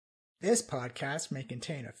This podcast may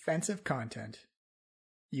contain offensive content.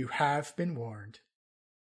 You have been warned.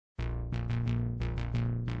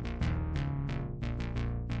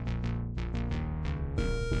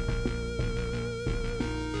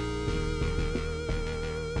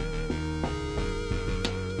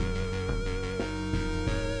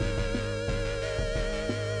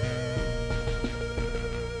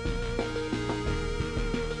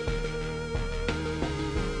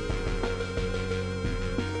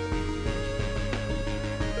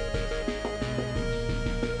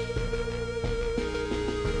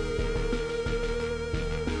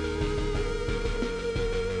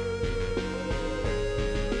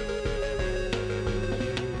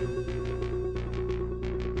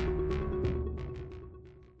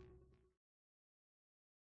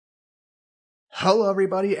 Hello,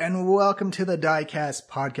 everybody, and welcome to the Diecast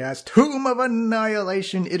podcast, Tomb of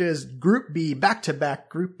Annihilation. It is Group B, back-to-back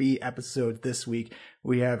Group B episode this week.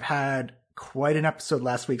 We have had quite an episode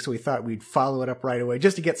last week, so we thought we'd follow it up right away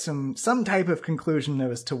just to get some type of conclusion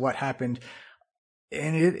as to what happened.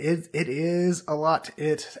 And it is a lot.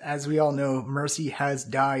 As we all know, Mercy has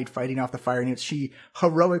died fighting off the fire newts. She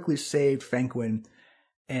heroically saved Fenquin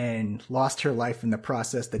and lost her life in the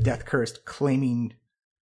process, the death curse claiming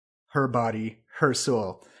her body, her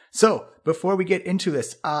soul. So, before we get into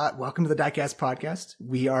this, welcome to the Diecast podcast.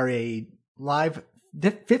 We are a live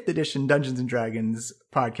 5th edition Dungeons & Dragons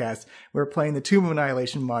podcast. We're playing the Tomb of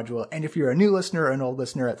Annihilation module. And if you're a new listener or an old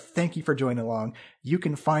listener, thank you for joining along. You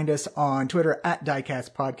can find us on Twitter at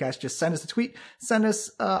Diecast Podcast. Just send us a tweet, send us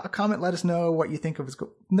a comment, let us know what you think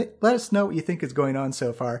is going on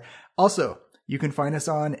so far. Also, you can find us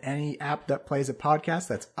on any app that plays a podcast.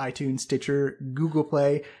 That's iTunes, Stitcher, Google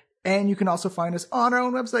Play. And you can also find us on our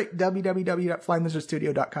own website,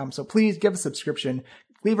 www.flyinglizardstudio.com. So please give a subscription,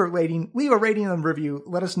 leave a rating and review.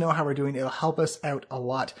 Let us know how we're doing. It'll help us out a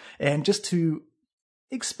lot. And just to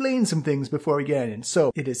explain some things before we get in.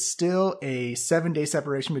 So it is still a 7-day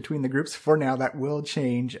separation between the groups for now. That will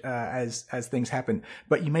change as things happen.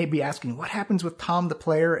 But you may be asking, what happens with Tom the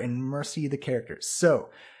player and Mercy the character?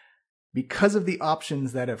 So because of the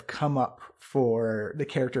options that have come up for the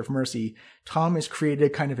character of Mercy, Tom has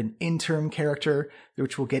created kind of an interim character,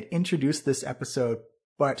 which will get introduced this episode,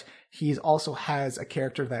 but he also has a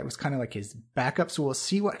character that was kind of like his backup. So we'll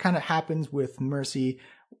see what kind of happens with Mercy,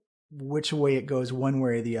 which way it goes, one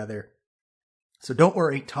way or the other. So don't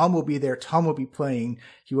worry, Tom will be there. Tom will be playing.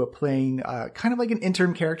 He will playing kind of like an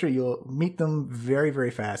interim character. You'll meet them very,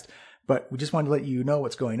 very fast. But we just wanted to let you know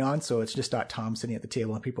what's going on. So it's just not Tom sitting at the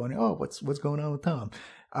table and people going, oh, what's going on with Tom?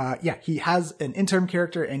 He has an interim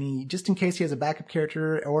character, and just in case he has a backup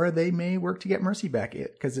character, or they may work to get Mercy back,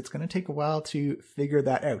 because it's going to take a while to figure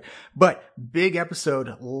that out. But big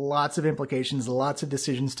episode, lots of implications, lots of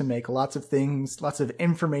decisions to make, lots of things, lots of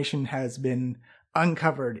information has been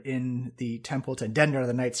uncovered in the temple to Dendar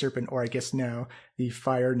the Night Serpent, or I guess now the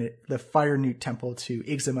fire newt temple to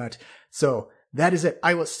Ixamat. So that is it.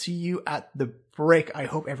 I will see you at the break. I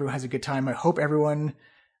hope everyone has a good time. I hope everyone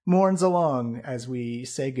mourns along as we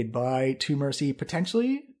say goodbye to Mercy.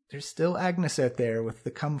 Potentially, there's still Agnes out there with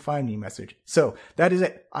the come find me message. So that is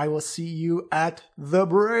it. I will see you at the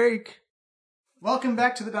break. Welcome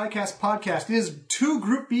back to the Diecast podcast. It is 2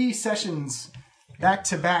 Group B sessions back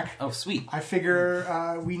to back. Oh, sweet. I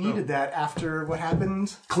figure we needed that after what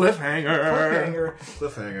happened. Cliffhanger.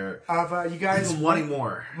 You guys wanting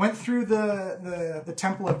more. Went through the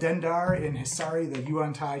Temple of Dendar in Hisari, the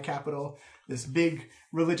Yuan Tai capital, this big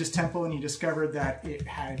religious temple, and you discovered that it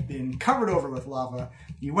had been covered over with lava.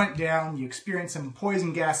 You went down, you experienced some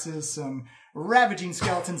poison gases, some ravaging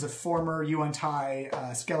skeletons of former Yuan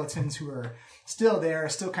Tai skeletons who are still there,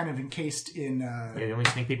 still kind of encased in... the only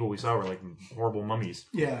snake people we saw were like horrible mummies.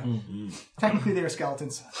 Yeah. Mm-hmm. Technically they were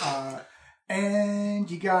skeletons.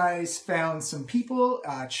 And you guys found some people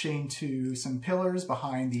chained to some pillars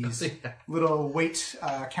behind these little weight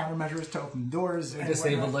countermeasures to open doors. We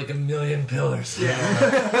disabled like 1,000,000 pillars.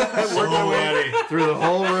 Yeah. Worked our way through the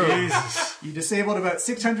whole room. Jesus. You disabled about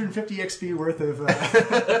 650 XP worth of...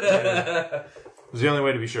 It was the only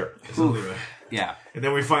way to be sure. It's the only way. Yeah. And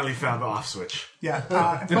then we finally found the off switch. Yeah.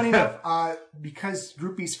 And funny enough, because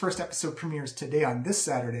Group B's first episode premieres today on this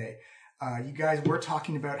Saturday, you guys were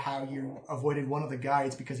talking about how you avoided one of the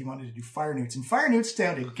guides because you wanted to do fire newts. And fire newts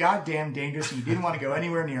sounded goddamn dangerous and you didn't want to go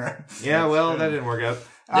anywhere near it. Yeah, well, that didn't work out.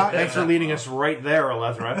 Thanks for leading us right there,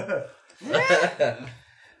 Alethra.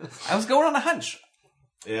 I was going on a hunch.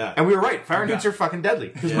 Yeah. And we were right. Fire newts are fucking deadly.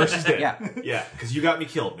 Because Mercy's dead. Yeah. Yeah, because you got me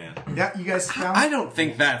killed, man. Yeah, you guys found... I don't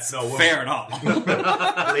think that's fair at all.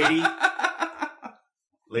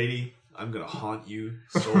 Lady, I'm going to haunt you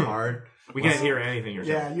so hard. We can't hear anything you're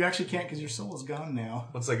saying. Yeah, you actually can't because your soul is gone now.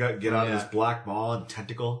 Once I get out of this black ball and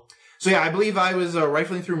tentacle. So yeah, I believe I was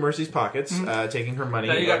rifling through Mercy's pockets, taking her money.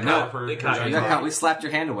 No, you got caught. for They caught you. You got caught. We slapped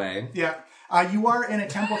your hand away. Yeah. You are in a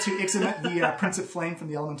temple to Ixamet, the Prince of Flame from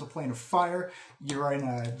the elemental plane of fire. You're in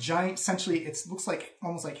a giant, essentially, it looks like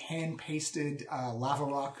almost like hand-pasted lava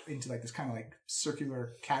rock into like this kind of like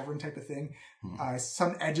circular cavern type of thing.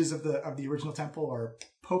 Some edges of the original temple are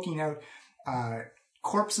poking out.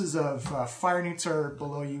 Corpses of fire newts are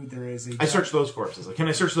below you. There is a... I searched those corpses. Can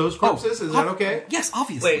I search those corpses? Is that okay? Yes,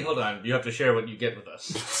 obviously. Wait, hold on. You have to share what you get with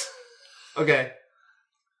us. Okay.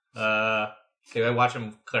 Okay, I watch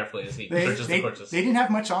him carefully as he searches the corpses. They didn't have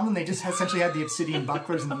much on them. They just essentially had the obsidian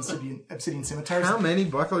bucklers and the obsidian scimitars. How many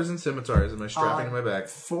bucklers and scimitars am I strapping in my back?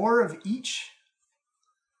 4 of each.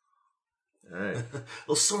 All right.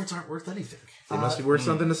 Those swords aren't worth anything. They must be worth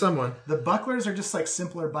something to someone. The bucklers are just like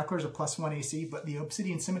simpler bucklers with +1 AC, but the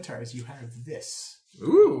obsidian scimitars, you have this.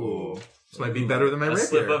 Ooh. This might be better than my A rapier.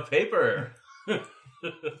 slip of paper. Is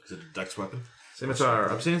it a dex weapon? Scimitar.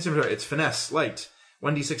 Obsidian scimitar. It's finesse, light.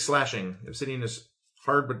 1d6 slashing. Obsidian is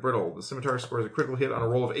hard but brittle. The scimitar scores a critical hit on a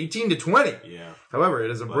roll of 18 to 20. Yeah. However, it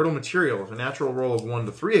is a brittle material. If a natural roll of 1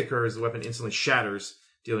 to 3 occurs, the weapon instantly shatters,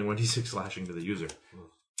 dealing 1d6 slashing to the user.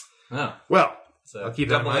 Oh, Well, it's a I'll keep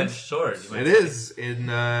that in mind. double-edged sword. You might It say. is in In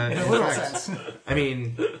a little fact. sense. I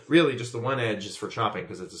mean, really, just the one edge is for chopping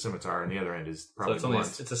because it's a scimitar, and the other end is So probably it's only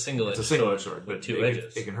blunt. it's a single-edged It's a single sword but with 2 it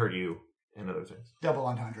edges. It can hurt you and other things. Double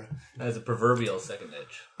entendre. That has a proverbial second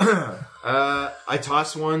edge. I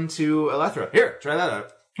toss one to Elethra. Here, try that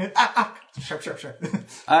out. Sharp, sharp, sharp.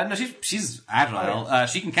 No, she's agile.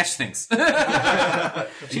 She can catch things.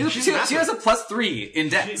 she has a +3 in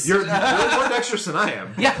dex. You're more dexterous than I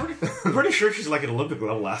am. Yeah. I'm pretty sure she's like an Olympic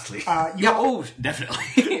level athlete. Definitely.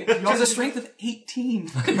 She has a strength of 18.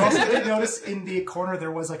 You also did notice in the corner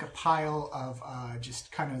there was like a pile of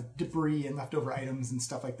just kind of debris and leftover items and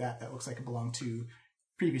stuff like that that looks like it belonged to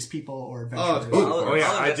previous people or adventurers. Oh yeah,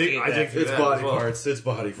 I'll I dig investigate through It's that body as well. parts. It's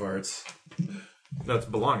body parts. That's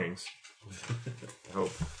belongings. I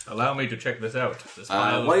hope. Allow me to check this out. This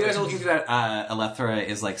While you guys are looking through that, Elethra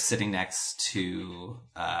is like sitting next to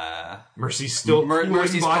Mercy's still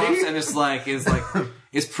Mercy's body. corpse and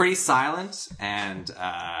is pretty silent and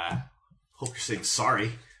Hope you're saying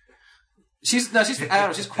sorry. she's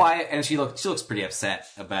quiet and she looks pretty upset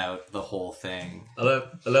about the whole thing.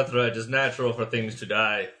 Elethra, it is natural for things to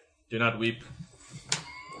die. Do not weep.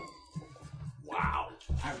 Wow.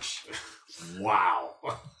 Ouch. Wow.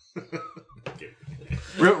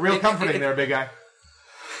 Real comforting there, big guy.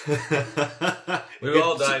 We will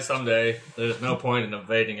all die someday. There's no point in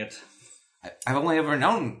evading it. I've only ever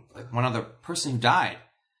known like one other person who died.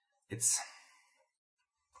 It's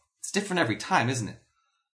different every time, isn't it?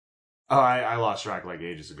 Oh, I lost track like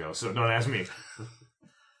ages ago, so don't ask me.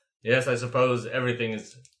 Yes, I suppose everything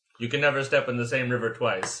is... You can never step in the same river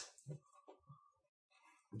twice.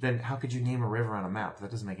 Then how could you name a river on a map? That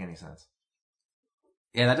doesn't make any sense.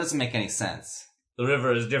 Yeah, that doesn't make any sense. The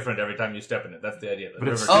river is different every time you step in it. That's the idea. But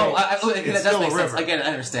it's river still- That does still make a sense. river. I get it. I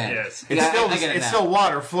understand. Yes. It's Yeah, still I get it it's now. still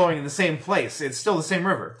water flowing in the same place. It's still the same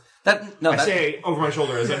river. I say over my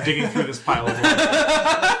shoulder as I'm digging through this pile of water.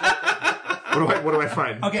 What do I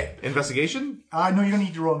find? Okay. Investigation? No, you don't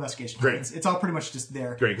need to roll investigation. Great. It's all pretty much just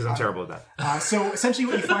there. Great, because I'm terrible at that. So essentially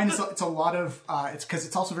what you find is it's a lot of, it's because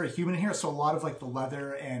it's also very human in here, so a lot of like the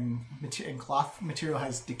leather and cloth material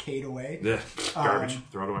has decayed away. Yeah, garbage.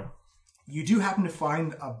 Throw it away. You do happen to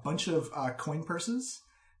find a bunch of coin purses.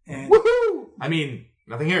 And Woohoo! I mean,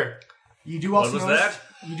 nothing here. you do also What was notice,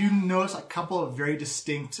 that? you do notice a couple of very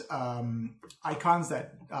distinct icons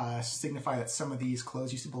that signify that some of these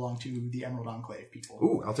clothes used to belong to the Emerald Enclave people.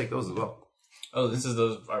 Ooh, I'll take those as well. Oh, this is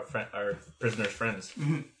our prisoners' friends.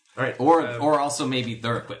 All right. or also maybe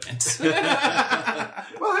their equipment.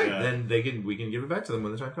 Well, hey, then we can give it back to them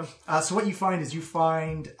when the time comes. So what you find is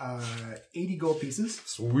 80 gold pieces.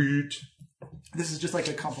 Sweet. This is just like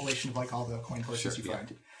a compilation of like all the coin purses you yeah.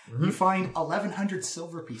 find. You find 1,100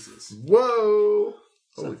 silver pieces. Whoa!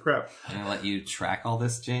 Holy crap. I'm gonna let you track all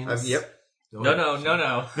this, James. Yep. No.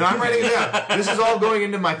 No, I'm writing it down. This is all going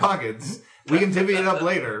into my pockets. We can divvy it up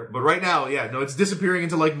later, but right now, it's disappearing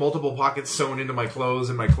into like multiple pockets sewn into my clothes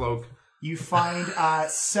and my cloak. You find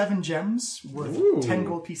 7 gems worth 10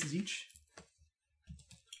 gold pieces each.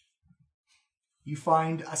 You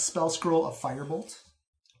find a spell scroll of Firebolt,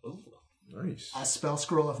 Nice. a spell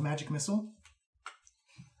scroll of Magic Missile,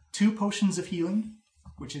 2 potions of healing,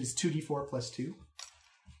 which is 2d4 plus 2,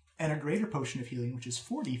 and a greater potion of healing, which is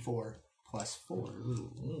 4d4 plus 4.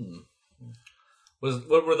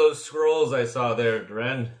 What were those scrolls I saw there,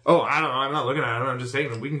 Duran? Oh, I don't know. I'm not looking at them. I'm just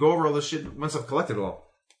taking them. We can go over all this shit once I've collected it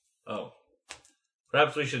all. Oh.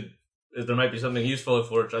 Perhaps we should... There might be something useful as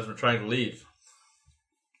we're trying to leave.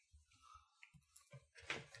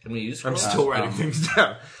 Can we use I'm scrolls? still writing things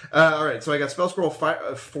down. All right, so I got Spell Scroll,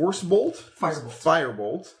 Force Bolt,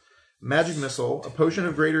 Firebolt, Magic Missile, a Potion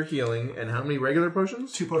of Greater Healing, and how many regular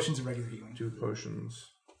potions? 2 potions of regular healing. 2 potions.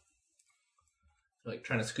 Like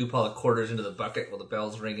trying to scoop all the quarters into the bucket while the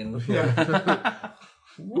bell's ringing. Yeah.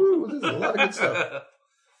 Woo, this is a lot of good stuff.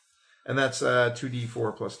 And that's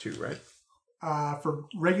 2d4 plus 2, right? For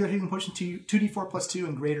regular healing potion, 2d4 plus 2,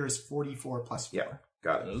 and greater is 4d4 plus 4. Yeah,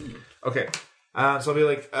 got it. Ooh. Okay, so I'll be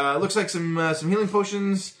like, looks like some healing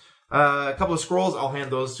potions, a couple of scrolls. I'll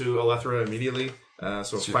hand those to Alethra immediately.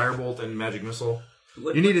 So Firebolt and Magic Missile.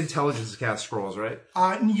 You need intelligence to cast scrolls, right?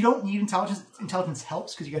 You don't need intelligence. Intelligence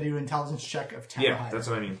helps because you got to do an intelligence check of 10 or Yeah, higher. that's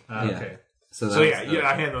what I mean. Okay. So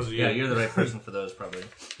I hand those to you. Yeah, you're the right person for those, probably.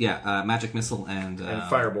 Magic Missile and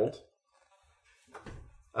Firebolt.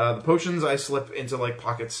 The potions I slip into like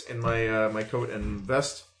pockets in my my coat and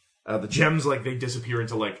vest. The gems they disappear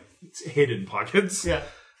into hidden pockets. Yeah.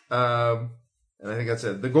 And I think that's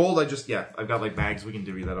it. The gold I've got bags. We can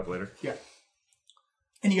divvy that up later. Yeah.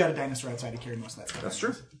 And you got a dinosaur outside to carry most of that stuff. That's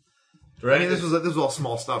true. Right? I mean, this was all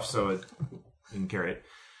small stuff, so you can carry it.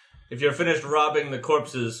 If you're finished robbing the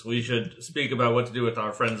corpses, we should speak about what to do with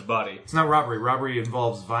our friend's body. It's not robbery. Robbery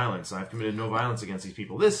involves violence, and I've committed no violence against these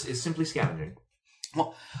people. This is simply scavenging.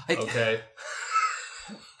 well, Okay.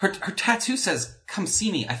 her tattoo says, "Come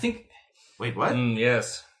see me." I think Wait, what?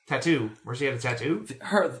 Yes. Tattoo? Where's she had a tattoo?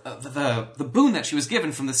 her the boon that she was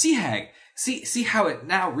given from the sea hag. See how it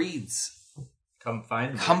now reads. Come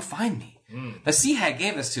find me. Come find me. The sea hag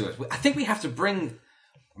gave this to us. I think we have to bring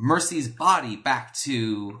Mercy's body back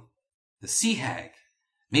to the sea hag.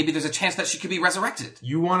 Maybe there's a chance that she could be resurrected.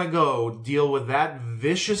 You want to go deal with that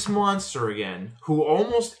vicious monster again, who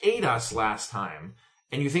almost ate us last time,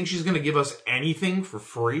 and you think she's going to give us anything for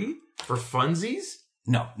free? For funsies?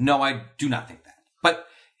 No, I do not think that. But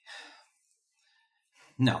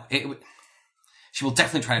no, she will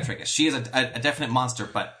definitely try to trick us. She is a definite monster,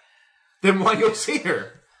 but Then why go see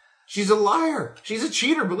her? She's a liar. She's a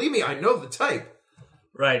cheater. Believe me, I know the type.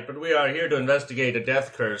 Right, but we are here to investigate a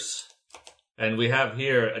death curse. And we have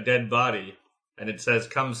here a dead body. And it says,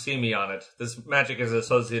 "Come see me" on it. This magic is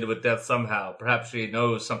associated with death somehow. Perhaps she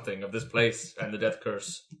knows something of this place and the death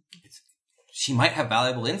curse. she might have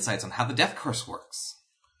valuable insights on how the death curse works.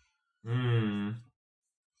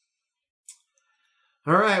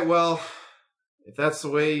 All right, well, if that's the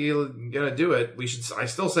way you're gonna do it, I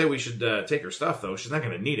still say we should take her stuff, though. She's not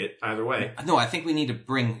gonna need it either way. No, I think we need to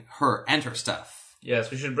bring her and her stuff.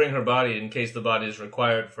 Yes, we should bring her body in case the body is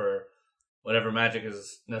required for whatever magic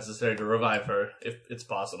is necessary to revive her, if it's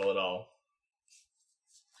possible at all.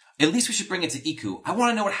 At least we should bring it to Iku. I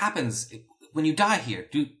want to know what happens when you die here.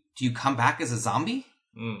 Do you come back as a zombie?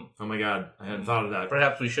 Oh my god, I hadn't thought of that.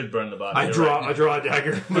 Perhaps we should burn the body. I You're draw right. a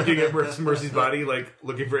dagger, looking at Mercy's body,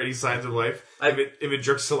 looking for any signs of life. If it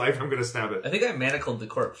jerks to life, I'm gonna stab it. I think I manacled the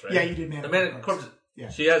corpse, right? Yeah, you did manacle the corpse. Yeah.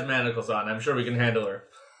 She has manacles on. I'm sure we can handle her.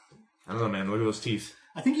 I don't know, man. Look at those teeth.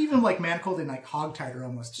 I think even manacled and hog-tied her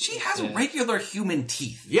almost. She has regular human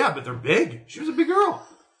teeth. Yeah, but they're big. She was a big girl.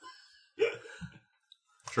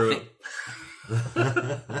 True.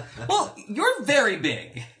 Well, you're very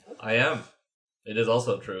big. I am. It is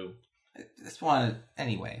also true. That's one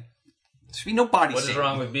anyway. There should be no body What is shaming.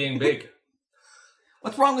 wrong with being big?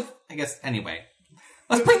 What's wrong with? I guess anyway.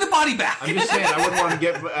 Let's bring the body back. I'm just saying, I wouldn't want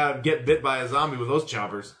to get bit by a zombie with those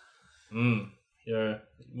choppers.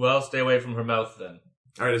 Well, stay away from her mouth then.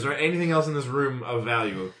 All right, is there anything else in this room of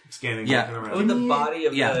value? Scanning, Yeah. looking Oh, around. the body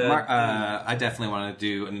of the... I definitely want to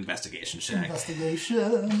do an investigation check.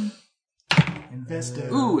 Investigation.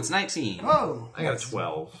 Investigate. Ooh, it's 19. Oh. I got a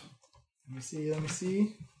 12. Let me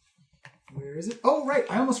see. Where is it? Oh, right.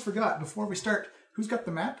 I almost forgot. Before we start, who's got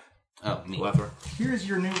the map? Oh, me. Lethra. Here's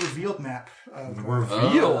your new revealed map. Of,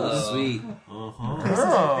 Revealed. Oh, sweet. places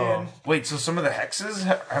you've been. Wait, so some of the hexes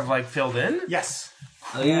have filled in? Yes.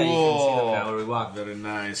 Oh, yeah, you can see them now where we walk. Very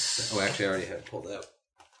nice. Oh, actually, I already had it pulled out.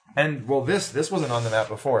 And this wasn't on the map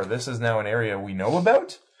before. This is now an area we know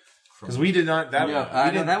about because we did not. No,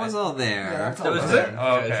 that was all there. That was Was there. it?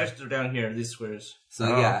 Oh, Yeah, okay. it's just down here, these squares. So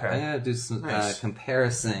Oh, yeah, okay. I'm gonna do some Nice.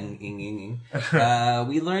 comparison. We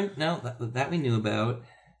learned that we knew about.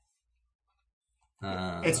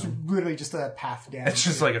 It's literally just a path down. It's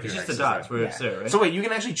just like a few It's just the hexes dots there. where it's there, right? So wait, you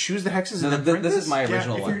can actually choose the hexes and then print this is my Yeah,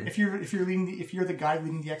 original one. if you're the guy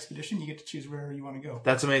leading the expedition, you get to choose wherever you want to go.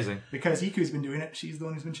 That's amazing. Because Iku's been doing it, she's the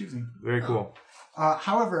one who's been choosing. Very cool.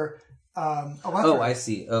 However, Alethra, I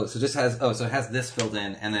see. So it has this filled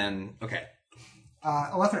in, and then okay.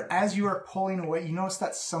 Alethra, as you are pulling away, you notice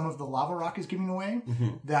that some of the lava rock is giving away. Mm-hmm.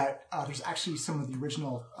 That there's actually some of the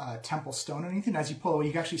original temple stone underneath it. And as you pull away,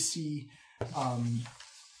 you can actually see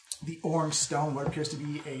the orange stone, what appears to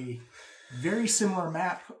be a very similar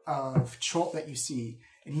map of Cholt that you see.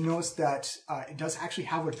 And you notice that it does actually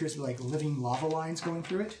have what appears to be like living lava lines going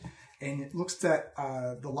through it. And it looks that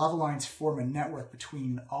the lava lines form a network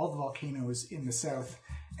between all the volcanoes in the south.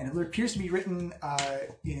 And it appears to be written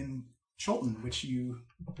in Cholton, which you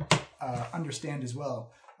understand as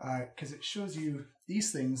well, because it shows you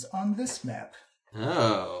these things on this map.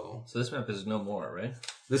 Oh, So this map is no more, right?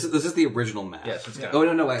 this is the original map. Yes, it's got. Oh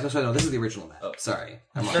no, wait, no, this is the original map. Oh, sorry.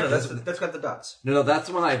 No, that's got the dots. No, that's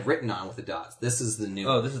the one I've written on with the dots. This is the new.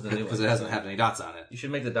 Oh, this is the new one because it doesn't have any dots on it. You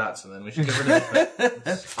should make the dots, and then we should get rid of it.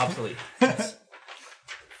 It's obsolete.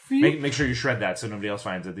 Make sure you shred that so nobody else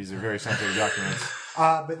finds it. These are very sensitive documents.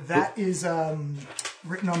 But that is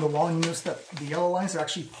written on the wall, and you notice that the yellow lines are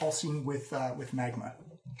actually pulsing with magma.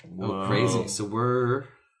 Oh, crazy! So we're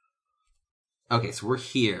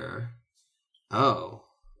here. Oh,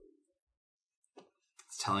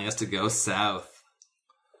 it's telling us to go south.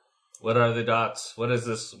 What are the dots? What is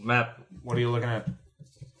this map? What are you looking at?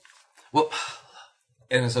 Well,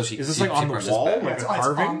 and so she Is this she- like on she the brushes wall? back. Like It's, a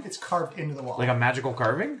carving? it's carved into the wall. Like a magical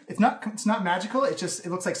carving? It's not magical. It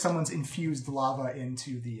looks like someone's infused lava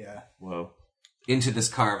into the. Whoa. into this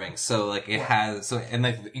carving. So like it has and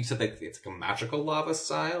like you said like it's like a magical lava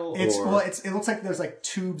style. It looks like there's like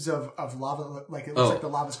tubes of lava. Like it looks like the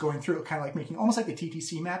lava's going through it, kind of like making almost like the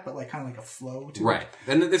TTC map, but like kind of like a flow to right. it.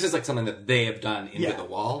 And this is like something that they have done into the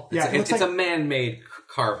wall. It's a man-made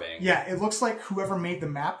carving. Yeah, it looks like whoever made the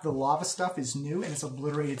map, the lava stuff is new, and it's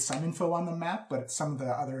obliterated some info on the map, but some of the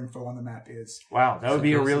other info on the map is. Wow, that would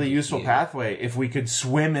be a really useful yeah. pathway if we could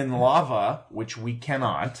swim in lava, which we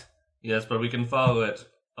cannot. Yes, but we can follow it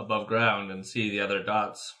above ground and see the other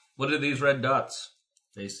dots. What are these red dots?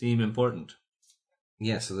 They seem important.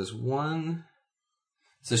 Yeah, so there's one.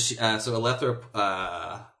 So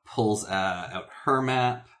Alethra pulls out her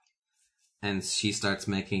map, and she starts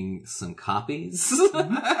making some copies.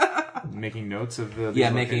 Making notes of the...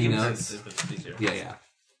 making locations. notes. Yeah.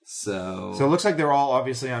 So So it looks like they're all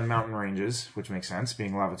obviously on mountain ranges, which makes sense,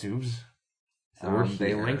 being lava tubes. we're They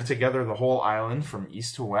here. link together the whole island from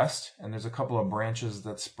east to west, and there's a couple of branches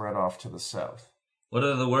that spread off to the south. What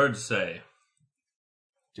do the words say?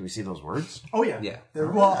 Do we see those words? Oh yeah, Yeah.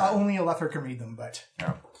 Well, only Alethra can read them, but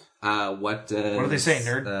No. What do they say,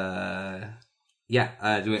 nerd? Do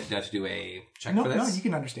I have to do a check no, for this? you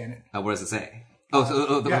can understand it. What does it say? That's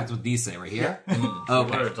what these say right here. The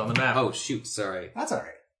words on the map. Oh shoot! Sorry. That's all right.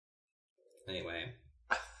 Anyway,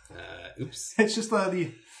 oops. It's just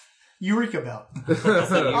the Eureka bell.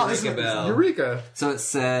 Eureka bell. Eureka! So it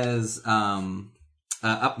says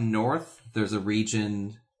up north there's a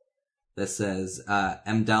region that says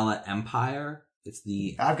Amdala Empire. It's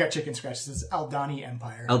the I've got chicken scratches. It's Aldani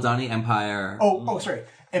Empire. Eldani Empire. Oh, sorry.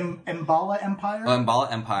 Mbala Empire.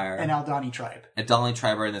 Mbala Empire. And Aldani tribe. Aldani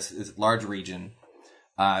tribe are in this large region.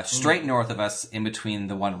 Straight north of us, in between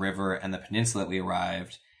the one river and the peninsula that we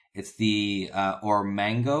arrived, it's the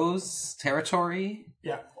Ormangos territory.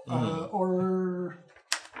 Yeah. Or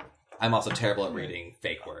I'm also terrible at reading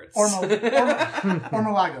fake words.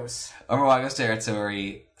 Ormalagos. Ormagos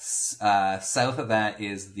territory. South of that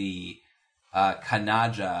is the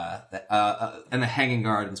Kanaja and the Hanging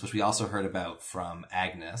Gardens, which we also heard about from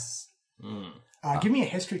Agnes. Give me a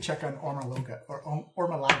history check on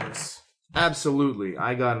Ormalagos. Absolutely.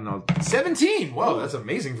 I got a 17! Whoa, that's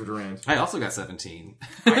amazing for Durant. I also got 17.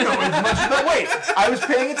 I know as much. No, wait. I was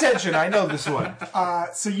paying attention. I know this one.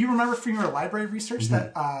 So you remember from your library research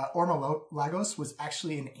that Ormalagos was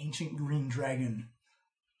actually an ancient green dragon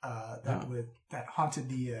that haunted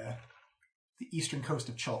the eastern coast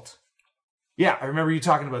of Cholt. Yeah, I remember you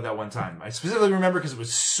talking about that one time. I specifically remember because it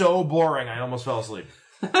was so boring, I almost fell asleep.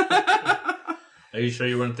 Are you sure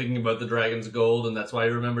you weren't thinking about the dragon's gold and that's why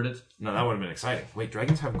you remembered it? No, that would have been exciting. Wait,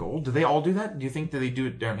 dragons have gold? Do they all do that? Do you think that they do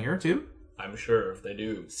it down here, too? I'm sure if they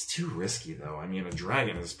do. It's too risky, though. I mean, a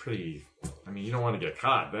dragon is pretty... I mean, you don't want to get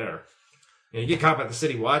caught there. You get caught by the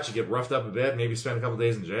city watch, you get roughed up a bit, maybe spend a couple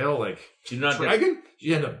days in jail. Like, dragon?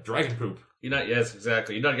 You end up dragon poop. Yes,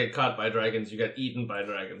 exactly. You don't get caught by dragons, you get eaten by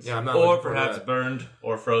dragons. Yeah, I'm not or looking for perhaps that. burned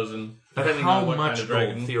or frozen, But depending how on what much kind of gold,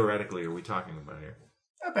 dragon. theoretically, are we talking about here?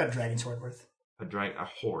 About a dragon's sword worth. A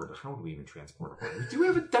horde. How do we even transport a horde? We do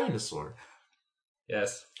have a dinosaur.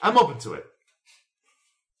 Yes. I'm open to it.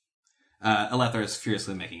 Alethra is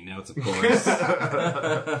furiously making notes, of course.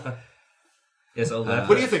 Yes, what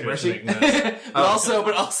do you think, Mercy?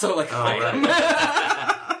 but also like hide him.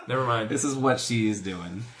 Never mind. This is what she's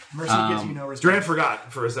doing. Mercy gives you no respect. Duran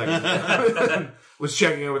forgot for a second. Was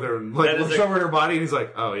checking in with her, like looks over at her body, and he's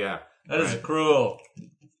like, "Oh yeah, that is cruel."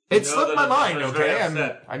 It slipped my mind. I was very Okay,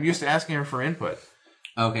 upset. I'm used to asking her for input.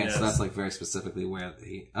 Okay, Yes. so that's like very specifically where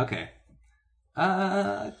the okay.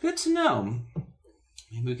 Good to know.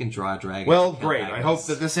 Maybe we can draw a dragon. Well, to kill great. I Agnes. hope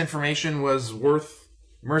that this information was worth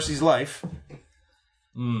Mercy's life.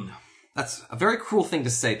 That's a very cruel thing to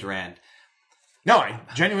say, Durand. No, I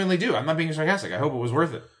genuinely do. I'm not being sarcastic. I hope it was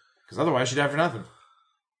worth it, because otherwise she'd die for nothing.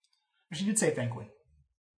 She did say thank you.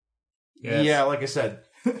 Yes. Yeah, like I said.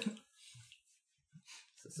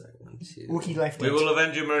 Sorry, 1, 2. Wookiee life. We will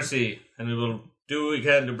avenge you, Mercy, and we will do what we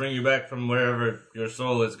can to bring you back from wherever your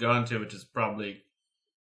soul has gone to, which is probably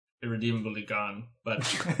irredeemably gone. But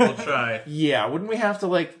we'll try. Yeah, wouldn't we have to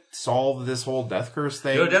like solve this whole death curse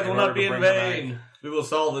thing? Your death will order not be to in bring her back? vain. We will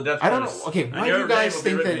solve the death curse. I don't know. Okay, And why do your you guys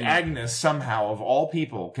name will be think that written. Agnes, somehow, of all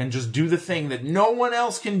people, can just do the thing that no one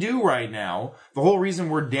else can do right now? The whole reason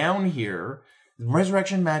we're down here,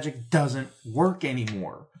 resurrection magic doesn't work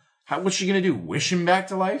anymore. What's she going to do? Wish him back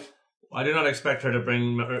to life? I do not expect her to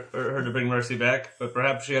bring Mercy back, but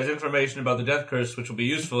perhaps she has information about the death curse which will be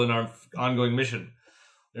useful in our ongoing mission.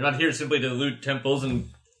 We're not here simply to loot temples and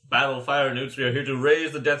battle fire newts. We are here to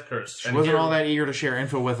raise the death curse. She wasn't all that eager to share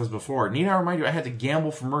info with us before. Need I remind you, I had to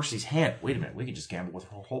gamble for Mercy's hand. Wait a minute, we can just gamble with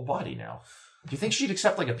her whole body now. Do you think she'd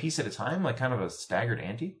accept like a piece at a time, like kind of a staggered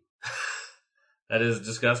ante? That is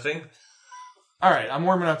disgusting. All right, I'm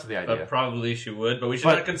warming up to the idea. But probably she would, but we should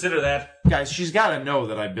But- not consider that. Guys, she's got to know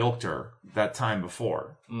that I bilked her that time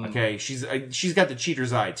before. Okay, she's got the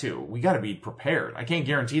cheater's eye too. We got to be prepared. I can't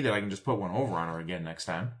guarantee that I can just put one over on her again next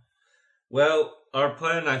time. Well, our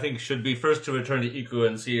plan, I think, should be first to return to Iku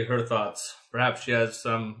and see her thoughts. Perhaps she has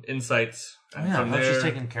some insights. And Yeah, from that's there, just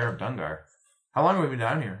taking care of Dundar. How long have we been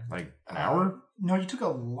down here? Like an hour? No, you took a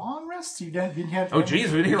long rest. You didn't have. Oh,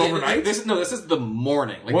 geez, we've been here overnight. This is the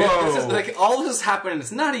morning. Like, Whoa. This is like all this has happened, and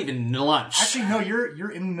it's not even lunch. Actually, no. You're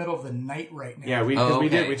in the middle of the night right now. Yeah, we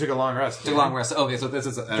okay. we took a long rest. Took a long rest. Okay, so this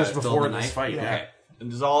is Just still before the this night? fight, yeah. Okay. it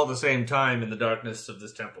is all at the same time in the darkness of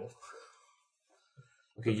this temple.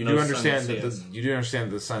 Okay, you No do sun understand to that see us. you do understand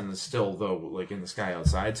the sun is still though like in the sky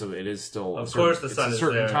outside, so it is still Of course the sun it's a is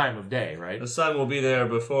certain there. time of day, right? The sun will be there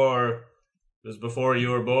before you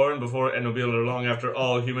were born, and will be there long after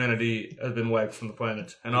all humanity has been wiped from the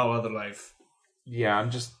planet and all other life. Yeah,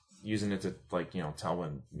 I'm just using it to tell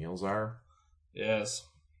when meals are. Yes.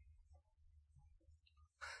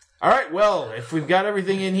 All right, well, if we've got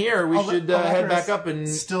everything in here, we should head Alethra's back up and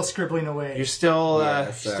still scribbling away. you're still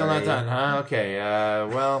Yeah, still sorry. not done, huh? Okay,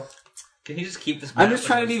 well. Can you just keep this? I'm map just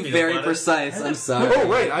trying to and be speed up very on it? precise. I'm sorry. Oh,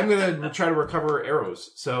 wait, I'm going to try to recover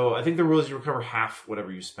arrows. So I think the rule is you recover half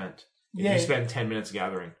whatever you spent. If Yeah. you spend 10 minutes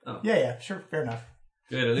gathering. Yeah, sure, fair enough.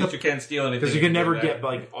 Good. At least you can't steal anything. Because you can never back. get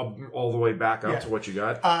like all the way back up Yeah. to what you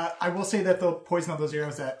got. I will say that the poison of those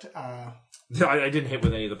arrows that I didn't hit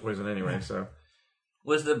with any of the poison anyway, so.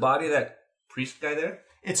 Was the body of that priest guy there?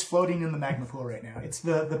 it's floating in the magma pool right now. It's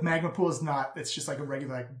the magma pool is not. It's just like a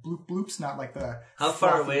regular like bloop bloops, not like the. How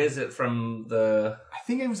far fluffy- away is it from the? I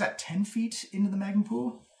think it was at 10 feet into the magma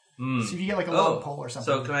pool. Mm. So if you get like a long pole or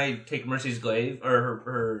something. So can I take Mercy's glaive or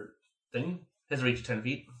her thing? It has reached 10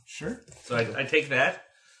 feet. Sure. So I take that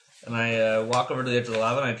and I walk over to the edge of the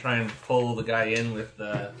lava and I try and pull the guy in with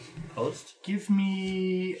the post. Give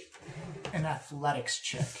me an athletics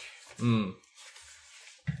check. Mm.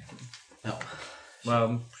 No.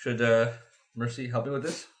 Should Mercy help me with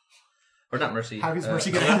this? Or not Mercy. How is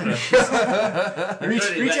Mercy gonna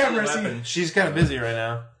Alethra. reach out, Mercy. She's kind of busy right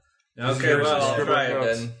now. Okay, well, I'll Scribble try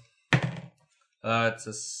notes. it then. It's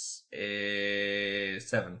a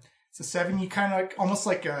 7. It's a 7. You kind of almost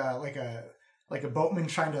like a boatman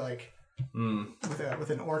trying to like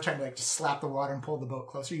with an oar trying to like just slap the water and pull the boat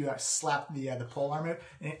closer. You slap the pole arm out,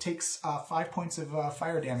 and it takes 5 points of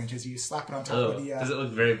fire damage as you slap it on top of the. Does it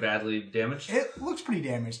look very badly damaged? It looks pretty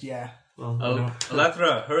damaged, yeah.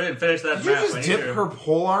 Alethra, hurry and finish that Did you map. just I need dip your- her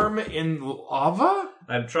polearm in lava?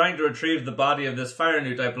 I'm trying to retrieve the body of this fire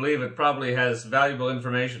newt. I believe it probably has valuable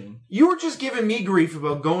information. You were just giving me grief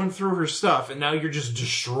about going through her stuff, and now you're just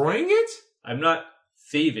destroying it? I'm not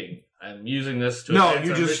thieving. I'm using this to No, advance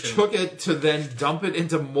you our just mission. took it to then dump it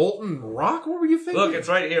into molten rock? What were you thinking? Look, it's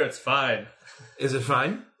right here. It's fine. Is it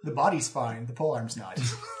fine? The body's fine. The pole arm's not.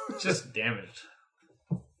 It's just damaged.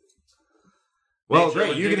 Well, Nature great.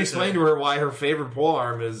 would You do can this explain to her why her favorite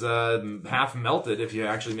polearm is half melted if you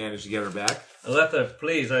actually manage to get her back. Alethra,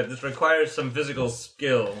 please. This requires some physical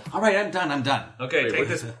skill. All right, I'm done. Okay, Wait, take what-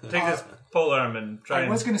 this. Take this polearm and try I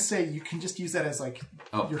and... was going to say, you can just use that as, like,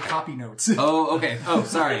 your copy notes. Oh, okay. Oh,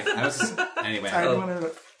 sorry. I was anyway. I don't want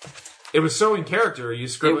to... It was so in character. You It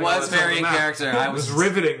scribbling all was that stuff on very the in map. character. It was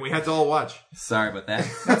riveting. We had to all watch. Sorry about that.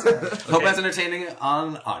 Hope that's entertaining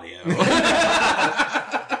on audio.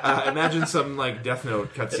 Imagine some like Death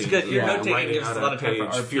Note cutscene. It's good. Your note-taking writing gives out a lot of time for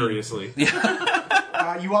page RP. furiously.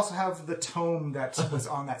 You also have the tome that was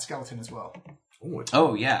on that skeleton as well.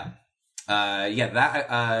 Oh, yeah.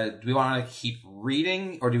 Do we want to keep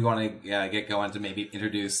reading, or do we want to get going to maybe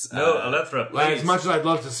introduce... No, Alethra, please. As much as I'd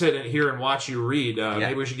love to sit in here and watch you read,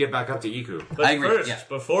 maybe we should get back up to Iku. But I agree, first, yeah.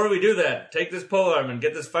 before we do that, take this polearm and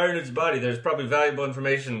get this fire nude's body. There's probably valuable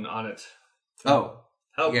information on it. Oh.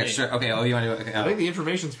 Help Yeah, me. sure. Okay, you want to do it? I think the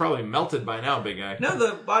information's probably melted by now, big guy. No,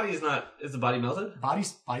 the body's not... Is the body melted?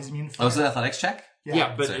 Body's immune to fire. Oh, so the athletics check?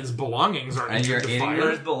 Yeah, but Sorry. his belongings aren't And you're immune to eating fire.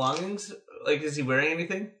 Where his belongings? Like, is he wearing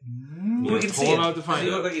anything? We're We can see pulling it. out to find Does he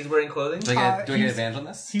look out. like he's wearing clothing? Do I get he's- advantage on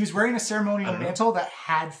this? He was wearing a ceremonial I don't know. mantle that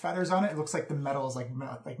had feathers on it. It looks like the metal is like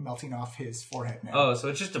melting off his forehead now. Oh, so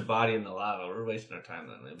it's just a body in the lava. We're wasting our time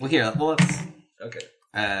then. Maybe. Well, here, let's... Okay.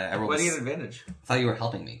 I rolled Why do you this- get advantage? I thought you were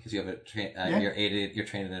helping me, because you have Yeah. you're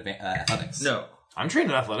trained in athletics. No. I'm trained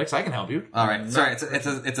in athletics. I can help you. All right, sorry, it's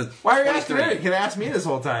a Why are you asking 23. me? You could ask me this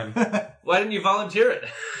whole time. Why didn't you volunteer it?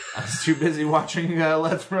 I was too busy watching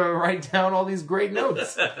Lethra write down all these great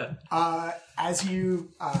notes. As you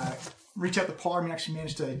reach out the polearm, you actually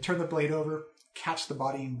manage to turn the blade over, catch the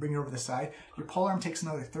body, and bring it over the side. Your polearm takes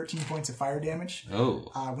another 13 points of fire damage.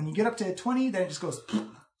 Oh, When you get up to 20, then it just goes...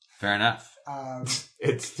 fair enough.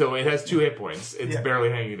 It has 2 hit points. It's Yeah. barely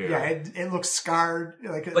hanging together. Yeah, it looks scarred.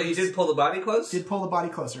 Like But you did pull the body close? did pull the body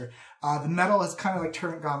closer. The metal has kind of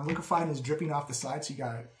like gone liquefied and is dripping off the side, so you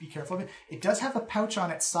gotta be careful of it. It does have a pouch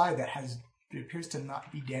on its side that it appears to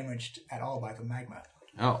not be damaged at all by the magma.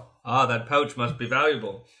 Oh, Ah, that pouch must be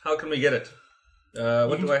valuable. How can we get it?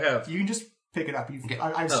 What do I have? You can just pick it up. Okay.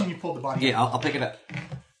 I've seen you pull the body. yeah, out. I'll pick it up.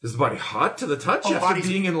 Is the body hot to the touch Oh, after body's-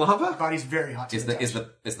 being in lava? The body's very hot. To Is the the touch.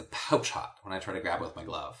 is the pouch hot when I try to grab it with my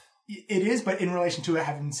glove? It is, but in relation to it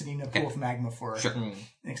having been sitting in a pool Okay. of magma for Sure. an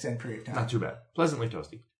extended period of time. Not too bad. Pleasantly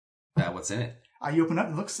toasty. What's in it? You open up,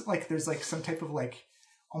 it looks like there's like some type of like,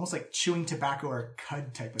 almost like chewing tobacco or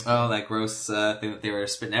cud type of thing. Oh, that gross thing that they were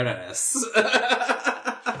spitting out at us.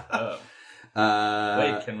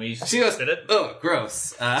 Wait, can we See those? spit it? Oh,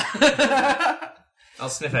 gross. I'll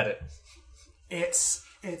sniff at it. It's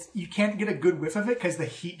you can't get a good whiff of it because the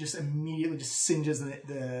heat just immediately just singes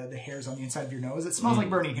the hairs on the inside of your nose. It smells like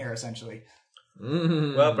burning hair, essentially.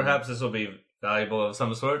 Well, perhaps this will be valuable of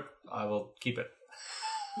some sort. I will keep it.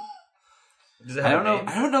 Does it I have don't a know. name?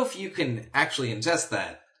 I don't know if you can actually ingest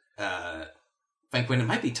that, Franklin. It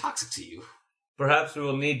might be toxic to you. Perhaps we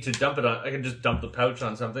will need to dump it on... I can just dump the pouch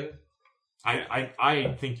on something.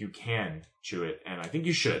 I think you can chew it, and I think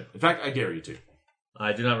you should. In fact, I dare you to.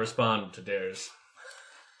 I do not respond to dares.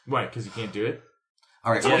 Why? Because you can't do it?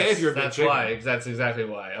 All right. It's okay Yes, if you're a big that's chicken. why. That's exactly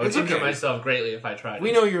why. I would It's injure okay. myself greatly if I tried.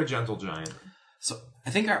 We know you're a gentle giant. So I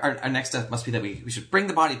think our next step must be that we should bring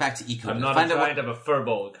the body back to Eco. I'm and not a find out giant. I'm a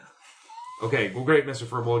furbolg. Okay, well, great, Mr.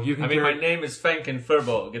 Furbolg. You can I mean, carry my name is Fenkin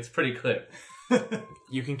Furbolg. It's pretty clear.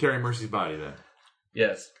 you can carry Mercy's body then,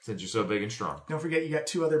 Yes. since you're so big and strong. Don't forget, you got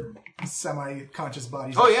 2 other semi-conscious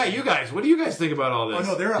bodies. Oh yeah, you guys. What do you guys think about all this?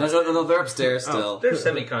 Oh no, they're up. No, they're upstairs still. They're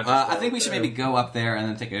semi-conscious. I think we should maybe go up there and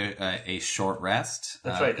then take a short rest.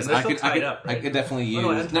 That's right, and 'cause they're I still could, tied up, I right? could definitely use.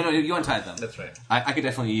 Oh, no, No, you untied them. That's right. I could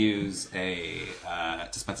definitely use to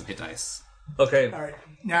spend some hit dice. Okay. All right.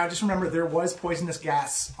 Now, just remember, there was poisonous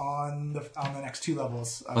gas on the next 2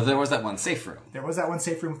 levels. But there was that one safe room. There was that one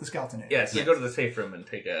safe room with the skeleton in it. Yeah, so go to the safe room and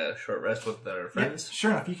take a short rest with our Yeah, friends.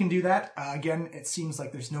 sure enough, you can do that. Again, it seems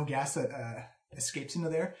like there's no gas that escapes into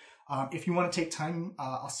there. If you want to take time,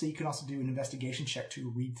 I'll say you can also do an investigation check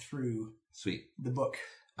to read through Sweet. the book.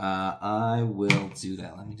 I will do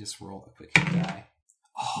that. Let me just roll a quick hit die.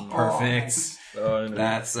 Oh, perfect. Nice.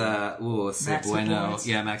 That's let's say Max hit bueno. points.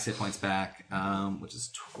 Yeah, max hit points back. Which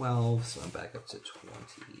is 12, so I'm back up to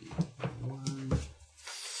 21.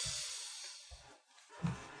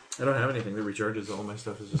 I don't have anything that recharges. All my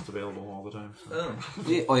stuff is just available all the time. So.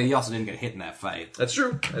 Oh, you also didn't get hit in that fight. That's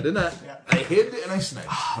true. I did not. Yeah. I hid and I sniped.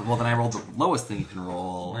 Well, then I rolled the lowest thing you can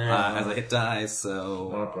roll Yeah. as a hit die,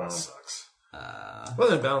 so... That sucks. Well,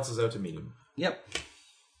 then it balances out to medium. Yep.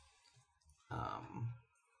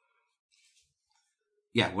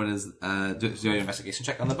 Yeah, what is... do you have an investigation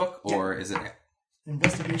check on the book, or is it...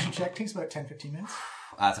 Investigation check takes about 10-15 minutes.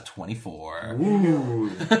 That's a 24. Ooh.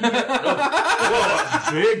 Whoa,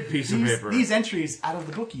 a big piece of paper. These entries out of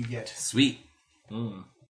the book you get. Sweet.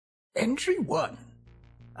 Entry 1.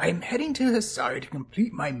 I am heading to Hisari to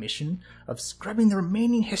complete my mission of scrubbing the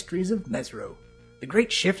remaining histories of Mesro. The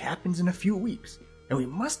Great Shift happens in a few weeks, and we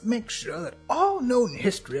must make sure that all known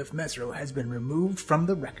history of Mesro has been removed from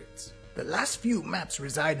the records. The last few maps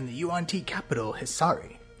reside in the UNT capital,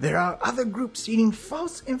 Hisari. There are other groups seeding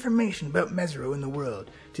false information about Mesro in the world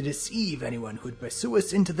to deceive anyone who would pursue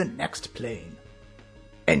us into the next plane.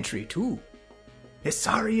 Entry 2.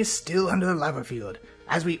 Hisari is still under the lava field,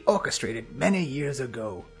 as we orchestrated many years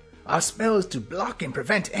ago. Our spells to block and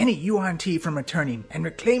prevent any UNT from returning and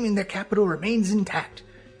reclaiming their capital remains intact.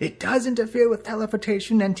 It does interfere with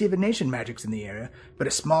teleportation and divination magics in the area, but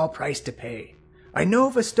a small price to pay. I know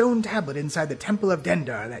of a stone tablet inside the Temple of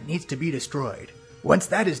Dendar that needs to be destroyed. Once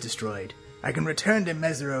that is destroyed, I can return to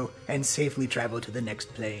Mesro and safely travel to the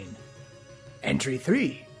next plane. Entry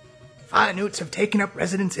 3. Fire newts have taken up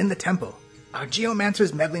residence in the temple. Our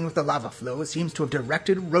geomancer's meddling with the lava flow seems to have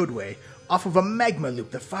directed a roadway off of a magma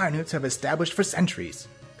loop the fire newts have established for centuries.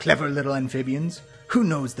 Clever little amphibians. Who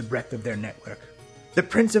knows the breadth of their network? The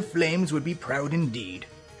Prince of Flames would be proud indeed.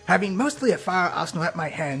 Having mostly a fire arsenal at my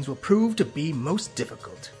hands will prove to be most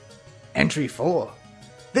difficult. Entry 4.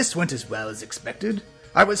 This went as well as expected.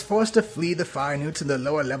 I was forced to flee the fire newts in the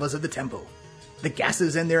lower levels of the temple. The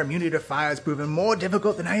gases and their immunity to fire has proven more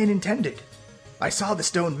difficult than I had intended. I saw the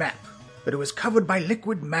stone map, but it was covered by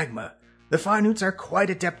liquid magma. The fire newts are quite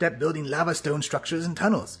adept at building lava stone structures and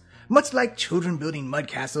tunnels. Much like children building mud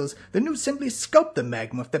castles, the newts simply sculpt the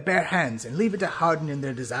magma with their bare hands and leave it to harden in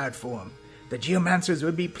their desired form. The geomancers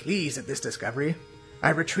would be pleased at this discovery.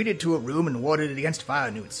 I retreated to a room and warded it against fire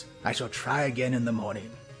newts. I shall try again in the morning.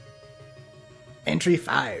 Entry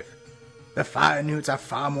 5. The fire newts are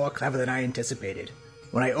far more clever than I anticipated.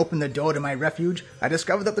 When I opened the door to my refuge, I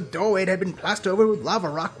discovered that the doorway had been plastered over with lava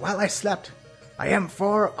rock while I slept. I am,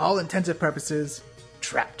 for all intensive purposes,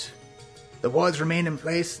 trapped. The wards remain in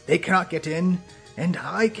place, they cannot get in, and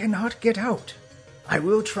I cannot get out. I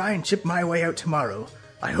will try and chip my way out tomorrow.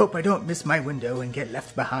 I hope I don't miss my window and get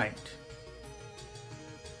left behind.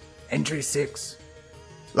 Entry 6.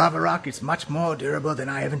 Lava rock is much more durable than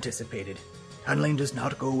I have anticipated. Tunneling does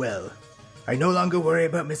not go well. I no longer worry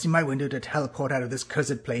about missing my window to teleport out of this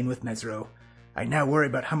cursed plane with Mesro. I now worry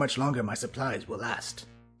about how much longer my supplies will last.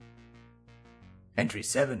 Entry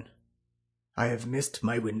 7. I have missed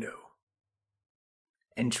my window.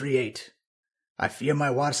 Entry 8. I fear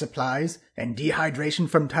my water supplies and dehydration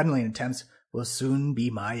from tunneling attempts will soon be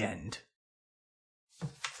my end.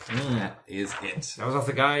 That is it. That was off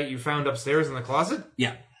the guy you found upstairs in the closet?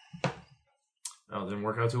 Yeah. Oh, it didn't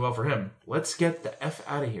work out too well for him. Let's get the F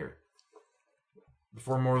out of here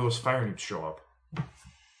before more of those fire newts show up.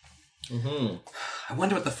 Mm-hmm. I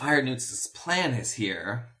wonder what the fire newts' plan is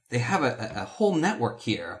here. They have a whole network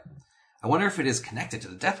here. I wonder if it is connected to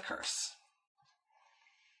the death curse.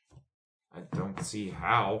 I don't see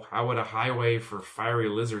how. How would a highway for fiery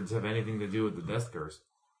lizards have anything to do with the death curse?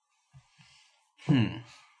 I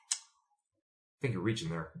think you're reaching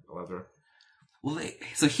there, Alethra. Well,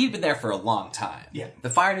 so he'd been there for a long time. Yeah. The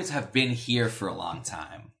fire newts have been here for a long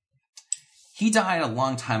time. He died a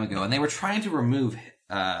long time ago, and they were trying to remove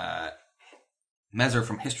Mesro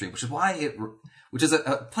from history, which is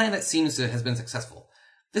a plan that seems to has been successful.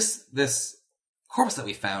 This corpse that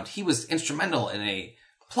we found, he was instrumental in a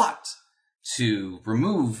plot to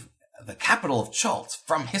remove the capital of Chult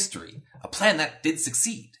from history, a plan that did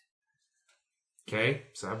succeed. Okay,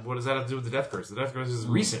 so what does that have to do with the death curse? The death curse is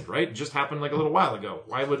recent, right? It just happened like a little while ago.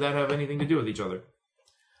 Why would that have anything to do with each other?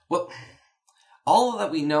 Well, all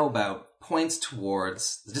that we know about points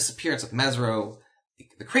towards the disappearance of Mesro,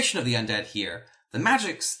 the creation of the undead here, the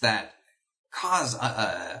magics that cause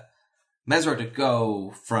Mesro to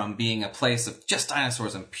go from being a place of just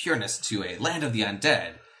dinosaurs and pureness to a land of the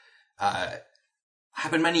undead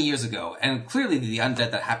happened many years ago. And clearly the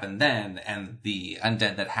undead that happened then and the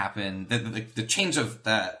undead that happened, the change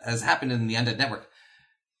that has happened in the undead network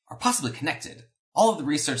are possibly connected. All of the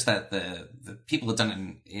research that the people had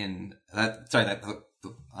done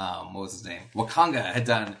what was his name? Wakanga had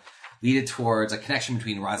done leaded towards a connection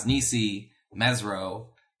between Rosnisi, Mesro,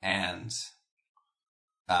 and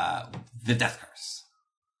the Death Curse.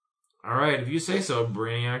 All right, if you say so,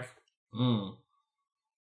 Brainiac.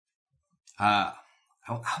 I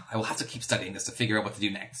will have to keep studying this to figure out what to do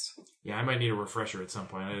next. Yeah, I might need a refresher at some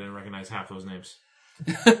point. I didn't recognize half those names.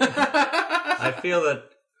 I feel that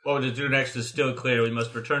what to do next is still clear. We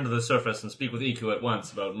must return to the surface and speak with Iku at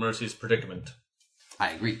once about Mercy's predicament.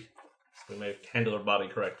 I agree. We may handle her body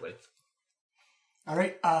correctly. All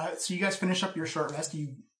right, so you guys finish up your short rest.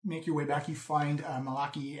 You make your way back. You find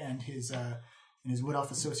Malaki and his wood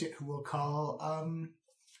elf associate, who we'll call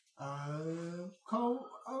Call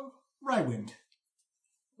Rye-Wind.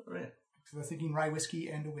 All right. So I was thinking rye whiskey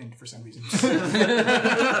and a wind for some reason.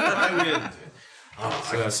 I win. Oh,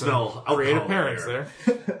 I can smell Creative alcohol parents in the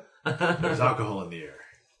there. air. There's alcohol in the air.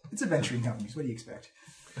 It's adventuring companies. What do you expect?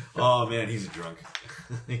 Oh man, he's a drunk.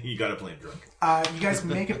 You gotta play him drunk. You guys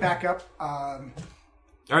make it back up, All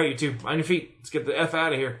right, you two, on your feet. Let's get the F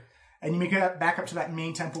out of here. and you make it back up to that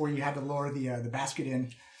main temple where you had to lower the basket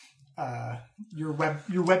in. Your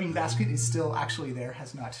webbing basket is still actually there,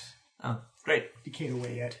 has not Oh, great. decayed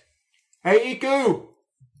away yet. Hey, Iku!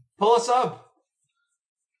 Pull us up!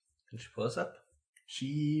 Can she pull us up?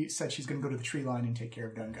 She said she's going to go to the tree line and take care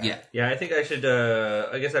of Dunga. Yeah. Yeah, I think I should.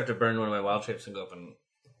 I guess I have to burn one of my wild shapes and go up and.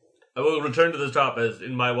 I will return to the top as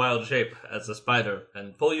in my wild shape as a spider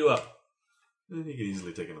and pull you up. You could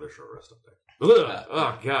easily take another short rest up there. Ugh.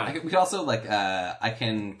 Oh, God. We could also, I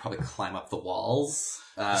can probably climb up the walls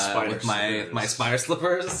with my spider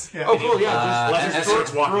slippers. Yeah. Oh, cool, yeah. and Just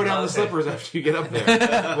starts throw down the slippers after you get up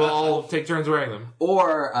there. We'll all take turns wearing them.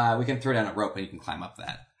 Or we can throw down a rope and you can climb up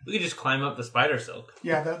that. We could just climb up the spider silk.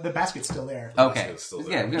 Yeah, the basket's still there. Okay. basket's still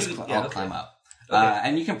there. Yeah, we can just all okay. climb up. Okay.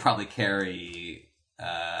 And you can probably carry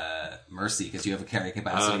Mercy because you have a carry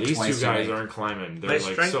capacity These twice two guys your weight. aren't climbing. My They're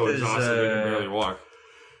like strength so is, exhausted they can barely walk.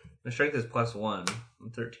 My strength is +1. I'm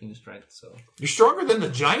 13 strength, so You're stronger than the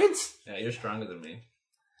giants? yeah, you're stronger than me.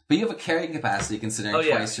 But you have a carrying capacity considering Oh,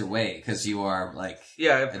 yeah. twice your weight because you are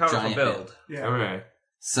Yeah, I have a powerful giant build. Yeah. Okay.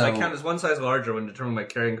 So I count as one size larger when determining my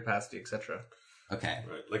carrying capacity, etc. okay.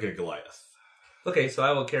 Right, like a Goliath. Okay, so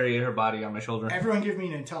I will carry her body on my shoulder. Everyone give me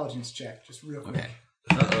an intelligence check, just real quick. Okay.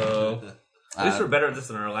 Uh-oh. At least we're better at this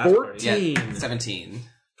than our last party. Yeah, 17.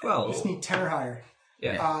 12. Just need terror higher.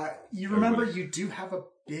 Yeah. You remember you do have a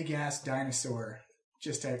big-ass dinosaur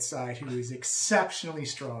just outside who is exceptionally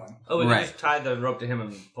strong. Oh, we can Right. just tie the rope to him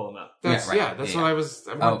and pull him up. That's, Yeah, right. that's Yeah. what I was.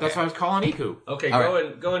 Okay. That's why I was calling Iku. Okay, All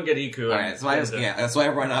go and get Iku. All right, so that's why I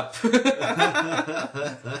run up.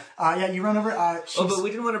 Yeah, you run over. She's, Oh, but we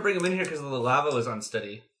didn't want to bring him in here because the lava was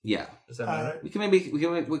unsteady. Yeah. Does that matter? We can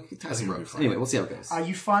tie some ropes. Anyway, we'll see how it goes.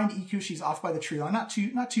 you find Iku. She's off by the tree line, not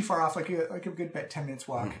too far off, like a good bet 10 minutes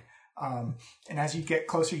walk. And as you get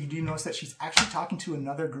closer, you do notice that she's actually talking to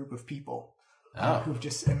another group of people. Who've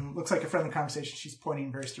just, and looks like a friendly conversation. She's pointing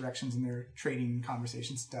in various directions and they're trading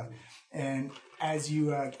conversations and stuff. And as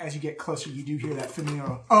you get closer, you do hear that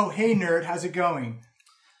familiar, "Oh, hey nerd, how's it going?"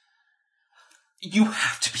 You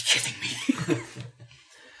have to be kidding me.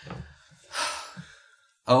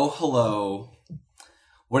 Oh, hello.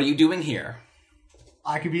 What are you doing here?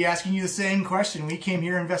 I could be asking you the same question. We came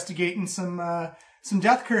here investigating some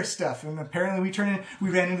death curse stuff, and apparently we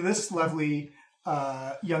ran into this lovely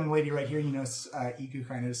young lady right here. You know, Iku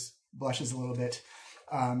kind of blushes a little bit.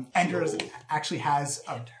 Ender actually has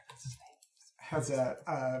a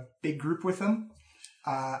big group with them.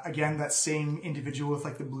 Again, that same individual with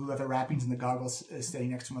like the blue leather wrappings and the goggles is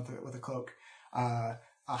standing next to him with a cloak. A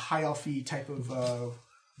high elfy type of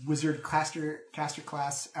wizard caster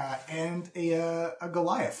class, and a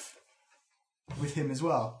Goliath with him as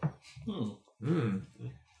well.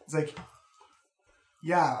 It's like,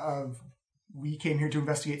 yeah, we came here to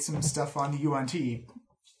investigate some stuff on the UNT.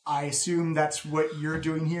 I assume that's what you're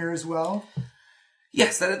doing here as well?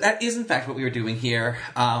 Yes, that is in fact what we were doing here.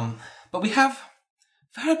 But we have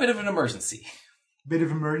had a bit of an emergency. Bit of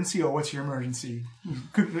emergency? Oh, what's your emergency?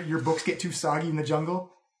 Could your books get too soggy in the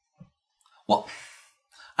jungle? Well,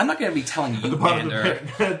 I'm not going to be telling you, Bottom of Gander.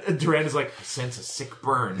 the pit. Durand is like, I sense a sick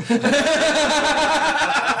burn. What's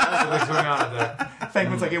going on up there?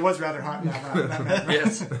 Fangman's like, it was rather hot.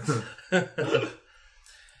 Yes.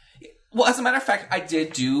 Well, as a matter of fact, I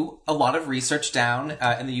did do a lot of research down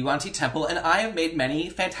in the UNT temple, and I have made many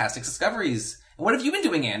fantastic discoveries. And what have you been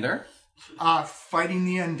doing, Ander? Fighting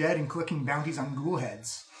the undead and collecting bounties on ghoul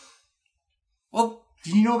heads. Well,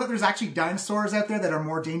 Do you know that there's actually dinosaurs out there that are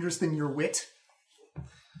more dangerous than your wit?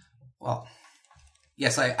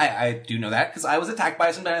 Yes, I do know that, because I was attacked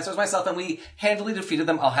by some dinosaurs myself, and we handily defeated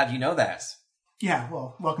them. I'll have you know that. Yeah,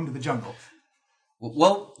 well, welcome to the jungle.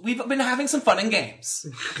 Well, we've been having some fun and games.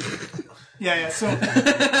 Yeah, so... Now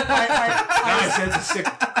I sense a sick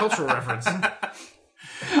cultural reference.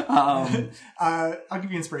 I'll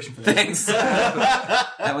give you inspiration for that. Thanks.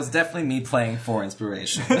 That was definitely me playing for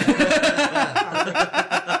inspiration.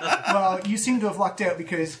 Well, you seem to have lucked out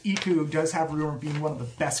because Iku does have rumor of being one of the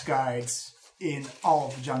best guides in all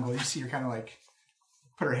of the jungle. You see her kind of like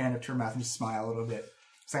put her hand up to her mouth and just smile a little bit.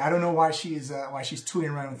 It's like, I don't know why she's tooling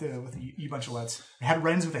around with you bunch of lads. Had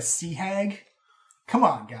runs with a sea hag? Come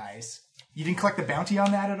on, guys. You didn't collect the bounty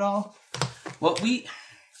on that at all? Well, we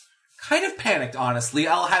kind of panicked, honestly,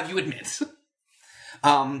 I'll have you admit.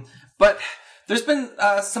 But there's been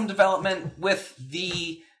some development with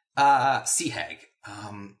the Sea Hag.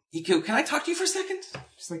 Iku, can I talk to you for a second?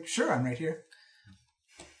 She's like, sure, I'm right here.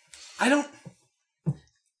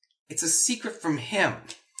 It's a secret from him.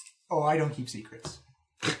 Oh, I don't keep secrets.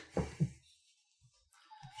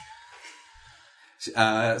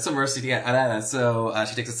 So Mercy, so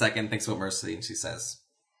she takes a second, thinks about Mercy, and she says,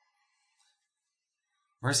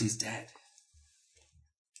 Mercy's dead.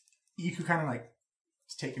 Iku kind of like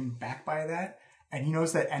is taken back by that, and he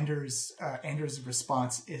knows that Ender's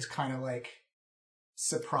response is kind of like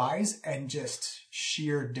surprise and just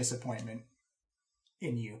sheer disappointment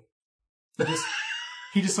in you.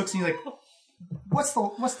 He just looks at you like, what's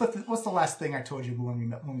the last thing I told you when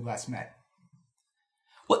we last met?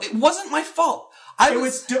 Well, it wasn't my fault. It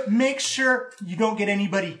was to make sure you don't get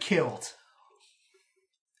anybody killed.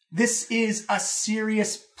 This is a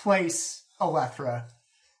serious place, Alethra.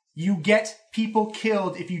 You get people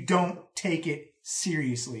killed if you don't take it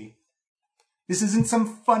seriously. This isn't some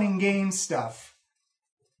fun and games stuff.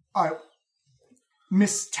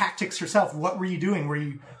 Miss Tactics herself, what were you doing? Were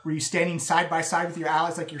you standing side by side with your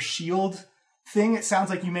allies like your shield thing? It sounds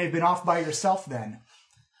like you may have been off by yourself then.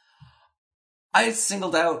 I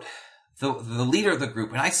singled out the leader of the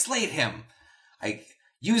group, and I slayed him. I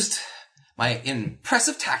used my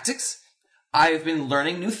impressive tactics. I've been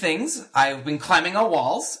learning new things. I've been climbing on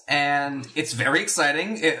walls, and it's very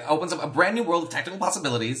exciting. It opens up a brand new world of tactical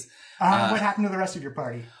possibilities. What happened to the rest of your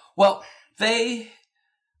party? Well, they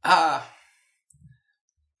were...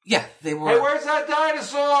 Hey, where's that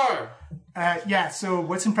dinosaur? So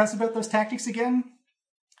what's impressive about those tactics again?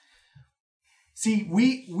 See,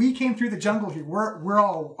 we came through the jungle here. We're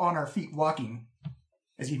all on our feet walking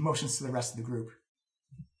as he motions to the rest of the group.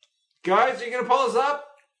 Guys, are you going to pull us up?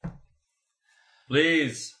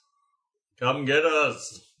 Please, come get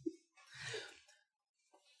us.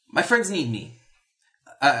 My friends need me.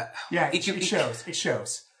 It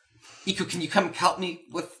shows. Iku, can you come help me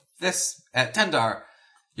with this? Tendar,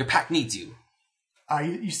 your pack needs you.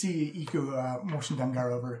 You see Iku motion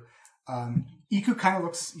Dengar over. Iku kind of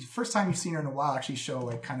looks, first time you've seen her in a while, actually show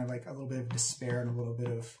like kind of like a little bit of despair and a little bit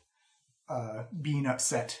of being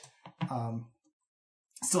upset.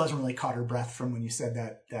 Still hasn't really caught her breath from when you said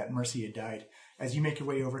that Mercy had died. As you make your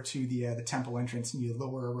way over to the temple entrance and you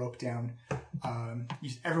lower a rope down,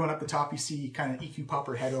 everyone up the top, you see kind of Iku pop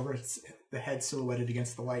her head over, the head silhouetted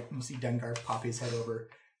against the light, and you see Dengar pop his head over.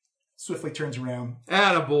 Swiftly turns around.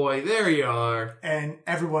 Attaboy, there you are. And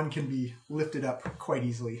everyone can be lifted up quite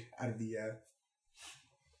easily out of the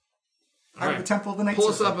Temple of the Night Pull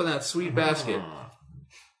us Circle. up in that sweet basket.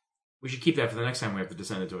 We should keep that for the next time we have to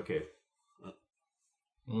descend into a cave.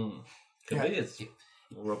 Convenience.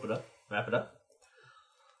 We'll rope it up, wrap it up.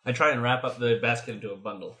 I try and wrap up the basket into a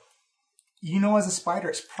bundle. You know, as a spider,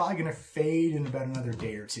 it's probably going to fade in about another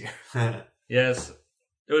day or two. Yes.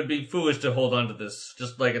 It would be foolish to hold on to this,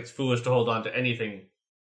 just like it's foolish to hold on to anything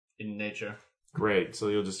in nature. Great. So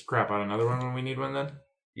you'll just crap out another one when we need one then?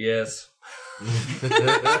 Yes.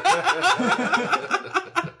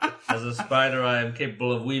 As a spider, I am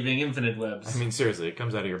capable of weaving infinite webs. I mean, seriously, it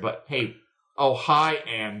comes out of your butt. Hey, hi,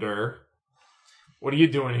 Ander. What are you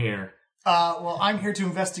doing here? Well, I'm here to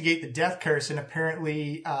investigate the death curse and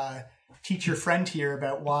apparently teach your friend here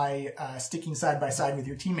about why sticking side by side with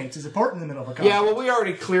your teammates is important in the middle of a conflict. Yeah, well, we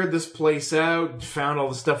already cleared this place out, found all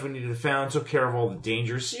the stuff we needed to find, took care of all the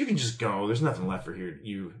dangers, so you can just go. There's nothing left for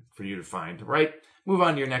you to find, right? Move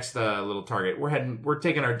on to your next little target. We're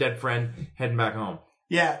taking our dead friend, heading back home.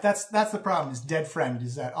 Yeah, that's the problem. Is dead friend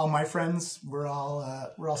is that all my friends we're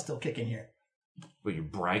all still kicking here. But you're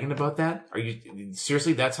bragging about that? Are you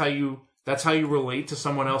seriously? That's how you relate to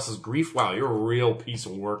someone else's grief? Wow, you're a real piece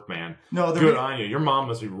of work, man. No, good on you. Your mom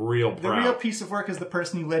must be real proud. The real piece of work is the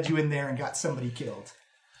person who led you in there and got somebody killed.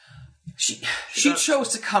 She chose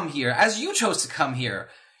to come here, as you chose to come here.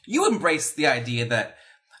 You embraced the idea that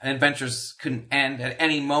adventures couldn't end at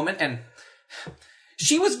any moment, and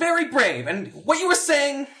she was very brave. And what you were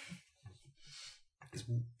saying is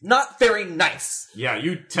not very nice. Yeah,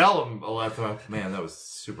 you tell him, Alethra. Man, that was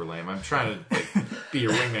super lame. I'm trying to be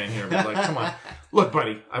your wingman here, but come on. Look,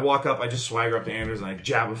 buddy. I walk up, I just swagger up to Anders, and I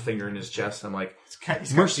jab a finger in his chest. I'm like,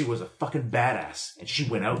 Mercy was a fucking badass, and she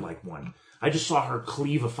went out like one. I just saw her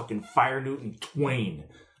cleave a fucking fire newt in twain.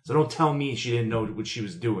 So don't tell me she didn't know what she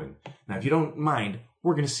was doing. Now, if you don't mind,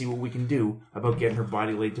 we're going to see what we can do about getting her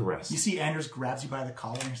body laid to rest. You see Anders grabs you by the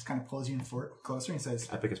collar and just kind of pulls you in closer and says,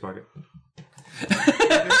 I pick his pocket.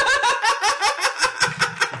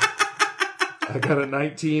 I got a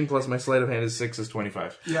 19 plus my sleight of hand is 6 is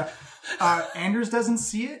 25. Yeah. Anders doesn't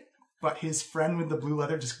see it, but his friend with the blue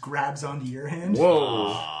leather just grabs onto your hand.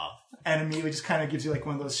 Whoa. And immediately just kind of gives you like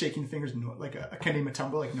one of those shaking fingers, like a Kenny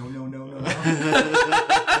Matumba, like no.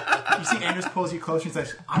 You see Anders pulls you closer and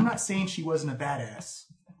says, I'm not saying she wasn't a badass,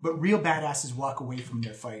 but real badasses walk away from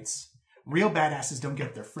their fights. Real badasses don't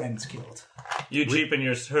get their friends killed. You cheapen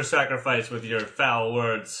her sacrifice with your foul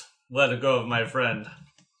words. Let it go of my friend.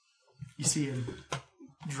 You see him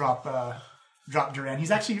drop Duran.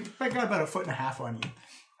 He's actually got about 1.5 feet on you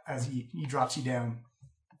as he drops you down.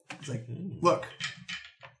 He's like, look,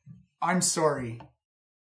 I'm sorry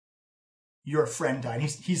your friend died.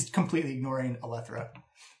 He's completely ignoring Alethra.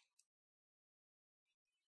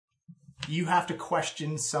 You have to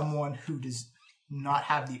question someone who does not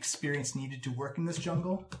have the experience needed to work in this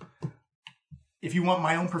jungle. If you want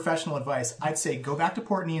my own professional advice, I'd say go back to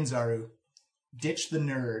Portney and Zaru, ditch the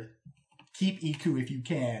nerd, keep Iku if you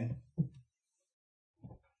can,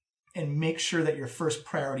 and make sure that your first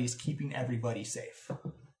priority is keeping everybody safe.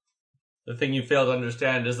 The thing you fail to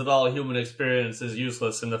understand is that all human experience is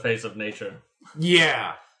useless in the face of nature.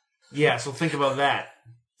 Yeah. Yeah, so think about that.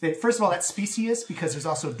 First of all, that's specious, because there's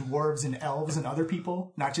also dwarves and elves and other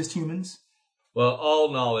people, not just humans. Well,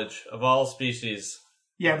 all knowledge of all species.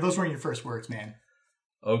 Yeah, but those weren't your first words, man.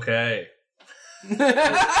 Okay.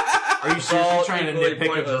 Are you seriously all trying to equally nitpick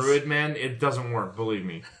pointless. a druid, man? It doesn't work, believe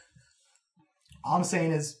me. All I'm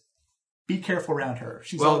saying is, be careful around her.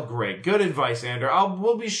 She's Well, great. Good advice, Ander.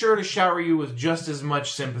 We'll be sure to shower you with just as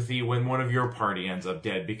much sympathy when one of your party ends up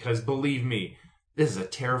dead, because believe me, this is a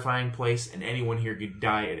terrifying place, and anyone here could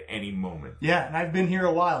die at any moment. Yeah, and I've been here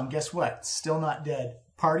a while, and guess what? Still not dead.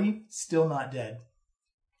 Party, still not dead.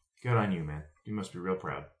 Good on you, man. You must be real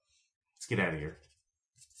proud. Let's get out of here.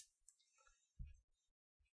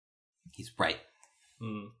 He's right.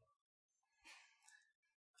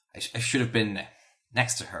 I should have been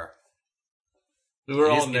next to her. We were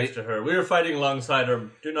It all is- next to her. We were fighting alongside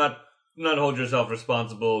her. Do not hold yourself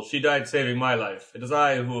responsible. She died saving my life. It is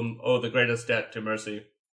I who owe the greatest debt to Mercy.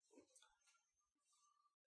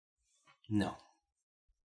 No.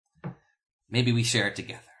 Maybe we share it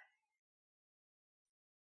together.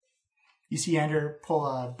 You see Ander pull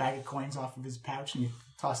a bag of coins off of his pouch, and he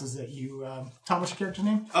tosses it at you. Tom, what's your character's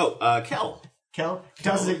name? Kel. Kel? He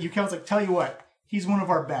tosses it at you. Kel's like, tell you what, he's one of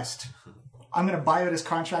our best. I'm going to buy out his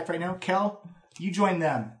contract right now. Kel, you join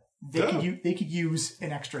them. They could use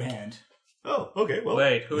an extra hand. Oh, okay. Well,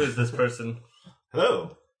 Wait, who is this person?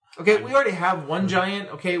 hello. Okay, we already have one giant.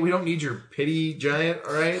 Okay, we don't need your pity giant,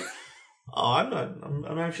 all right? Oh, I'm not.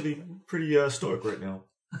 I'm actually pretty stoic right now.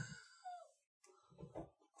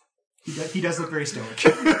 He does look very stoic.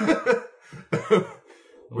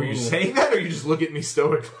 Were you saying that, or you just look at me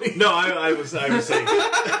stoically? No, I was saying.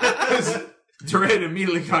 Duran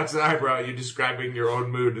immediately cocks an eyebrow at you describing your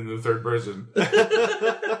own mood in the third person.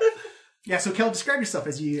 Yeah, so Kel, describe yourself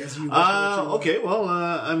as you. Okay. Well,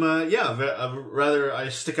 I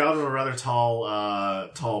stick out. I'm a rather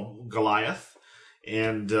tall Goliath.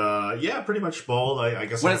 And, pretty much bald. I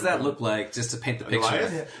guess. What does that look like, just to paint the picture?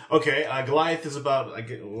 Goliath? Yeah. Okay, Goliath is about, what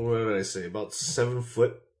did I say? About 7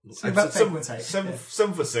 foot. About penguin's height.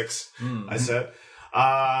 7'6", I said.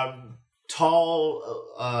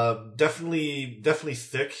 Tall, definitely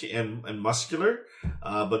thick and muscular,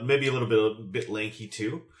 but maybe a bit lanky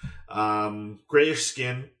too. Grayish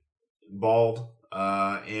skin, bald,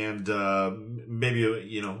 and maybe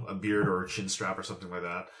a beard or a chin strap or something like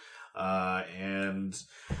that.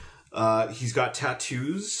 He's got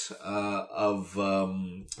tattoos of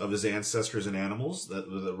his ancestors and animals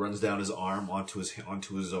that runs down his arm onto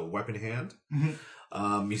his weapon hand.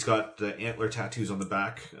 Mm-hmm. He's got antler tattoos on the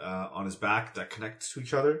back on his back that connect to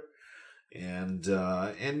each other, and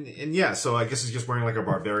yeah. So I guess he's just wearing like a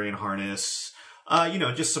barbarian harness.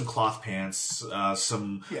 Just some cloth pants,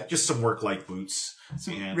 just some work-like boots.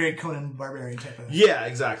 Some Ray Conan barbarian type of. Yeah,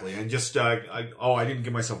 exactly. And just I didn't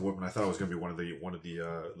give myself a weapon. I thought I was going to be one of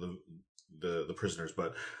the prisoners,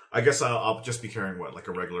 but I guess I'll just be carrying like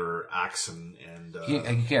a regular axe and You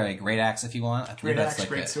can carry a great axe if you want. I Great believe axe,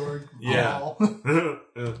 great sword. Yeah.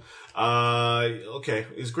 All. Okay.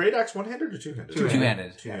 Is great axe one-handed or two-handed?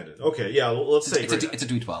 Two-handed. Two-handed. Okay. Yeah. Let's say It's a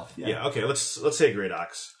D12. yeah. Okay. Let's say great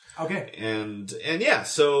axe. Okay. And yeah.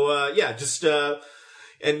 So just.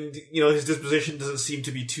 And, his disposition doesn't seem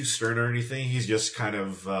to be too stern or anything. He's just kind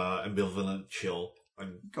of ambivalent, chill.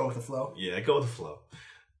 And, Go with the flow. yeah, go with the flow.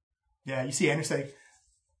 Yeah, you see Anders like,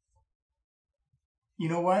 you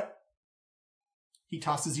know what? He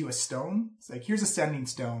tosses you a stone. It's like, here's a sending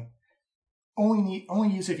stone. Only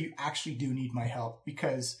use it if you actually do need my help.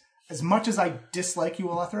 Because as much as I dislike you,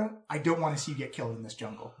 Alethra, I don't want to see you get killed in this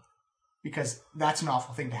jungle. Because that's an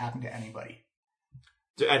awful thing to happen to anybody.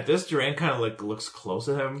 At this, Duran kind of like looks close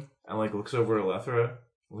at him and like looks over at Alethra,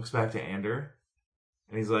 looks back to Ander,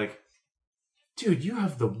 and he's like, "Dude, you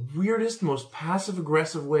have the weirdest, most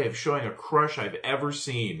passive-aggressive way of showing a crush I've ever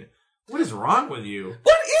seen. What is wrong with you?"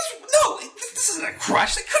 What is... No, this isn't a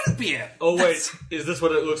crush. That couldn't be it. Oh, wait. Is this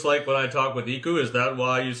what it looks like when I talk with Iku? Is that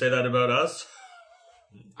why you say that about us?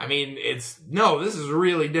 I mean, no, this is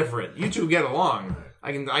really different. You two get along.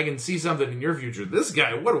 I can see something in your future. This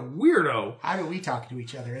guy, what a weirdo. How do we talk to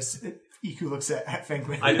each other? As Iku looks at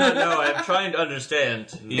Fenguin. I don't know. I'm trying to understand.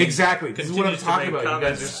 Exactly. This is what I'm continues to talking make about. You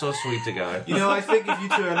guys comments. are so sweet together. You know, I think if you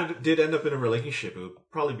two did end up in a relationship, it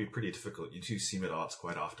would probably be pretty difficult. You two seem at odds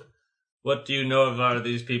quite often. What do you know of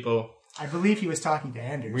these people? I believe he was talking to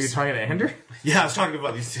Anders. Were you talking to Ander? Yeah, I was talking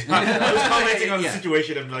about these two. I was commenting on the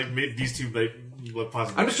situation and like made these two like what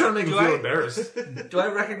possible. I'm just trying to make him feel embarrassed. Do I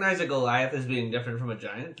recognize a Goliath as being different from a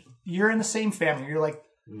giant? You're in the same family. You're like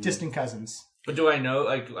distant cousins. But do I know?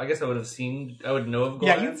 Like, I guess I would know of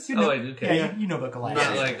Goliaths. Yeah, you know, I do. Okay. yeah, you know about Goliath.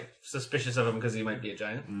 Not like suspicious of him because he might be a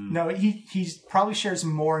giant. No, he's probably shares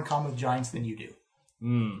more in common with giants than you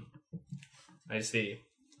do. I see.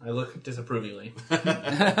 I look disapprovingly.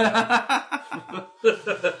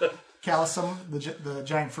 Callus, the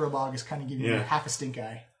giant furlog is kind of giving you half a stink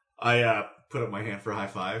eye. I put up my hand for a high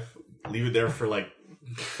five, leave it there for like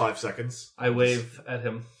 5 seconds, I wave at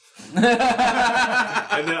him. and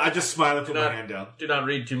then I just smile and put my hand down. Do not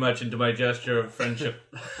read too much into my gesture of friendship.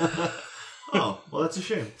 Oh, well, that's a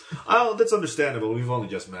shame. Oh, that's understandable. We've only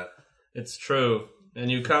just met. It's true.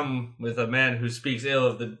 And you come with a man who speaks ill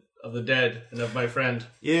of the dead and of my friend.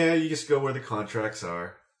 Yeah, you just go where the contracts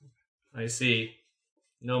are. I see.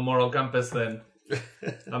 No moral compass then.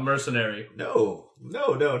 A mercenary. No,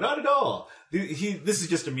 not at all. This is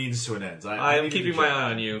just a means to an end. I am keeping my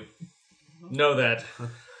eye on you. Know that.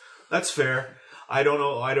 That's fair. I don't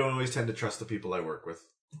know. I don't always tend to trust the people I work with.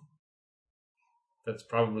 That's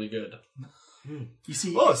probably good. You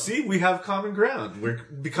see, See, we have common ground. We're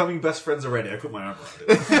becoming best friends already. I put my arm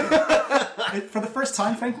around it. for the first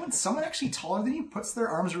time, Fenguin, someone actually taller than you puts their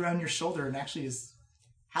arms around your shoulder and actually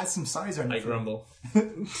has some size on you. I grumble.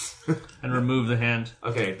 And remove the hand.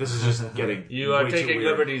 Okay, this is just getting You are way too taking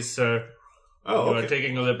weird. liberties, sir. Oh, You okay. are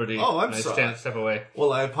taking a liberty. Oh, I'm And I sorry. step away.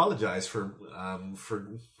 Well, I apologize for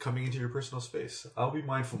coming into your personal space. I'll be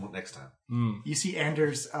mindful next time. You see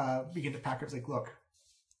Anders begin to pack up. He's like, look,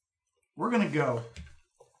 we're going to go.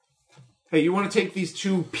 Hey, you want to take these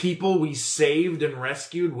two people we saved and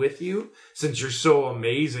rescued with you? Since you're so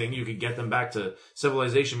amazing, you could get them back to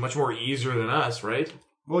civilization much more easier than us, right?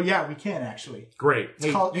 Well, yeah, we can actually. Great.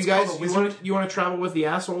 Hey, called- you it's guys, called a you wizard. want to travel with the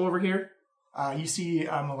asshole over here? You see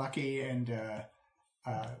Malaki and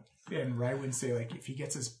Rywin say, like, if he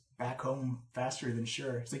gets us back home faster, then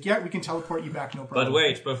sure. It's like, yeah, we can teleport you back, no problem. But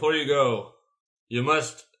wait, before you go, you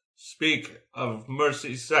must speak of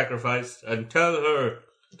Mercy's sacrifice and tell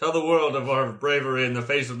the world of our bravery in the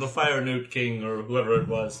face of the Fire Newt King or whoever it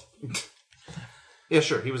was. Yeah,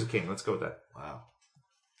 sure. He was a king. Let's go with that. Wow.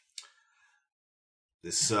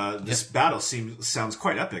 This battle sounds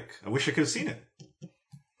quite epic. I wish I could have seen it.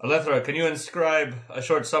 Alethra, can you inscribe a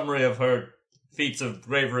short summary of her feats of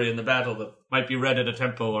bravery in the battle that might be read at a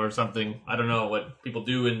temple or something? I don't know what people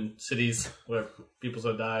do in cities where people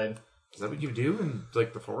have died. Is that what you do in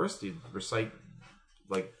like the forest? You recite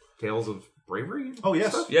like tales of bravery? Oh,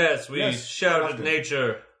 yes. Yes, we Yes, shout quite at often.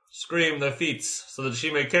 nature, scream their feats, so that she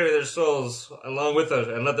may carry their souls along with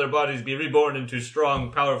her and let their bodies be reborn into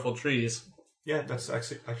strong, powerful trees. Yeah, that's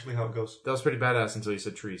actually how it goes. That was pretty badass until you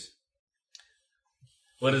said trees.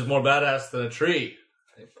 What is more badass than a tree?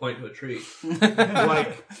 I point to a tree.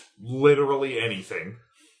 Like literally anything.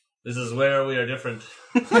 This is where we are different.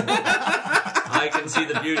 I can see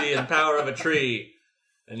the beauty and power of a tree,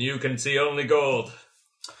 and you can see only gold.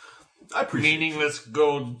 I appreciate it. Meaningless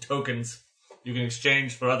gold tokens you can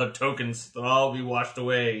exchange for other tokens that will all be washed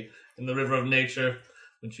away in the river of nature,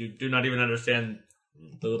 which you do not even understand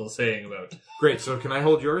the little saying about. Great. So can I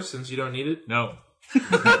hold yours since you don't need it? No.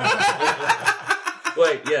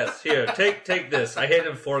 Wait, yes, here, take this. I hate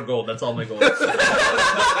him 4 gold, that's all my gold. I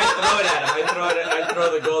throw it at him, I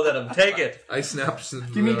throw the gold at him. Take it. I snapped.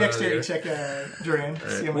 Give me a dexterity check, Duran.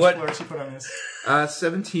 See how much What? flourish you put on this.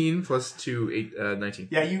 17 plus 2, 19.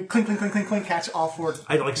 Yeah, you clink, clink, clink, clink, clink, catch all 4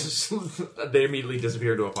 I like they immediately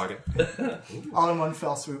disappear into a pocket. all in one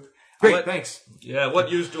fell swoop. Great, What? thanks. Yeah, what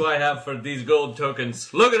use do I have for these gold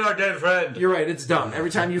tokens? Look at our dead friend. You're right, it's dumb. Every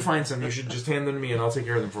time you find some, you should just hand them to me and I'll take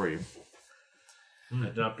care of them for you. I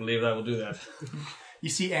do not believe I will do that. You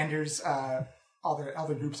see Anders, all the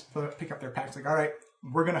other groups pick up their packs. Like, all right,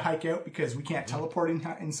 we're going to hike out because we can't teleport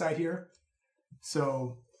inside here.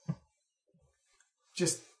 So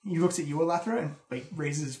he looks at you, Alethra, and like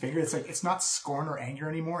raises his finger. It's like it's not scorn or anger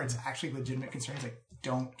anymore. It's actually legitimate concern. He's like,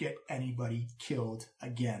 don't get anybody killed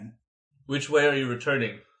again. Which way are you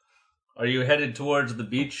returning? Are you headed towards the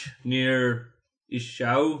beach near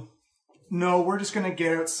Ishao? No, we're just gonna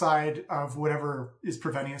get outside of whatever is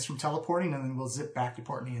preventing us from teleporting, and then we'll zip back to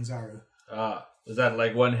Port Nianzaru. Ah, is that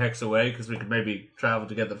like 1 hex away? Because we could maybe travel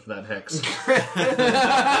together for that hex.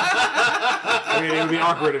 I mean, it would be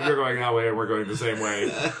awkward if you're going that way and we're going the same way.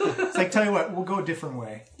 It's like, tell you what, we'll go a different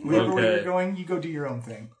way. Whatever way you're going, you go do your own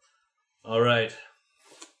thing. All right.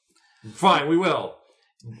 Fine, we will.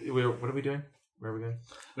 What are we doing? Where are we going?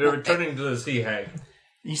 We're returning to the Sea Hag.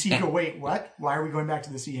 You see, you go, wait, what? Why are we going back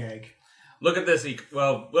to the Sea Hag? Look at this.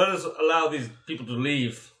 Well, let us allow these people to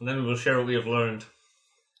leave, and then we will share what we have learned.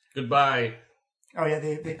 Goodbye. Oh, yeah,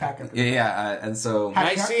 they pack up. Yeah, and so...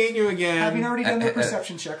 Nice seeing you again. Having already done their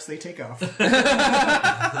perception checks, they take off.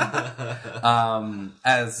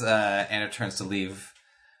 As Anna turns to leave,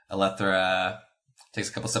 Alethra takes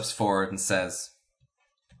a couple steps forward and says...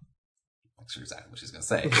 I'm not sure exactly what she's going to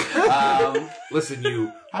say. Listen,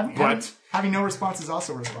 you... Having no response is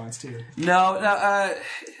also a response, too. No,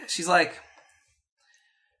 she's like...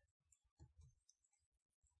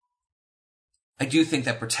 I do think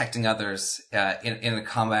that protecting others in a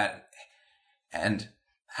combat and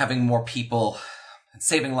having more people and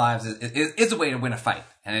saving lives is a way to win a fight.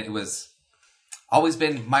 And it was always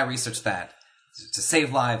been my research that to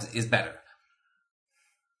save lives is better.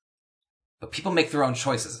 But people make their own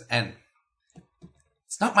choices, and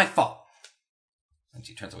it's not my fault. And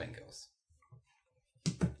she turns away and goes.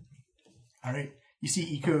 All right. You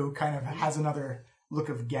see Iku kind of has another look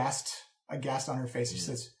of aghast on her face. She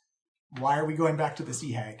says, why are we going back to the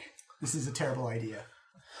Sea Hag? This is a terrible idea.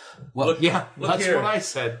 Well, look that's here. what I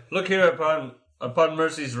said. Look here upon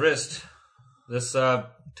Mercy's wrist. This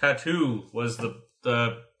tattoo was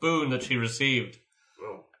the boon that she received.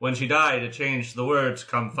 When she died, it changed the words,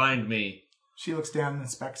 "Come find me." She looks down and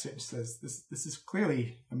inspects it and says, "This is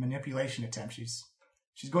clearly a manipulation attempt. She's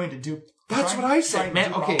going to dupe." That's what I said,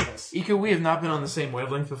 man. Okay, all of us. Iku, we have not been on the same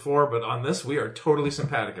wavelength before, but on this, we are totally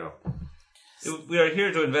simpatico. We are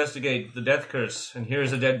here to investigate the death curse, and here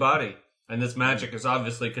is a dead body. And this magic is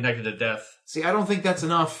obviously connected to death. See, I don't think that's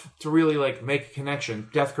enough to really, make a connection.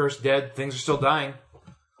 Death curse, dead, things are still dying.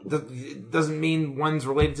 It doesn't mean one's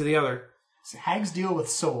related to the other. So hags deal with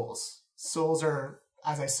souls. Souls are,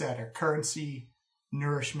 as I said, are currency,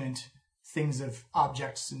 nourishment, things of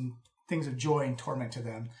objects, and things of joy and torment to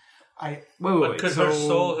them. But could her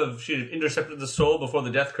soul have intercepted the soul before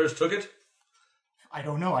the death curse took it? I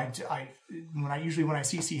don't know. When I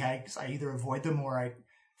see sea hags, I either avoid them or I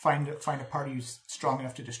find a party who's strong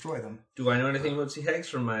enough to destroy them. Do I know anything about sea hags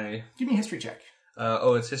from my... Give me a history check.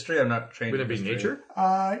 It's history? I'm not trained Would in it be history. nature?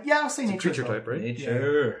 Yeah, I'll say It's nature. a creature type, right?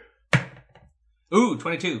 Nature. Yeah. Ooh,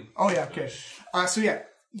 22. Oh, yeah, okay.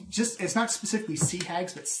 It's not specifically sea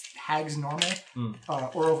hags, but hags normal,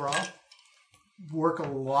 or overall, work a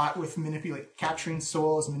lot with capturing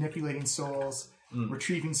souls, manipulating souls,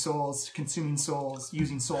 retrieving souls, consuming souls,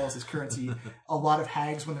 using souls as currency. A lot of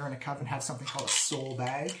hags, when they're in a coven, have something called a soul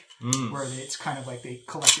bag, where it's kind of like they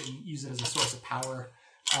collect it and use it as a source of power.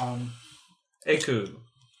 Eku,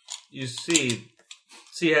 you see,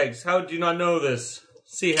 sea hags, how do you not know this?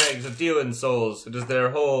 Sea hags deal in souls. It is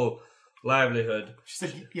their whole livelihood. She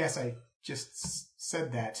said, yes, I just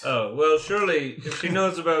said that. Oh, well, surely, if she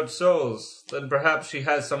knows about souls, then perhaps she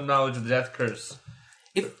has some knowledge of the death curse.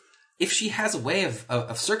 If she has a way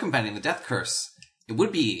of circumventing the death curse, it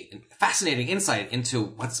would be a fascinating insight into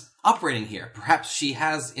what's operating here. Perhaps she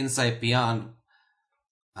has insight beyond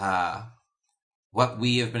what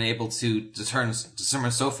we have been able to discern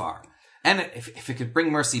so far. And if it could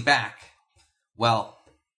bring Mercy back, well,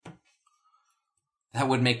 that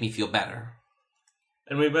would make me feel better.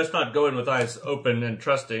 And we must not go in with eyes open and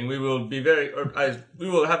trusting. We will be we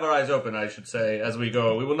will have our eyes open, I should say, as we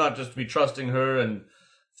go. We will not just be trusting her and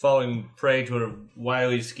falling prey to her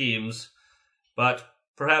wily schemes, but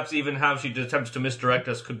perhaps even how she attempts to misdirect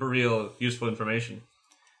us could reveal useful information.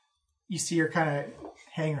 You see her kind of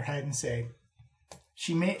hang her head and say,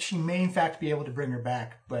 she may in fact be able to bring her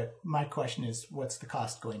back, but my question is, what's the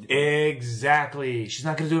cost going to be? Exactly. She's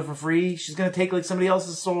not going to do it for free. She's going to take somebody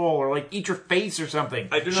else's soul or eat your face or something.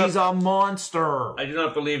 She's a monster. I do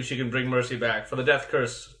not believe she can bring Mercy back, for the death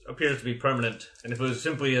curse appears to be permanent, and if it was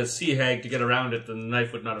simply a sea hag to get around it, then the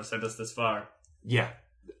knife would not have sent us this far. Yeah.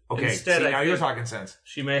 Okay, Instead, now you're talking sense.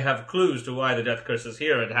 She may have clues to why the death curse is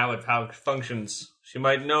here and how it functions. She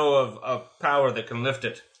might know of a power that can lift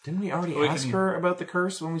it. Didn't we already ask her about the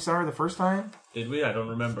curse when we saw her the first time? Did we? I don't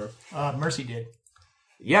remember. Mercy did.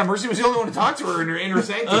 Yeah, Mercy was the only one to talk to her in her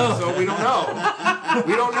sanctum, so we don't know.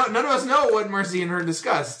 We don't know. None of us know what Mercy and her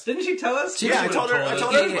discussed. Didn't she tell us? Yeah, I told her. I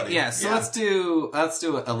told everybody. Yeah, so let's do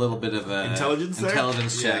a little bit of a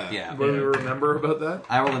Intelligence check. Yeah. What do you remember about that?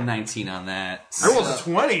 I rolled a 19 on that. I rolled a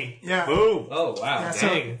 20. Yeah. Boom. Oh wow! Yeah,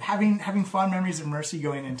 Dang. so having fond memories of Mercy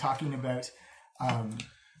going and talking about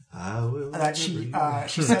that she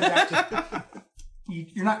said that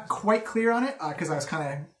you're not quite clear on it because I was kind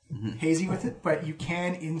of hazy with it, but you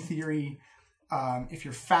can, in theory, if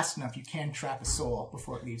you're fast enough, you can trap a soul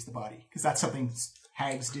before it leaves the body, because that's something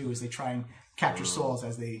hags do, is they try and capture souls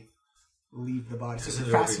as they leave the body. So if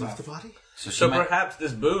you're fast enough. The body? So perhaps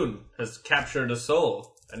this boon has captured a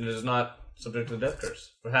soul and it is not subject to the death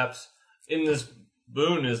curse. Perhaps in this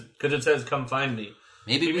boon is because it says, "Come find me."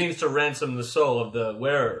 Maybe he means to ransom the soul of the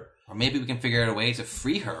wearer. Or maybe we can figure out a way to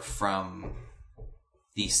free her from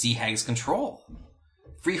the sea hag's control.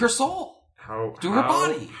 Free her soul. Her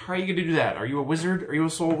body. How are you going to do that? Are you a wizard? Are you a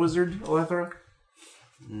soul wizard, Alethra?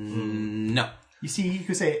 No. You see, you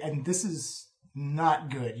could say, and this is not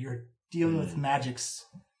good. You're dealing with magics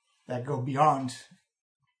that go beyond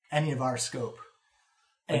any of our scope.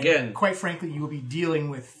 And Again, quite frankly, you will be dealing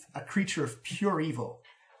with a creature of pure evil.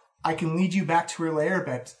 I can lead you back to her lair,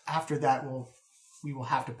 but after that, we will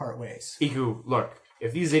have to part ways. Iku, look,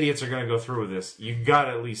 if these idiots are going to go through with this, you got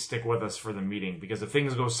to at least stick with us for the meeting, because if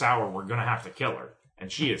things go sour, we're going to have to kill her.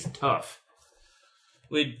 And she is tough.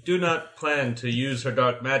 we do not plan to use her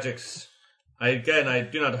dark magics. I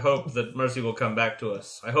do not hope that Mercy will come back to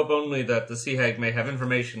us. I hope only that the Sea Hag may have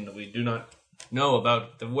information that we do not know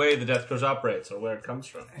about the way the Death Curse operates or where it comes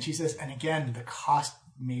from. And she says, and again, the cost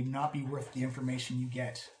may not be worth the information you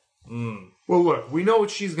get. Well, look, we know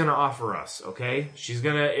what she's going to offer us, okay? She's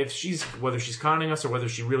going to, whether she's conning us or whether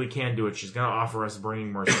she really can do it, she's going to offer us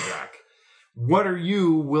bringing Mercy back. What are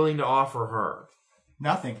you willing to offer her?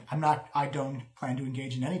 Nothing. I don't plan to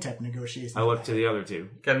engage in any type of negotiation. I look to the other two.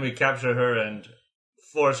 Can we capture her and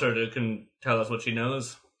force her to tell us what she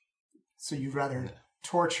knows? So you'd rather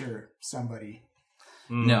torture somebody?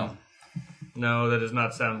 No. No, that does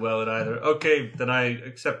not sound well either. Okay, then I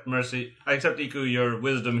accept Mercy. I accept, Iku, your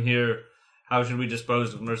wisdom here. How should we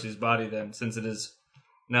dispose of Mercy's body then, since it is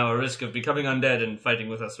now a risk of becoming undead and fighting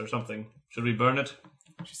with us or something? Should we burn it?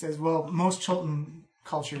 She says, well, most Chilton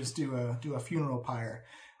cultures do a funeral pyre.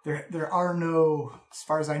 There are no, as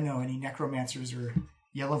far as I know, any necromancers or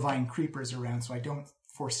yellow vine creepers around, so I don't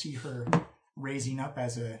foresee her raising up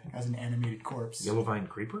as an animated corpse. Yellow vine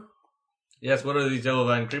creeper? Yes, what are these yellow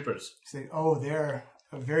vine creepers? Say, they're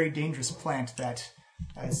a very dangerous plant that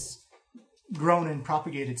has grown and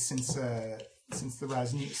propagated since the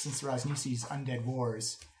Rajnisi's undead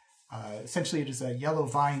wars. Essentially, it is a yellow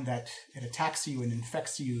vine that it attacks you and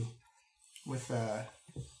infects you with a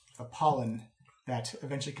pollen that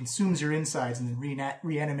eventually consumes your insides and then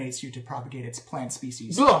reanimates you to propagate its plant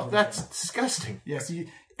species. Ugh, that's disgusting. Yes.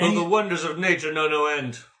 The wonders of nature know no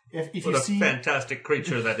end. If What you a see fantastic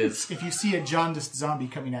creature that is. if you see a jaundiced zombie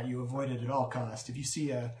coming at you, avoid it at all cost. If you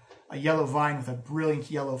see a yellow vine with a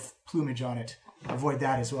brilliant yellow plumage on it, avoid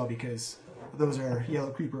that as well, because those are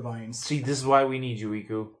yellow creeper vines. See, this is why we need you,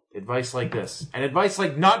 Iku. Advice like this. And advice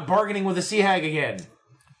like not bargaining with a sea hag again.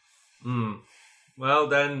 Well,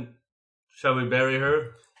 then, shall we bury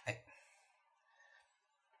her?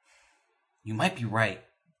 You might be right.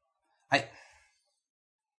 I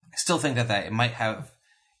still think that it might have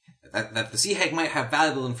that the sea hag might have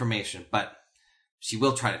valuable information, but she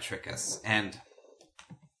will try to trick us. And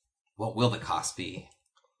what will the cost be?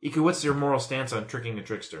 Iku, what's your moral stance on tricking a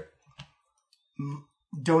trickster?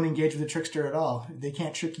 Don't engage with a trickster at all. They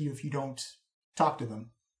can't trick you if you don't talk to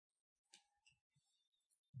them.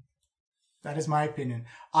 That is my opinion.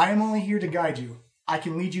 I am only here to guide you. I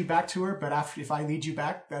can lead you back to her, but if I lead you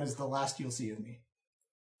back, that is the last you'll see of me.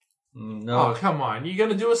 No. Oh, come on. You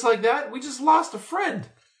gonna do us like that? We just lost a friend.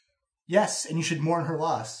 Yes, and you should mourn her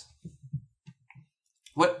loss.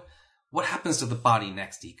 What happens to the body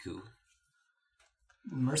next, Iku?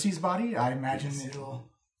 Mercy's body, I imagine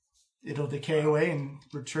it'll decay away and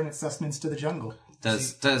return its sustenance to the jungle.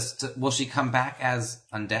 Will she come back as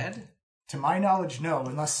undead? To my knowledge, no,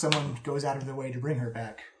 unless someone goes out of their way to bring her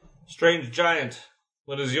back. Strange giant,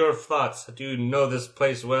 what is your thoughts? Do you know this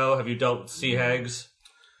place well? Have you dealt with sea hags?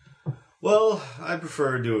 Well, I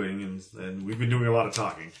prefer doing, and we've been doing a lot of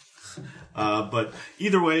talking. But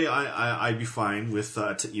either way, I'd be fine with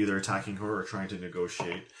either attacking her or trying to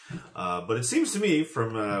negotiate. But it seems to me,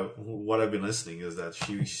 from what I've been listening, is that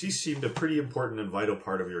she seemed a pretty important and vital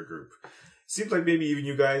part of your group. It seems like maybe even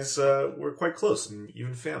you guys were quite close, and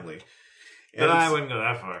even family. But I wouldn't go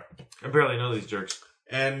that far. I barely know these jerks.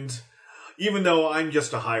 And Even though I'm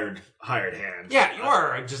just a hired hand. Yeah, you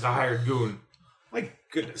are just a hired goon. My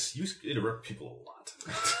goodness, you interrupt people a lot.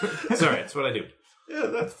 It's alright, it's what I do. Yeah,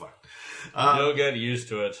 that's fine. You'll get used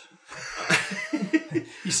to it.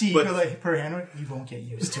 You see, you go like per hand, you won't get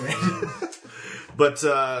used to it. But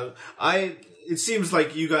it seems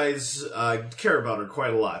like you guys care about her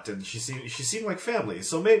quite a lot, and she seemed like family.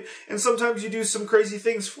 So and sometimes you do some crazy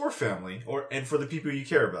things for family and for the people you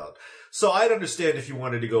care about. So I'd understand if you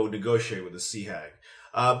wanted to go negotiate with a sea hag.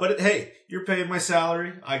 But hey, you're paying my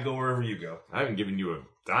salary. I go wherever you go. I haven't given you a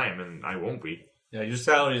dime, and I won't be. Yeah, your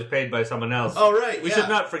salary is paid by someone else. Oh, right. We should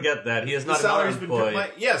not forget that. He is not an employee.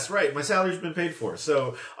 Yes, right. My salary's been paid for.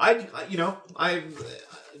 So I'm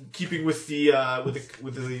keeping with the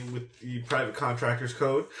private contractors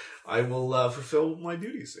code. I will fulfill my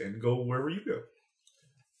duties and go wherever you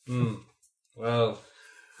go. Well,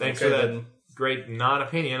 Thanks for that great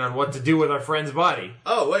non-opinion on what to do with our friend's body.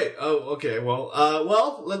 Oh, wait. Oh, okay.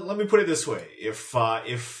 Well, let me put it this way. If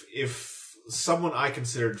someone I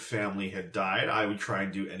considered family had died, I would try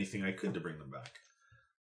and do anything I could to bring them back.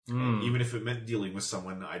 Even if it meant dealing with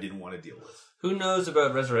someone I didn't want to deal with. who knows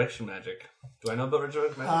about resurrection magic? Do I know about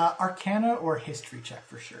resurrection magic? Arcana or history check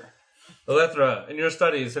for sure. Alethra, in your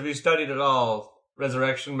studies, have you studied at all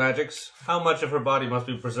resurrection magics? How much of her body must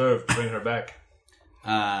be preserved to bring her back?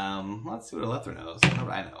 Let's see what Alethra knows. What do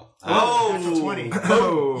I know? Natural 20.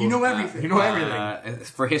 Oh, You know everything. you know everything.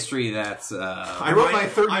 For history, that's I wrote my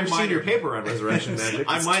third-year senior paper on resurrection magic.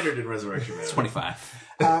 I minored in resurrection magic. 25.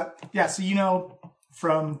 Yeah, so you know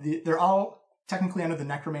they're all technically under the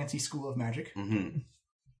necromancy school of magic. Mm-hmm.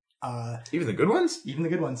 Even the good ones? Even the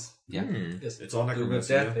good ones. Yeah. It's all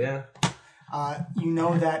necromancy. Death, yeah. You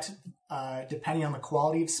know that depending on the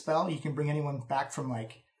quality of spell, you can bring anyone back from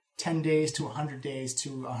like 10 days to 100 days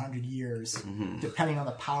to 100 years, depending on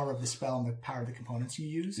the power of the spell and the power of the components you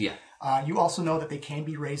use. Yeah. You also know that they can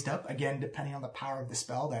be raised up, again, depending on the power of the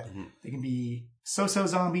spell, that they can be so-so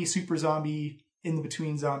zombie, super zombie,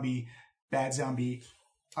 in-the-between zombie, bad zombie.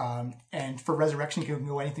 And for resurrection, you can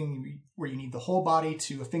go anything where you need the whole body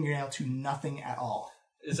to a fingernail to nothing at all.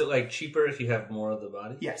 Is it like cheaper if you have more of the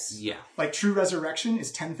body? Yes. Yeah. Like true resurrection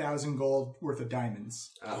is 10,000 gold worth of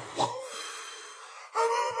diamonds.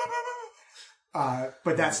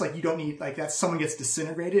 But that's like, you don't need, like, that's someone gets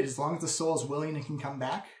disintegrated. As long as the soul is willing and can come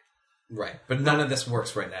back. Right. But none of this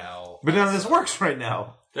works right now.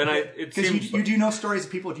 Then it Because seems you do know stories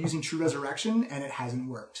of people using true resurrection and it hasn't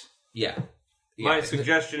worked. Yeah. my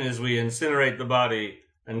suggestion is we incinerate the body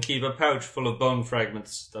and keep a pouch full of bone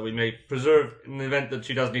fragments that we may preserve in the event that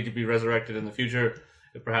she does need to be resurrected in the future.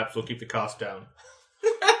 It perhaps will keep the cost down.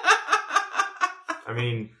 I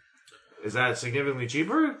mean, is that significantly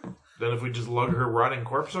cheaper than if we just lug her rotting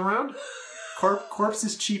corpse around? Corpse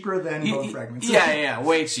is cheaper than bone fragments. Yeah,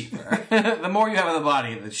 way cheaper. The more you have of the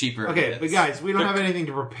body, the cheaper it Okay, is. but guys, we don't have anything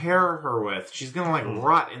to prepare her with. She's gonna, like,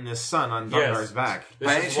 rot in this sun on Dungar's back. This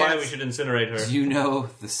By is any why chance- we should incinerate her. Do you know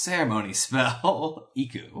the ceremony spell,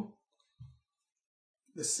 Iku?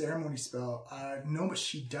 The ceremony spell. No, but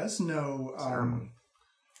she does know,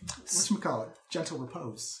 whatchamacallit? Gentle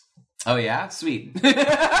repose. Oh, yeah? Sweet.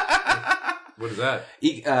 What is that?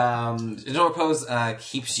 Gentle Repose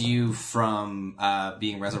keeps you from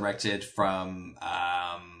being resurrected from...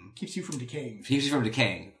 Keeps you from decaying keeps you from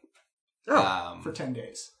decaying. for 10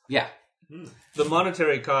 days. Yeah. The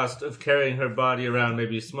monetary cost of carrying her body around may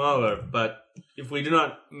be smaller, but if we do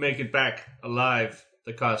not make it back alive,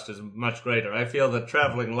 the cost is much greater. I feel that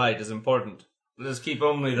traveling light is important. Let us keep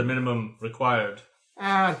only the minimum required.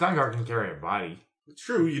 Dungar can carry a body. It's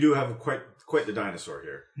true, you do have quite the dinosaur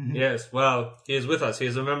here. Yes, well, he is with us. He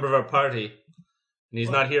is a member of our party. And he's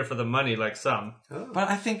not here for the money like some. But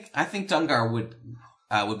I think Dungar would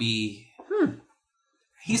be...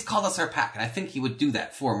 He's called us our pack, and I think he would do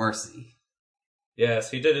that for Mercy.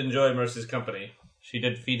 Yes, he did enjoy Mercy's company. She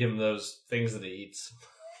did feed him those things that he eats.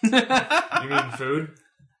 You mean food?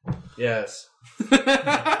 Yes.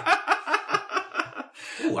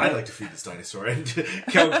 Ooh, I'd like to feed this dinosaur. And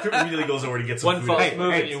Cal immediately goes over to get some One food. false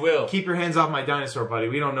move and you will. Keep your hands off my dinosaur, buddy.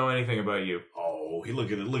 We don't know anything about you. Oh,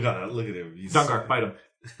 look at him. He's Dungar, bite him.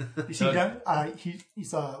 You see,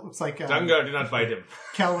 he's looks like Dungar, do not bite him.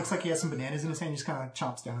 Cal looks like he has some bananas in his hand. He just kind of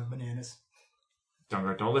chomps down the bananas.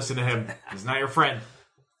 Dungar, don't listen to him. He's not your friend.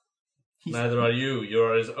 Neither are you. You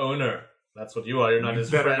are his owner. That's what you are. You're not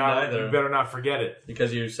his You friend either. better not forget it.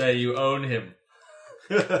 Because you say you own him.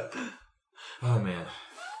 Oh, man.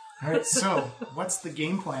 All right, so what's the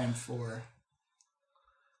game plan for?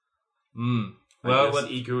 Well, Well,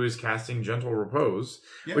 what Iku is casting Gentle Repose,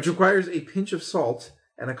 Yep. which requires a pinch of salt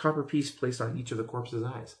and a copper piece placed on each of the corpse's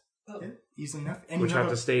eyes. Yeah, easily enough. And which you have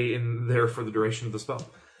to stay in there for the duration of the spell.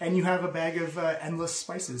 And you have a bag of endless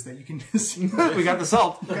spices that you can just... We got the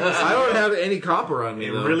salt. I don't have any copper on me,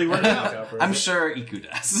 It though. really worked out. I'm sure Iku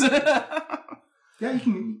does. Yeah, you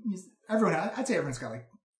can use... I'd say everyone's got like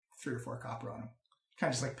 3 or 4 copper on them. Kind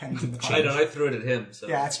of just like pennies in the pocket. I threw it at him. So.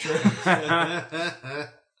 Yeah, that's true.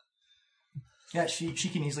 Yeah, she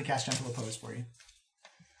can easily cast Gentle Oppose for you.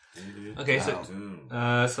 Okay,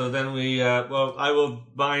 so then we I will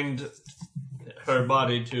bind her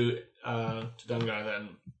body to Dungar then.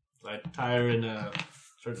 I tie her in a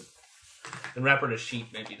sort of and wrap her in a sheet,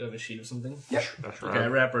 maybe. Do I have a sheet or something? Yep. Okay, I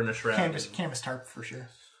wrap her in a shroud. Canvas tarp for sure.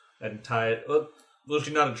 And tie it. Well, will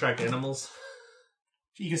she not attract animals?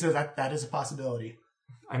 You can say that is a possibility.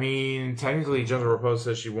 I mean, technically, Gentle Repose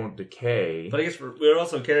says she won't decay. But I guess we're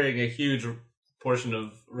also carrying a huge portion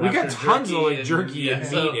of We got tons of like jerky and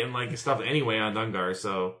so meat and like stuff anyway on Dungar,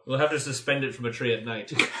 so we'll have to suspend it from a tree at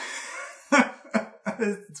night.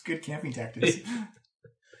 It's good camping tactics.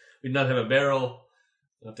 We'd not have a barrel.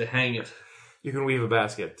 We'll have to hang it. you can weave a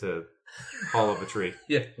basket to haul up a tree.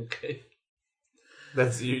 Yeah, okay.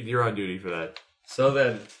 That's you're on duty for that. So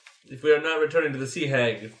then, if we are not returning to the Sea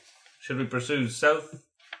Hag, should we pursue south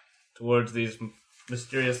towards these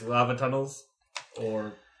mysterious lava tunnels,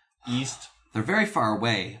 or east? They're very far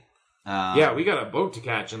away. Yeah, we got a boat to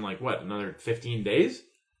catch in like what, another 15 days?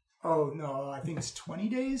 Oh no, I think it's 20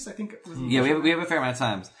 days. I think. Yeah, we have a fair amount of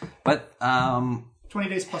times, but 20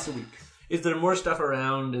 days plus a week. Is there more stuff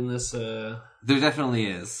around in this? there definitely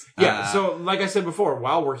is. Yeah, so like I said before,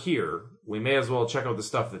 while we're here, we may as well check out the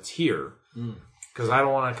stuff that's here. Because I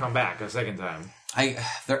don't want to come back a second time.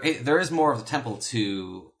 There is more of the temple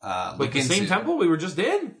to Like look the into. same temple we were just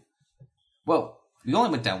in? Well, we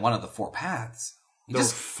only went down one of the 4 paths. There were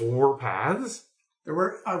 4 paths? There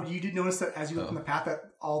were. You did notice that as you looked in the path, that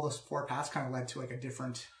all those 4 paths kind of led to like a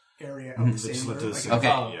different area of the same room. Okay,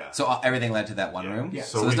 Yeah. so everything led to that one room. Yeah.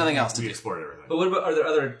 So there's nothing else to we do. explored everything. But what about, are there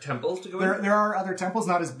other temples to go in? There are other temples,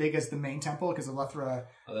 not as big as the main temple, because Elethra,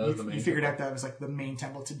 Oh, that was the main you figured temple. out that was like the main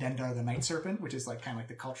temple to Dendar, the Night Serpent, which is like kind of like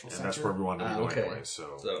the cultural And center. that's where we wanted to go okay. anyway.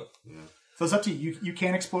 So So it's up to you. You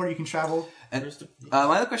can explore, you can travel. And,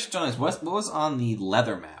 my other question, John, is what was on the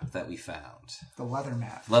leather map that we found? The leather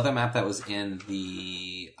map. Leather map that was in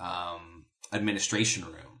the administration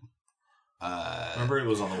room. remember, it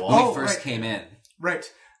was on the wall. When Oh, we first right. came in.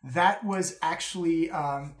 Right. That was actually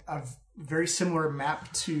a very similar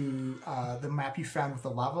map to the map you found with the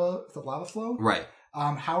lava flow. Right.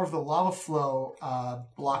 However, the lava flow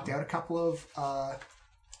blocked out a couple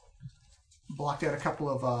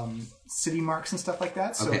of city marks and stuff like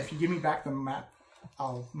that. So Okay. if you give me back the map,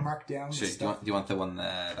 I'll mark down. Sure. the Do stuff. you want the one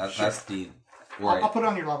that's the I'll right? put it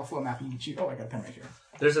on your lava flow map and you can choose. Oh, I got a pen right here.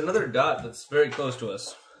 There's another dot that's very close to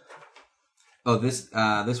us. Oh, this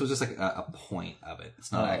was just like a point of it.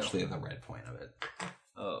 It's not actually the red point of it.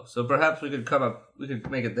 Oh, so perhaps we could come up. We could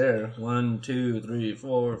make it there. 1, 2, 3,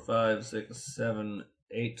 4, 5, 6, 7,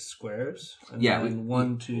 8 squares. And Yeah, then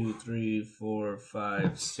 1, 2, 3, 4,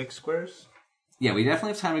 5, 6 squares. Yeah, we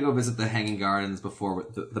definitely have time to go visit the Hanging Gardens before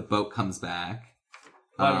the boat comes back.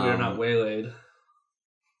 Glad we are not waylaid.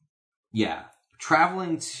 Yeah,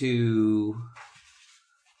 traveling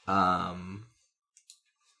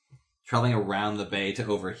around the bay to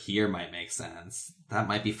over here might make sense. That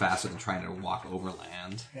might be faster than trying to walk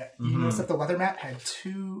overland. Yeah. You notice that the weather map had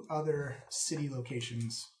 2 other city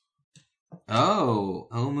locations. Oh,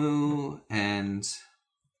 Omu and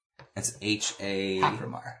it's H-A...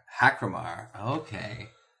 Hakramar. Hakramar. Okay.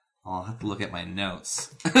 I'll have to look at my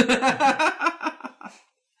notes.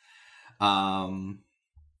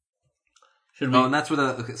 Should we? Oh, and that's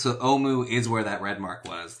where so Omu is where that red mark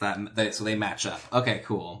was. So they match up. Okay,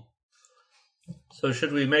 cool. So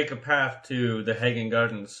should we make a path to the Hagen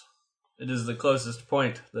Gardens? It is the closest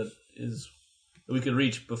point that we could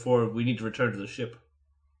reach before we need to return to the ship.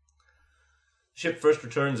 Ship first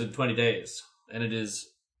returns in 20 days, and it is...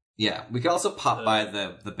 Yeah, we could also pop by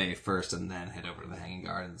the bay first and then head over to the Hanging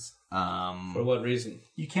Gardens. For what reason?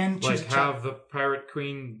 You can choose Like a have the Pirate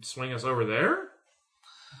Queen swing us over there?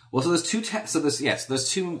 Well, so there's there's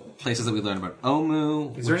 2 places that we learned about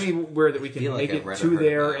Omu. Is there anywhere that we can feel like make I've it read to or heard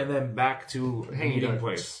there about. and then back to Hanging meeting Gardens.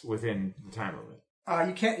 place within the time limit?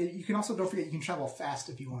 You can also, don't forget, you can travel fast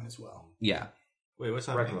if you want as well. Yeah. Wait, what's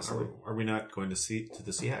happening? Recklessly. Are we not going to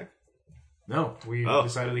the Sea Hag? No, we Oh.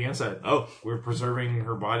 decided against that. Oh, We're preserving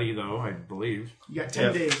her body, though, I believe. You got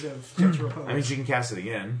 10 days of gentle repose. I mean, she can cast it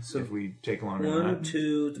again if we take longer than 1, that.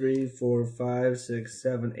 2, 3, 4, 5, 6,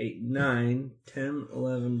 7, 8, 9, 10,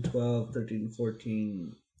 11, 12, 13,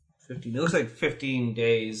 14, 15. It looks like 15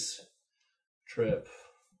 days trip.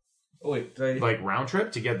 Oh wait, did I... like round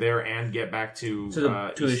trip to get there and get back to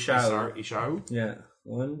Ishau. Yeah.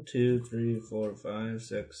 1, 2, 3, 4, 5,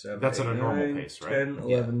 6, 7, That's 8, at a normal 9, pace, right? 10,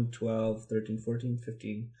 11, 12, 13, 14,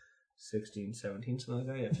 15, 16, 17, something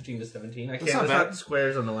like that. Yeah, 15 to 17. I can't. not There's bad. not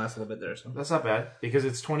squares on the last little bit there. So That's not bad because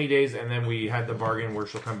it's 20 days, and then we had the bargain where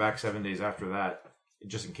she'll come back 7 days after that,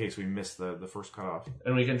 just in case we miss the first cutoff.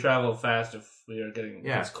 and we can travel fast if we are getting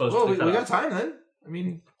as close Well, to the we got cutoff. time then. I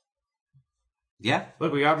mean, Yeah.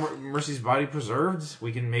 look, we got Mercy's body preserved.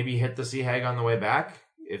 We can maybe hit the sea hag on the way back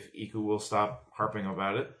if Iku will stop harping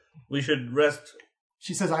about it. We should rest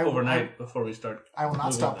She says, overnight before we start. I will not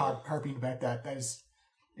moving stop on. harping about that. That is,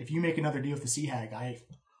 if you make another deal with the sea hag, I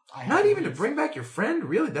have Not even to leave. bring back your friend?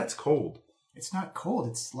 Really? That's cold. It's not cold.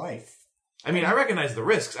 It's life. I mean, I recognize the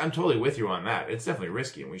risks. I'm totally with you on that. It's definitely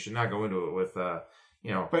risky, and we should not go into it with, But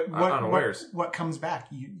unawares. what comes back?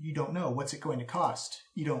 You don't know. What's it going to cost?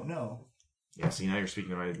 You don't know. Yeah, see, now you're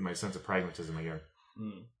speaking to my sense of pragmatism again.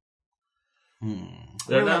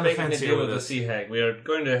 They're Really not on the making a fence here deal with with the this. sea hag. We are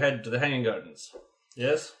going to head to the Hanging Gardens.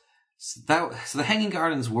 Yes. So the Hanging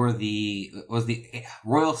Gardens was the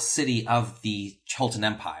royal city of the Cholton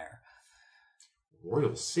Empire.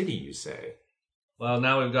 Royal City, you say? Well,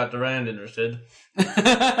 now we've got Durand interested. You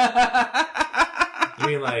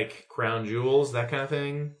mean like crown jewels, that kind of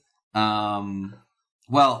thing?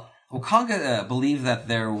 Well, Wakanga believed that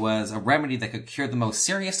there was a remedy that could cure the most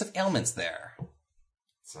serious of ailments there.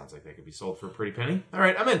 Sounds like they could be sold for a pretty penny. All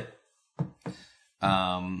right, I'm in.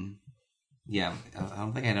 Yeah, I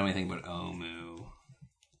don't think I know anything about Omu.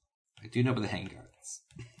 I do know about the Hanging Gardens.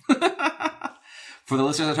 For the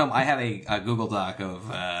listeners at home, I have a Google Doc of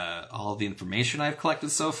all the information I've collected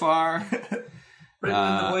so far. Written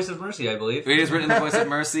in the voice of Mercy, I believe. It is written in the voice of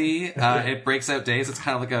Mercy. It breaks out days. It's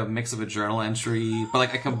kind of like a mix of a journal entry, but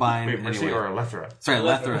like a combined... Wait, Mercy anyway. or Alethra? Sorry,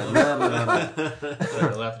 Lethra.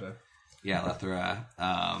 Lethra. Yeah, Lethra.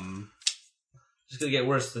 Just gonna get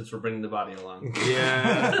worse since we're bringing the body along.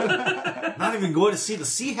 Yeah. Not even going to see the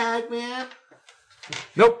sea hag, man.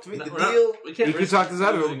 Nope. To make the We're not- deal. we can't Iku risk talked us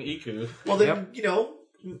out of it. losing Iku. Well, then, Yep.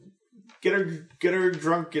 get her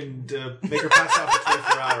drunk and make her pass out for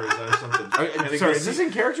 24 hours or something. And then Sorry, go is this see-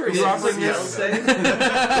 in character? Are you Yeah, offering yeah, this? No.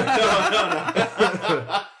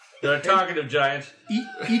 You're a talkative giant.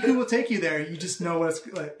 Iku will take you there. You just know what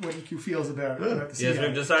Iku feels about the sea Yes, hag.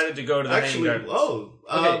 we've decided to go to the Hanging Actually, Gardens.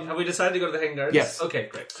 Okay, have we decided to go to the Hanging Gardens? Yes. Okay,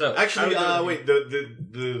 great. So Actually, how do we go to the-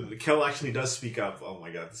 wait. The Kel actually does speak up. Oh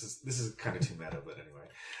my god, this is kind of too meta, but anyway.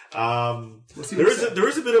 We'll see There what is he there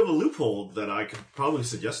is a bit of a loophole that I could probably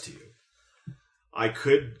suggest to you. I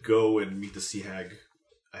could go and meet the sea hag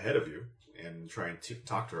ahead of you and try and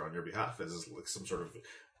talk to her on your behalf as like some sort of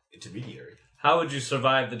intermediary. How would you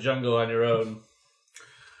survive the jungle on your own?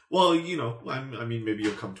 Well, I mean, maybe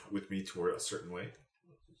you'll come with me toward a certain way.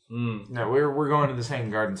 No, we're going to this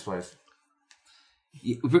Hanging Gardens place.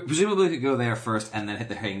 Presumably we could go there first and then hit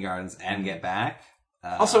the Hanging Gardens and get back.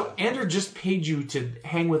 Also, Andrew just paid you to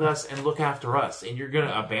hang with us and look after us, and you're going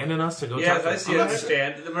to abandon us to go Yes, talk to I see. I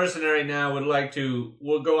understand. The mercenary now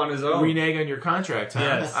will go on his own. renege on your contract, huh?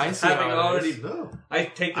 Yes. I see Having how it already- is. No. I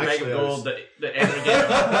take the Actually, bag of I gold that Andrew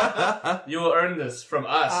gave me. You will earn this from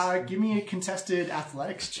us. Give me a contested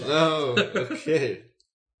athletics check. Oh, okay.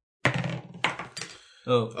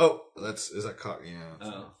 Oh. Is that cock? Yeah.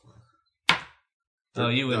 Oh. Oh,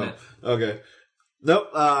 you win it. Okay. Nope.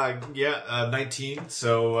 19.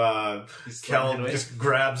 So Kel anyway. just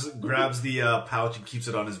grabs the pouch and keeps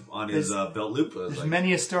it on his belt loop. There's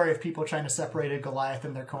many a story of people trying to separate a Goliath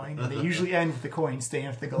and their coin, and they usually end with the coin staying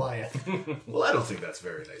with the Goliath. Well, I don't think that's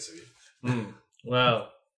very nice of you. Well,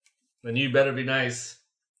 then you better be nice.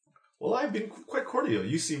 Well, I've been quite cordial.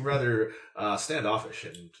 You seem rather standoffish,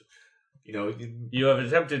 and You have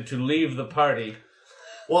attempted to leave the party.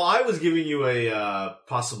 Well, I was giving you a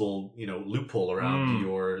possible, loophole around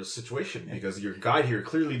your situation because your guide here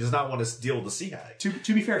clearly does not want to deal with the sea hag.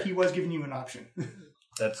 To be fair, he was giving you an option.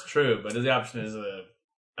 That's true, but the option is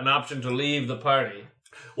an option to leave the party.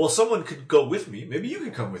 Well, someone could go with me. Maybe you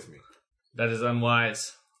could come with me. That is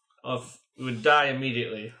unwise. We would die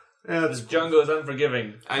immediately. Yeah, This jungle is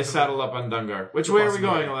unforgiving. I saddle up on Dungar. Which way are we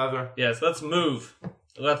going, Alethra? Yes, let's move.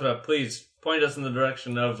 Lethra, please point us in the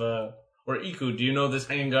direction of where Iku. Do you know this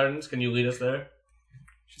Hanging Gardens? Can you lead us there?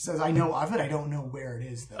 She says, I know of it, I don't know where it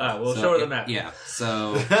is, though. We'll show her the map. Yeah,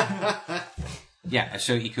 so... I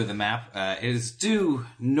show Iku the map. It is due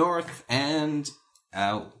north and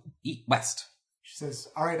west. She says,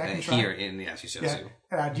 all right, I can try. Here, she shows you.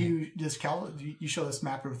 Do you show this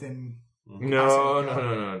map within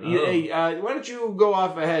No. Hey, why don't you go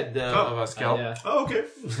off ahead of us, Kel? Yeah. Oh, okay.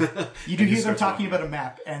 You do hear them talking about a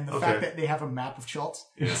map, and the fact that they have a map of Schultz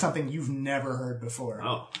is something you've never heard before.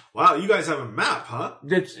 Oh, wow! You guys have a map, huh?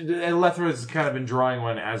 Lethra's kind of been drawing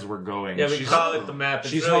one as we're going. Yeah, we call it the map. It's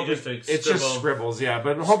She's really hoping, just a it's just scribbles, yeah.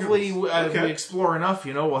 But hopefully, as Okay. we explore enough,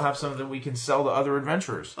 we'll have something that we can sell to other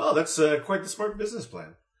adventurers. Oh, that's quite the smart business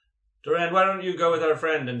plan. Durand, why don't you go with our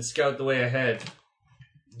friend and scout the way ahead?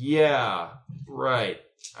 Yeah, right.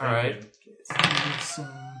 All right. Some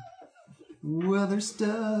weather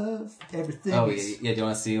stuff. Everything. Oh, is... yeah. Do you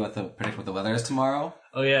want to see predict what the weather is tomorrow?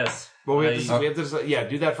 Oh, yes. Well, we have to decide,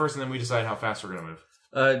 do that first, and then we decide how fast we're going to move.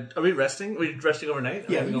 Are we resting? Are we resting overnight?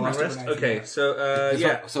 Yeah, Are we we can long rest rest? overnight, Okay, yeah.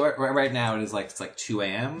 so So right now it's like 2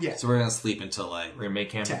 a.m. Yeah. So we're gonna sleep until like We're going to make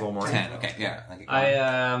camp a little more. 10. Okay, yeah.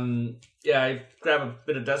 I grab a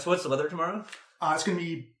bit of dust. What's the weather tomorrow? It's going to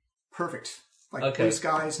be perfect. Like Okay. blue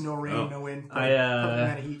skies, no rain, no wind. I, perfect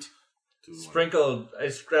amount of heat. I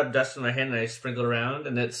just grab dust in my hand and I sprinkle it around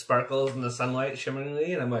and it sparkles in the sunlight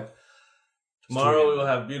shimmeringly and I'm like, tomorrow we will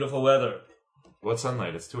have beautiful weather. What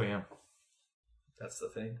sunlight? It's 2 a.m. That's the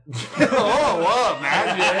thing. Whoa,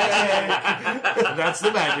 magic! That's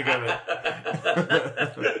the magic of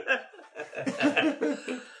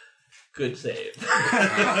it. Good save. All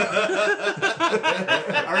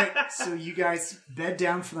right, so you guys bed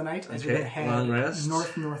down for the night as you're going to head long rest.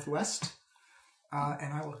 northwest.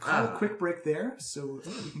 And I will call a quick break there. So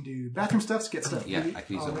we can do bathroom stuff, get stuff. Yeah, ready I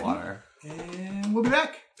can use the already. water. And we'll be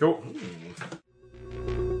back. Cool.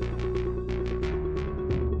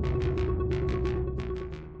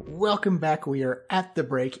 Welcome back. We are at the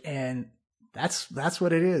break, and that's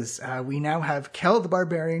what it is. We now have Kel the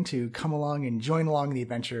Barbarian to come along and join along the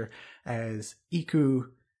adventure as Iku,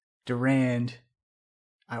 Durand,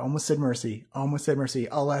 I almost said Mercy,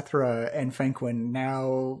 Alethra, and Fenquin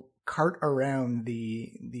now cart around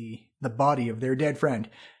the body of their dead friend.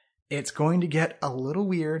 It's going to get a little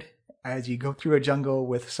weird as you go through a jungle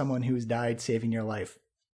with someone who's died saving your life.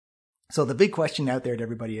 So the big question out there to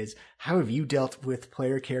everybody is, how have you dealt with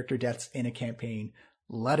player character deaths in a campaign?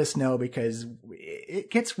 Let us know, because it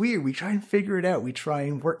gets weird. We try and figure it out. We try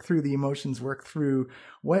and work through the emotions, work through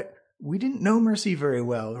what we didn't know Mercy very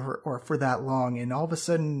well or for that long. And all of a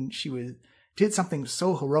sudden she did something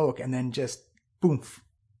so heroic and then just boom,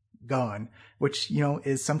 gone, which,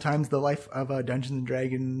 is sometimes the life of a Dungeons and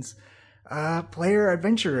Dragons player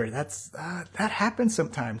adventurer. That happens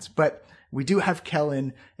sometimes, but we do have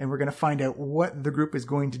Kellen, and we're going to find out what the group is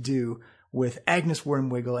going to do with Agnes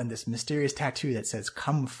Wormwiggle and this mysterious tattoo that says,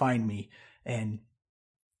 "Come find me." And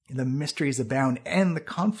the mysteries abound and the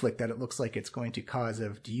conflict that it looks like it's going to cause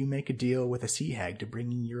of, do you make a deal with a sea hag to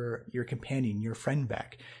bring your companion, your friend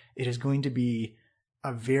back? It is going to be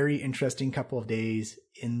a very interesting couple of days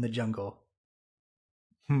in the jungle.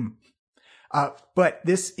 But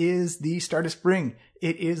this is the start of spring.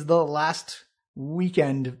 It is the last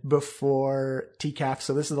weekend before TCAF.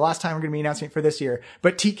 So this is the last time we're going to be announcing it for this year.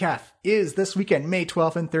 But TCAF is this weekend, May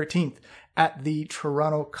 12th and 13th at the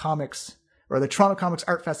Toronto Comics, or the Toronto Comics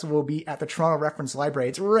Art Festival will be at the Toronto Reference Library.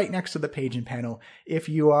 It's right next to the Page and Panel. If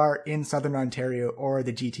you are in Southern Ontario or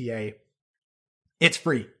the GTA, it's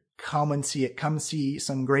free. Come and see it. Come see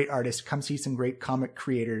some great artists. Come see some great comic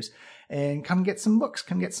creators. And come get some books.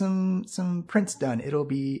 Come get some prints done. It'll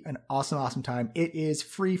be an awesome, awesome time. It is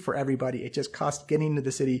free for everybody. It just costs getting to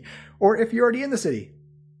the city. Or if you're already in the city,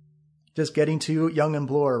 just getting to Yonge and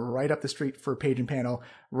Bloor, right up the street for Page and Panel,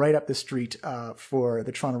 right up the street for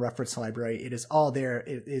the Toronto Reference Library. It is all there.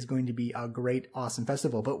 It is going to be a great, awesome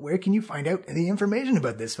festival. But where can you find out the information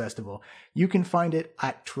about this festival? You can find it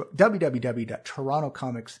at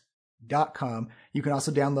www.torontocomics.com. You can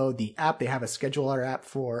also download the app. They have a scheduler app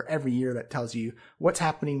for every year that tells you what's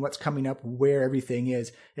happening, what's coming up, where everything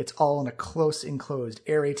is. It's all in a close enclosed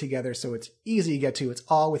area together, so it's easy to get to. It's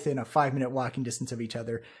all within a 5-minute walking distance of each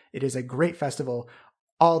other. It is a great festival.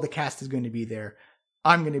 All the cast is going to be there.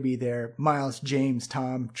 I'm going to be there. Miles, James,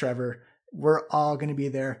 Tom, Trevor. We're all going to be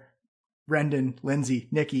there. Brendan, Lindsay,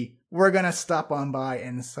 Nikki. We're going to stop on by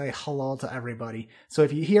and say hello to everybody. So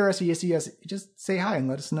if you hear us or you see us, just say hi and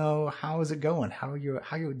let us know how is it going, how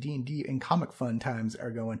your D&D and comic fun times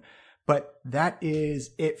are going. But that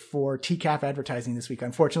is it for TCAF advertising this week,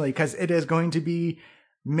 unfortunately, because it is going to be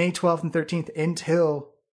May 12th and 13th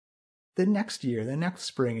until the next year, the next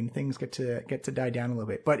spring, and things get to die down a little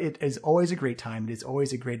bit. But it is always a great time. It is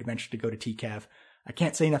always a great adventure to go to TCAF. I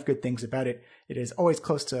can't say enough good things about it. It is always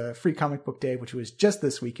close to Free Comic Book Day, which was just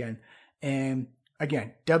this weekend. And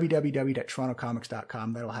Again,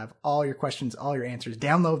 www.torontocomics.com. That'll have all your questions, all your answers.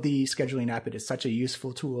 Download the scheduling app. It is such a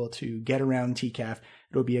useful tool to get around TCAF.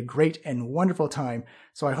 It'll be a great and wonderful time.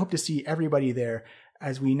 So I hope to see everybody there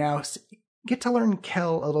as we now get to learn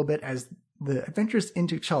Kel a little bit as the adventures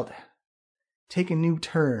into Chult take a new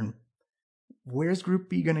turn. Where's Group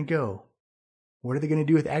B going to go? What are they going to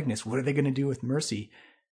do with Agnes? What are they going to do with Mercy?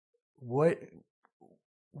 What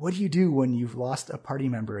do you do when you've lost a party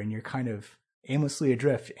member and you're kind of aimlessly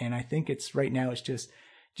adrift? And I think right now it's just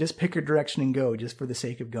pick a direction and go just for the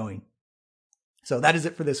sake of going. So that is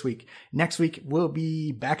it for this week. Next week, we'll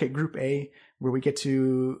be back at Group A where we get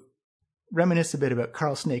to reminisce a bit about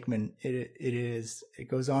Carl Snakeman. It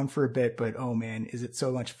goes on for a bit, but oh man, is it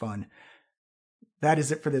so much fun. That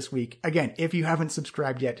is it for this week. Again, if you haven't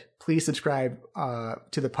subscribed yet, please subscribe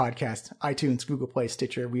to the podcast, iTunes, Google Play,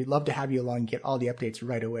 Stitcher. We'd love to have you along and get all the updates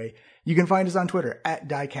right away. You can find us on Twitter at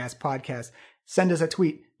Diecast Podcast. Send us a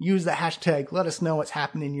tweet. Use the hashtag. Let us know what's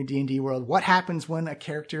happening in your D&D world. What happens when a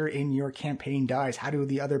character in your campaign dies? How do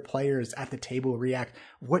the other players at the table react?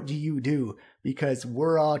 What do you do? Because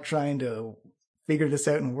we're all trying to figure this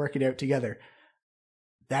out and work it out together.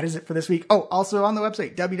 That is it for this week. Oh, also on the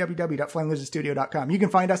website, www.flamelizardstudio.com. You can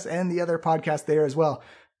find us and the other podcasts there as well.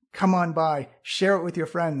 Come on by, share it with your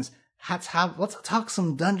friends. Let's talk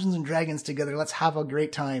some Dungeons and Dragons together. Let's have a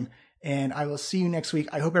great time. And I will see you next week.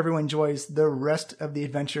 I hope everyone enjoys the rest of the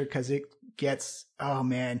adventure because it gets, oh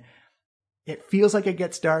man, it feels like it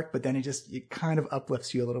gets dark, but then it kind of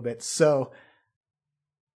uplifts you a little bit. So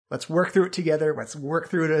let's work through it together. Let's work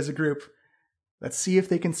through it as a group. Let's see if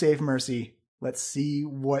they can save Mercy. Let's see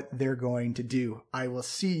what they're going to do. I will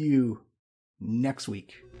see you next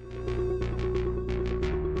week.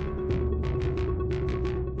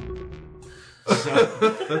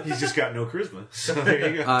 He's just got no charisma. So there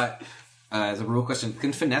you go. As a rule question,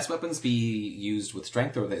 can finesse weapons be used with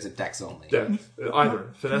strength, or is it dex only? Yeah,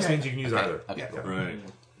 either. Finesse means you can use either. Okay, cool. Right.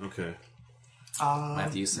 Okay. I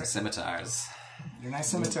have to use some scimitars. They're nice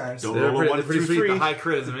scimitars. Don't They're roll a 1 pretty through sweet. 3. The high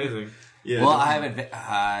crit is amazing. Yeah. Well, I have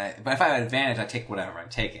but if I have advantage, I take whatever I'm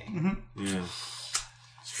taking. Mm-hmm. Yeah.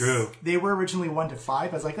 It's true. They were originally 1 to 5.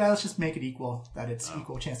 I was like, let's just make it equal. That it's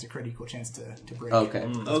equal chance to crit, equal chance to break. Okay.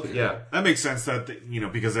 Okay. Yeah. That makes sense that,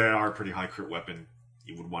 because they are a pretty high crit weapon,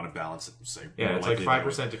 you would want to balance it. Say, Yeah, it's like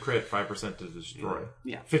likely 5% to crit, 5% to destroy.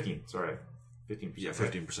 Yeah. 15, sorry. 15%. Yeah,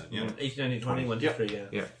 15%. Yeah. 18, 19, 20, 1, 2, 3, yeah.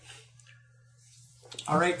 Yeah.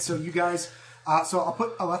 All right, so you guys... so I'll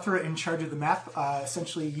put Alethra in charge of the map.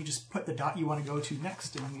 Essentially, you just put the dot you want to go to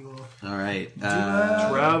next, and we will... All right.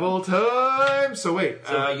 Travel time! So wait.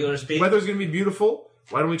 regular speed? Weather's going to be beautiful.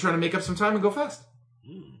 Why don't we try to make up some time and go fast?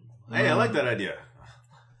 Hey, I like that idea.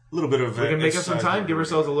 A little bit of... We can make up some time, give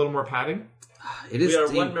ourselves a little more padding. It is. We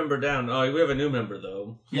are one member down. Oh, we have a new member,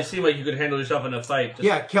 though. You seem like you could handle yourself in a fight.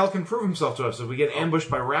 Yeah, Kel can prove himself to us if we get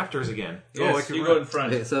ambushed by raptors again. Yes, you go in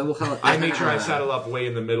front. Okay, so I make sure I saddle up way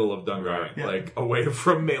in the middle of Dungar, like away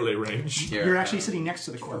from melee range. Here, You're actually sitting next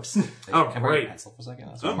to the corpse. Oh, can I borrow a great. pencil for a second?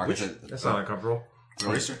 That's what Marcus said. That's not uncomfortable.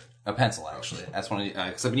 Eraser? A pencil, actually. That's one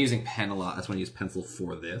because I've been using pen a lot. That's when I use pencil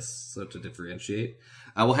for this, so to differentiate.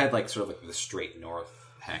 We'll head sort of the straight north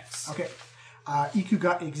hex. Okay. Iku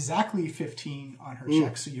got exactly 15 on her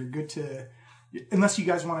check, so you're good to... Unless you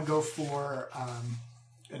guys want to go for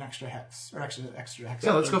an extra hex. Or extra hex.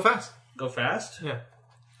 Yeah, let's go fast. Go fast? Yeah.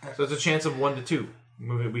 So it's a chance of 1 to 2.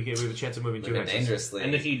 We have a chance of moving 2 hexes. Dangerously.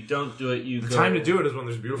 And if you don't do it, you The go... time to do it is when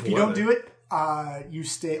there's beautiful If you weather. don't do it, you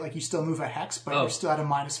stay... you still move a hex, but you're still at a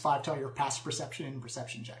 -5 to all your passive perception and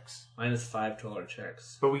perception checks. -5 to all our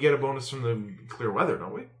checks. But we get a bonus from the clear weather,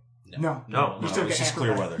 don't we? No. No. You still it's get just hampered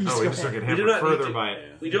clear by- weather. you No, still we just get- get We do hampered not need further to- by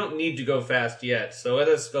it. We don't need to go fast yet, so let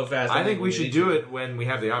us go fast. I think we when should need do to. it when we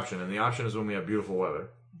have the option, and the option is when we have beautiful weather.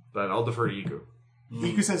 But I'll defer to Iku.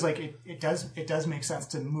 Iku says it does make sense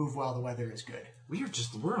to move while the weather is good.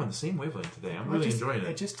 We're on the same wavelength today. I'm really enjoying It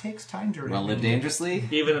it. just takes time to... Want to live dangerously?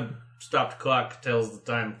 Even a stopped clock tells the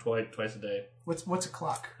time twice a day. What's a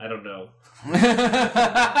clock? I don't know.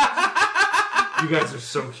 You guys are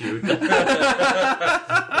so cute.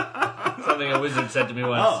 Something a wizard said to me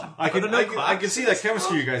once. Oh, I can see that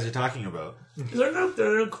chemistry you guys are talking about. There are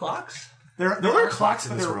no clocks? There are are clocks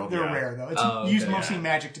in but this they're, world, they're yeah. rare, though. It's Oh, used okay, mostly yeah.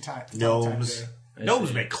 magic to time. Gnomes. I Gnomes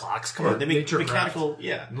see. make clocks. Come on, they make Nature mechanical.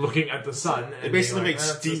 Yeah, Looking at the sun. they and basically being make like,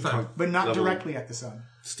 "Ah, it's this time." steampunk, But not level, directly at the sun.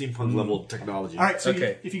 steampunk level technology. All right, so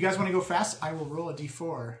Okay. if you guys want to go fast, I will roll a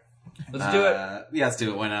d4. Let's do it. Yeah, let's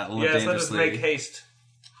do it. Why not? We'll live Yes, let us dangerously. make haste.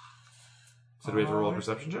 So do we have to roll a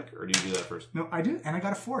perception check, or do you do that first? No, I do, and I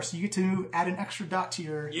got a 4, so you get to add an extra dot to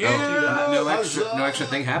your... No extra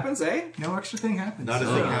thing happens, eh? No extra thing happens. Not a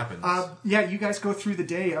thing happens. Yeah, you guys go through the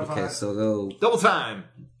day of... Okay, so we'll go. Double time!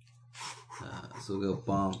 So we'll go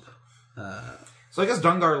bump. So I guess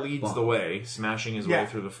Dungar leads the way, smashing his way Yeah.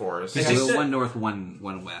 through the forest. So we'll go 1 north, 1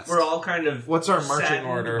 west. We're all kind of What's our marching saddened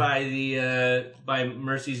order? by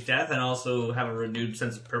Mercy's death, and also have a renewed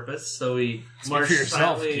sense of purpose. So we march for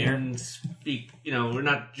yourself, silently Kier. and speak. We're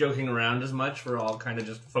not joking around as much. We're all kind of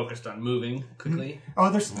just focused on moving quickly. Oh,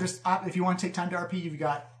 there's if you want to take time to RP, you've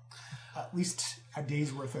got at least a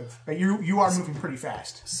day's worth of... But you are moving pretty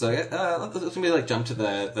fast. So let's maybe jump to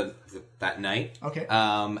the that night. Okay.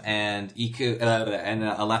 And Iku and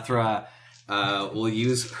Alethra will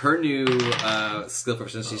use her new skill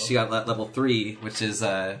proficiency. She got level 3, which is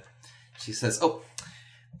she says, "Oh,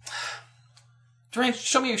 Dorian,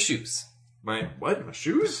 show me your shoes." My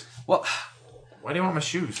shoes? Well, Why do you want my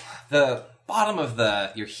shoes? the bottom of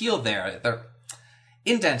your heel there, they're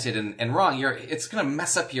indented and wrong. It's gonna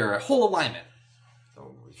mess up your whole alignment.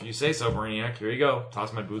 Oh, if you say so, Brainiac, here you go.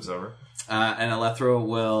 Toss my boots over. And Alethra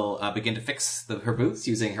will begin to fix her boots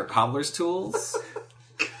using her cobbler's tools.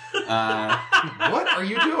 What are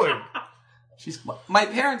you doing? My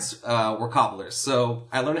parents were cobblers, so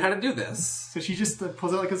I learned how to do this. So she just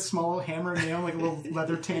pulls out a small hammer and nail, a little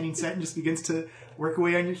leather tanning set, and just begins to work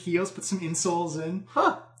away on your heels, put some insoles in.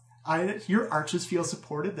 Huh. Your arches feel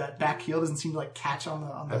supported. That back heel doesn't seem to catch on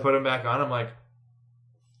the... I put them back on. I'm like,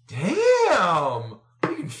 damn!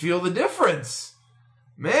 You can feel the difference.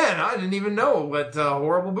 Man, I didn't even know what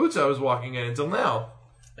horrible boots I was walking in until now.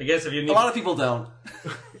 I guess if you need A lot of people don't.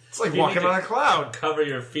 It's like If you walking need on a cloud. cover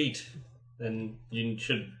your feet, then you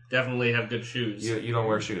should definitely have good shoes. You don't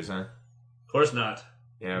wear shoes, huh? Of course not.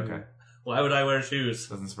 Yeah, okay. Why would I wear shoes?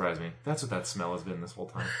 Doesn't surprise me. That's what that smell has been this whole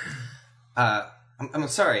time. I'm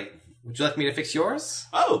sorry. Would you like me to fix yours?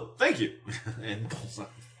 Oh, thank you. And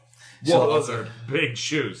Whoa, those are big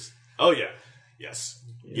shoes. oh yeah, yes,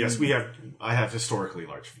 I have historically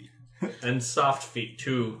large feet. And soft feet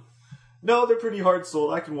too. No, they're pretty hard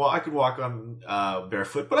soled. I can walk on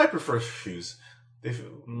barefoot, but I prefer shoes. They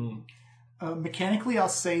feel, Mechanically, I'll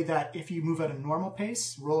say that if you move at a normal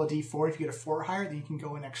pace, roll a d4. If you get a 4 or higher, then you can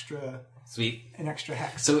go an extra Sweet.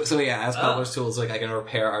 hex. So yeah, as cobbler's tools, I can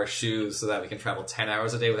repair our shoes so that we can travel 10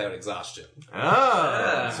 hours a day without exhaustion.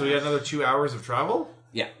 So we had another 2 hours of travel?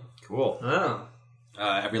 Yeah. Cool. Oh.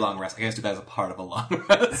 Every long rest. I guess do that as a part of a long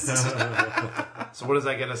rest. So what does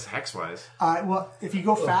that get us hex-wise? Well, if you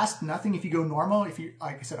go fast, nothing. If you go normal, if you,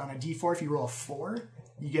 like I said, on a d4, if you roll a 4,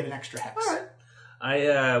 you get an extra hex. All right.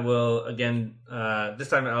 I will again. This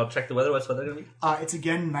time I'll check the weather. What's the weather gonna be? It's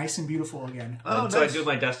again nice and beautiful again. So I do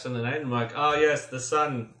my dust in the night, and I'm like, oh yes, the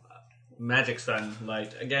sun, magic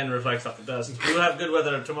sunlight again reflects off the dust. We'll have good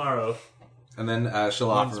weather tomorrow. And then she'll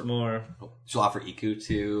Once offer more. she'll offer Iku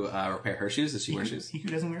to repair her shoes. Does she wear shoes?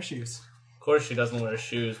 Hiku doesn't wear shoes. Of course, she doesn't wear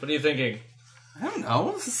shoes. What are you thinking? I don't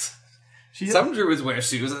know. She's Some druids wear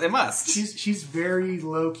shoes. They must. she's very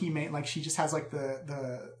low key, like she just has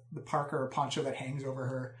the parka or poncho that hangs over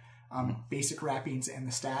her basic wrappings and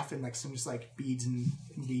the staff, and some just beads and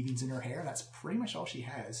weavings in her hair. That's pretty much all she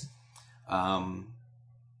has.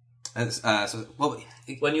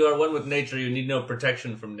 When you are one with nature, you need no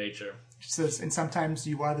protection from nature. She says, and sometimes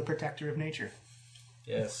you are the protector of nature.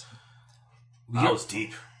 Yes. that was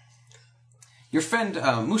deep. Your friend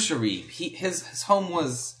Musharib, his home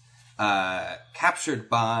was captured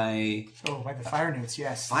by By the fire newts,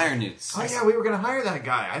 yes. fire newts. Oh yeah, we were going to hire that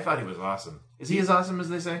guy. I thought he was awesome. Is he as awesome as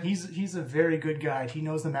they say? He's a very good guide. He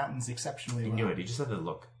knows the mountains exceptionally He well. knew it. He just had to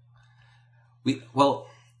look.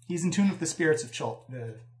 He's in tune with the spirits of Chult.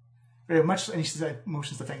 Very much, and he says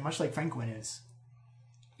motions the thing, much like Franklin is.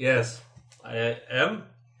 Yes, I am.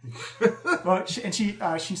 Well, she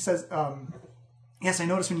says, yes, I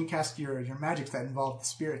noticed when you cast your magics that involve the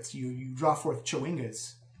spirits, you draw forth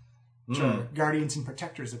Chowingas, which are guardians and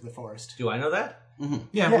protectors of the forest. Do I know that?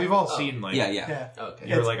 Yeah, we've all seen Yeah. Okay.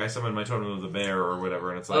 You're like, I summoned my totem of the bear or whatever,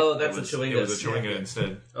 and it's like, Oh, that's it was, a Chewinga. It was a Chewinga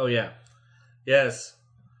instead. Oh yeah. Yes.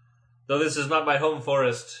 Though this is not my home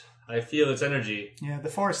forest, I feel its energy. Yeah, the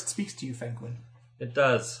forest speaks to you, Franklin. It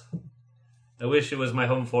does. I wish it was my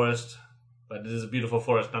home forest, but it is a beautiful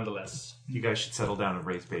forest nonetheless. You guys should settle down and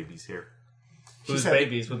raise babies here. Whose said-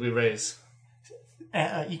 babies would we raise?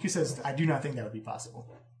 Iku says, I do not think that would be possible.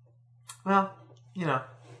 Well,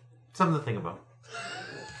 something to think about.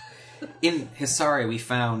 In Hisari, we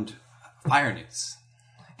found fire newts,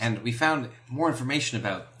 and we found more information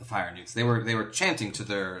about the fire newts. They were chanting to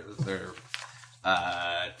their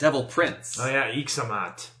devil prince. Oh yeah,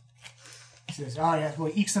 Ixamat. He says, "Oh yeah,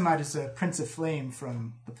 well, Ixamat is a prince of flame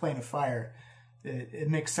from the plane of fire. It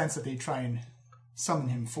makes sense that they try and summon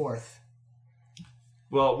him forth."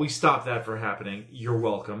 Well, we stopped that from happening. You're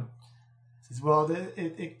welcome. He says, "Well,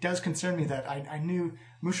 it does concern me that I knew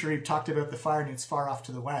Musharib talked about the fire newts far off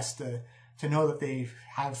to the west. To know that they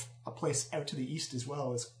have a place out to the east as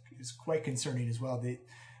well is quite concerning as well.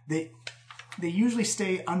 They usually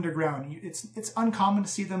stay underground. It's uncommon to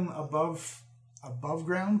see them above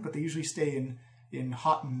ground, but they usually stay in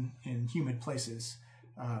hot and humid places.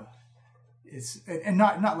 It's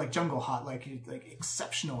not like jungle hot, like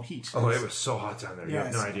exceptional heat. Oh, it was so hot down there. You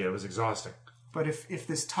have no idea. It was exhausting. But if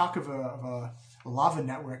this talk of a lava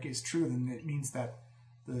network is true, then it means that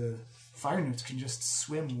the fire newts can just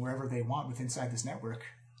swim wherever they want within inside this network.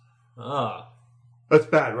 Ah. That's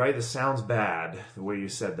bad, right? This sounds bad, the way you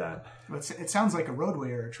said that. But it sounds like a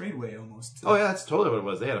roadway or a tradeway almost. Oh, yeah, that's totally what it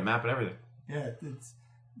was. They had a map and everything. Yeah, it's,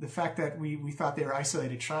 the fact that we thought they were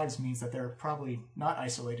isolated tribes means that they're probably not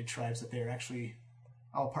isolated tribes, that they're actually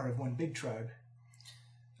all part of one big tribe.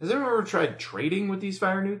 Has anyone ever tried trading with these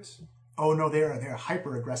fire newts? Oh, no, they're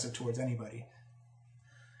hyper aggressive towards anybody.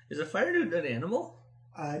 Is a fire newt an animal?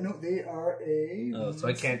 No, they are a... Oh, so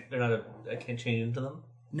I can't change into them?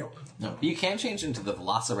 No. No, you can change into the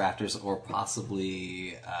Velociraptors or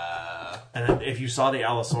possibly... And if you saw the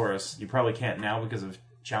Allosaurus, you probably can't now because of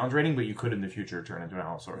challenge rating, but you could in the future turn into an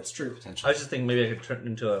Allosaurus. That's true. I was just thinking maybe I could turn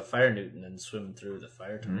into a fire newt and then swim through the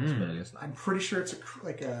fire tunnels, but I guess not. I'm pretty sure it's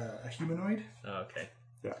like a humanoid. Oh, okay.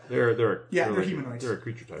 Yeah, they're humanoids. They're a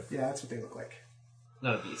creature type. Yeah, that's what they look like.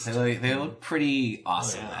 Not a beast. They look pretty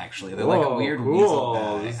awesome, actually. They're Whoa, like a weird cool. weasel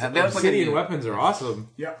guy. These They look like obsidian weapons are awesome.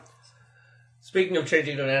 Yep. Speaking of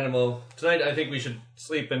changing to an animal, tonight I think we should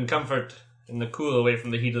sleep in comfort in the cool away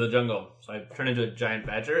from the heat of the jungle. So I turn into a giant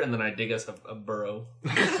badger and then I dig us a burrow.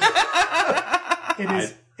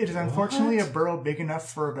 It is unfortunately a burrow big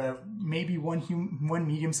enough for about maybe one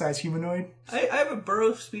medium-sized humanoid. I have a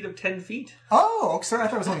burrow speed of 10 feet. Oh, sorry, I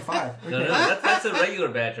thought it was only 5. Okay. No, that's a regular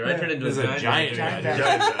badger. I turn into a giant badger.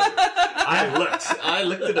 I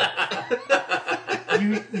looked it up.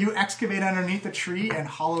 You excavate underneath the tree and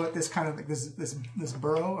hollow out this kind of like this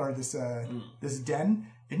burrow or this den,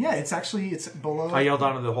 and yeah, it's below. I yelled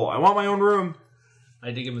down to the hole, I want my own room.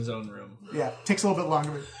 I dig him his own room. Yeah, takes a little bit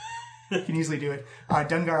longer, but you can easily do it.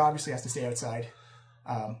 Dungar obviously has to stay outside.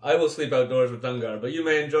 I will sleep outdoors with Dungar, but you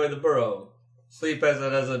may enjoy the burrow. Sleep as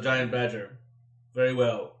a giant badger. Very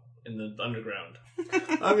well in the underground.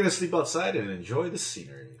 I'm going to sleep outside and enjoy the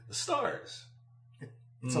scenery, the stars.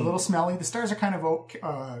 It's a little smelly. The stars are kind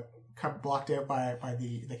of blocked out by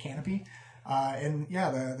the canopy. And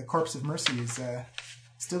yeah, the corpse of Mercy is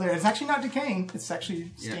still there. It's actually not decaying. It's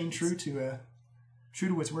actually staying true to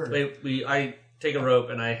its word. Wait, I take a rope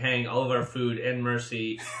and I hang all of our food and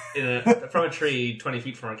Mercy from a tree 20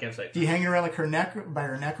 feet from our campsite. Do you hang it around like her neck, by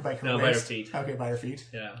her waist? By her feet. Okay, by her feet.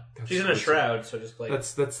 Yeah. She's in a shroud, so just like...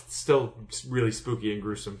 That's still really spooky and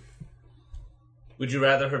gruesome. Would you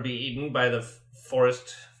rather her be eaten by the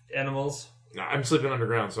forest animals? No, I'm sleeping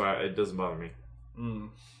underground, so it doesn't bother me.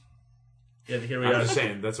 Yeah, here we I'm are. just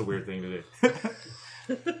saying, that's a weird thing to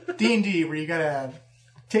do. D&D, where you gotta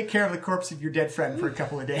take care of the corpse of your dead friend for a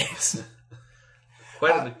couple of days.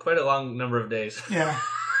 Quite a long number of days. Yeah.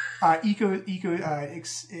 Eco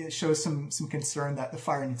shows some concern that the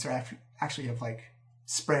fire newts are actually have like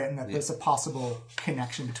spread and that there's a possible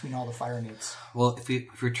connection between all the fire newts. Well, if we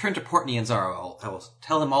return to Port Nianzaro, I will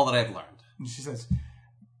tell him all that I've learned. And she says,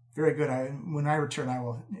 very good. When I return, I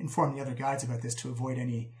will inform the other guides about this to avoid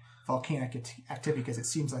any volcanic activity because it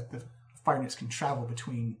seems like the fire newts can travel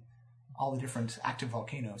between all the different active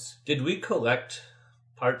volcanoes. Did we collect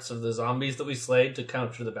parts of the zombies that we slayed to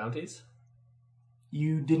count for the bounties?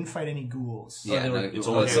 You didn't fight any ghouls. Yeah, no, it's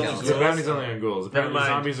only only skeletons. The bounty's only on ghouls. Apparently mind.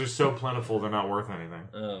 zombies are so plentiful they're not worth anything.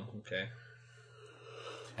 Oh, okay.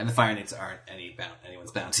 And the fire newts aren't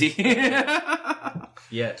anyone's bounty.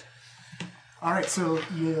 Yet. All right, so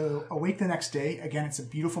you awake the next day. Again, it's a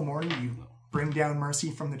beautiful morning. You bring down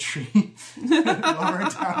Mercy from the tree, lower her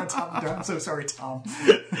down on top of the... I'm so sorry, Tom.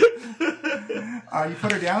 You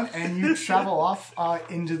put her down, and you travel off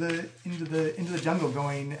into the jungle,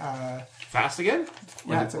 going Fast again?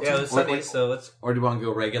 Yeah, it's Yeah, let's see. So let's. Or do you want to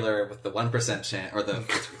go regular with the 1% chance or the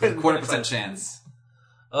 0.25% chance?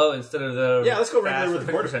 Oh, instead of the Yeah, let's go regular fast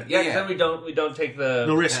with the 50%. Yeah, 'cause then we don't take the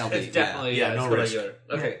No risk. penalty. It's definitely Yeah, it's no go risk. regular.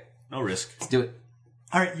 Okay. No risk. Let's do it.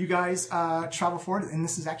 All right, you guys travel forward, and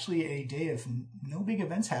this is actually a day of no big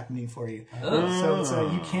events happening for you. So it's,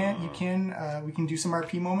 we can do some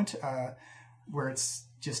RP moment where it's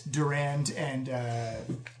just Durand and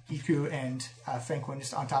Iku and Fenquin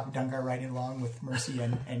just on top of Dungar riding along with Mercy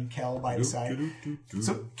and Kel by the side.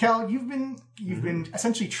 So Kel, you've been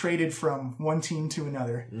essentially traded from one team to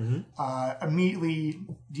another. Immediately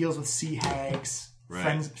deals with sea hags,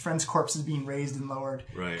 friends' corpses being raised and lowered.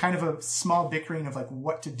 Right. Kind of a small bickering of like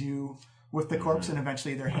what to do with the corpse, and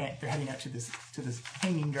eventually they're heading out to this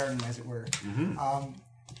hanging garden, as it were.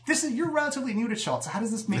 You're relatively new to Schultz. How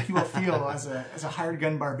does this make you all feel as a hired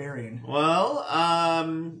gun barbarian? Well,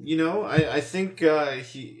 I think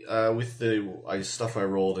he with the stuff I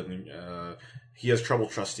rolled, and he has trouble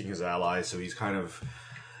trusting his allies, so he's kind of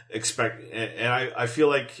and I feel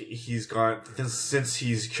like he's gone since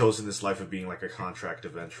he's chosen this life of being like a contract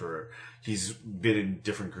adventurer. He's been in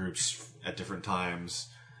different groups at different times,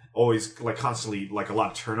 always like constantly like a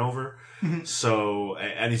lot of turnover. So,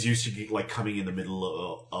 and he's used to like coming in the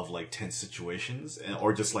middle of like tense situations,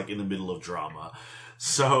 or just like in the middle of drama.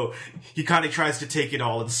 So he kind of tries to take it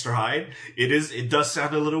all in stride. It does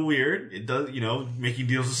sound a little weird. It does, making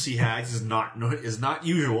deals with sea hags is not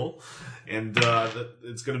usual, and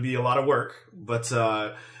it's going to be a lot of work. But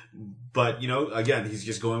again, he's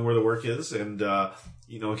just going where the work is, and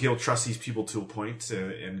he'll trust these people to a point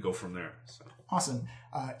and go from there. So. Awesome.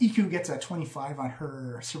 Iku gets a 25 on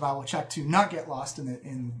her survival check to not get lost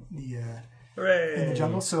in the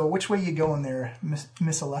jungle. So which way you going there, Miss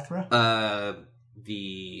Alethra?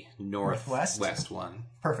 The northwest one.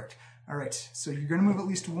 Perfect. All right. So you're going to move at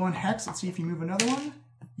least one hex. Let's see if you move another one.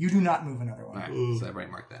 You do not move another one. All right. So I've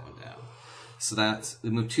already marked that one down. So we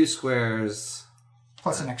move 2 squares.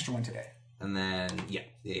 Plus an extra one today. And then,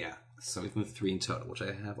 yeah. So we've moved 3 in total, which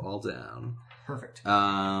I have all down. Perfect.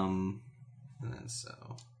 And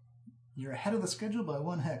so you're ahead of the schedule by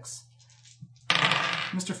 1 hex.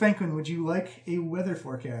 Mr. Fenquin, would you like a weather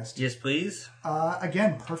forecast? Yes, please.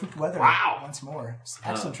 Again, perfect weather. Wow. Once more.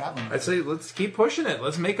 Excellent traveling. I'd say let's keep pushing it.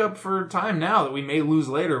 Let's make up for time now that we may lose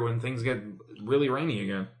later when things get really rainy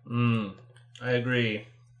again. I agree.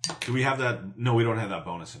 Do we have that? No, we don't have that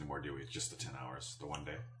bonus anymore, do we? It's just the 10 hours, the 1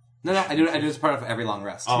 day. No, I do it as part of every long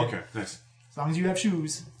rest. Oh, okay, nice. As long as you have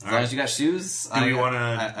shoes. As long as you got shoes. Do we want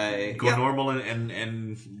to go normal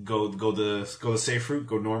and go the safe route?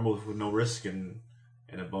 Go normal with no risk and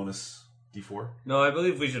a bonus D4. No, I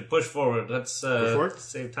believe we should push forward. Let's forward?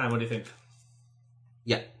 save time. What do you think?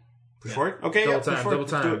 Yeah. Push forward. Okay, Double push time. forward.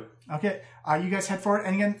 Double Let's do time. it. Okay, you guys head forward,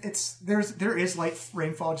 and again, there is light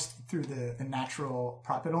rainfall just through the natural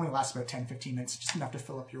prop. It only lasts about 10-15 minutes, just enough to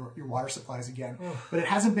fill up your water supplies again. But it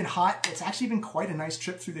hasn't been hot. It's actually been quite a nice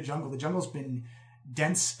trip through the jungle. The jungle's been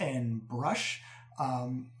dense and brush,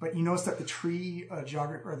 but you notice that the tree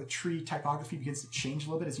geography or the tree typography begins to change a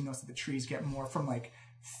little bit as you notice that the trees get more from like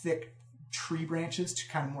thick tree branches to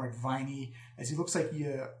kind of more like viney. As it looks like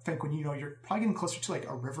you think when you're probably getting closer to like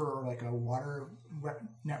a river or like a water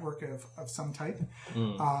network of some type.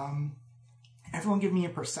 Everyone give me a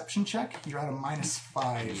perception check. You're at a -5. Minus?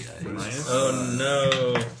 Oh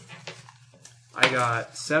no! I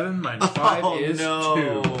got 7 minus 5 is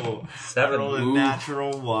 2. 7. Roll a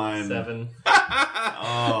natural 1. 7.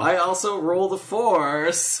 I also rolled a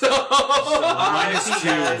 4, so R.I.P.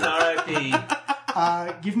 guys, R.I.P.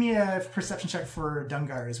 Give me a perception check for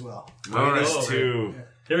Dungar as well. -2.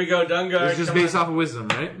 Here we go, Dungar. It's just based off of wisdom,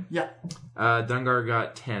 right? Yeah. Dungar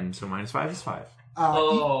got 10, so minus 5 is 5.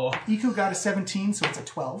 Iku got a 17, so it's a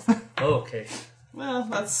 12. Okay. well,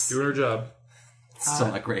 that's Doing her job. still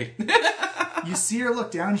not great. You see her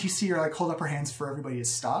look down, and you see her like hold up her hands for everybody to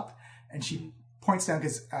stop, and she points down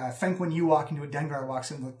because Fenk, when you walk into it, Dengar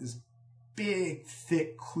walks in with this big,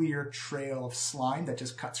 thick, clear trail of slime that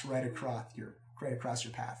just cuts right across your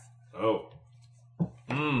path. Oh.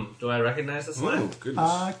 Do I recognize the slime? Oh,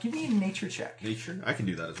 goodness. Give me a nature check. Nature? I can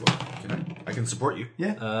do that as well. Can I can support you.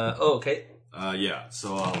 Yeah. Okay. Yeah.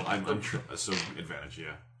 So I'm so advantage.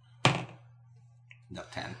 Yeah. No,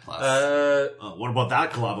 10 plus. What about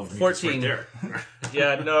that club of 14 right there?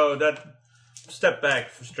 Yeah, no, that step back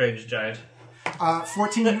for strange giant.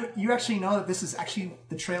 14. You actually know that this is actually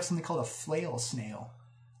the trail of something called a flail snail.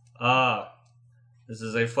 This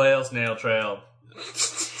is a flail snail trail.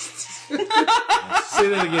 Say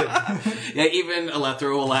that again. Yeah, even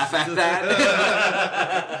Alethra will laugh at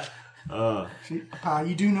that.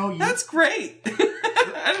 You do know you. That's great. I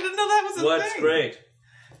didn't know that was a thing. What's great?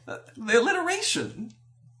 The alliteration.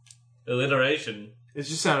 Alliteration. It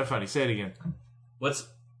just sounded funny. Say it again.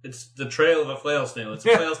 It's the trail of a flail snail. It's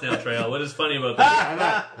a flail snail trail. What is funny about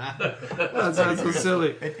that? That sounds so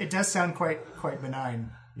silly. It does sound quite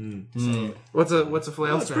benign. What's a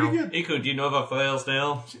flail That's snail? pretty good. Iku, do you know of a flail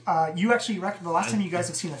snail? You actually reckon the last time you guys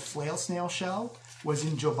have seen a flail snail shell was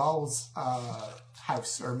in Jobal's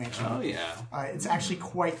house or mansion. Oh, yeah. It's actually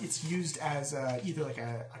it's used as either like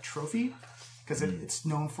a trophy, because it's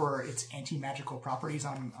known for its anti-magical properties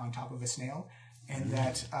on top of a snail. And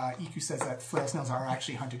that Iku says that flail snails are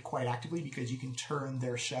actually hunted quite actively because you can turn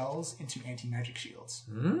their shells into anti-magic shields.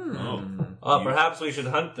 Perhaps we should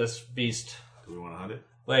hunt this beast. Do we want to hunt it?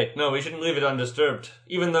 Wait, no, we shouldn't leave it undisturbed.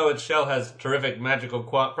 Even though its shell has terrific magical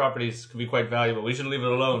properties, could be quite valuable. We should leave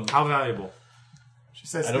it alone. How valuable? She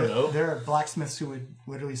says I don't know. There are blacksmiths who would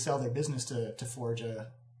literally sell their business to forge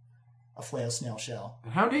a flail snail shell.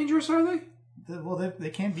 And how dangerous are they? They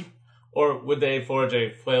can be. Or would they forge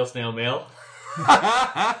a flail snail male? Okay,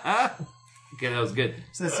 that was good.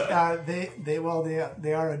 So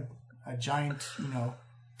they are a giant,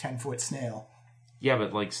 10-foot snail. Yeah,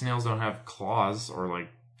 but like snails don't have claws or like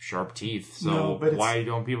sharp teeth, so No, but why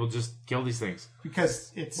don't people just kill these things?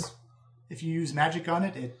 Because if you use magic on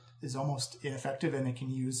it, it is almost ineffective, and it can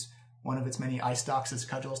use one of its many eye stalks as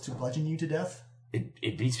cudgels to bludgeon you to death.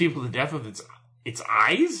 It beats people to death with its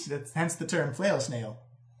eyes? That's hence the term flail snail.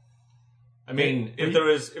 I mean,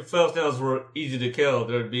 if flail snails were easy to kill,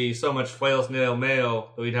 there would be so much flail snail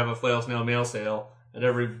mail that we'd have a flail snail mail sale at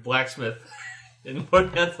every blacksmith in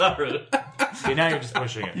Port Nantharu. Okay, now you're just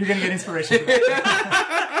pushing it. You're going to get inspiration.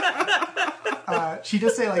 She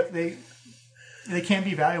does say like they can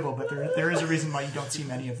be valuable, but there is a reason why you don't see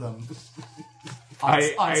many of them.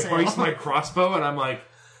 I sale. hoist my crossbow and I'm like,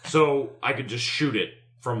 so I could just shoot it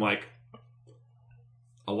from like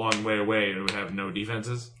a long way away and it would have no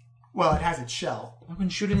defenses? Well, it has its shell. I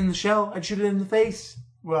wouldn't shoot it in the shell. I'd shoot it in the face.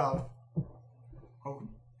 Well,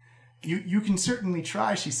 you can certainly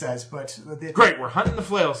try, she says, but Great, we're hunting the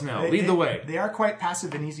flail snail. Lead the way. They are quite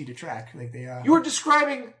passive and easy to track. Like You are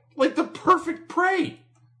describing like the perfect prey.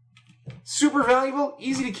 Super valuable,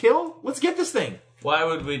 easy to kill. Let's get this thing. Why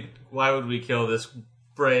would we kill this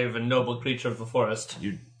brave and noble creature of the forest?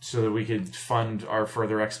 So that we could fund our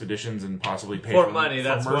further expeditions and possibly pay For money,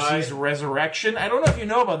 that's for Mercy's why. resurrection. I don't know if you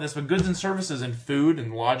know about this, but goods and services and food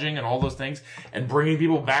and lodging and all those things and bringing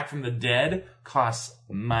people back from the dead costs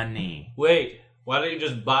money. Wait, why don't you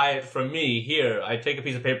just buy it from me? Here, I take a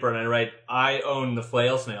piece of paper and I write, I own the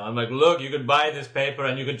flail snail. I'm like, look, you could buy this paper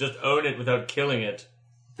and you could just own it without killing it.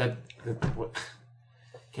 What?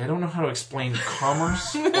 Okay, I don't know how to explain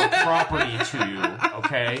commerce or property to you,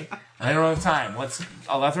 okay? I don't have time. Let's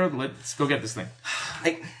go get this thing.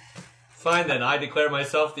 Fine then, I declare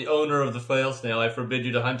myself the owner of the flail snail. I forbid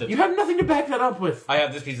you to hunt it. You have nothing to back that up with. I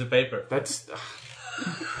have this piece of paper. That's...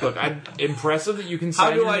 Look, I'm impressive that you can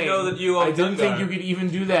sign your name. How do I know that you own I didn't Dungar? think you could even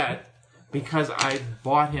do that. Because I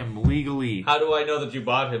bought him legally. How do I know that you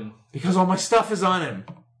bought him? Because all my stuff is on him.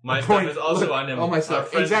 My stuff is also on him. All my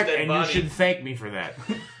stuff. Exactly, and body. you should thank me for that.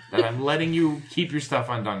 That I'm letting you keep your stuff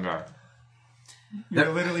on Dungar. You're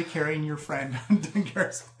literally carrying your friend on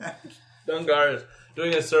Dungar's back. Dungar is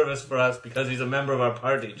doing a service for us because he's a member of our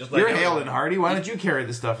party. Just like You're everyone. Hale and Hardy. Why don't you carry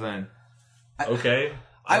the stuff then? Okay,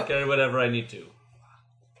 I'll carry whatever I need to.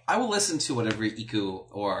 I will listen to whatever Iku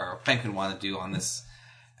or Penguin want to do on this.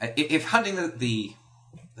 If hunting the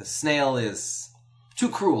snail is too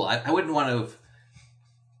cruel, I wouldn't want to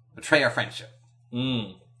betray our friendship.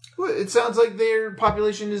 Mm. Well, it sounds like their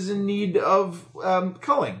population is in need of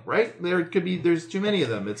culling, right? There's too many of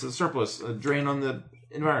them. It's a surplus, a drain on the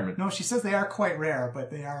environment. No, she says they are quite rare,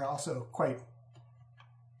 but they are also quite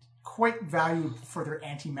valued for their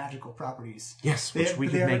anti-magical properties. Yes, which we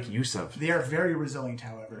can make use of. They are very resilient,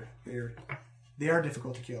 however. They are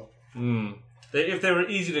difficult to kill. Mm. If they were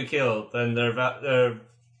easy to kill, then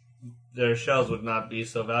their shells would not be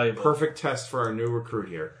so valuable. Perfect test for our new recruit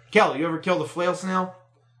here. Kel, you ever killed a flail snail?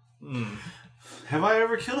 Mm. Have I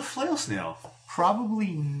ever killed a flail snail?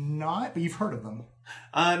 Probably not, but you've heard of them.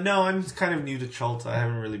 No, I'm kind of new to Chult. I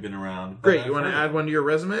haven't really been around. Great, you want to add one to your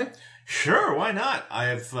resume? Sure, why not? I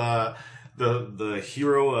have the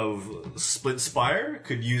hero of Split Spire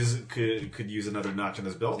could use another notch on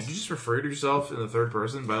his belt. Did you just refer to yourself in the third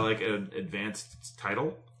person by like an advanced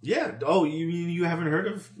title? Yeah. Oh, you mean you haven't heard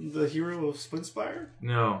of the hero of Split Spire?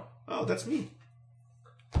 No. Oh, that's me.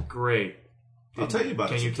 Great. I'll tell you about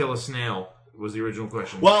it. Can you kill a snail? Was the original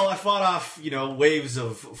question. Well, I fought off, waves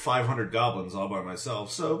of 500 goblins all by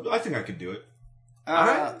myself, so I think I could do it.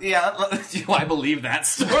 Yeah, do I believe that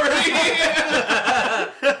story?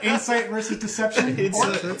 Insight versus deception? It's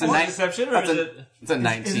a nice deception, or is it? It's a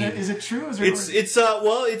 19. Is it true? It's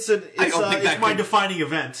my defining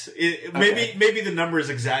event. Maybe the number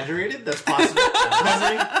is exaggerated. That's possible.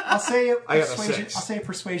 I'll say persuasion. a 6. I'll say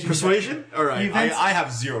persuasion. Persuasion? All right. Events- I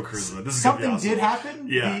have 0 charisma. This is Something gonna be awesome. did happen.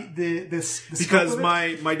 Yeah. The Because scope of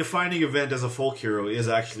it? my defining event as a folk hero is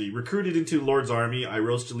actually recruited into Lord's army. I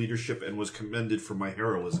rose to leadership and was commended for my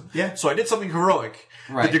heroism. Yeah. So I did something heroic.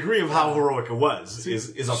 Right. The degree of how heroic it was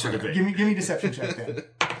is up for debate. Give me deception check then.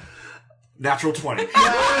 Natural 20. All right,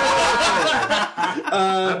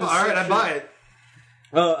 I buy it.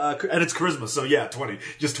 And it's charisma, so yeah, 20.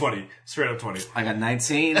 Just 20. Straight up 20. I got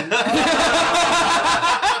 19.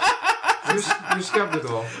 You're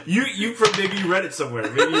skeptical. Maybe you read it somewhere.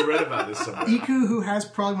 Maybe you read about this somewhere. Iku, who has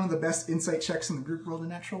probably one of the best insight checks in the group, rolled a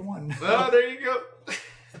natural 1. Oh, there you go.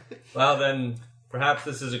 Well, then, perhaps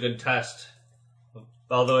this is a good test.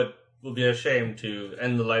 Although it will be a shame to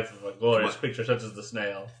end the life of a glorious creature such as the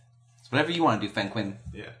snail. It's whatever you want to do, Fenquin.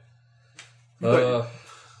 Yeah.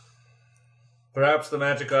 Perhaps the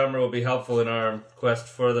magic armor will be helpful in our quest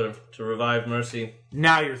further to revive Mercy.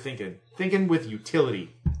 Now you're thinking. Thinking with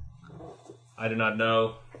utility. I do not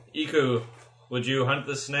know. Iku, would you hunt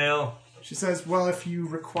the snail? She says, "Well, if you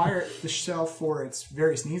require the shell for its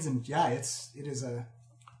various needs, and it is a."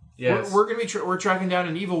 Yes. We're gonna be we're tracking down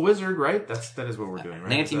an evil wizard, right? That is what we're doing,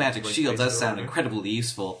 right? An anti-magic That's shield does basically sound what we're incredibly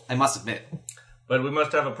useful, I must admit. But we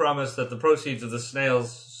must have a promise that the proceeds of the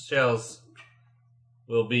snail's shells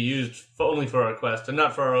will be used only for our quest and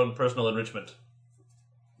not for our own personal enrichment.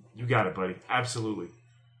 doing. You got it, buddy. Absolutely.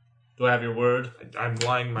 Do I have your word? I'm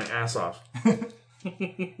lying my ass off.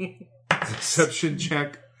 Deception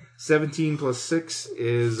check. 17 plus 6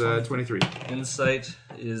 is 23. Insight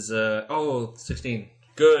is, 16.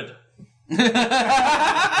 Good. You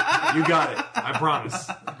got it. I promise.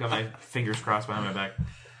 Got my fingers crossed behind my back.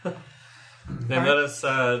 Then let us,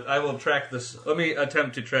 I will track this. Let me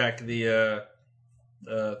attempt to track the,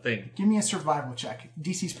 thing. Give me a survival check.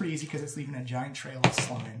 DC's pretty easy because it's leaving a giant trail of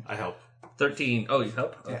slime. I help. 13. Oh, you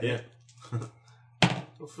help? Yeah.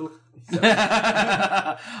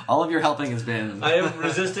 All of your helping has been... I am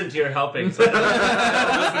resistant to your helping. So I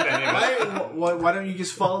don't listen to anyone. Why don't you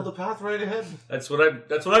just follow the path right ahead? That's what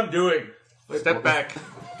I'm doing. Step back.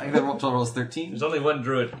 I think the total is 13. There's only one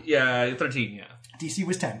druid. Yeah, 13, yeah. DC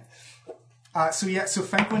was 10. So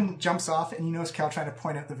Fenquin jumps off, and you notice Cal trying to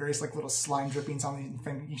point out the various little slime drippings on the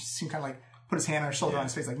thing. You see him kind of put his hand on his shoulder on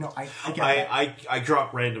his face, no, I get that. I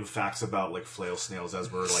drop random facts about flail snails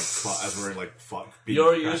as we're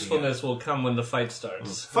Your usefulness will come when the fight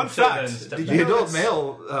starts. Fun Until fact, then, step did back. The adult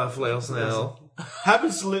male flail snail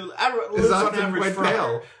happens to live is on often average quite for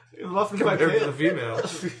pale often quite compared to pale. the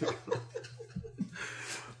female.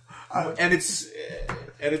 And it's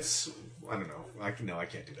I don't know. I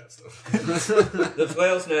can't do that stuff. The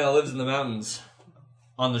flail snail lives in the mountains,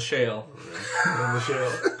 on the shale. On the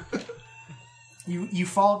shale. You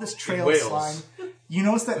follow this trail of Wales. slime. You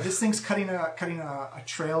notice that this thing's cutting a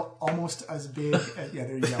trail almost as big. There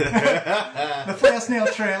you go. The flail snail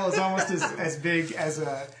trail is almost as big as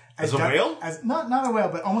a whale? Not a whale,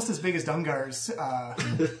 but almost as big as Dungar's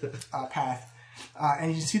path.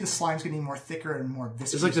 And you see the slime's getting more thicker and more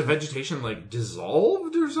viscous. Is the vegetation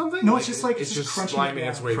dissolved or something? No, it's just it's just crunching sliming it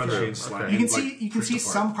its down. way Crunching through. and slimy. Okay. You can see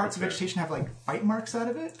some parts of vegetation have bite marks out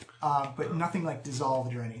of it, but nothing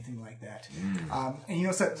dissolved or anything like that. And you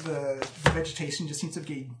notice that the vegetation just seems to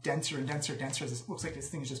get denser and denser and denser as it looks like this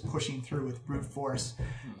thing is just pushing through with brute force.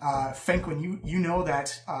 Fenquin, you know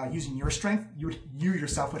that using your strength, you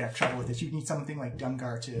yourself would have trouble with this. You need something like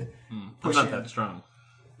Dungar to push I'm not in. that strong.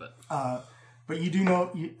 But you do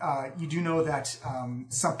know that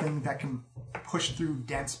something that can push through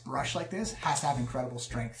dense brush like this has to have incredible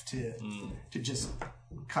strength to just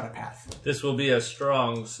cut a path. This will be a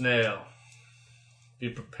strong snail. Be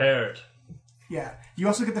prepared. Yeah. You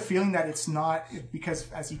also get the feeling that it's not, because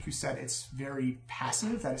as Iku said, it's very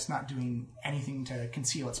passive, that it's not doing anything to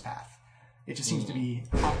conceal its path. It just seems to be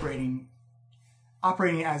operating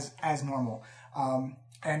as normal.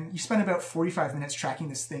 And you spend about 45 minutes tracking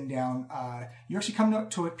this thing down. You actually come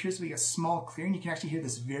to what appears to be a small clearing. You can actually hear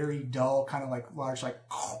this very dull, kind of large,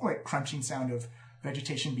 crunching sound of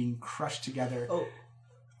vegetation being crushed together. Oh,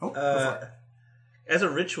 go for it. As a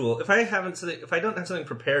ritual, if I don't have something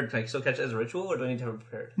prepared, can I still catch it as a ritual, or do I need to have it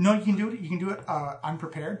prepared? No, you can do it. You can do it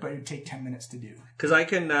unprepared, but it would take 10 minutes to do. Because I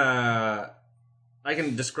can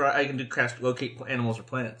cast locate animals or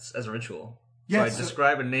plants as a ritual. Yeah, so I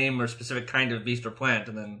describe a name or specific kind of beast or plant,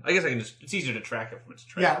 and then I guess it's easier to track it from its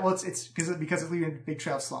trail. Yeah, well, it's because it's leaving a big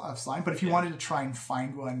trail of slime. But if you wanted to try and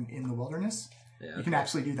find one in the wilderness, you can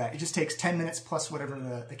absolutely do that. It just takes 10 minutes plus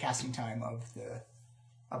whatever the casting time of the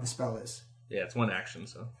spell is. Yeah, it's one action,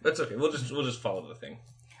 so that's okay. We'll just follow the thing.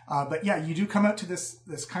 But yeah, you do come out to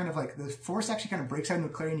this kind of like the forest actually kind of breaks out into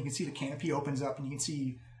a clearing. You can see the canopy opens up, and you can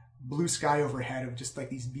see blue sky overhead of just like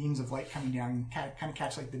these beams of light coming down. And kind of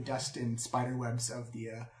catch like the dust and spider webs of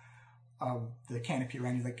the canopy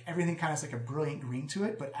around you. Like everything kind of has like a brilliant green to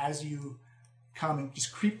it. But as you come and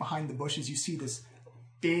just creep behind the bushes, you see this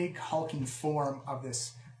big hulking form of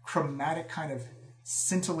this chromatic kind of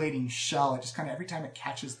scintillating shell. It just kind of every time it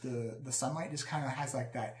catches the sunlight, it just kind of has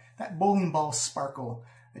like that bowling ball sparkle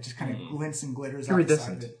that just kind of glints and glitters out the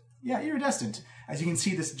side of it. Yeah, iridescent. As you can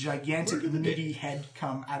see, this gigantic meaty head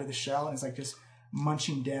come out of the shell, and it's like just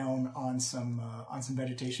munching down on some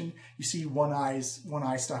vegetation. You see one eye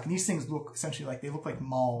stalk, and these things look essentially like they look like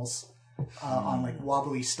malls on like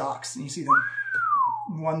wobbly stalks, and you see them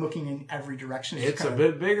one looking in every direction. It's a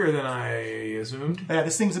bit bigger than I assumed. Yeah,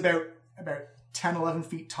 this thing's about 10, 11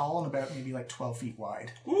 feet tall and about maybe like 12 feet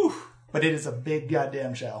wide. Oof. But it is a big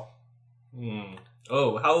goddamn shell.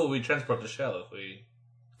 Oh, how will we transport the shell if we...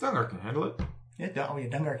 Dungar can handle it. Yeah,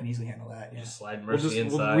 Dungar can easily handle that. Yeah. Just slide Mercy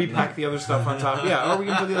inside. We'll repack the other stuff on top. Yeah, or we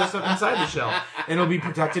can put the other stuff inside the shell, and it'll be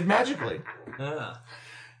protected magically.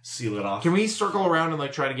 Seal it off. Can we circle around and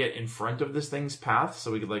like try to get in front of this thing's path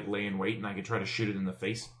so we could like lay in wait, and I could try to shoot it in the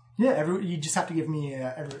face? Yeah, you just have to give me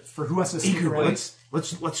for who wants to sneak around.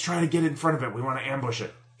 Let's try to get in front of it. We want to ambush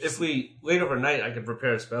it. If we wait overnight, I could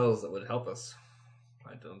prepare spells that would help us.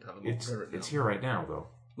 I don't have them prepared right now. It's here right now, though.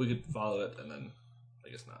 We could follow it, and then I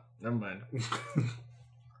guess not. Never mind.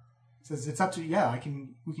 Says it's up to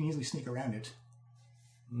we can easily sneak around it.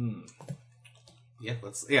 Yeah,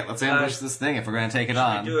 let's ambush this thing if we're going to take it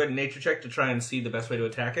on. Do a nature check to try and see the best way to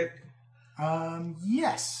attack it.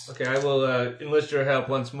 Yes. Okay, I will enlist your help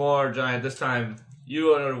once more, Giant. This time,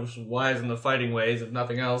 you are wise in the fighting ways, if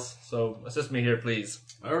nothing else. So assist me here, please.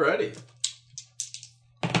 Alrighty.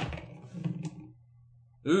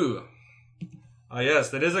 Ooh. Ah, yes,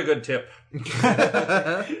 that is a good tip.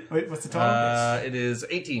 Wait, what's the total? It is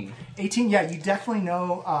 18. 18, yeah, you definitely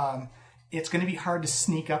know it's going to be hard to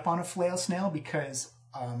sneak up on a flail snail because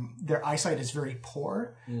their eyesight is very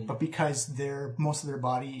poor, but because most of their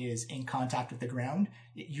body is in contact with the ground,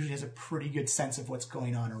 it usually has a pretty good sense of what's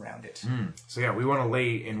going on around it. So yeah, we want to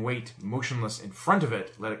lay in wait, motionless in front of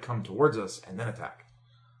it, let it come towards us, and then attack.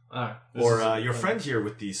 Or your friend here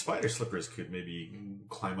with the spider slippers could maybe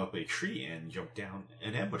climb up a tree and jump down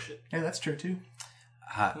and ambush it. Yeah, that's true too.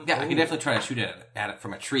 I can definitely try to shoot at it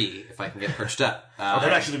from a tree if I can get perched up.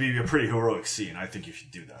 That'd actually be a pretty heroic scene. I think you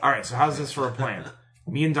should do that. All right, so how's this for a plan?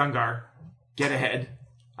 Me and Dungar get ahead.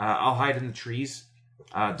 I'll hide in the trees.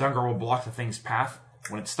 Dungar will block the thing's path.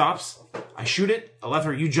 When it stops, I shoot it.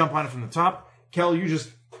 Alethra, you jump on it from the top. Kel, you just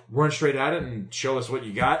run straight at it and show us what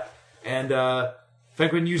you got. And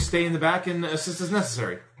Fenquin, you stay in the back and assist as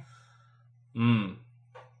necessary.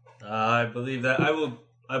 I believe that I will.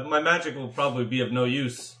 My magic will probably be of no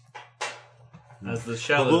use, as the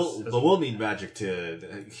shell but we'll need magic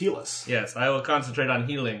to heal us. Yes, I will concentrate on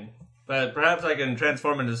healing, but perhaps I can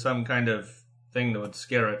transform into some kind of thing that would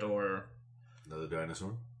scare it, or another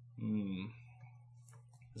dinosaur.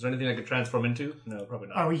 Is there anything I could transform into? No, probably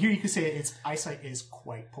not. Oh, here you could say its eyesight is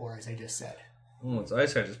quite poor, as I just said. Oh, its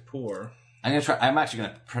eyesight is poor. I'm actually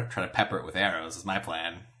going to try to pepper it with arrows. Is my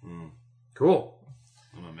plan. Cool.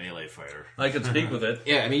 I'm a melee fighter. I could speak with it.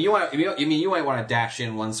 Yeah, I mean, you might want to dash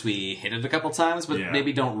in once we hit it a couple times, but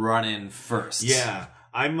maybe don't run in first. Yeah,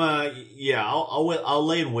 I'll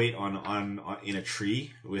lay in wait on in a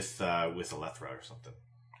tree with Alethra or something.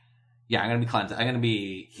 Yeah, I'm gonna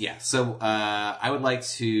be So I would like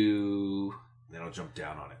to. Then I'll jump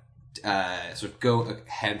down on it. Sort of go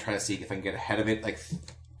ahead and try to see if I can get ahead of it, like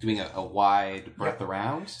doing a wide breadth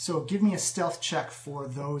around. So give me a stealth check for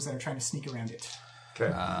those that are trying to sneak around it.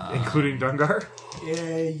 Okay. Including Dungar?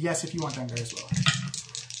 Yes, if you want Dungar as well.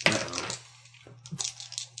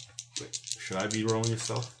 Wait, should I be rolling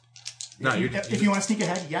yourself? No, if you want to sneak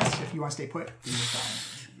ahead, yes. If you want to stay put, you're fine.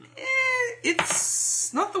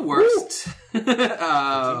 It's not the worst.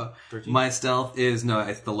 13? My stealth is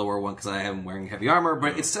it's the lower one because I am wearing heavy armor,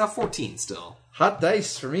 but it's 14 still. Hot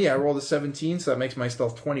dice for me. I rolled a 17, so that makes my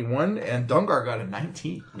stealth 21, and Dungar got a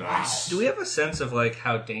 19. Nice. Do we have a sense of like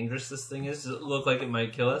how dangerous this thing is? Does it look like it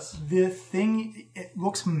might kill us? The thing, it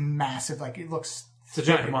looks massive. Like it looks. It's a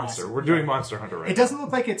giant monster. We're doing Monster Hunter right now. It doesn't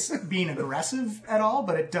look like it's being aggressive at all,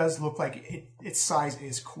 but it does look like its size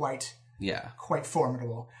is quite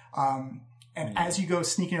formidable. And as you go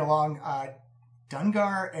sneaking along, Durand,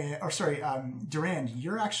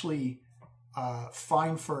 you're actually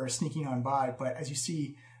fine for sneaking on by, but as you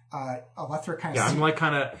see Alethra kind of... Yeah, I'm like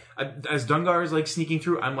kind of... As Dungar is like sneaking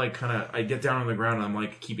through, I'm like kind of... I get down on the ground and I'm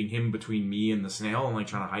like keeping him between me and the snail and like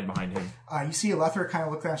trying to hide behind him. You see Alethra kind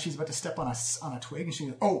of look down. She's about to step on a twig and she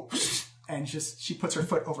goes, oh... And she puts her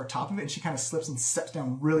foot over top of it and she kind of slips and steps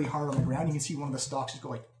down really hard on the ground. You can see one of the stalks just go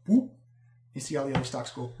like, whoop. You see all the other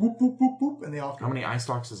stalks go, whoop, whoop, whoop, whoop. And they all go... How many eye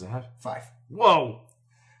stalks does it have? 5. Whoa!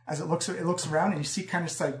 As it looks around and you see kind of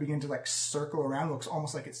just like begin to like circle around. It looks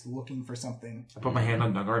almost like it's looking for something. I put my hand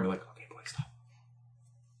on Dungar and be like, okay, boy, stop.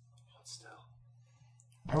 Hold still.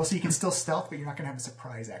 I will say you can still stealth, but you're not going to have a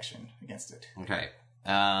surprise action against it. Okay.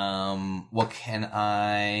 Well, can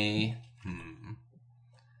I...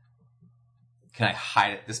 Can I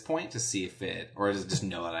hide at this point to see if it... Or does it just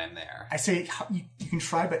know that I'm there? I say you can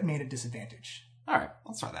try, but made a disadvantage. All right,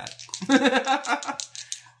 let's try that.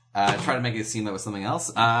 Try to make it seem that was something else.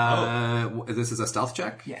 This is a stealth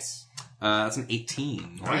check? Yes. That's an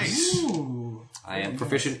 18. Nice. Ooh. I am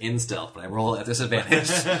proficient in stealth, but I roll at disadvantage.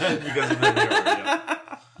 Because of the yeah.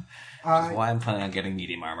 Which is why I'm planning on getting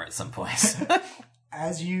medium armor at some point.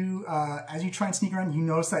 As you try and sneak around, you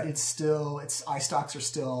notice that its eye stalks are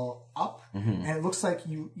still up, and it looks like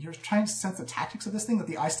you're trying to sense the tactics of this thing. That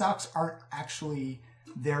the eye stalks aren't actually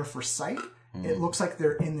there for sight. It looks like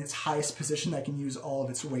they're in its highest position that can use all of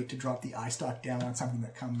its weight to drop the eye stalk down on something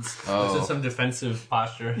that comes. Is it some defensive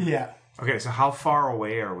posture? Yeah, Okay, so how far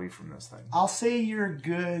away are we from this thing? I'll say you're a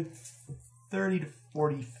good 30 to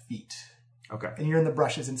 40 feet, Okay. and you're in the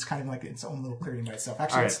brushes, and it's kind of like its own little clearing by itself.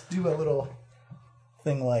 Actually, All let's do a little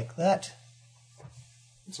thing like that.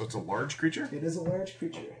 So it's a large creature? It is a large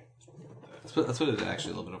creature. Let's put it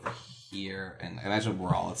actually a little bit over here, and I imagine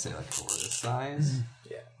we're all, let's say, like over this size.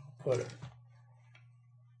 Yeah, put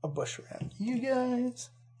a bush around you guys.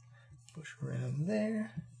 Bush around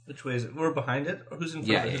there. Which way is it? We're behind it? Or who's in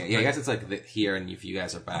front Yeah, of it? I guess it's like here, and if you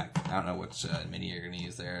guys are back, I don't know which mini you're going to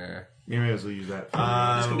use there. You may as well use that.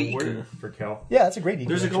 gonna be Where- For Kel. Yeah, that's a great idea.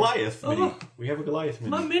 There's a Goliath mini. Oh. We have a Goliath mini.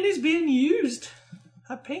 My mini's being used.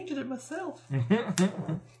 I painted it myself.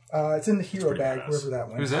 It's in the hero bag, badass. wherever that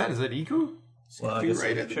went. Who's that? Is that Iku? Well, I Be guess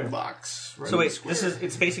right in sure. the box. Right So in wait, the square.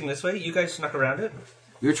 it's facing this way? You guys snuck around it?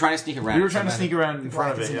 We were trying to sneak around. We were trying to sneak around in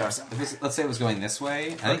front of it, yeah. Let's say it was going this way.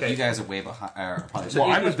 I think Okay. you guys are way behind. Probably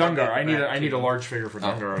Well, I'm Iku's with Dungar. probably I need back, I need too. a large figure for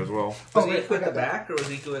Dungar as well. Was wait, Iku I at the got that. back or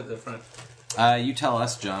was Iku at the front? You tell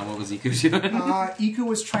us, John. What was Iku doing? Iku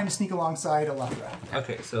was trying to sneak alongside Alethra.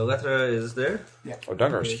 Okay, so Lethra is there. Oh,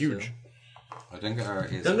 Dungar's Okay, huge.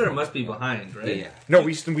 Dungar is. Dungar must be behind, right? Yeah, No,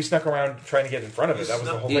 we snuck around trying to get in front of it. That was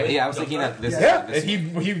the whole yeah. thing. Yeah, I was thinking that this. Yeah, this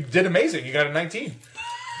and he did amazing. He got a 19.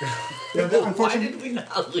 Yeah, Why unfortunately, did we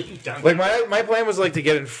not leave Dungar? Like my plan was like to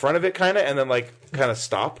get in front of it kind of and then like kind of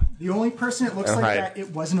stop. the only person it looks And like hide. that it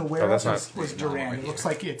wasn't aware Oh, of that's was not- Duran. It looks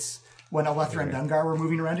like it's when Alethra and Dungar were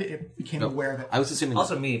moving around it became aware that. I was assuming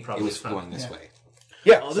Also me, it probably was front. going this Yeah. way.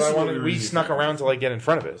 Yeah, Oh, so this I is what wanted, we were we using. snuck around to like get in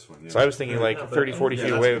front of it. So I was thinking like 30, 40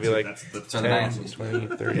 feet away would be like So then I 10, 20,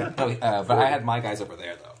 30. but I had my guys over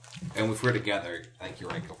there though, and if we're together, I think you're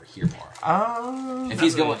right over here more. If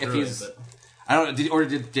he's Not going, really if through he's, it, I don't know.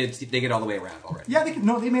 Did they get all the way around already? Yeah,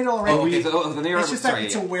 they made it all right. Oh, okay. So, then they It's just that sorry,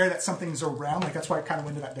 it's yeah. aware that something's around. Like that's why it kind of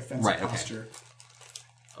went into that defensive Right, okay. posture.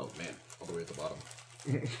 Oh man, all the way at the bottom.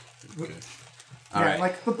 Yeah, Alright.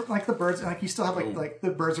 like the birds, and like you still have like the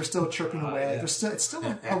birds are still chirping away. yeah. There's still it's still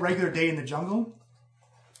a regular day in the jungle.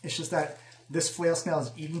 It's just that this flail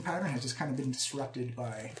snail's eating pattern has just kind of been disrupted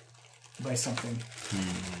by something.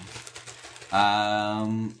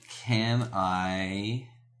 Can I?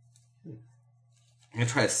 I'm gonna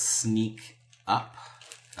try to sneak up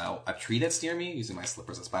a tree that's near me using my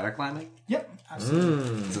slippers of spider climbing. Yep,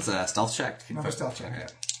 absolutely. Is this a stealth check? Another stealth check. Okay.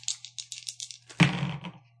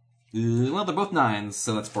 Well, they're both 9s,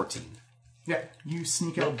 so that's 14. Yeah, you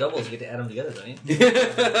sneak Little up. doubles, you get to add them together, don't you?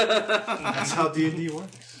 That's how D&D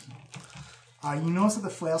works. You notice that the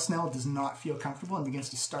flail snail does not feel comfortable and begins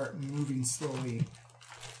to start moving slowly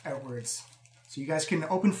outwards. So you guys can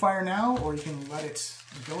open fire now, or you can let it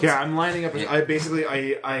go. Yeah, I'm lining up. I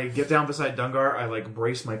get down beside Dungar. I like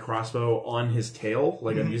brace my crossbow on his tail,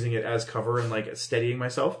 like I'm using it as cover and like steadying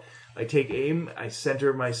myself. I take aim. I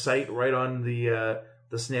center my sight right on the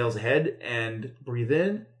snail's head and breathe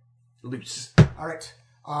in, loose. All right.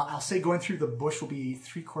 I'll say going through the bush will be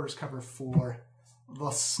 3/4 cover for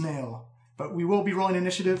the snail, but we will be rolling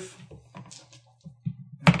initiative.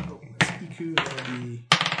 Oh, that's Iku. That'll be.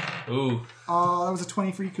 Ooh. That was a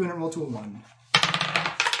 20 for Iku, and it rolled to a 1.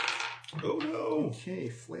 Oh no. Okay,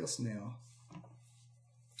 flail snail.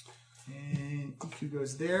 And Iku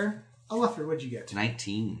goes there. Alethra, what'd you get?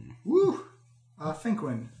 19. Woo!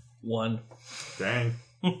 Finquin, 1. Dang.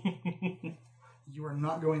 you are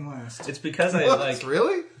not going last. It's because I What? like.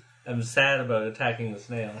 Really? I'm sad about attacking the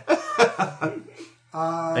snail.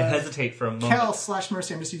 I hesitate for a moment. Kel /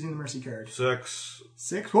 Mercy. I'm just using the Mercy card. 6.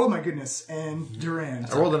 6. Oh my goodness. And Durand.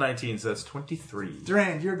 I rolled a 19, so that's 23.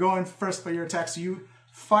 Durand, you're going first for your attack, so you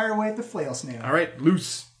fire away at the flail snail. All right,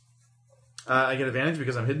 loose. I get advantage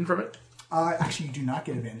because I'm hidden from it? Actually, you do not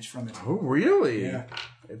get advantage from it. Oh, really? Yeah.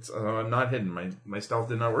 It's I'm not hidden. My stealth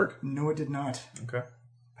did not work. No, it did not. Okay.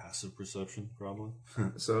 Passive perception, probably.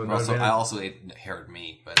 So no Also, advantage. I also ate haired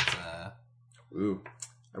meat, but Ooh.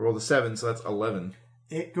 I rolled a 7, so that's 11.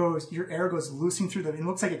 Your arrow goes loosing through it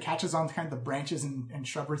looks like it catches on kind of the branches and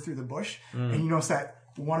shrubbery through the bush. And you notice that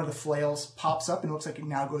one of the flails pops up and it looks like it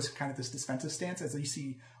now goes kind of this defensive stance as you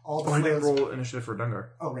see all the I flails. didn't roll initiative for Dungar.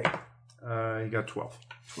 Oh, right. You got 12.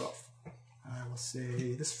 12. I will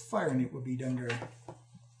say this fire newt will be Dunder.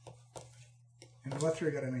 And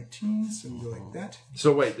Lethra got a 19, so we'll go like that.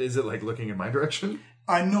 So wait, is it like looking in my direction?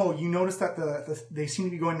 No, you notice that they seem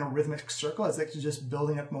to be going in a rhythmic circle as they're just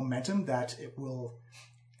building up momentum that it will...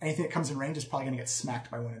 Anything that comes in range is probably going to get smacked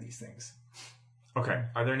by one of these things. Okay.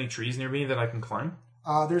 Are there any trees near me that I can climb?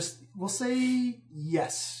 We'll say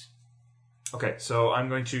yes. Okay, so I'm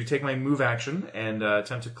going to take my move action and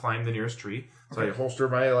attempt to climb the nearest tree. So I holster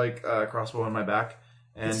my crossbow on my back.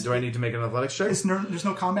 And do I need to make an athletics check? There's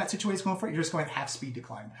no combat situation going for it. You're just going at half speed to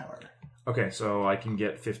climb, however. Okay, so I can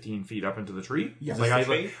get 15 feet up into the tree. Yes.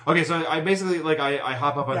 Okay, so I basically I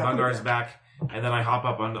hop up on Yeah, Dungar's okay. back, and then I hop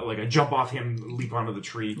up on I jump off him, leap onto the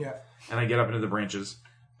tree, Yeah. and I get up into the branches,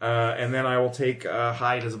 and then I will take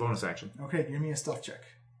hide as a bonus action. Okay, give me a stealth check.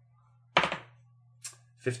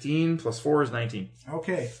 15 plus 4 is 19.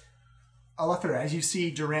 Okay. Alethra, as you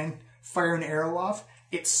see Duran fire an arrow off,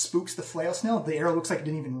 it spooks the flail snail. The arrow looks like it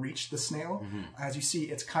didn't even reach the snail. As you see,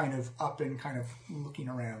 it's kind of up and kind of looking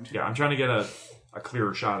around. Yeah, I'm trying to get a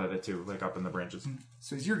clearer shot at it too, like up in the branches.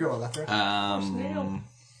 So it's your go, Alethra. um,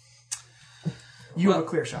 You have a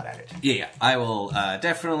clear shot at it. yeah, I will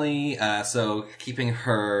definitely. So, keeping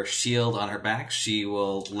her shield on her back, she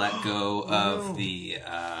will let go of the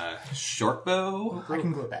short bow. I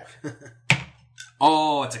can go back.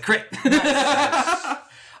 Oh, it's a crit!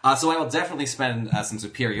 So I will definitely spend some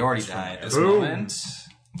superiority die at this moment.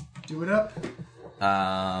 Do it up.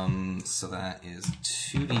 So that is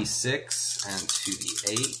 2d6 and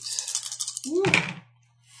 2d8. Woo.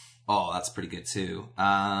 Oh, that's pretty good too.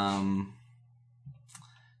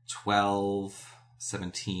 12,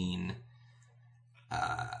 17,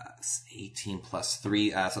 18 plus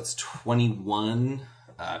 3, so it's 21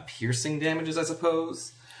 piercing damages, I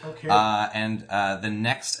suppose. Okay. And the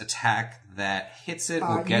next attack that hits it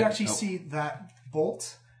will get... You actually see that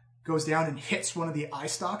bolt goes down and hits one of the eye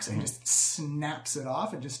stalks and just snaps it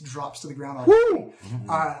off and just drops to the ground.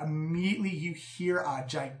 Immediately you hear a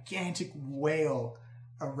gigantic wail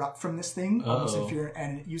erupt from this thing, almost in fear,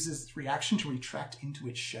 and it uses its reaction to retract into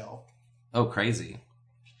its shell. Oh, crazy.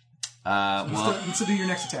 You can still do your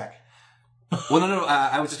next attack. Well, no.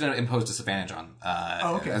 I was just going to impose disadvantage on. Okay.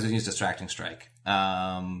 I was going to use distracting strike.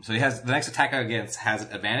 So he has the next attack against has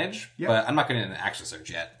advantage, Yep. but I'm not going to do an action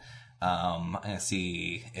surge yet. I'm going to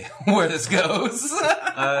see where this goes.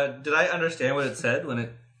 Did I understand what it said when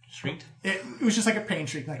it shrieked? It was just like a pain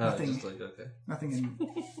shriek, like nothing. Just like, okay. Nothing in.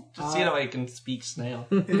 Just see how I can speak snail.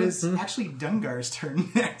 It is actually Dungar's turn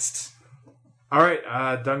next. All right,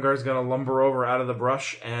 Dungar's gonna lumber over out of the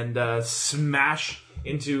brush and smash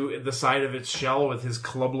into the side of its shell with his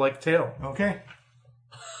club-like tail. Okay.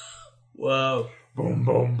 Whoa. Boom,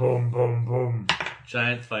 boom, boom, boom, boom.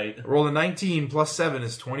 Giant fight. Roll a 19 plus 7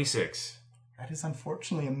 is 26. That is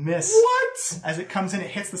unfortunately a miss. What? As it comes in,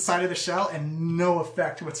 it hits the side of the shell and no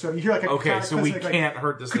effect whatsoever. You hear like a Okay, so we cataclysmic, can't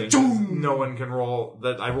hurt this thing. ka-choom! No one can roll.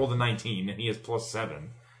 I rolled a 19 and he has plus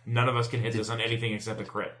 7. None of us can hit this on anything except a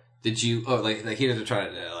crit. Did you? Oh, like he didn't try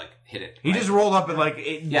to hit it. He right? just rolled up and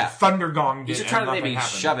thunder gonged You it. should try and to nothing maybe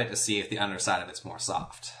happened. shove it to see if the underside of it's more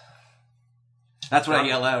soft. That's what I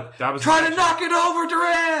yell out. That was Try to knock it over,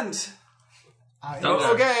 Durand!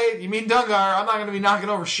 Oh, okay, you mean Dungar? I'm not going to be knocking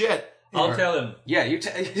over shit. I'll tell him. Yeah,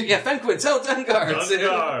 Fenquid, tell Dungar.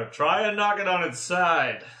 Dungar, try and knock it on its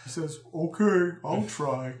side. He says, okay, I'll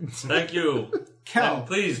try. Thank you. Cal. And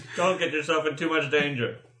please don't get yourself in too much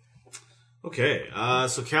danger. Okay,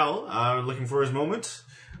 so Cal, looking for his moment,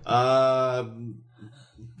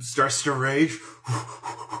 starts to rage,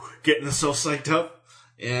 getting himself psyched up,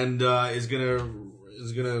 and is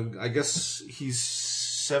gonna. I guess he's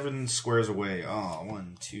 7 squares away. Oh,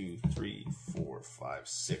 1, 2, 3, 4, 5,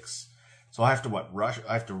 6. So I have to rush.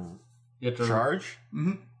 I have to charge.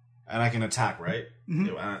 Mm-hmm. And I can attack, right?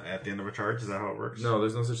 At the end of a charge? Is that how it works? No,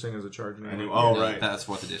 there's no such thing as a charge. Right. That's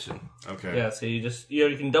 4th edition. Okay. Yeah, so you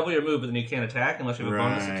can double your move, but then you can't attack unless you have a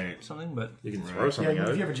bonus or something. But You can throw something Yeah, at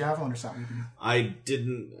if it. you have a javelin or something, you can. I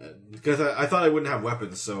didn't because I thought I wouldn't have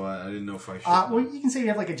weapons, so I didn't know if I should. Well, you can say you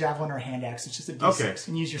have like a javelin or a hand axe. It's just a D6,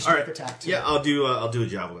 and use your strike attack. Yeah, I'll do a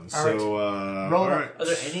javelin. So roll it all up. are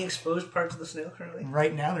there any exposed parts of the snail currently?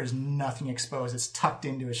 Right now, there's nothing exposed. It's tucked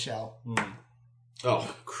into a shell.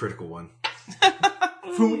 Oh, critical one.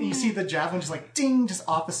 Boom, you see the javelin just like ding, just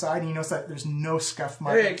off the side, and you notice that there's no scuff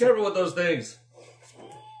mark. Hey, careful with those things.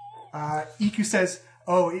 Iku says,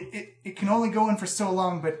 "Oh, it can only go in for so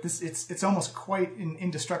long, but it's almost quite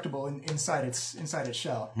indestructible inside its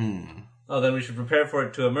shell." Oh, then we should prepare for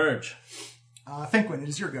it to emerge. Thinkwin, it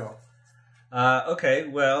is your go. Okay,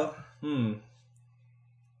 well,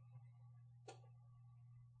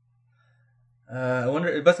 I wonder,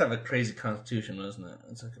 it must have a crazy constitution, doesn't it?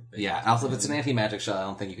 It's like a big... Yeah, also if it's an anti-magic shell, I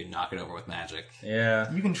don't think you can knock it over with magic. Yeah.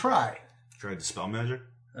 You can try. Try dispel magic.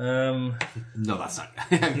 No, that's not.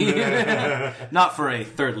 I mean, not for a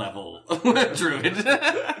 3rd level druid.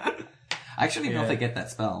 I actually don't know if they get that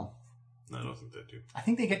spell. No, I don't think they do. I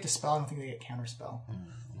think they get dispel. I don't think they get counterspell.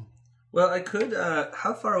 Well, I could,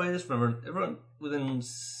 how far away is from everyone within,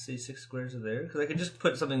 say, 6 squares of there? Because I could just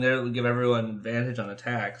put something there that would give everyone advantage on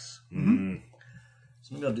attacks.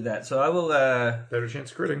 So maybe I'll do that. So I will, Better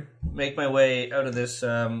chance of critting. make my way out of this,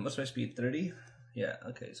 what's my speed, 30? Yeah,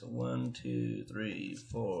 okay, so 1, 2, 3,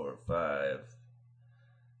 4, 5,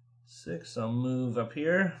 6. I'll move up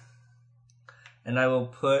here. And I will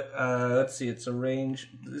put, let's see, it's a range,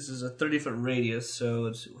 this is a 30-foot radius, so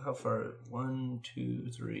it's, how far? 1, 2,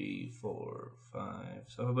 3, 4, 5.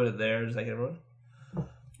 So if I put it there, does that get everyone? 1,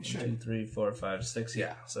 2, 3, 4, 5, 6,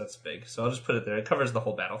 yeah, so that's big. So I'll just put it there. It covers the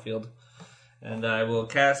whole battlefield. And I will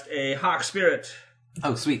cast a Hawk Spirit.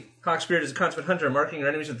 Oh, sweet. Hawk Spirit is a consummate hunter, marking your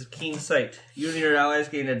enemies with a keen sight. You and your allies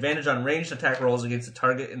gain advantage on ranged attack rolls against a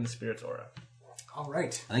target in the Spirit's aura. All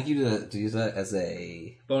right. I think you do use that as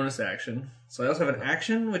a... Bonus action. So I also have an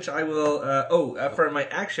action, which I will... for my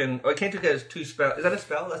action... Oh, I can't do that as 2 spell. Is that a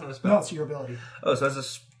spell? That's not a spell. No, it's your ability. Oh, so as a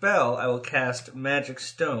spell, I will cast Magic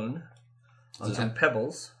Stone on some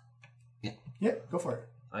pebbles. Yeah, go for it.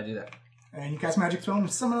 I do that. And you cast magic stone.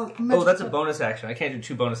 Oh, that's a bonus action. I can't do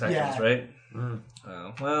 2 bonus actions, right?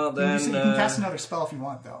 Oh, well, then... You can cast another spell if you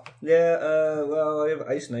want, though. Yeah, well, I have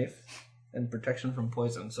Ice Knife and protection from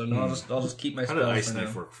poison, so no, I'll just keep my How spells did Ice for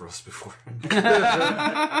Knife now. work for us before? Pretty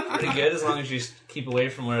good, as long as you keep away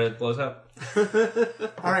from where it blows up.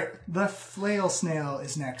 All right, the flail snail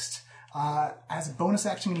is next. As a bonus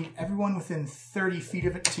action, I need everyone within 30 feet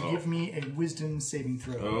of it to give me a wisdom saving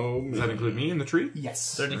throw. Oh, Does that include me in the tree?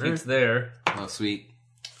 Yes. 30 feet's there. Oh, sweet.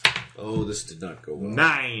 oh, this did not go well.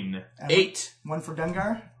 9. And 8. One for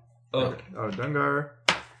Dungar. Oh, Dungar.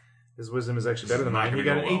 His wisdom is actually better than mine. He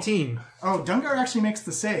got an Well. 18. Oh, Dungar actually makes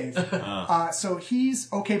the save. So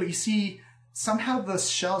he's okay, but you see somehow the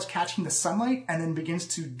shell is catching the sunlight and then begins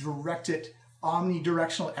to direct it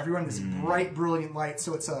omnidirectional everywhere in this bright, brilliant light.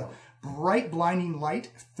 So it's a bright, blinding light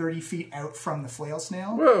 30 feet out from the flail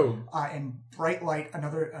snail. Whoa. And bright light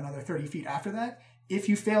another 30 feet after that. If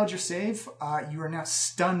you failed your save, you are now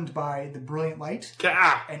stunned by the brilliant light,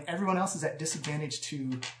 and everyone else is at disadvantage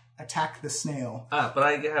to attack the snail. but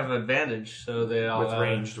I have advantage, so they all... With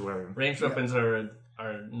ranged weapon. Ranged weapons are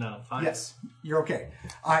no, fine. Yes, you're okay.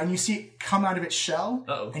 And you see it come out of its shell,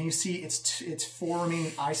 Uh-oh. and you see its 4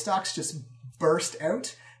 remaining eye stalks just burst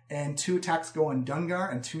out, and 2 attacks go on Dungar,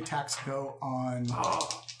 and 2 attacks go on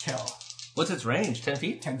Kel. What's its range? 10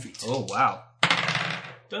 feet? 10 feet. Oh, wow.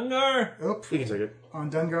 Dungar! Oop. You can take it. On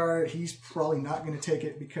Dungar, he's probably not going to take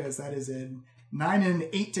it because that is a 9 and an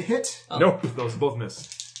 8 to hit. Nope. Those both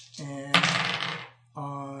miss. And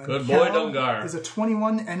on Good boy, Kel Dungar. is a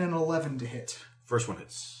 21 and an 11 to hit. First one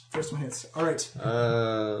hits. First one hits. All right.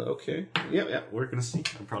 Okay. Yeah, we're gonna see.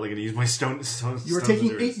 I'm probably gonna use my stone. You are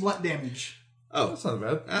taking 8 blunt damage. Oh, that's not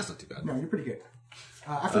bad. That's not too bad. No, you're pretty good.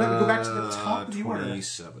 After that, we go back to the top of the order.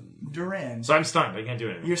 27. Duran. So I'm stunned. I can't do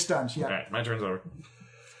anything. You're stunned, yeah. Alright, my turn's over.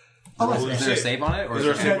 Oh, Is there a save on it? Or Is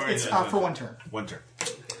there a save? it's for 1 turn. One turn.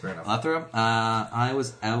 Fair enough. Lathra? I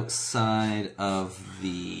was outside of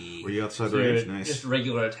the... Were you outside So range? just Nice.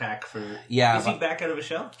 regular attack for... Yeah, Is he but- back out of a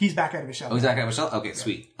shell? He's back out of his shell. Oh, he's back out of a shell? Okay,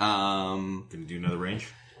 sweet. Can you do another range?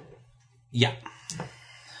 Yeah.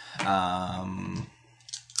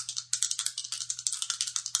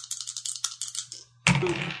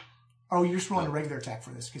 Oh, you're just rolling a regular attack for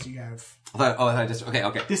this because you have I thought just...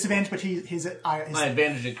 Okay. disadvantage, but his My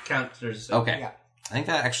advantage it counters. Okay. Yeah. I think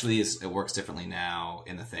that actually it works differently now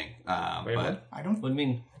in the thing. Wait, but what? I don't. What do you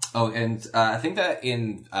mean? Oh, and I think that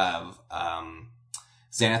in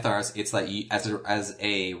Xanathar's, it's like as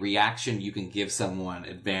a reaction, you can give someone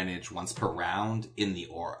advantage once per round in the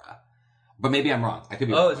aura. But maybe I'm wrong. I could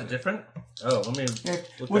be wrong. Oh, is it different? Oh, let me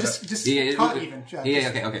look We'll that up. just Yeah, call it even.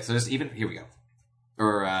 Okay. So just even. Here we go.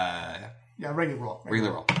 Or Regular roll.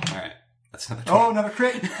 regular roll. All right. That's another 20. Oh, another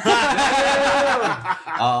crit.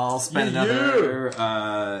 I'll spend another.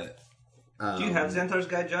 Do you have Xanthar's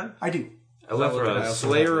Guide, John? I do. Elethra, also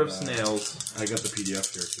Slayer have of that. Snails. I got the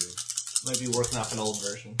PDF here too. Might be working off an old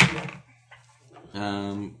version.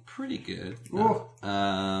 Pretty good. Ooh.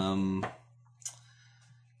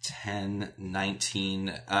 10,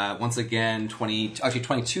 19. Once again,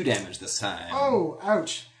 22 damage this time. Oh,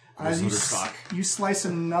 ouch. Another sock. You slice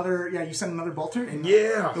another, you send another bolter, and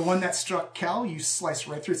Yeah. the one that struck Kel, you slice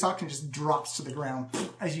right through its sock and it just drops to the ground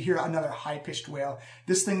as you hear another high-pitched wail.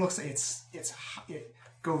 This thing looks like it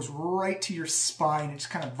goes right to your spine. It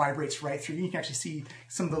just kind of vibrates right through. You can actually see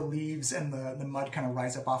some of the leaves and the mud kind of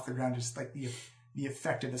rise up off the ground, just like the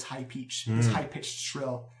effect of this high-pitched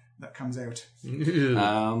shrill that comes out. Is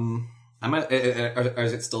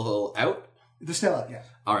it still out? They're still out, yeah.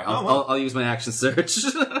 All right, I'll use my action surge.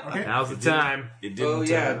 Okay. Now's the time. It didn't. Oh,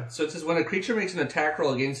 yeah. So it says when a creature makes an attack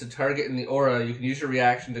roll against a target in the aura, you can use your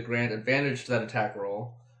reaction to grant advantage to that attack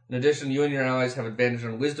roll. In addition, you and your allies have advantage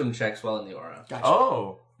on wisdom checks while in the aura. Gotcha.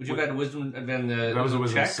 Oh. Would you have had a wisdom advantage? That was a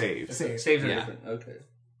wisdom check? save. Save. Saves are Yeah. different. Okay.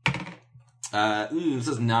 This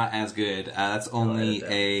is not as good. That's only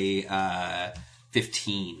a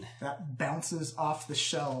 15. That bounces off the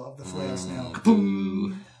shell of the flail snail.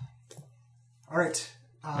 Boo. All right.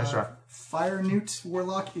 Nice try. Fire Newt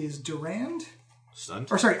Warlock is Durand.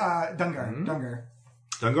 Stunned. Or sorry, Dungar. Dungar.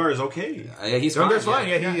 Dungar is okay. Yeah, he's Dungar's fine.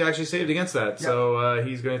 fine. Yeah, he actually saved against that. So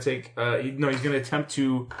he's going to take. He's going to attempt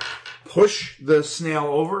to push the snail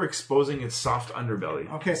over, exposing its soft underbelly.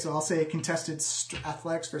 Okay, so I'll say contested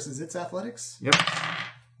athletics versus its athletics. Yep.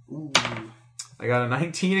 Ooh. I got a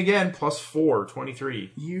 19 again, plus 4,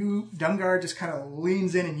 23. Dungar just kind of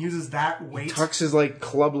leans in and uses that weight. Tucks his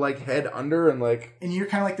club-like head under and And you're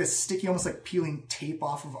kind of like this sticky, almost like peeling tape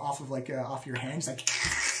off your hands, like,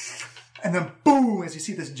 and then boom, as you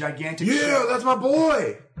see this gigantic. yeah, shell. that's my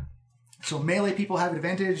boy. So melee people have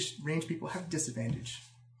advantage, ranged people have disadvantage.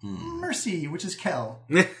 Mercy, which is Kel.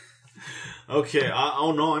 Okay.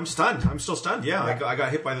 Oh no, I'm stunned. I'm still stunned. Yeah, I got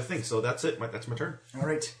hit by the thing. So that's it. That's my turn. All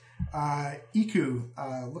right. Iku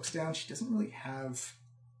looks down. She doesn't really have.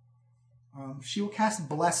 She will cast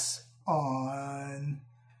Bless on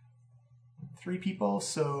 3 people.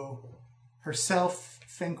 So herself,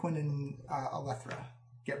 Fenquin, and Elethra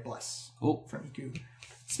get Bless from Iku.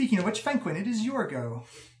 Speaking of which, Fenquin, it is your go.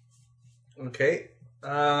 Okay.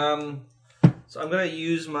 So I'm going to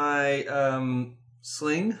use my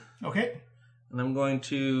sling, Okay. and I'm going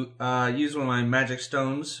to use one of my magic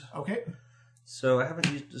stones. Okay. So I haven't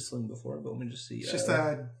used the sling before, but let me just see. It's just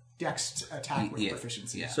a dex attack with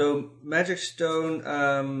proficiency. Yeah. So magic stone.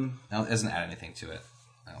 No, it doesn't add anything to it,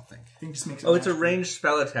 I don't think. I think it just makes it Oh, it's a magical. ranged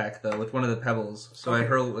spell attack though with one of the pebbles. So I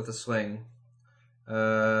hurl it with a sling.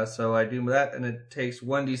 So I do that, and it takes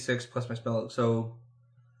 1d6 plus my spell. So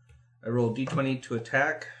I roll d20 to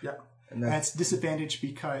attack. Yep. And And it's disadvantage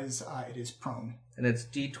because it is prone. And it's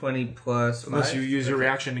d20 plus 5. Unless you use your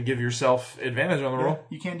reaction to give yourself advantage on the roll.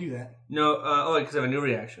 You can do that. No, because I have a new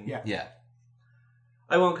reaction. Yeah. Yeah.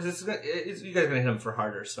 I won't, because it's you guys are going to hit him for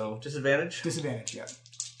harder, so disadvantage? Disadvantage, yeah.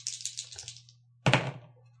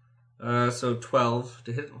 So 12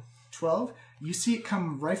 to hit. 12. You see it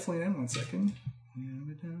come rifling in. 1 second.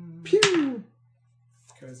 Pew!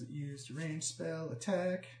 Because it used a ranged spell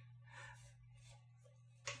attack.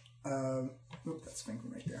 That's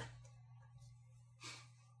Fenquin right there.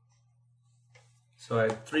 So I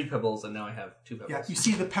have 3 pebbles, and now I have 2 pebbles. Yeah, you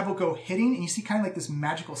see the pebble go hitting, and you see kind of like this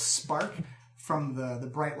magical spark from the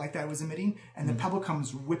bright light that it was emitting, and the pebble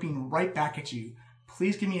comes whipping right back at you.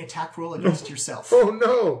 Please give me an attack roll against yourself. Oh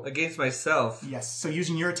no! Against myself. Yes, so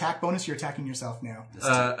using your attack bonus, you're attacking yourself now.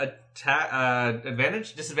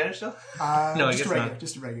 Advantage? Disadvantage still? No, I just guess a regular, not.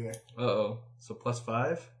 Just a regular. Uh-oh. So plus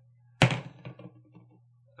 5?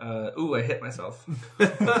 I hit myself.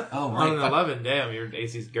 Oh, On right. an 11, damn, your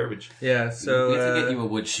AC's garbage. Yeah, so... We have to get you a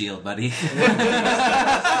wood shield, buddy.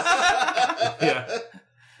 Yeah.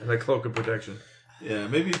 And a cloak of protection. Yeah,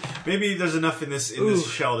 maybe there's enough in this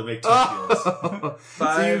shell to make 2 shields.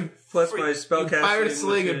 5 plus my spellcasting. Fired a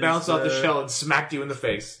sling which and bounced is, off the shell and smacked you in the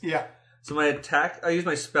face. Yeah. So my attack... I use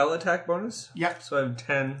my spell attack bonus? Yeah. So I have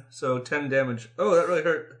 10. So 10 damage. Oh, that really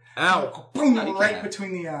hurt. Ow! Boom! No, you Right can't.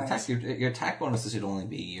 between the eyes. Your attack bonuses should only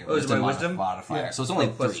be your Oh, is it my wisdom? modifier. Yeah. So it's only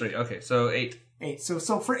Plus 3. 3. Okay, so 8. 8.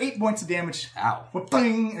 So for 8 points of damage, Ow.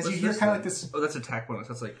 bang, as What's you hear this kind of thing? like this. Oh, that's attack bonus.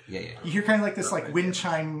 That's like... Yeah. You hear kind of like this like wind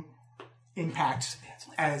chime impact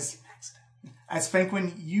as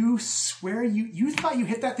Fanquin, you swear you thought you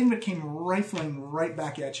hit that thing, but it came rifling right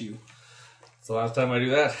back at you. It's the last time I do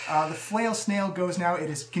that. The flail snail goes now. It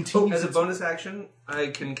is Oh, continues. as a bonus action, I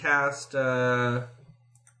can cast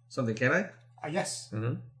something, can I? Yes.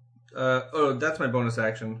 Mm-hmm. That's my bonus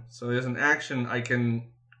action. So as an action, I can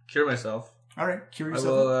cure myself. All right. Cure I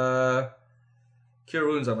yourself. will cure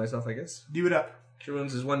wounds on myself, I guess. Do it up. Cure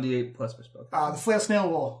wounds is 1d8 plus my spell. The flail snail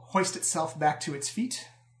will hoist itself back to its feet.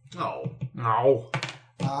 Oh. No.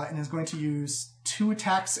 And is going to use 2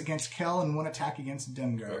 attacks against Kel and 1 attack against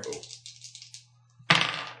Dungar.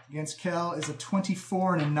 Against Kel is a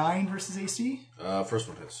 24 and a 9 versus AC. First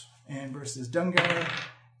one hits. And versus Dungar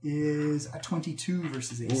is a 22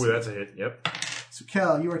 versus AC. Ooh, that's a hit. Yep. So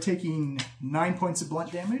Kel, you are taking 9 points of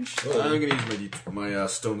blunt damage. I'm going to use my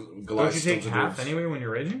stone Goliath. Don't you take Stones of half Doom. anyway when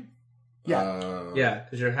you're raging? Yeah. Yeah,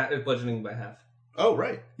 because you're bludgeoning by half. Oh,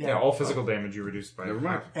 right. Yeah, all physical damage you reduce by Never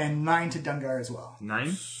mind. And 9 to Dungar as well.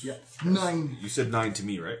 9? Yep. 9. You said 9 to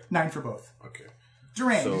me, right? 9 for both. Okay.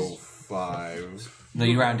 Durand. So 5. No,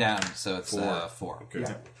 you round down, so it's 4. Okay.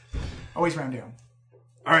 Yeah. Always round down.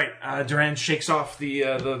 All right, Durand shakes off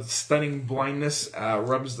the stunning blindness,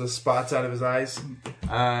 rubs the spots out of his eyes.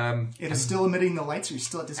 It is still emitting the lights, or you're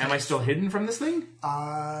still at disadvantage? Am I still hidden from this thing?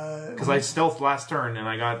 Because I stealthed last turn, and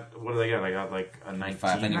I got, what did I get? I got like a 19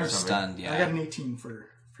 5, and or you're something. stunned, yeah. I got an 18 for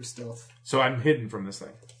stealth. So I'm hidden from this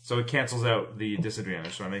thing. So it cancels out the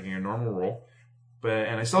disadvantage, so I'm making a normal roll.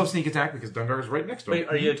 And I still have sneak attack because Dungar is right next to him. Wait,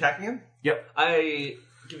 are you attacking him? Yep. I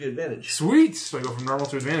give you advantage. Sweet! So I go from normal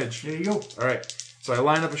to advantage. There you go. All right. So I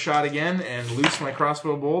line up a shot again and loose my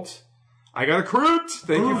crossbow bolt. I got a crit!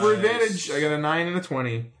 Thank you for advantage. I got a 9 and a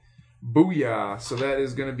 20. Booyah. So that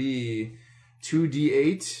is going to be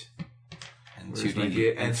 2d8 And Where's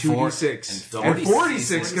 2d8 and 2d6 and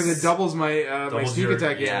 46 because it doubles my my Doubles sneak your-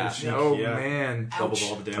 attack yeah, damage. sneak, Oh yeah. man! Doubles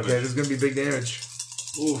all the damage. Okay, this is gonna be big damage.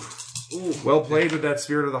 Ooh. Well played with that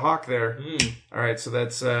Spirit of the Hawk there. All right, so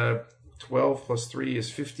that's 12 plus 3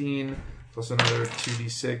 is 15 plus another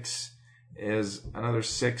 2d6 is another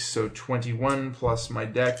 6, so 21 plus my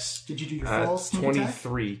dex. Did you do your full sneak attack?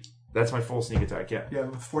 23. That's my full sneak attack. Yeah. Yeah,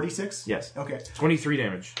 with 46? Yes. Okay. 23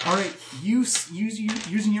 damage. All right.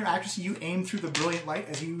 Using your accuracy, you aim through the brilliant light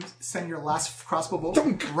as you send your last crossbow bolt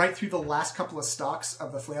right through the last couple of stalks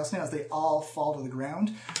of the flail snail as they all fall to the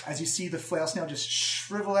ground. As you see the flail snail just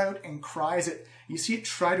shrivel out and cries it. You see it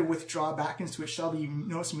try to withdraw back into its shell, but you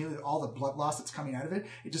notice immediately that all the blood loss that's coming out of it,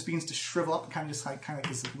 it just begins to shrivel up and kind of like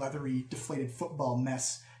this leathery, deflated football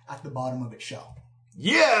mess at the bottom of its shell.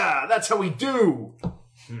 Yeah, that's how we do.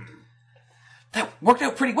 That worked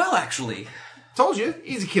out pretty well, actually. Told you,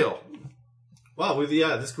 easy kill. Wow,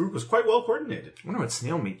 this group was quite well coordinated. I wonder what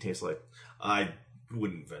snail meat tastes like. I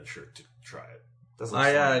wouldn't venture to try it. Doesn't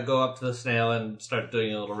I go up to the snail and start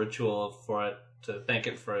doing a little ritual for it to thank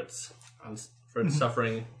it for its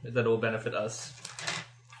suffering that it will benefit us.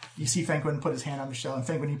 You see Fanquin put his hand on the shell, and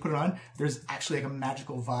Fanquin, you put it on, there's actually like a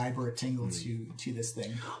magical vibe or a tingle to this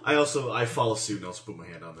thing. I follow suit and also put my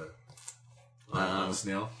hand on the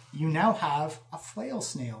snail. You now have a flail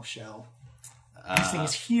snail shell. This thing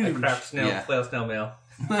is huge. Craft snail, Yeah. flail snail mail.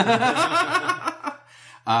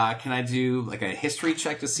 Can I do like a history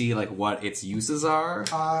check to see like what its uses are?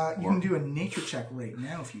 You can do a nature check right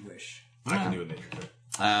now if you wish. I can do a nature check.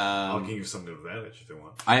 I'll give you some advantage if they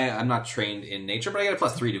want. I'm not trained in nature, but I got a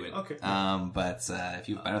 +3 to it. Okay. But if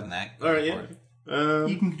you're better than that, All right, go yeah. for it.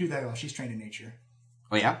 You can do that while she's trained in nature.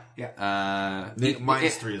 Oh yeah. Yeah.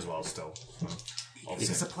 Mine's 3 as well, still. This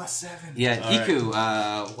is a +7. Yeah, Iku.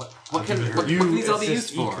 What can these all be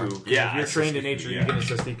used for? Yeah, if you're trained in nature, you can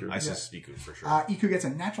assist Iku. I assist Niku for sure. Iku gets a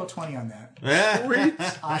natural 20 on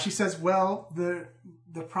that. She says, "Well,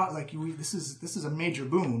 this is a major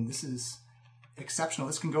boon. This is exceptional.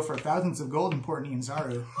 This can go for thousands of gold in Port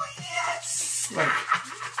Nianzaru. Yes,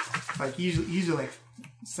 like usually like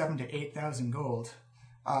 7,000 to 8,000 gold.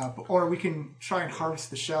 Or we can try and harvest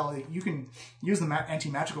the shell. You can use the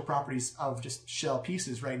anti-magical properties of just shell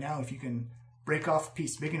pieces right now. If you can break off a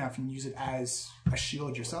piece big enough and use it as a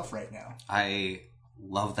shield yourself right now. I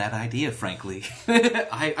love that idea, frankly.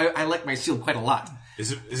 I like my shield quite a lot.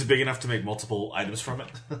 Is it big enough to make multiple items from it?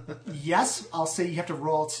 Yes, I'll say you have to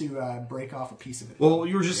roll to break off a piece of it. Well,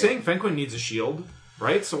 you were just saying Fenquin needs a shield,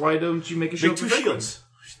 right? So why don't you make a shield Make 2 for Fenquin? shields.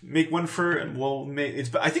 Make one for, and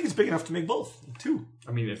I think it's big enough to make both, too.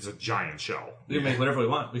 I mean, it's a giant shell. We can make whatever we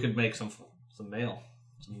want. We could make some mail.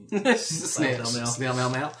 Snail mail. Some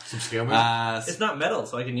scale mail. It's not metal,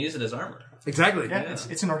 so I can use it as armor. Exactly. Yeah,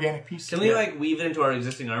 it's an organic piece. Can we like weave it into our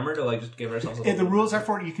existing armor to like just give ourselves a The rules are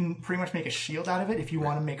for it. You can pretty much make a shield out of it. If you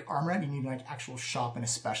want to make armor, you need like actual shop and a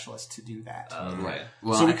specialist to do that. Right.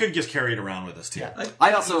 Well, So we could just carry it around with us too. Yeah.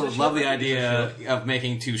 I also love the idea of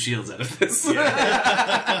making 2 shields out of this.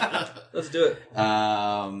 Let's do it.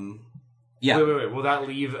 Yeah. Wait. Will that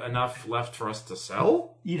leave enough left for us to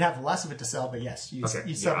sell? You'd have less of it to sell, but yes, you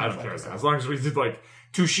Okay. sell I enough don't care. left to sell. As long as we did like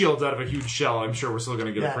 2 shields out of a huge shell, I'm sure we're still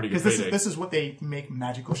going to get a pretty good because payday. this is what they make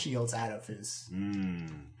magical shields out of is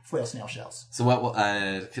flail snail shells. So what will,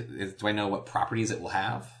 do I know what properties it will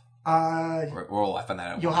have? Or will I find that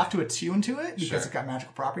out? You'll have to attune to it because Sure. it's got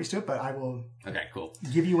magical properties to it, but I will Okay, cool.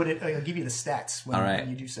 give you I'll give you the stats when, All right. when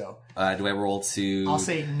you do so. Do I roll to... I'll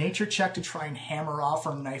say nature check to try and hammer off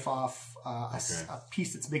or knife off a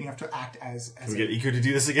piece that's big enough to act as Can we get Iku to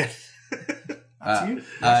do this again? up to you.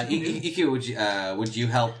 Yes, you can do. Iku, would you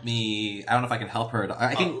help me? I don't know if I can help her.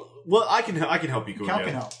 I can... Well, I can help Iku. Cal again.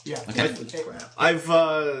 can help. Yeah. Okay.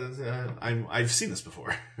 I've seen this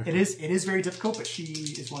before. It is very difficult, but she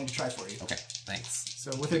is willing to try for you. Okay, thanks.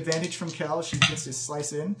 So with advantage from Kel, she gets to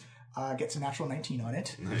slice in, gets a natural 19 on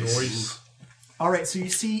it. Nice. All right, so you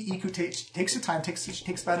see Iku takes her time,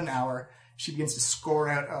 takes about an hour. She begins to score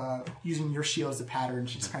out, using your shield as a pattern.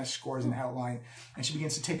 She just kind of scores an outline, and she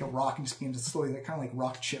begins to take a rock and just begins to slowly, kind of like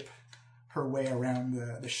rock chip her way around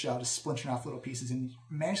the shell, just splintering off little pieces, and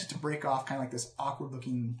manages to break off kind of like this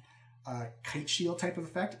awkward-looking kite shield type of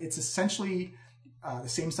effect. It's essentially the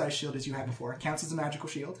same size shield as you had before. It counts as a magical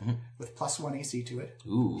shield with +1 AC to it.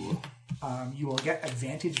 Ooh. You will get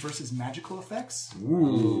advantage versus magical effects.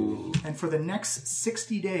 Ooh. And for the next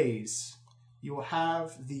 60 days, you will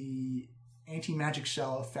have the anti-magic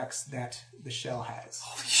shell effects that the shell has.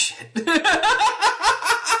 Holy shit.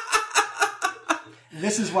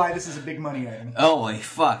 This is why this is a big money item. Holy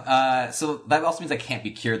fuck. So that also means I can't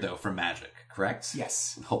be cured, though, from magic, correct?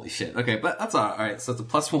 Yes. Holy shit. Okay, but that's all right. So it's a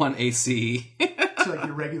 +1 AC. So like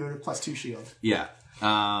your regular +2 shield. Yeah.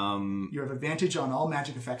 You have advantage on all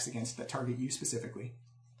magic effects against that target you specifically.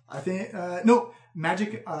 I think no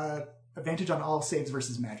magic advantage on all saves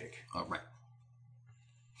versus magic. Oh, right.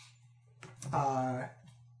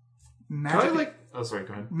 Magic. Oh, sorry.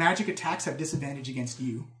 Go ahead. Magic attacks have disadvantage against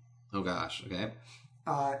you, Oh gosh. Okay.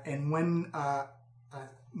 and when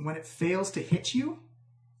it fails to hit you,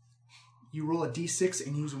 you roll a d6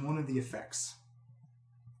 and use one of the effects.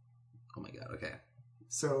 Oh my god. Okay.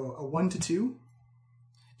 So a 1 to 2. You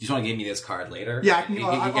just want to give me this card later? Yeah, I can,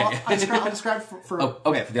 I'll describe for Oh,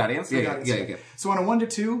 okay, for the audience? the Yeah. audience. So on a 1 to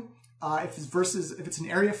 2, if it's an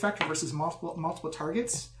area effect versus multiple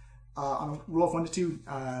targets, on a roll of 1 to 2,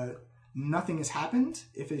 nothing has happened.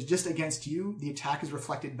 If it's just against you, the attack is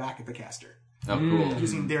reflected back at the caster. Oh, cool.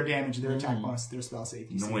 Using their damage, their attack bonus, their spell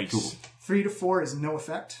save. Nice. Cool. 3 to 4 is no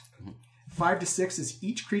effect. 5 to 6 is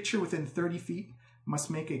each creature within 30 feet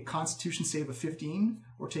must make a Constitution save of 15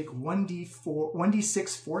 or take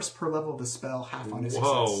 1d6 force per level of the spell, half on his success.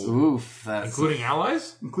 Whoa. Oof. That's... Including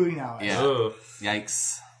allies? Including allies. Yeah. Ugh.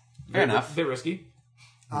 Yikes. Fair enough. Bit risky.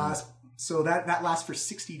 So that lasts for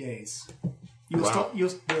 60 days. You'll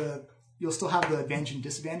still have the advantage and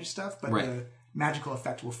disadvantage stuff, but Right. the magical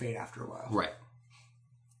effect will fade after a while. Right.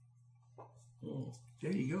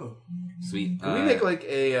 There you go. Sweet. Can we make like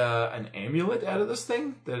an amulet out of this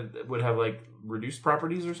thing that would have like reduced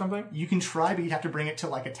properties or something? You can try, but you'd have to bring it to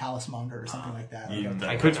like a talismonger or something like that.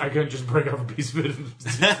 I couldn't just break off a piece of it and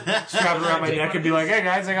strap it around my neck and be like, "Hey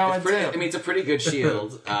guys, I got one Pretty, I too." mean, it's a pretty good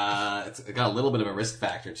shield. It's got a little bit of a risk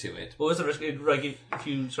factor to it. What was the risk? Like if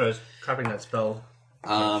you started copying that spell, If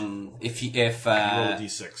Roll a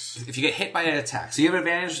d6. if you get hit by an attack, so you have an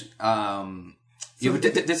advantage. You have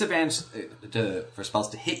a disadvantage for spells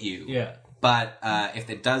to hit you. yeah. But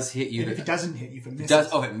if it does hit you, And if it doesn't hit you, if it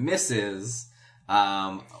misses, if it misses,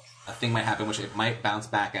 a thing might happen, which it might bounce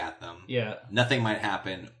back at them. Yeah. Nothing might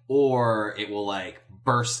happen, or it will like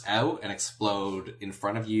burst out and explode in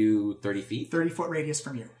front of you 30 feet. 30-foot radius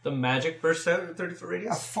from you. The magic bursts out at 30-foot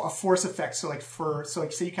radius? A force effect. So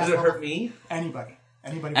say you cast Does it hurt level- me? Anybody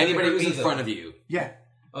Anybody who's in either. front of you. Yeah.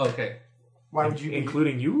 Oh, okay. Why would you be?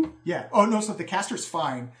 Including you? Yeah. Oh no. So if the caster's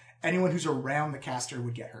fine, anyone who's around the caster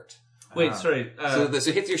would get hurt. Wait, sorry. So it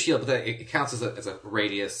hits your shield, but then it counts as a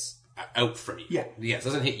radius out from you. Yeah. Yeah, it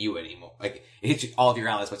doesn't hit you anymore. Like, it hits all of your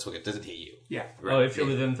allies, but it doesn't hit you. Yeah. Oh, if you're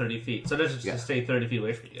within 30 feet. So that's just to stay 30 feet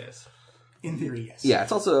away from you guys. In theory, yes. Yeah,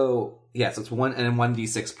 it's also... Yeah, so it's 1 and then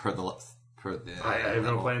 1d6 per the... I have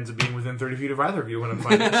no plans of being within 30 feet of either of you when I'm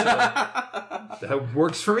fighting, so that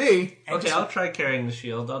works for me. Okay, I'll try carrying the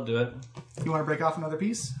shield. I'll do it. You want to break off another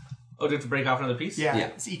piece? Oh, do you have to break off another piece? Yeah. Yeah.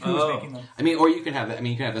 It's Iku who's making them. I mean, or you can have that. I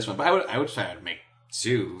mean, you can have this one, but I would try to make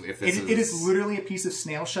 2. If this It is literally a piece of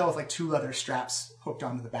snail shell with like 2 leather straps hooked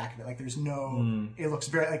onto the back of it. Like there's no. It looks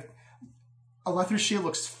very like a leather shield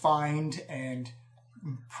looks fined and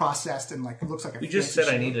processed and like it looks like a. You just said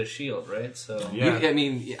shield. I need a shield, right? So Yeah. I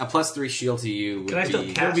mean, a +3 shield to you would Can I still be...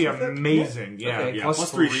 cast That'd be with it? amazing. Yeah, Okay. yeah.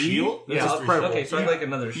 Plus 3 shield? Yeah, That's incredible. okay, so I'd like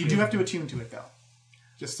another shield. You do have to attune to it though,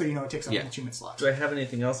 just so you know it takes up Yeah. an attunement slot. Do I have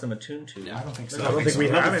anything else I'm attuned to? I don't think so. I don't think we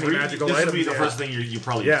have any magical This items. would be the yet. first thing you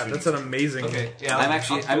probably Yeah, use. that's an amazing. Okay, yeah, I'm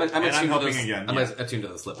actually... I'm attuned to helping those, again, I'm yeah. attuned to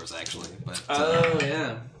the slippers, actually. But, Oh,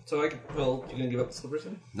 yeah. So I could... Well, you gonna give up the slippers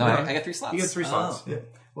then? no, I got 3 slots. You get 3 slots. Yeah.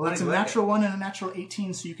 Well, that's a glad. natural 1 and a natural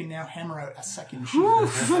 18, so you can now hammer out a second shield.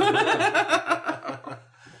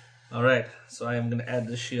 All right. So I am going to add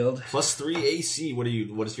the shield. Plus 3 AC. What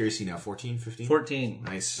is your AC now? 14, 15? 14.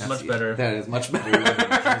 Nice. Much better. That is much better.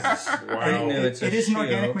 I knew it's a It is an shield.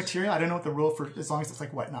 organic material. I don't know what the rule for, as long as it's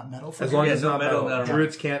like what, not metal. For As long Yeah, as it's no not metal, metal. no armor.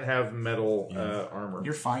 Druids can't have metal armor.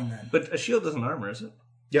 you're fine then. But a shield doesn't armor, is it?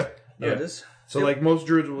 Yep. Oh, Yeah. it is? So like most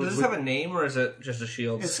druids would, Does this have a name, or is it just a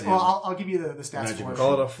shield? Well, I'll give you the stats Magic for it.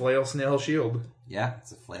 call it a flail snail shield. Yeah,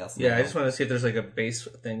 it's a flail. Yeah, I just want to see if there's like a base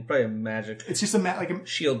thing. Probably a magic It's just like a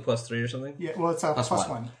shield +3 or something. yeah. Well, it's a Plus plus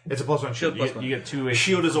one. one. It's a +1 shield. plus You one. get 2 AC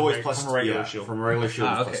Shield is always from plus from a regular yeah, shield. From a regular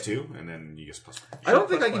shield is okay. plus 2, and then you get plus 1. I don't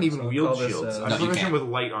think I Plus can one, even so wield call this, shields. no, I'm you proficient can't. with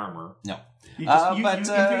light armor. No. You, But, in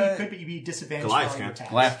theory you uh, could, but you'd be disadvantaged Goliath by all your can. attacks.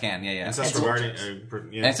 Goliath can, yeah. Ancestral Guardian.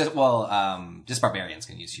 And Yeah. it's just, well, just barbarians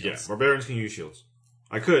can use Yeah, shields. barbarians can use shields.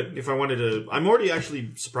 I could if I wanted to. I'm already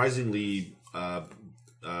actually surprisingly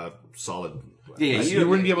solid. Yeah, You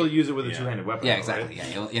wouldn't be able to use it with a Yeah. two-handed weapon. Yeah, though, exactly. right?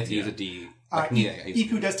 Yeah, you have to use a D. Like,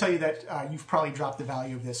 Iku does tell you that you've probably dropped the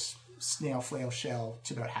value of this snail flail shell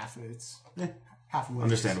to about half of its half of what it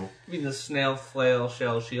is. Understandable. You mean the snail flail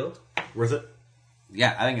shell shield? Worth it.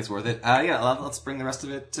 Yeah, I think it's worth it. Yeah, let's bring the rest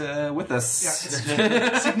of it with us. Yeah,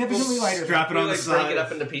 it's significantly lighter. Strap it Can on we the like break side. it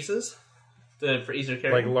up into pieces for easier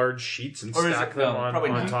carry? Like large sheets and Or is stack it- them no, on,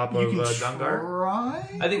 probably on not. top You of can Dungar.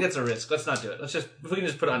 try. I think that's a risk. Let's not do it. If we can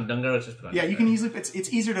just put it on Dungar, let's just put it on Yeah, Dungar. you can easily.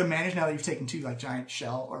 It's easier to manage now that you've taken 2 like giant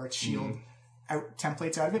shell or a shield out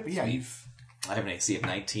templates out of it. But yeah, you've I have an AC of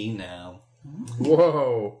 19 now.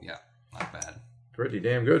 Whoa. Yeah, not bad. Pretty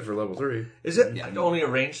damn good for level 3. Is it Yeah. only a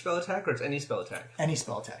ranged spell attack, or it's any spell attack? any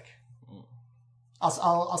spell attack.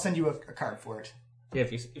 I'll send you a card for it. Yeah,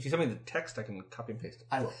 if you send me the text, I can copy and paste it.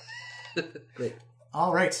 I will. Great.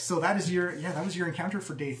 All right, so that was your encounter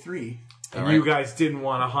for day 3. And All you right. guys didn't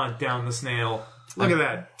want to hunt down the snail. Look at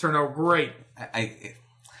that. Turned out great. I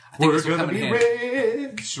think this will come in handy.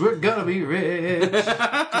 rich. We're gonna be rich.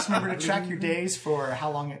 Just remember to track your days for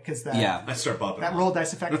how long it because that Yeah, Let's start bopping. that roll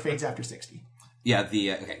dice effect fades after 60. yeah.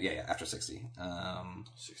 After 60.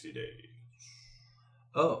 60 days.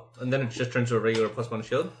 Oh, and then it just turns to a regular +1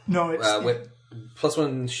 shield? No, it's With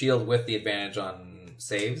 +1 shield with the advantage on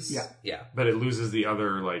saves. Yeah. yeah. But it loses the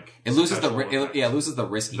other, like... It loses the special effect. it loses the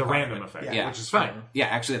risky The part of random it. effect, Yeah. which is fine. Yeah,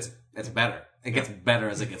 actually, it's better. It gets better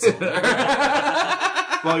as it gets older.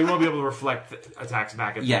 Well, you won't be able to reflect attacks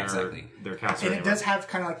back at Yeah, their, exactly. their caster. and it anyway. does have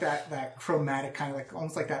kind of like that chromatic kind of like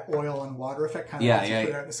almost like that oil and water effect kind of Yeah, like you yeah, put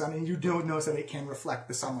yeah. out in the sun, and you do notice that it can reflect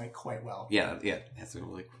the sunlight quite well. yeah, it's a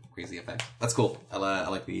really crazy effect. That's cool. I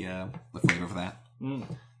like the flavor for that.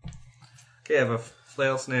 Okay, I have a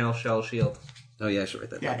flail snail shell shield. Oh yeah, I should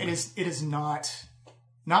write that Yeah, down. it is not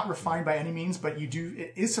refined by any means, but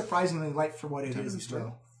it is surprisingly light for what it is.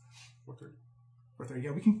 Still. 4:30.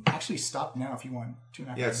 Yeah, we can actually stop now if you want. 2.5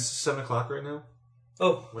 Yeah, it's minutes. 7 o'clock right now.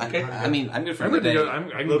 Oh, okay. I mean, I'm good for I'm another good to day. go.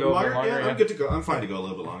 I can A little go bit a bit longer? longer. Yeah, I'm good to go. I'm fine to go a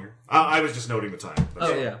little bit longer. I was just noting the time. That's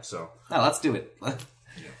Oh, all. yeah. So. No, let's do it.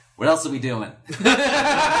 What else are we doing?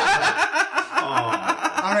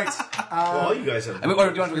 All right. Well, you guys have. I mean, or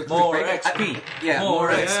do you want to More break? XP. Yeah, More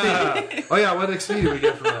XP. Yeah. Oh yeah, what XP do we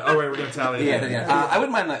get from that? Oh wait, we're gonna tally. Yeah, that. yeah. I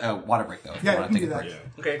wouldn't mind a water break though. If Yeah, you we want can to do take a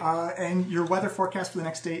that. break. Okay. And your weather forecast for the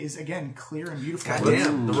next day is again clear and beautiful.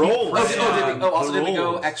 Goddamn. The roll. Also, did we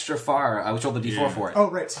go rolls. extra far? Which rolled the D4 for it? Oh,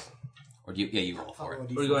 right. Or do you? Yeah, you roll for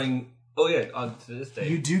it. We're going... Oh, yeah, on to this day.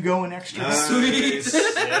 You do go an extra. Sweet!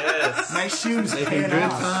 Yes. Nice shoes. Paying Good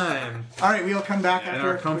off. time. All right, we'll come back And after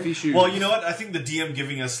our a comfy quick- shoes. Well, you know what? I think the DM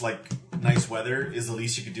giving us like nice weather is the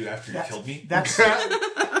least you could do after you That's- killed me.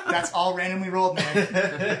 That's all randomly rolled,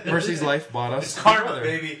 man. Mercy's life bought us Karma,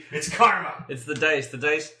 baby. It's karma. It's the dice. The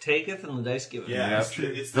dice taketh and the dice giveth. Yeah, it's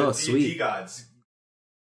the, it's the Oh, D&D sweet. gods.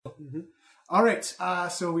 All right,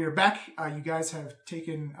 so we are back. You guys have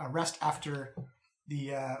taken a rest after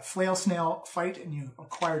the flail snail fight, and you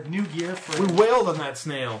acquired new gear for We wailed on that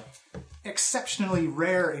snail. exceptionally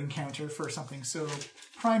rare encounter for something so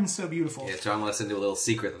prime and so beautiful. Yeah, John let us into a little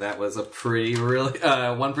secret that was a pretty really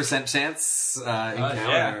 1% chance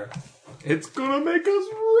encounter. It's gonna make us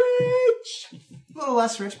rich. A little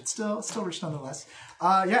less rich, but still rich nonetheless.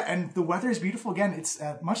 Yeah, and the weather is beautiful. Again, it's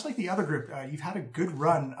much like the other group. You've had a good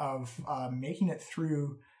run of making it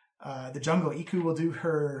through the jungle. Iku will do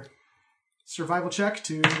her survival check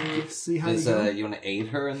to see how you do. You want to aid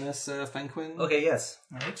her in this, Fenquin? Okay, yes.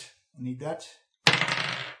 All right, I need that.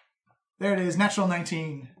 There it is, natural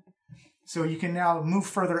 19. So you can now move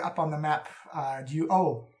further up on the map. Are we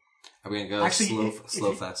going to go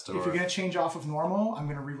slow, fast, or... If you're going to change off of normal, I'm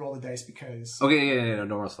going to re-roll the dice because... Okay, no,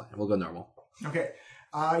 normal's fine. We'll go normal. Okay.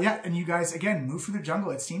 Yeah, and you guys, again, move through the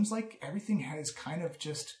jungle. It seems like everything has kind of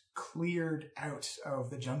just cleared out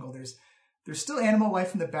of the jungle. There's still animal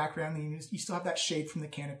life in the background. You still have that shade from the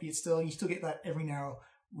canopy. You still get that every now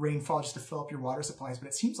rainfall just to fill up your water supplies, but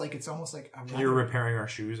it seems like it's almost like a You're repairing our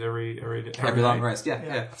shoes every long rest. Yeah,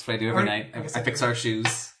 that's what I do every night. I fix our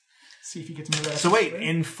shoes. See if you get to move that. So wait,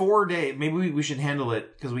 in 4 days, maybe we should handle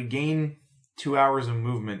it because we gain 2 hours of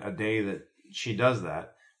movement a day that she does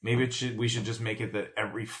that. Maybe we should just make it that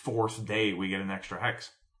every 4th day we get an extra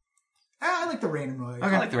hex. I like the random roll. Okay.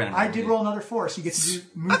 I like the random roll. I did roll another 4, so you get to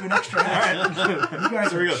move an extra hex. You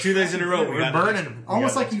guys, there we go. 2 days in a row. We're burning.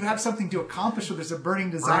 Almost like you have something to accomplish, or there's a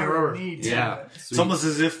burning desire or need. Yeah. It's almost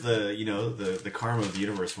as if the karma of the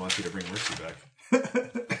universe wants you to bring mercy back.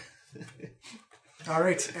 All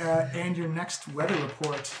right, and your next weather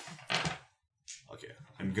report. Okay,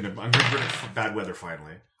 I'm gonna predict bad weather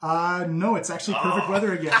finally. No, it's actually perfect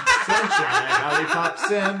weather again. Sunshine,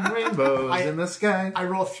 lollipops, and rainbows in the sky. I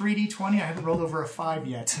roll 3d20. I haven't rolled over a 5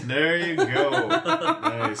 yet. There you go.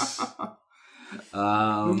 Nice.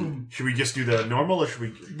 Should we just do the normal, or should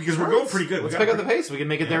we? Because we're going pretty good. Let's pick up the pace. We can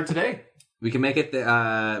make it there today. We can make it.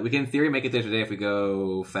 We can, in theory, make it there today if we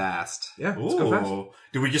go fast. Yeah, let's go fast.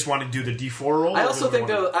 Do we just want to do the D4 roll? I also think,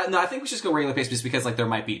 though, I think we should just go regular pace just because, there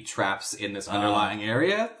might be traps in this underlying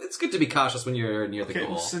area. It's good to be cautious when you're near the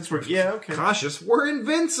goal. Since we're cautious, we're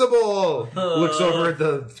invincible. Looks over at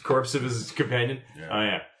the corpse of his companion. Yeah. Oh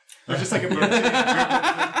yeah. They're just like a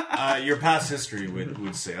bird. Your past history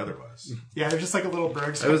would say otherwise. Yeah, they're just like a little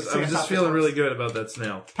bird. I was just feeling really good about that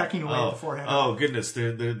snail. Pecking away at the forehead. Oh goodness,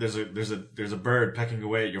 there's a bird pecking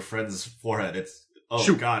away at your friend's forehead. It's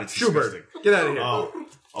God, it's Shoe disgusting. bird. Get out of here.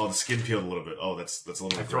 Oh, the skin peeled a little bit. Oh, that's a little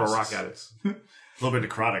bit. I throw a rock at it. A little bit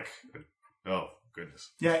necrotic. Oh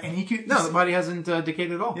goodness. Yeah, and he could. No, the body hasn't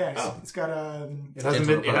decayed at all. Yeah, it's got a. It hasn't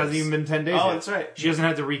even been 10 days. Oh, yet. that's right. She hasn't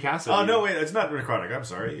had to recast it. Oh no, wait, it's not necrotic. I'm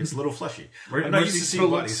sorry. It's a little fleshy. I'm not used to seeing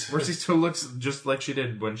bodies. Mercy still looks just like she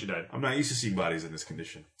did when she died. I'm not used to seeing bodies in this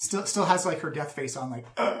condition. Still has like her death face on, like.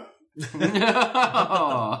 Maybe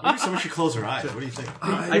someone should close her eyes. What do you think?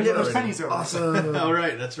 There's pennies over. Awesome. Oh,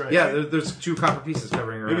 right, that's right. Yeah, there's 2 copper pieces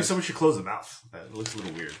covering her Maybe eyes. someone should close the mouth. That looks a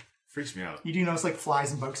little weird. Freaks me out. You do notice like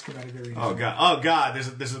flies and bugs come out of her. Oh god. There's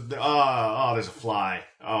a fly.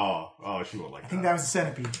 Oh, she won't like that. I think that was a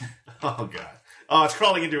centipede. Oh god. Oh, it's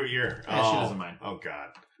crawling into her ear. Yeah, she doesn't mind. Oh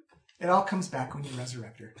god. It all comes back when you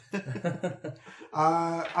resurrect her.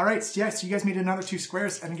 All right, so you guys made another 2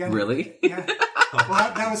 squares, and again, Really? Yeah.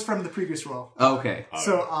 Well, that was from the previous roll. Okay.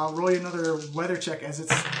 So I'll roll you another weather check as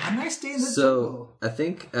it's a nice day in the jungle. So, I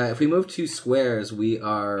think if we move 2 squares, we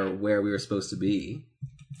are where we were supposed to be.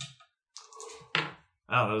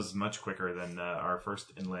 Oh, that was much quicker than our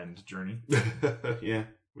first inland journey. Yeah,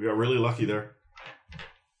 we got really lucky there.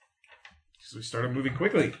 So we started moving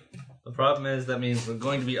quickly. The problem is that means we're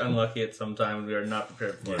going to be unlucky at some time and we are not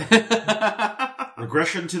prepared for it.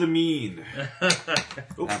 Regression to the mean. I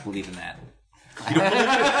don't believe in that. You don't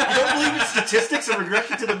believe in statistics and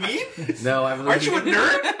regression to the mean? No, I believe. Aren't you a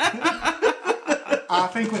nerd?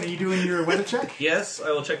 Franklin, are you doing your weather check? Yes,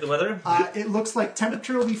 I will check the weather. It looks like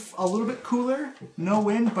temperature will be a little bit cooler, no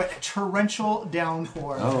wind, but torrential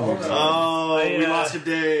downpour. We lost a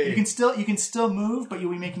day. You can still move, but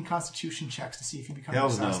you'll be making Constitution checks to see if you become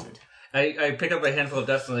exhausted. I pick up a handful of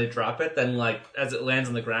dust and I drop it. Then, as it lands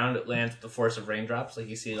on the ground, it lands with the force of raindrops.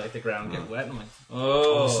 You see, the ground get wet. I'm like,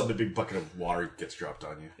 all of a sudden, a big bucket of water gets dropped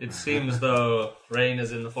on you. It seems though rain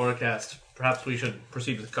is in the forecast. Perhaps we should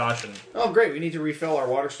proceed with caution. Oh, great. We need to refill our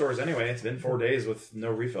water stores anyway. It's been 4 days with no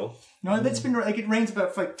refill. No, that's been it rains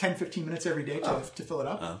about 10-15 minutes every day to fill it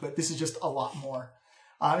up. But this is just a lot more.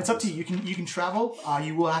 It's up to you. You can travel.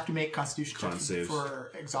 You will have to make Constitution checks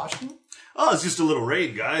for exhaustion. Oh, it's just a little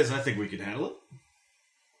raid, guys. I think we can handle it.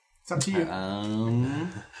 It's up to you.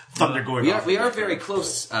 Thunder going off. We are very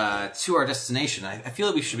close to our destination. I feel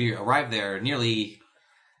like we should arrive there nearly.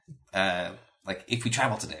 If we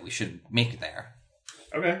travel today, we should make it there.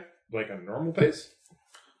 Okay. Like a normal pace?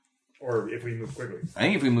 Or if we move quickly. I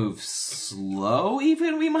think if we move slow,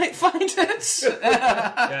 even we might find it.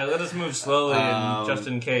 Yeah, let us move slowly, and just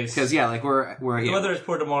in case. Because like we're If the weather is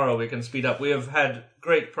poor tomorrow, we can speed up. We have had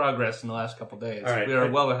great progress in the last couple days. All right, we are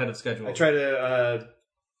well ahead of schedule. I try to.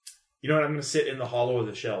 You know what? I'm going to sit in the hollow of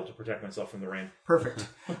the shell to protect myself from the rain. Perfect.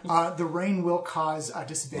 The rain will cause a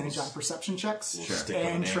disadvantage on perception checks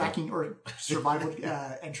and tracking or survival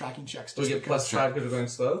and tracking checks. We get +5 because we're going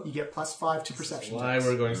slow. You get +5 to perception. Why checks.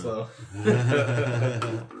 we're going slow?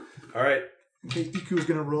 All right. Okay, Iku is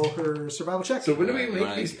going to roll her survival check. So when do we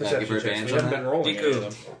make these perception checks? We haven't been rolling any of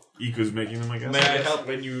them. Iku's making them, I guess. May I help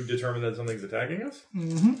when you determine that something's attacking us?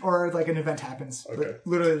 Mm-hmm. Or like an event happens. Okay. But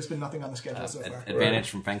literally, there's been nothing on the schedule so far.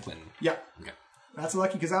 advantage from Franklin. Yeah. Okay. That's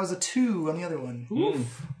lucky because that was a 2 on the other one.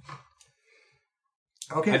 Oof.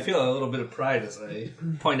 Okay. I feel a little bit of pride as I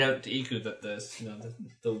point out to Iku that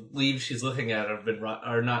the leaves she's looking at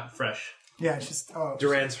are not fresh. Yeah, it's just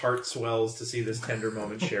Duran's heart swells to see this tender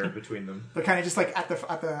moment shared between them. But kind of just like at the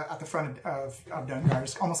front of Dungar,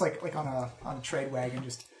 just almost like on a trade wagon,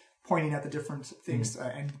 just pointing at the different things,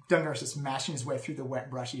 and Dungar's just mashing his way through the wet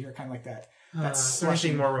brush. You hear kind of like that. That's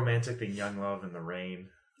Anything more romantic than young love in the rain.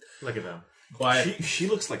 Look at them. Quiet. She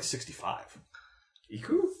looks like 65.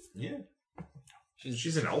 Iku? Yeah.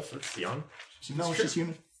 She's an elf. That's young. No, she's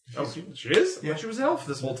human. Oh, she is? Yeah. She was an elf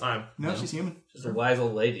this whole time. No, she's human. She's a wise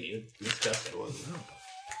old lady. It's disgusting.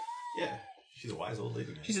 Yeah. She's a wise old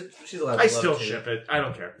lady. She's allowed to I love still too. ship it. I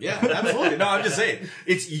don't care. Yeah, absolutely. No, I'm just saying.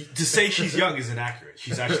 It's to say she's young is inaccurate.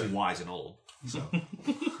 She's actually wise and old. So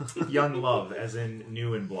Young love, as in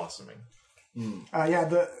new and blossoming. Yeah,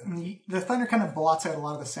 the thunder kind of blots out a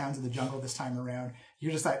lot of the sounds of the jungle this time around.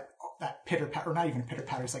 You're just that pitter patter, or not even pitter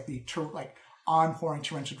patter. It's like the on-pouring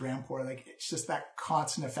torrential downpour. Like it's just that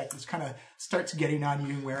constant effect that kind of starts getting on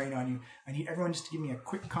you and wearing on you. I need everyone just to give me a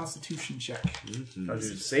quick Constitution check.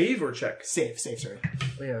 Save or check? Save, sorry.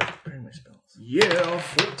 Oh yeah, preparing my spells. Yeah,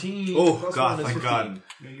 14. oh Plus God, one is thank 15. God,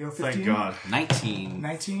 There you go, 15. thank God. 19.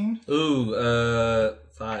 19. Ooh,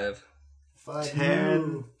 5. 5.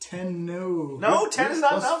 10. No. 10. No. No, 10 is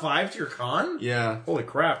not Plus enough. 5 to your con? Yeah, Holy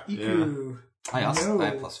crap. Iku. I also No. I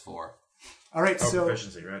have +4. All right, Oh, so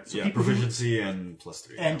proficiency, right? yeah. Proficiency and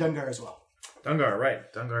 +3. and Dungar as well. Dungar,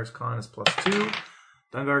 right. Dungar's con is +2.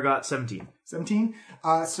 Dungar got 17. 17.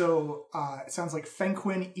 It sounds like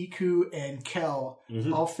Fenquin, Iku, and Kel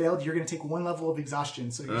all failed. You're going to take 1 level of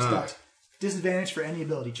exhaustion, so you've just got disadvantage for any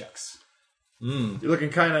ability checks. You're looking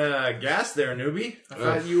kind of gassed there, newbie. I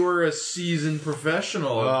thought you were a seasoned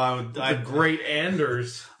professional. I'm Great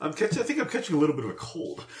Anders. I think I'm catching a little bit of a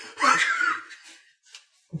cold.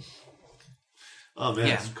 Oh man.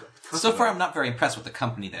 Yeah. So far, I'm not very impressed with the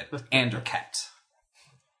company that Ander kept.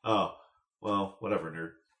 Oh well, whatever,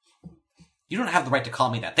 nerd. You don't have the right to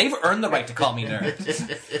call me that. They've earned the right to call me nerd.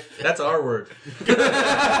 That's our word.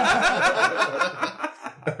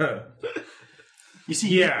 You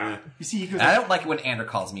see, Yeah. You see, Iku. And I don't like it when Ander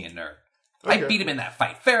calls me a nerd. I beat him in that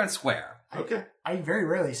fight, fair and square. Okay. I very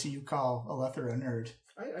rarely see you call Alethra a nerd.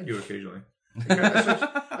 I do occasionally.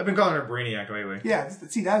 I've been calling her Brainiac lately. Yeah,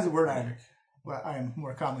 see, that is a word I am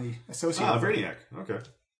more commonly associated with. Brainiac. Okay.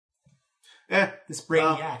 Yeah. This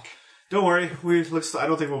brainiac. Don't worry. I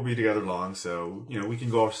don't think we'll be together long, so we can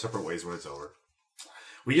go our separate ways when it's over.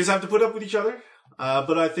 We just have to put up with each other.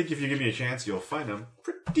 But I think if you give me a chance, you'll find I'm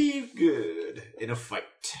pretty good in a fight.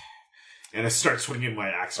 And I start swinging my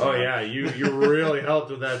axe Oh around. yeah, you really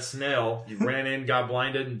helped with that snail. You ran in, got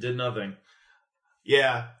blinded, and did nothing.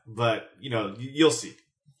 Yeah, but you'll see.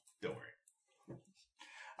 Don't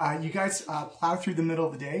worry. You guys plow through the middle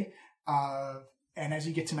of the day, and as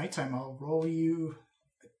you get to nighttime, I'll roll you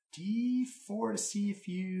a D4 to see if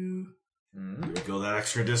you. We go that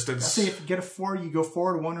extra distance. I'll say if you get a 4, you go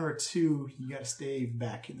forward 1, or a 2, you got to stay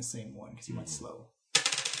back in the same one because you went slow.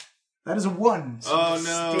 That is a 1. So Oh, just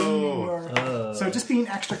no. stay in your- So just being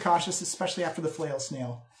extra cautious, especially after the flail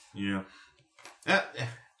snail. Yeah.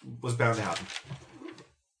 Was bound to happen.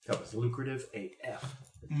 That was lucrative AF.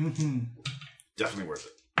 Mm-hmm. Definitely worth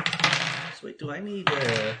it. So wait, do I need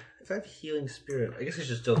if I have healing spirit? I guess I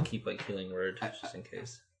should still keep healing word just in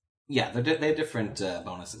case. Yeah, they have different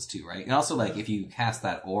bonuses too, right? And also, if you cast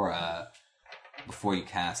that aura before you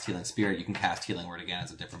cast Healing Spirit, you can cast Healing Word again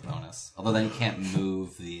as a different bonus. Although then you can't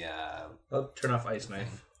move the... I'll turn off Ice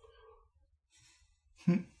Knife.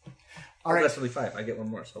 All right. That's really 5. I get 1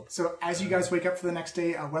 more. So as you guys wake up for the next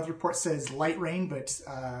day, weather report says light rain, but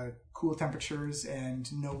cool temperatures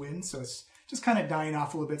and no wind. So it's just kind of dying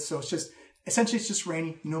off a little bit. So it's just essentially it's just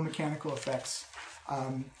raining, no mechanical effects.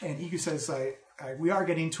 And Igu says we are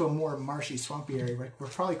getting to a more marshy, swampy area. We're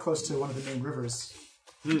probably close to one of the main rivers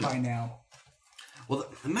by now. Well,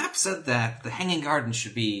 the map said that the Hanging Garden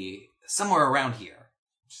should be somewhere around here.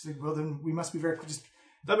 She's like, well, then we must be very...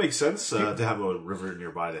 That makes sense, to have a river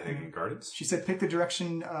nearby the Hanging Gardens. She said, pick the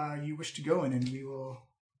direction you wish to go in, and we will...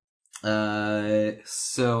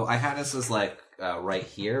 So I had us as, like, right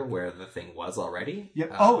here, where the thing was already.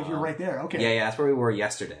 Yep. You're right there. Okay. Yeah, that's where we were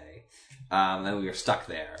yesterday. And we were stuck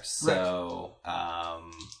there. So,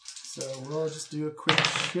 So we'll just do a quick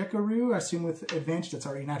checkaroo. I assume with advantage, that's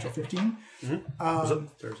already a natural 15.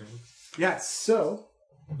 Yeah, so...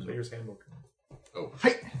 Player's handbook. Oh.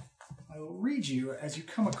 Hi! I will read you as you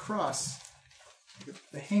come across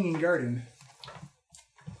the Hanging Garden.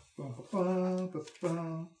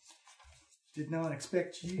 Did not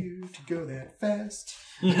expect you to go that fast.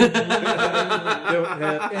 Don't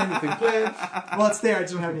have anything planned. Well, it's there. I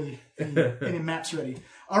just don't have any maps ready.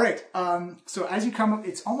 All right. So as you come up,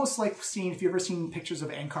 it's almost like if you've ever seen pictures of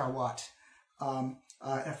Angkor Wat.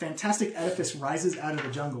 A fantastic edifice rises out of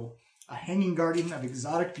the jungle. A hanging garden of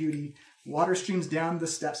exotic beauty. Water streams down the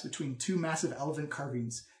steps between two massive elephant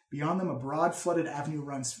carvings. Beyond them, a broad flooded avenue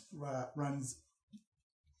runs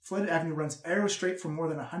arrow straight for more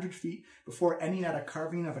than 100 feet before ending at a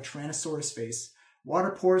carving of a Tyrannosaurus face.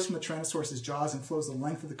 Water pours from the Tyrannosaurus's jaws and flows the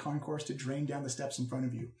length of the concourse to drain down the steps in front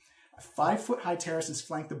of you. A 5-foot-high terraces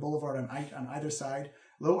flank the boulevard on either side.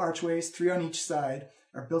 Low archways, 3 on each side,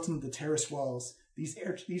 are built into the terrace walls. These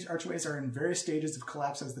archways are in various stages of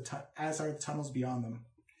collapse as are the tunnels beyond them.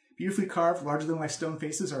 Beautifully carved, larger-than-life stone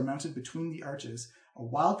faces are mounted between the arches. A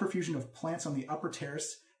wild profusion of plants on the upper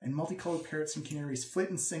terrace and multicolored parrots and canaries flit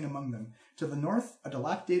and sing among them. To the north, a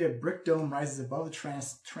dilapidated brick dome rises above the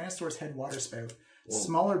Tyrannosaurus head waterspout. Whoa.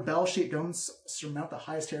 Smaller bell-shaped domes surmount the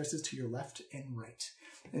highest terraces to your left and right.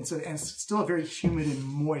 And it's still a very humid and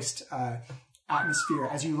moist atmosphere.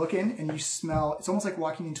 As you look in and you smell, it's almost like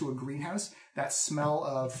walking into a greenhouse. That smell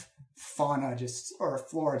of fauna or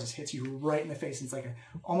flora just hits you right in the face. It's like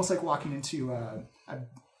almost like walking into a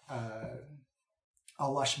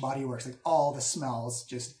lush bodyworks. Like all the smells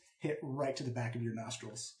just hit right to the back of your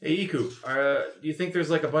nostrils. Hey, Iku, do you think there's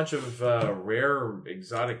like a bunch of rare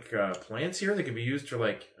exotic plants here that could be used for,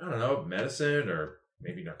 like, I don't know, medicine or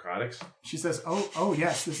maybe narcotics? She says, oh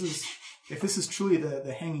yes, if this is truly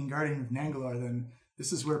the Hanging Garden of Nangalore, then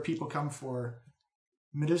this is where people come for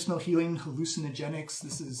medicinal healing, hallucinogenics.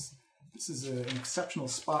 This is an exceptional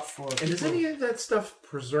spot for people. And does any of that stuff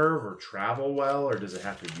preserve or travel well, or does it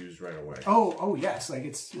have to be used right away? Oh yes, like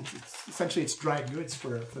it's essentially it's dry goods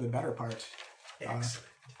for the better part. Excellent.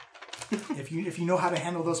 If you know how to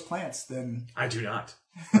handle those plants, then I do not.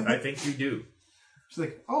 But I think you do. She's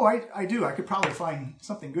like, oh, I do. I could probably find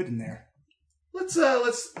something good in there.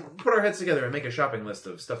 Let's put our heads together and make a shopping list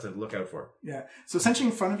of stuff to look out for. Yeah. So essentially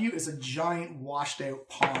in front of you is a giant washed out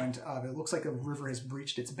pond. It looks like a river has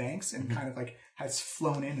breached its banks and kind of like has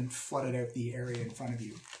flown in and flooded out the area in front of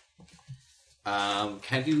you. Can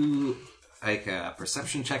I do like a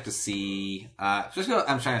perception check to see? I'm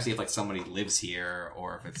trying to see if like somebody lives here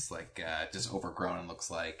or if it's like just overgrown and looks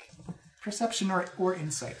like. Perception or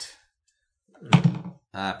insight.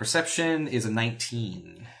 Perception is a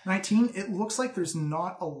 19. 19. It looks like there's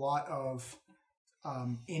not a lot of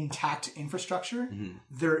intact infrastructure. Mm-hmm.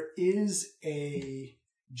 There is a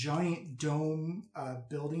giant dome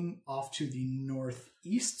building off to the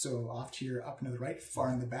northeast, so off to your up and to the right,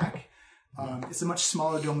 far in the back. It's a much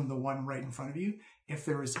smaller dome than the one right in front of you. If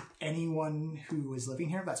there was anyone who is living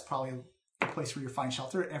here, that's probably a place where you find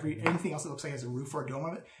shelter. Anything else that looks like has a roof or a dome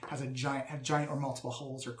on it has a giant or multiple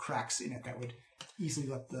holes or cracks in it that would easily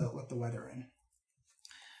let the weather in.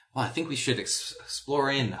 Well, I think we should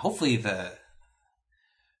explore in. Hopefully the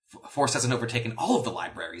force hasn't overtaken all of the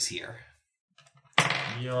libraries here.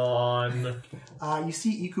 Yawn. You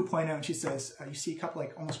see Iku point out, and she says, you see a couple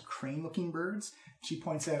like almost crane-looking birds. She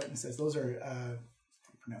points out and says, those are, how do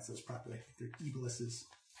you pronounce those properly? They're ebulises.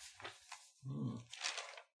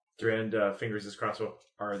 Durand fingers his crossbow.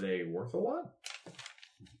 Are they worth a lot?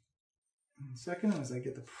 One second, as I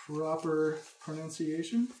get the proper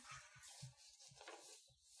pronunciation.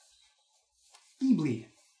 Ebli.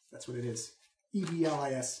 That's what it is.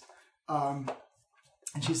 E-B-L-I-S. And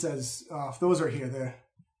she says, if those are here,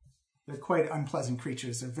 they're quite unpleasant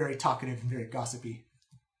creatures. They're very talkative and very gossipy.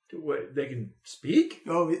 What, they can speak?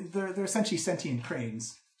 Oh, they're essentially sentient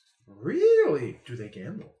cranes. Really? Do they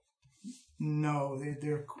gamble? No,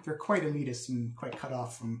 they're quite elitist and quite cut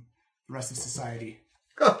off from the rest of society.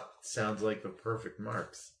 Sounds like the perfect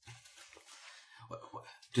marks.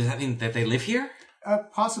 Does that mean that they live here?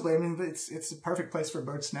 Possibly. I mean, it's a perfect place for a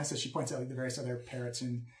bird's nest, as she points out, like the various other parrots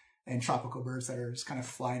and and tropical birds that are just kind of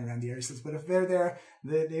flying around the area. But if they're there,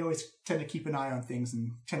 they always tend to keep an eye on things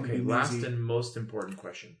and tend to be last nosy. and most important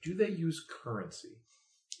question. Do they use currency?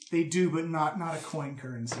 They do, but not a coin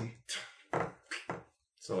currency.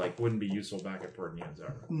 So, like, wouldn't be useful back at Port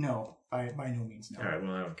Nyanzaga. No, by no means, no. All right,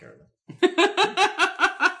 well, I don't care then.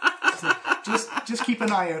 Just keep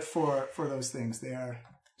an eye out for those things. Are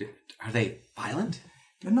they violent?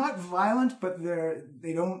 They're not violent, but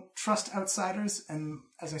they don't trust outsiders, and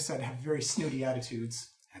as I said, have very snooty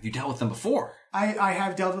attitudes. Have you dealt with them before? I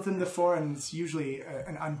have dealt with them before, and it's usually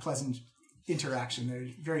an unpleasant interaction. They're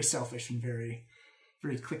very selfish and very,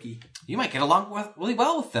 very cliquey. You might get along really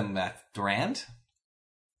well with them, Durand. Is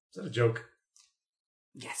that a joke?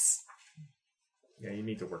 Yes. Yeah, you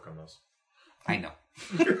need to work on those. I know.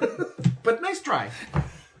 But nice try.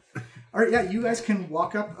 All right, yeah, you guys can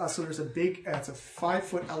walk up. So there's it's a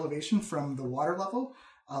 5-foot elevation from the water level.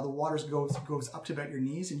 The water goes up to about your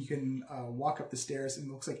knees, and you can walk up the stairs, and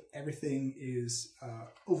it looks like everything is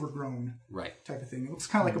overgrown, right? Type of thing. It looks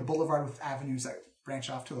kind of like a boulevard with avenues that branch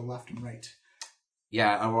off to the left and right.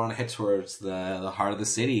 Yeah, I want to head towards the heart of the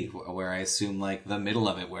city, where I assume, like, the middle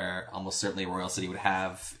of it, where almost certainly a royal city would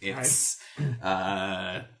have its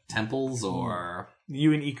temples or...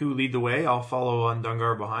 You and Iku lead the way. I'll follow on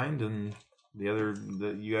Dungar behind, and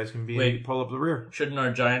you guys can pull up the rear. Shouldn't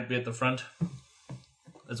our giant be at the front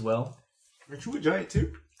as well? Aren't you a giant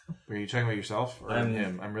too? Are you talking about yourself or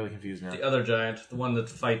him? I'm really confused now. The other giant, the one that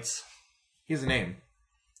fights. He has a name.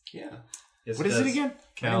 Yeah. Yes, what is it again?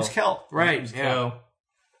 Kel. My name's Kel. Right, yeah.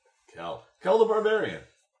 Kel the Barbarian.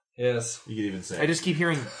 Yes. You could even say. I just keep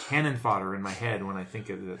hearing cannon fodder in my head when I think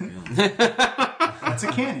of it. That's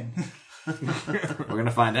a cannon. We're going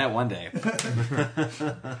to find out one day.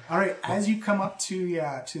 All right, as you come up to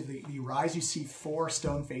the rise, you see 4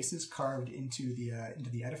 stone faces carved into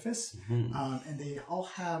the edifice, and they all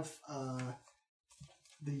have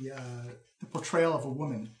the portrayal of a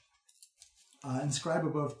woman. Inscribed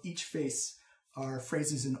above each face are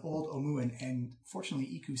phrases in Old Omuan, and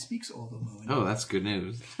fortunately, Iku speaks Old Omuan. Oh, that's good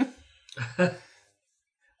news.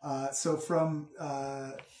 So from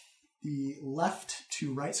the left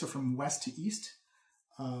to right, so from west to east,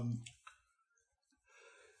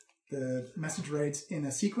 the message reads in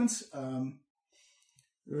a sequence.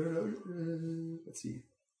 Let's see.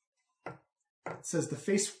 It says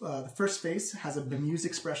the first face has a bemused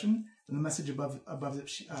expression, and the message above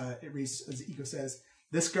it reads, as Iko says,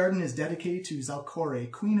 "This garden is dedicated to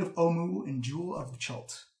Zalkore, Queen of Omu and Jewel of the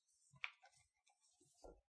Chult."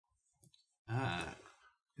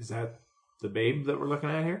 Is that the babe that we're looking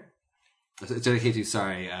at here? It's dedicated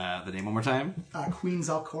to, the name one more time? Queen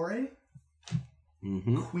Zalkore,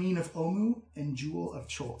 Queen of Omu and Jewel of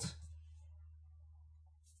Chult.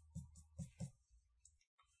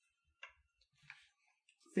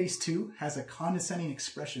 Face 2 has a condescending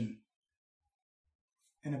expression,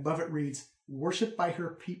 and above it reads, "Worshipped by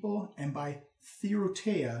her people and by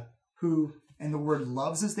Therotea, who," and the word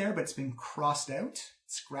loves is there, but it's been crossed out,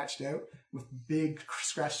 scratched out, with big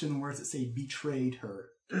scratched in words that say betrayed her.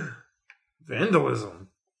 Vandalism.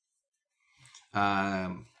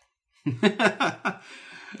 You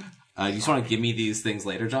just want to give me these things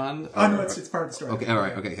later, John? Oh, no, it's part of the story. Okay, all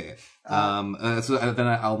right, okay. So then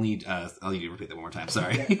I'll need you to repeat that one more time.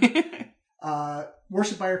 Sorry. Okay.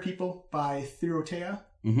 Worshipped by her people by Therotea,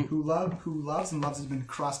 who loves, and loves has been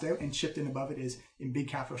crossed out, and chipped in above it is, in big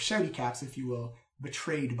capital, shouty caps, if you will,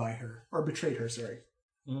 betrayed by her, or betrayed her, sorry.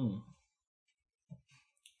 The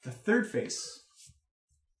third face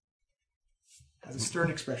has a stern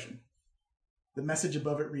expression. The message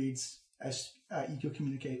above it reads, as Iko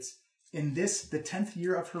communicates, "In this, the 10th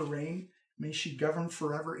year of her reign, may she govern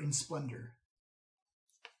forever in splendor."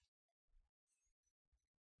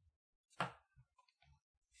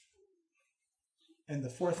 And the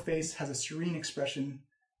fourth face has a serene expression,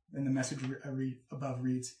 and the message above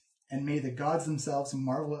reads, "And may the gods themselves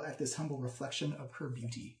marvel at this humble reflection of her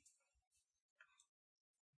beauty."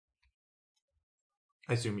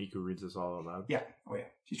 I assume Iku reads this all aloud. Yeah. Oh, yeah.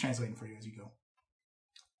 She's translating for you as you go.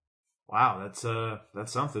 Wow, that's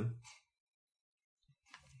something.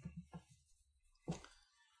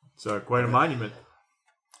 It's quite a monument.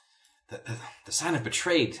 The sign of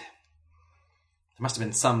betrayed. There must have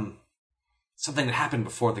been something that happened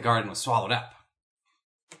before the garden was swallowed up.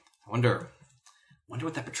 I wonder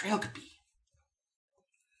what that betrayal could be.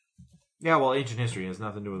 Yeah, well, ancient history has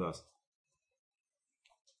nothing to do with us.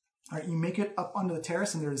 All right, you make it up onto the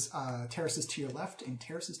terrace, and there's terraces to your left and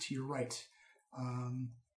terraces to your right.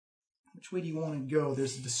 Which way do you want to go?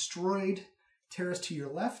 There's a destroyed terrace to your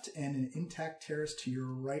left and an intact terrace to your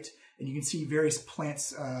right. And you can see various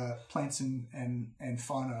plants and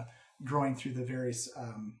fauna growing through the various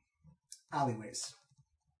alleyways.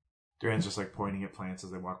 Duran's just like pointing at plants as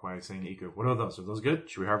they walk by, saying, "Iku, what are those? Are those good?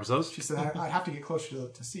 Should we harvest those?" She said, "I'd have to get closer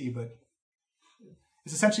to see, but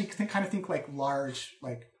it's essentially think like large,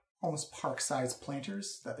 like almost park-sized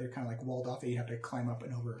planters that they're kind of like walled off that you have to climb up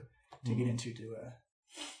and over to get into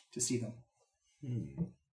to see them."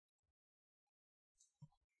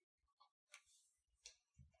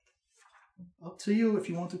 Up to you. If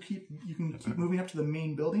you want to you can keep moving up to the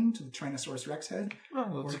main building, to the Tyrannosaurus Rex head.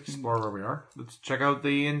 Well, let's explore where we are. Let's check out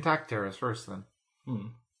the intact terrace first, then.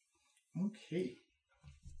 Okay.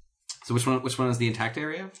 So which one is the intact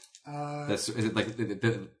area? Is it like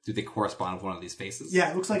do they correspond with one of these faces?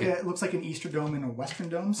 Yeah, it looks like an Eastern Dome and a Western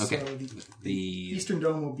Dome. Okay. So the The Eastern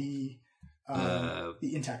Dome will be the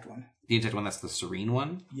intact one. The intact one, that's the serene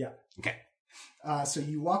one? Yeah. Okay. So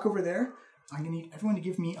you walk over there. I'm going to need everyone to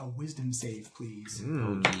give me a wisdom save, please.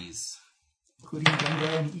 Oh, geez. Including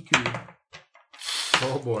Denga and Iku.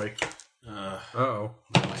 Oh boy. Uh-oh.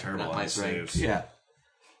 Terrible Not on my saves. strength. Yeah.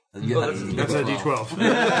 That's a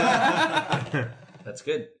D12. That's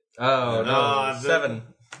good. Oh, no. 7.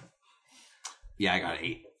 Yeah, I got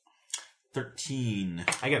 8. 13.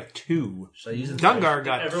 I got 2. Should I use it? Dungar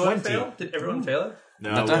got Did everyone 20. fail? Did everyone fail it?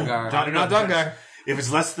 No, Not Dungar. Not Dungar. If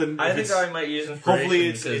it's less than, I if think it's- I might use inspiration.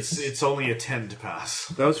 hopefully because- it's only a 10 to pass.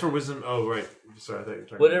 That was for wisdom. Oh, right. Sorry, I thought you were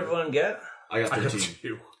talking What did about everyone get? I got I got 13.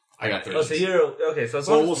 2. I got 13. Oh, so you're okay. So as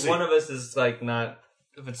Well, long we'll as see. one of us is like not,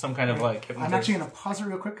 if it's some kind of like, I'm actually going to pause it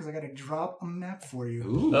real quick because I got to drop a map for you.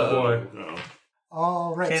 Ooh. boy. No.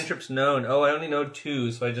 All right. Cantrips known. Oh, I only know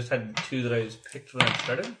 2, so I just had 2 that I just picked when I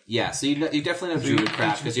started. Yeah, so you definitely know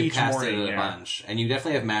Druidcraft because you've each cast morning, it a yeah. bunch. And you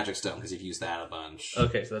definitely have Magic Stone because you've used that a bunch.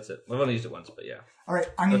 Okay, so that's it. I've only used it once, but yeah. All right.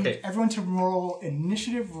 I'm going to Okay. need everyone to roll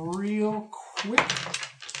initiative real quick.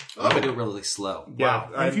 I'm going to do it really slow. Yeah,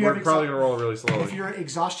 And if you we're have probably going to roll it really If slowly. you're at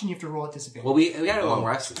exhaustion, you have to roll at disadvantage. Well, we had a long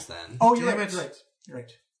rest since then. oh, you're Damn right. it. You're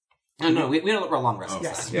right. You're right. No, we had a long rest since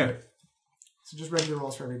Yes. then. Yeah. you're right. So just regular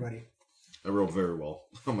rolls for everybody. I rolled very well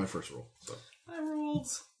on my first roll. So. I rolled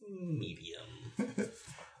medium.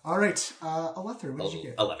 All right. Alethra, what did you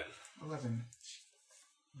get? 11. 11.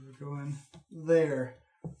 We're going there.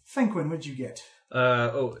 Fenquin, what did you get?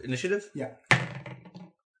 Initiative? Yeah.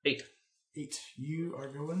 8. 8. You are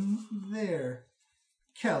going there.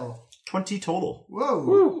 Kel. 20 total. Whoa.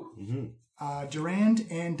 Woo. Durand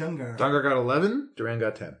and Dungar. Dungar got 11. Duran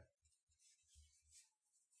got 10.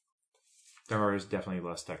 Dungar is definitely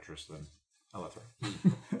less dexterous than Alethra.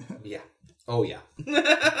 Yeah. Oh, yeah.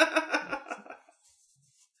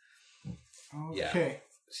 Okay.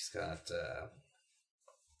 She's got...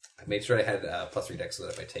 I made sure I had +3 dex so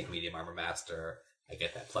that if I take Medium Armor Master, I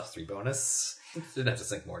get that +3 bonus. Didn't have to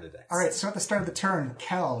sink more to dex. All right, so at the start of the turn,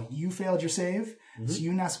 Kel, you failed your save, so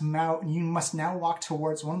you must now walk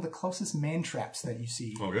towards one of the closest man traps that you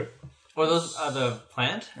see. Okay. Or those the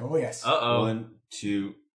plant? Oh, yes. Uh-oh. 1,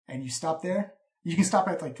 2. And you stop there. You can stop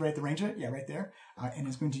at right at the range of it. Yeah, right there. And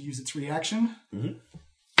it's going to use its reaction.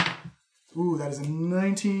 Ooh, that is a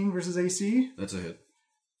 19 versus AC. That's a hit.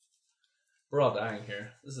 We're all dying here.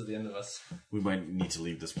 This is the end of us. We might need to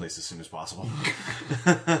leave this place as soon as possible.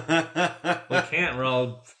 We can't. We're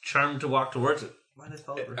all charmed to walk towards it. Why did I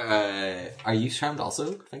fall over? Are you charmed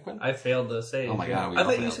also, Finquin? I failed the save. Oh my God, we I all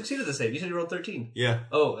thought you failed. succeeded the save. You said you rolled 13. Yeah,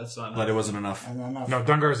 Oh, that's not but it wasn't enough. And enough. No,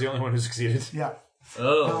 Dungar is the only one who succeeded. Yeah.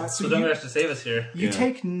 Oh, so so Dungar you- has to save us here. You Yeah.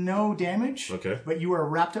 take no damage, Okay. but you are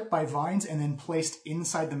wrapped up by vines and then placed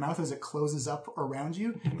inside the mouth as it closes up around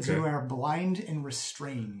you. So you are blind and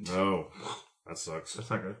restrained. Oh, that sucks.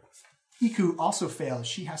 That's not good. Iku also fails.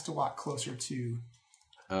 She has to walk closer to... do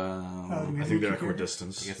we I have think they're Iku at here? equal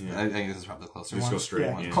distance. I think this is probably the closer Just one. go straight.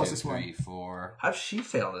 Yeah, Yeah. closest 2, one. 3, 4. How'd she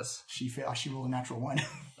fail this? She failed. She rolled a natural 1.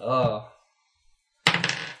 Oh.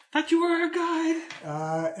 Thought you were a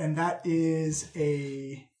guide. And that is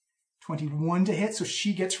a 21 to hit, so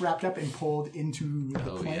she gets wrapped up and pulled into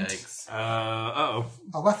the Oh, plant. yikes. Uh-oh.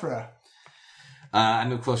 Alethra. I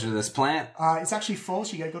move closer to this plant. It's actually full,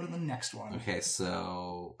 so you gotta go to the next one. Okay,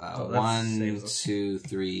 so that 1, saves us. 2,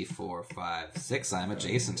 3, 4, 5, 6. I'm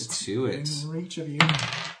adjacent to it. In reach of you.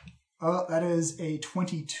 Oh, that is a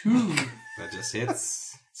 22. That just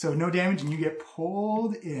hits. So no damage, and you get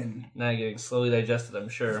pulled in. Now getting slowly digested, I'm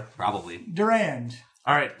sure. Probably. Durand.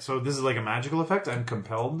 All right, so this is like a magical effect. I'm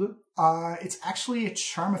compelled. It's actually a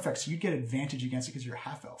charm effect, so you get advantage against it because you're a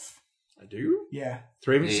half elf. I do? Yeah.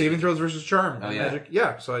 Saving throws versus charm. Oh, yeah. Magic.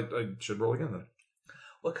 Yeah, so I should roll again then.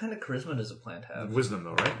 What kind of charisma does a plant have? Wisdom,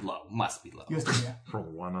 though, right? Low. Must be low. Wisdom, yeah. Roll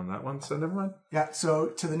 1 on that one, so never mind. Yeah, so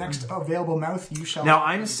to the next available mouth, you shall... Now,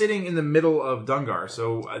 I'm sitting in the middle of Dungar,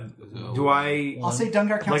 so do I... I'll say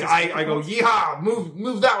Dungar counts Like, as I go, difficult. yeehaw,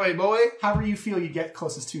 move that way, boy. However you feel you get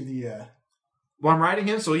closest to the... Well, I'm riding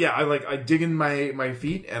him, so yeah, I dig in my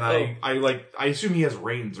feet, and I assume he has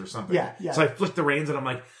reins or something. Yeah. So I flick the reins, and I'm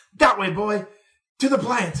like, that way, boy, to the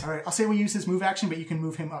plant. All right, I'll say we use his move action, but you can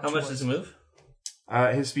move him up. How much does he move?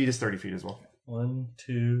 His speed is 30 feet as well. 1,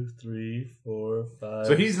 2, 3, 4, 5.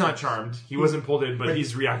 So he's not charmed. He wasn't pulled in, but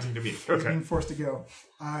he's reacting to me. He's Okay. being forced to go.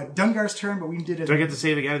 Dungar's turn, but we did it. Do I get to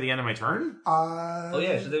save again at the end of my turn? Oh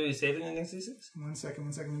yeah, should they be saving against these things? One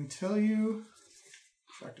second. Let me tell you.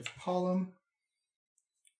 Attractive Pollen.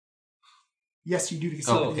 Yes, you do.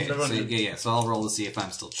 Oh, okay. So I'll roll to see if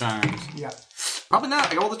I'm still charmed. Yeah, Probably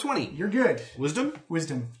not. I rolled a 20. you're good. Wisdom?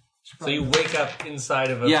 Wisdom. So you wake up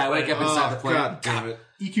inside of a... Yeah, I wake up inside the plant. God damn it.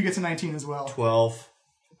 EQ gets a 19 as well. 12.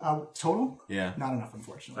 Total? Yeah. Not enough,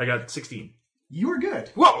 unfortunately. I got 16. You were good.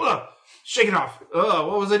 Whoa! Shake it off.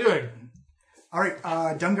 What was I doing? All right,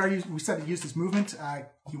 Dungar, we said he used his movement.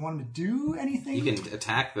 You wanted to do anything? You can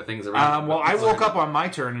attack the things around. Well, I woke up on my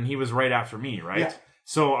turn, and he was right after me, right? Yeah.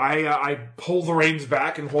 So I pull the reins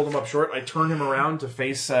back and hold him up short. I turn him around to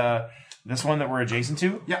face this one that we're adjacent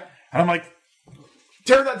to. Yeah. And I'm like,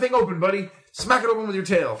 tear that thing open, buddy. Smack it open with your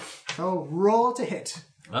tail. So roll to hit.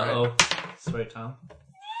 Uh-oh. That's right,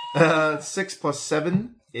 Tom. 6 plus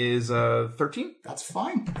 7 is 13. That's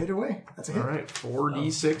fine. Hit away. That's a hit. All right,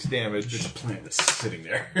 4d6 damage. There's a plant that's sitting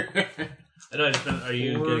there. I know, I just meant, are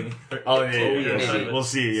you getting... Oh, yeah. Maybe. We'll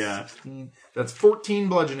see, yeah. That's 14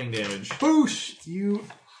 bludgeoning damage. Boosh! You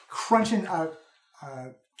crunch in.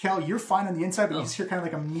 Cal, you're fine on the inside, but you just hear kind of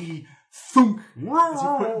like a meaty thunk as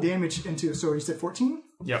you put damage into. So you said 14?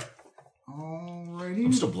 Yep. Alrighty.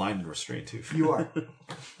 I'm still blind and restrained, too. You are.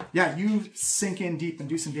 Yeah, you sink in deep and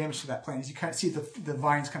do some damage to that plant as you kind of see the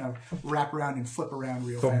vines kind of wrap around and flip around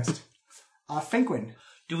real fast. Finquin.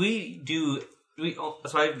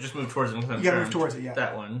 So I just moved towards him. You gotta move towards it, yeah.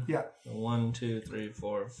 That one. Yeah. 1, 2, 3,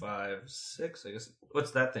 4, 5, 6, I guess.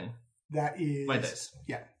 What's that thing? That is... My dice.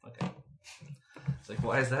 Yeah. Okay. It's like,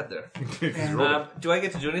 why is that there? And Do I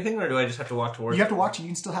get to do anything, or do I just have to walk towards you have to watch it. You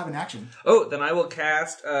can still have an action. Oh, then I will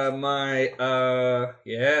cast my,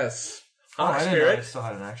 yes. Hawk Spirit. still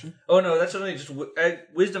had an action. Oh, no, that's only just...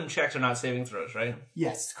 wisdom checks are not saving throws, right?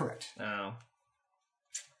 Yes, correct. No.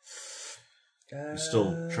 I'm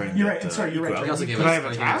still trying to You're get, right. I'm sorry, you're right. You also give Could us I have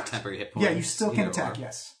attack? temporary hit points. Yeah, you still can either attack, or.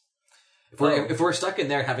 yes. If we're stuck in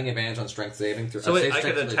there, having advantage on strength saving through. So wait, save I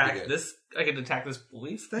strength could would be attack good. this... I could attack this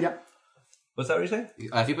belief thing? Yep. What's that what you're saying?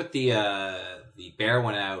 If you put the bear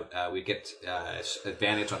one out, we get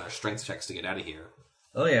advantage on our strength checks to get out of here.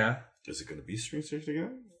 Oh, yeah. Is it going to be strength check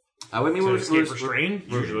again? I mean, So we're escape restrained,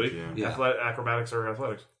 usually. Yeah. Acrobatics or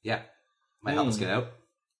athletics. Yeah, might help us get out.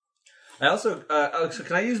 I also... so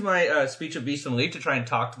can I use my Speech of Beast and Leap to try and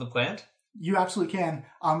talk to the plant? You absolutely can.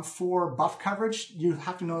 For buff coverage, you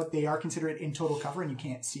have to know that they are considered in total cover, and you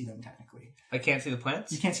can't see them technically. I can't see the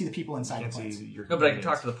plants? You can't see the people inside the plants. No, but I can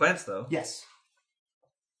talk to the plants, though. Yes.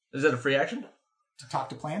 Is that a free action? To talk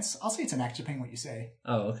to plants, I'll say it's an action, depending on what you say.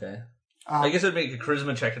 Oh, okay. I guess I'd make a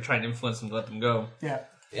charisma check to try and influence them to let them go. Yeah.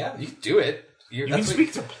 Yeah, you can do it. You can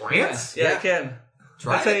speak to plants? Yeah, I can.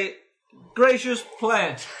 Try I say, gracious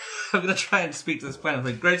plant. I'm going to try and speak to this plant. I'm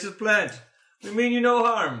like, gracious plant, we mean you no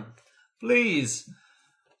harm. Please,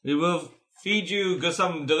 we will feed you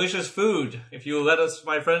some delicious food if you will let us,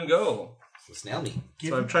 my friend, go. So snail meat.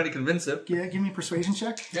 So I'm trying to convince him. Give me a persuasion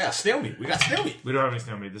check. Yeah, snail meat. We got snail meat. We don't have any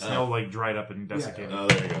snail meat. The snail dried up and desiccated. Oh,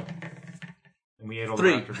 there you go. And we ate all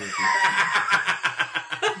 3. the raptors.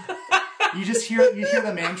 You just hear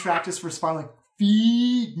the man trap just respond like,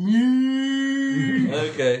 feed me.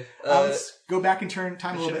 Okay. Let's go back and turn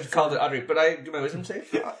time a little bit. Called it Audrey, but I do my wisdom save?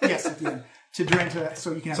 Yes, at the end. To drain to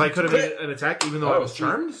so you can have So I could have made an attack even though I was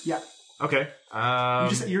charmed? Yeah. Okay.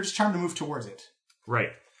 You're just charmed to move towards it. Right.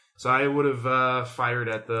 So I would have fired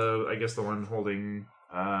at the one holding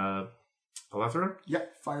Alethra?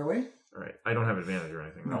 Yep, fire away. All right. I don't have advantage or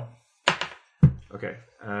anything. No. Okay.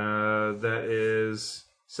 That is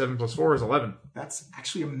 7 plus 4 is 11. That's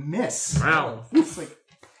actually a miss. Wow. It's like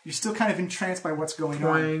you're still kind of entranced by what's going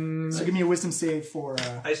on. Boing. So give me a wisdom save for...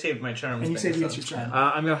 I saved my charm. and you saved against your charm.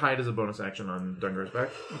 I'm going to hide as a bonus action on Dungar's back.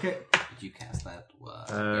 Okay. Did you cast that?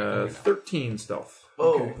 13 stealth.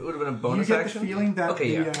 Oh, Okay. it would have been a You bonus get action? the feeling that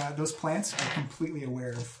Okay, those plants are completely aware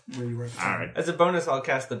of where you were. At the time. All right. As a bonus, I'll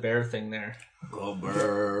cast the bear thing there.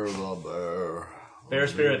 Bear Bear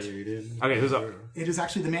spirit. Okay, who's up? It is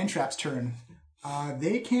actually the man trap's turn.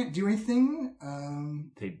 They can't do anything.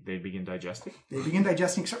 They begin digesting? They begin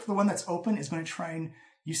digesting, except for the one that's open is going to try and...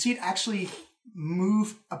 You see it actually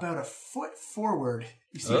move about a foot forward.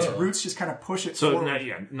 You see its roots just kind of push it forward.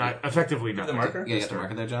 Not effectively The nothing. marker? Yeah, you got the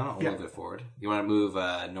marker there, John? A little bit forward. You want to move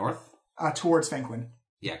north? Towards Fenquin.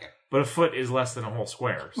 Yeah, okay. But a foot is less than a whole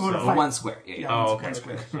square. Well, So. Fine. One square. Yeah, yeah. Oh, One okay.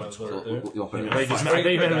 square. You'll put it I thought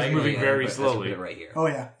it was moving very slowly. Put it right here. Oh,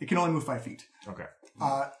 yeah. It can only move 5 feet. Okay.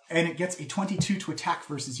 And it gets a 22 to attack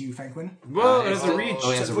versus you, Fenquin. Well, there's a reach.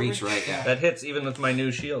 Oh, it has a reach, right? Yeah. That hits even with my new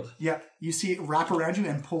shield. Yeah. You see it wrap around you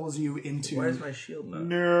and pulls you into Where's my shield now?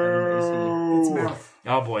 its mouth.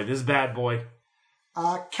 Oh boy, this bad boy.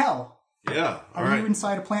 Kel, Yeah. All are right. you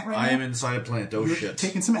inside a plant right now? I am inside a plant. Oh, You're shit.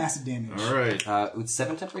 taking some acid damage. All right. With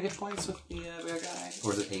 7 temporary hit points with the bear guy?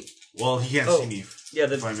 Or is it 8? Well, he can't see me. Yeah,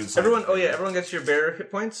 if I'm inside. everyone gets your bear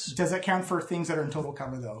hit points? Does that count for things that are in total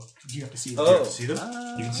cover, though? Do you have to see them? Oh. See them?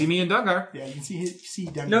 You can see me in Dungar. Yeah, you can see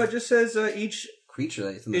Denver. No, it just says each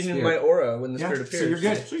Creature that's in the in sphere. my aura when the Yeah, spirit appears. so you're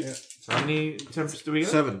good. Yeah. So how many attempts do we get?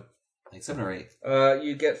 7. Like 7 or 8.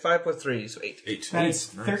 You get 5 plus 3, so 8. 8. That is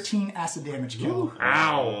 13 acid damage, Kel.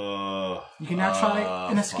 Ow. You can now try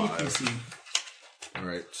an escape DC. All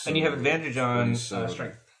right. And you have advantage on 27.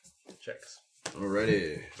 strength checks.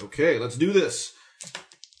 Alrighty. Okay, let's do this.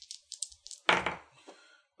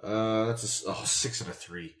 That's a 6 and a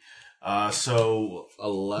 3. So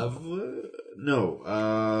 11.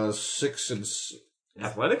 No. 6 and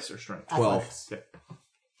Athletics or strength? 12. Athletics. Okay.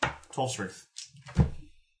 12 strength.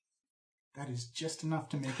 That is just enough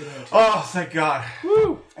to make it out. Oh, thank God.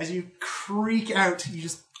 Woo! As you creak out, you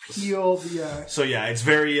just peel the... So yeah, it's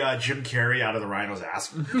very Jim Carrey out of the rhino's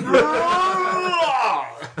ass.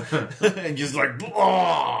 And just like...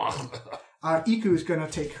 Iku is going to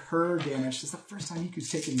take her damage. This is the first time Iku's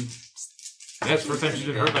taken... That's the first time she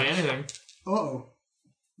didn't hurt by anything. Uh-oh.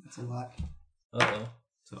 That's a lot. Uh-oh.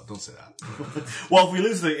 So don't say that. Well,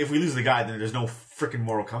 if we lose the guy, then there's no freaking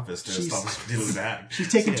moral compass to stop us from dealing with that. She's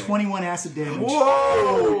taken 21 acid damage.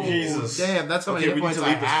 Whoa! Jesus. Damn, that's how many Okay, hit we need points to I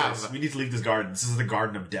leave this have. place. We need to leave this garden. This is the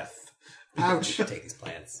garden of death. Ouch. Take these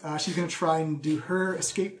plants. She's going to try and do her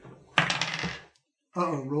escape.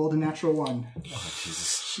 Uh-oh, rolled a natural 1. Oh,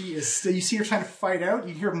 Jesus. She is... You see her trying to fight out.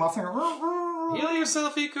 You hear muffling. Heal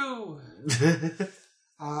yourself, Iku!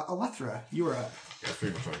 Alethra, you are up. That's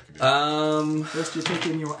pretty much what I can do. First, you're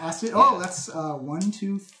taking your acid. Oh, that's 1,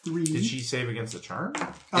 2, 3. Did she save against the charm?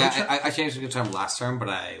 Yeah, I changed the term last term, but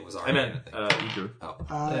I was I already meant in it. Iku.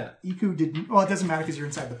 Iku didn't. Well, it doesn't matter because you're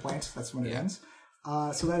inside the plant. That's when it Yeah. ends.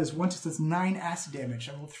 So that is 1, 2, that's 9 acid damage.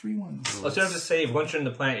 I rolled 3 ones. Oh, so you have to save. Once you're in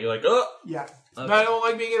the plant, you're like, oh! Yeah. I don't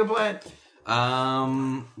like being in a plant.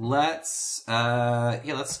 Let's.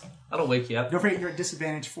 That'll wake you up. Don't forget you're at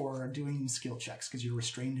disadvantage for doing skill checks because you're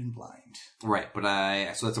restrained and blind. Right, but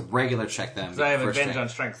so that's a regular check then. Because I have First advantage on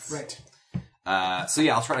strength. strength. Right. So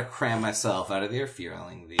yeah, I'll try to cram myself out of there,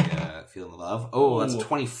 feeling the love. Oh, that's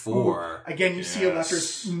 24. Again, you see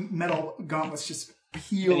Alethera's metal gauntlets just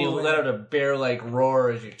peel And you away. let out a bear-like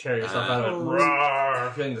roar as you tear yourself out of it.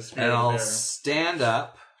 Roar! Feeling the spirit And of I'll the bear. stand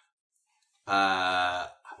up. I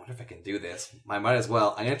wonder if I can do this. I might as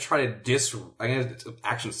well. I'm gonna try to I'm gonna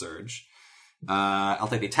action surge. I'll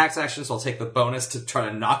take the attacks action, so I'll take the bonus to try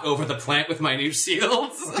to knock over the plant with my new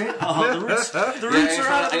shields. Okay. The roots I'm gonna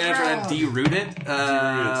try to deroot it.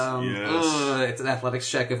 Yes. It's an athletics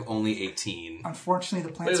check of only 18. Unfortunately,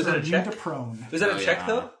 the plants was are that a immune check? to prone. Was that a Oh, check, yeah.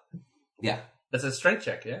 though? Yeah. That's a strength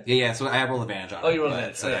check, yeah? Yeah, so I rolled advantage on it. Oh, you rolled but,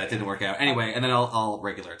 advantage. yeah, Okay. it didn't work out. Anyway, and then I'll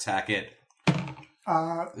regular attack it.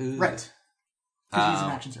 Right. Because you use an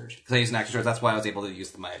action surge. Because I used an action surge, that's why I was able to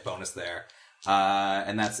use my bonus there.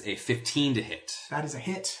 And that's a 15 to hit. That is a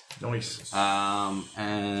hit. Nice.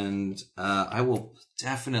 And I will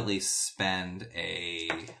definitely spend a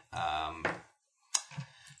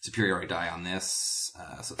superiority die on this.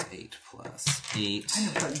 So it's 8 plus 8. I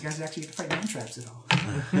never thought you guys actually had to fight man traps at all.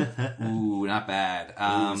 Ooh, not bad.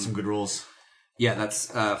 Some good rolls. Yeah, that's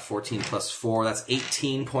 14 plus 4. That's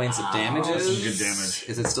 18 points of damages. That's some good damage.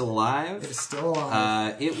 Is it still alive? It's still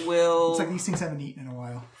alive. It will... It's like these things haven't eaten in a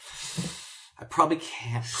while. I probably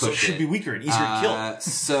can't push So it should it. be weaker and easier to kill.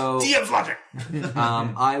 So DM's logic.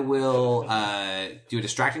 I will do a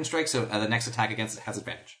distracting strike, so the next attack against it has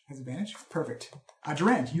advantage. Has advantage? Perfect.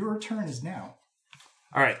 Durant, your turn is now.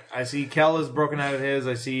 All right, I see Kel is broken out of his.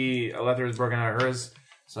 I see Alethra is broken out of hers.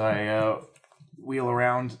 So I wheel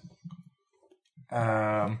around,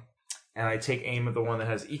 and I take aim at the one that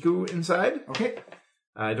has Iku inside. Okay.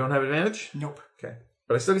 I don't have advantage. Nope. Okay,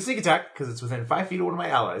 but I still get sneak attack because it's within 5 feet of one of my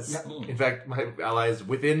allies. Yep. In fact, my ally is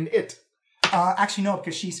within it. Actually, no,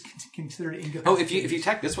 because she's considered incapacitated. if you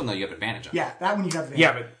attack this one though, you have advantage on. Yeah, that one you have advantage.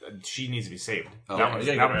 Yeah, but she needs to be saved. Oh, that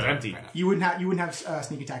yeah, one's empty. You wouldn't have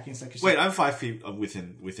sneak attack against that. Wait, I'm 5 feet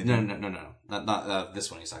within. No. Not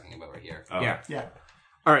this one he's talking about right here. Yeah. Yeah,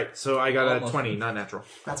 All right, so I got Almost. a 20, not natural.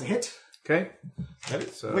 that's a hit. Okay.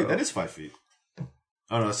 Wait, that is 5 feet.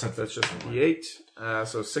 Oh no, that's That's just a D8.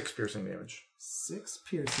 So 6 piercing damage. 6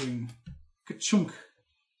 piercing. Ka-chunk.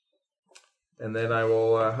 And then I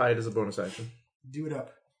will hide as a bonus action. Do it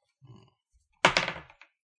up.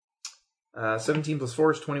 17 plus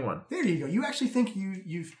 4 is 21. There you go. You actually think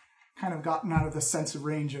you've kind of gotten out of the sense of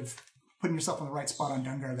range of putting yourself in the right spot on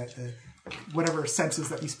Dungar that the whatever senses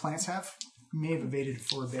that these plants have may have evaded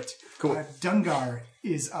for a bit. Cool. Dungar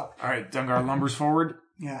is up. All right, Dungar lumbers forward.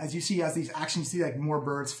 Yeah, as you see, as these actions, you see like more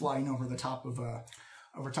birds flying over the top of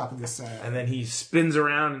this. And then he spins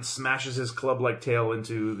around and smashes his club-like tail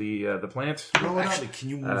into the plant. Roll it actually. up. Can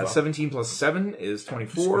you move up? 17 plus 7 is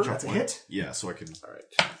 24. That's a hit. Yeah, so I can. All right.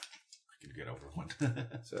 I can get over one.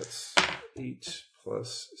 So that's 8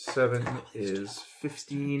 plus 7 is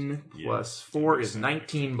 15 plus 4 is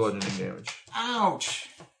 19 bludgeoning damage. Ouch!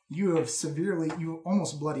 You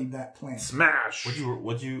almost bloodied that plant. Smash! What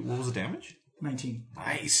was the damage? 19.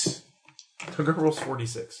 Nice. Dungar rolls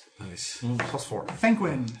 46. Nice. Plus 4.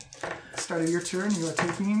 Fenquin, start of your turn. You are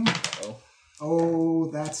taking. Oh,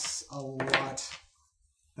 that's a lot.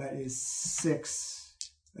 That is 6.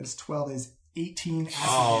 That's 12. That is 18.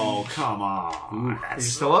 Oh, come on. Are you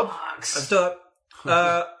still up? I'm still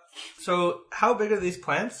up. So how big are these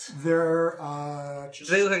plants? They're Do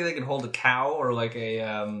they look like they can hold a cow or like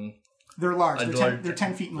a they're large. A They're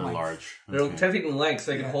 10 feet in They're length. large. They're Okay. 10 feet in length,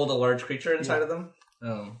 so they can Yeah. hold a large creature inside Yeah. of them.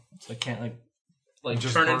 So I can't like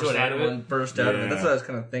Just turn into burst an out of animal it? and burst out of it. Yeah. That's what I was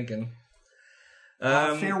kind of thinking.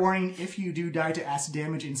 Fair warning: if you do die to acid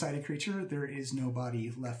damage inside a creature, there is no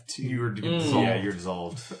body left to. You were dissolved. Yeah, you're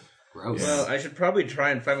dissolved. Gross. Well, I should probably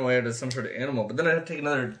try and find my way out of some sort of animal, but then I'd have to take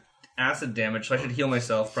another acid damage, so I should heal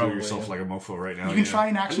myself Throw probably. yourself like a mofo right now. You can try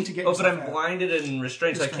an action to get. Oh, but yourself I'm out. blinded and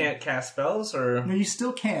restrained, so I can't cast spells, or No, you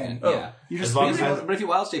still can. Yeah. You just As long as But if you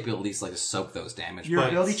wild shape, you'll at least like soak those damage. your but-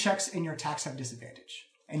 ability checks and your attacks have disadvantage,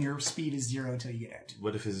 and your speed is 0 until you get out.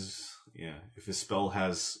 What if his spell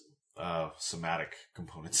has somatic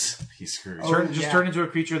components? He's screwed. Oh, Turn into a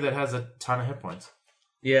creature that has a ton of hit points.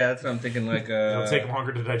 yeah, that's what I'm thinking. Like, It'll take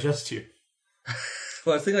longer to digest you.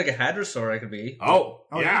 well, I was thinking like a hadrosaur. I could be Oh,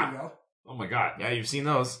 Oh, yeah. there you go. Oh my god. Yeah, you've seen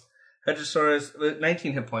those. hadrosaurus with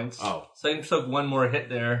 19 hit points. Oh. So I can soak one more hit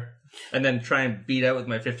there, and then try and beat out with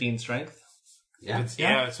my 15 strength. Yeah.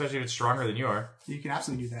 Yeah, especially if it's stronger than you are. You can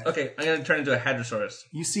absolutely do that. Okay, I'm gonna turn into a hadrosaurus.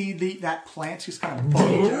 You see that plant just kind of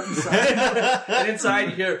bulge out inside. And inside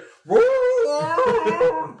you hear.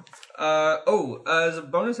 As a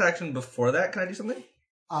bonus action before that, can I do something?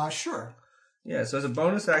 Sure. Yeah, so as a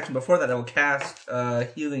bonus action before that, I will cast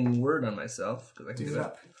Healing Word on myself. Because I can Do do it that.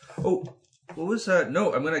 up. Oh, what was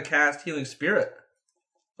no, I'm going to cast Healing Spirit.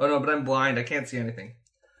 Oh no, but I'm blind. I can't see anything.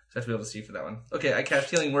 So I have to be able to see for that one. Okay, I cast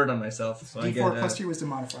Healing Word on myself. So I D4 get plus your wisdom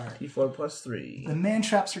modifier. D4 plus 3. The man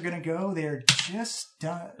traps are going to go. They're just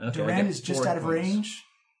done. Okay, I Durand get is just 4 out of points. range,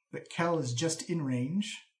 but Kel is just in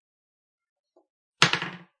range.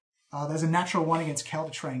 There's a natural 1 against Kel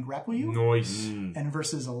to try and grapple you. Nice. And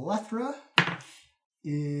versus Alethra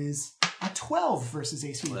is a 12 versus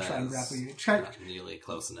AC to try and grapple you. Not nearly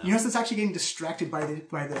close enough. You notice it's actually getting distracted by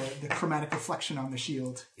the chromatic reflection on the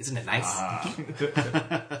shield. Isn't it nice?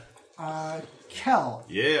 Kel,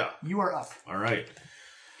 Yeah. you are up. All right.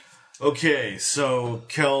 Okay, so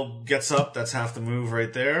Kel gets up. That's half the move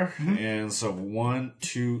right there. And so 1,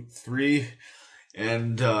 2, 3.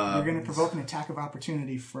 And You're going to provoke an attack of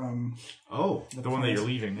opportunity from oh, The one that you're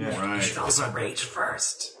leaving. Yeah. right. also rage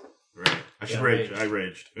first. Right. I should rage. I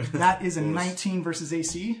raged. that is a 19 versus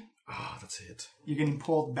AC. Oh, that's a hit. You're getting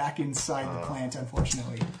pulled back inside the plant,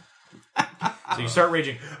 unfortunately. So you start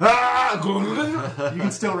raging. You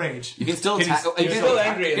can still rage. You can still Can you- attack. you're still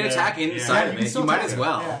angry You in can there. attack inside of can it. still You might attack as it.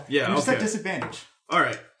 well. Yeah, you just okay. have disadvantage. All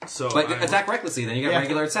right. So But I- attack recklessly, then you get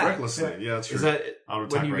regular attack. recklessly. Yeah, that's true. Is that I'll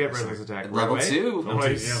attack when you get recklessly. reckless attack? Right Level away? 2.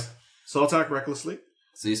 Nice. Yeah. So I'll attack recklessly.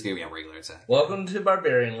 So you just get regular attack. Welcome to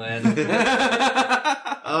Barbarian Land.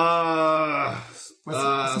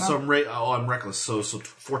 So I'm reckless. So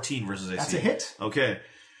 14 versus AC. That's a hit. Okay.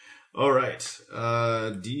 All right.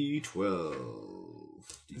 D12.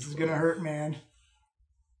 This is going to hurt, man.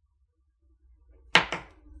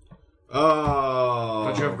 Oh.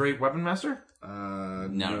 Don't you have Great Weapon Master? No.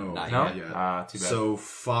 not No? yet. Too bad. So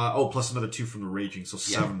 5. Oh, plus another 2 from the raging. So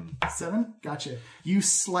 7. 7? Gotcha. You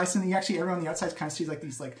slice and you actually, everyone on the outside kind of sees like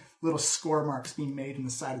these like little score marks being made in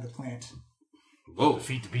the side of the plant. Whoa.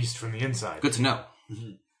 Defeat the beast from the inside. Good to know.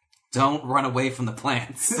 Don't run away from the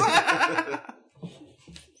plants. Alright,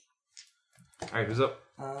 who's up?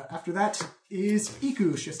 After that is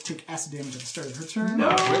Iku. She has to take acid damage at the start of her turn.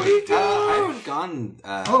 I haven't gone.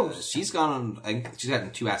 She's gone. I think she's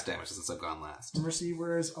gotten 2 acid damage since I've gone last. Mercy,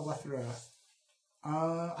 where's Alethra?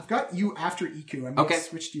 I've got you after Iku. I may have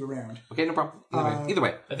switched you around. Okay, no problem. Either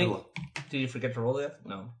way. I think. Did you forget to roll that?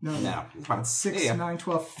 No. No. Fine. 6, 9,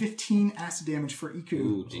 12, 15 acid damage for Iku.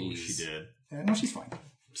 Ooh, jeez. She did. No, she's fine.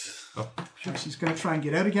 She's going to try and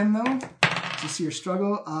get out again, though. You see her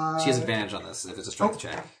struggle. She has advantage on this if it's a strength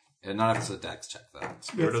check. Not if it's a dex check, though.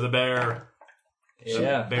 Spirit of the bear.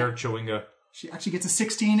 Yeah. Bear Chewinga. She actually gets a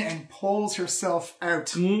 16 and pulls herself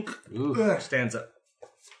out. Ooh. Ugh. Stands up.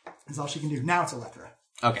 That's all she can do. Now it's Alethra.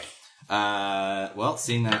 Okay. Well,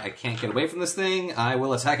 seeing that I can't get away from this thing, I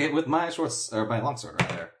will attack it with my my longsword,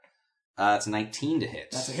 rather. It's a 19 to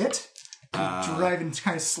hit. That's a hit. Drive and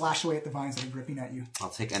kind of slash away at the vines that are gripping at you. I'll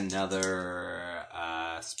take another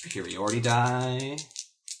superiority die.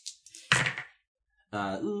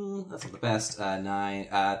 That's not the best. 9.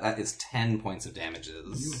 That is 10 points of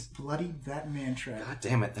damages. You bloodied that man trap. God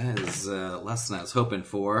damn it, that is less than I was hoping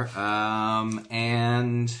for.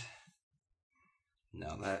 And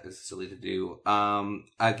no, that is silly to do.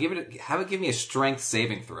 Have it give me a strength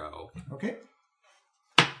saving throw. Okay.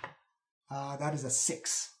 That is a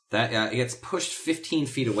 6. That it gets pushed 15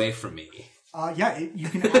 feet away from me. You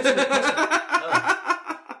can absolutely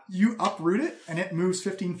you uproot it, and it moves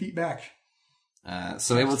 15 feet back.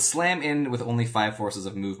 So it would slam in with only 5 forces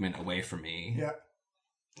of movement away from me. Yeah.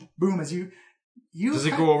 Boom, as you Does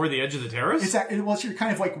it go over the edge of the terrace? Well, you're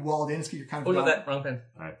kind of like walled in, so you're kind of... Oh, no, that wrong pen.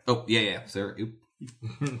 All right. Oh, yeah. So,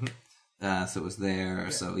 so it was there. Yeah.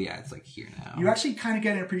 So, yeah, it's like here now. You actually kind of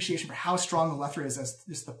get an appreciation for how strong Alethra is, as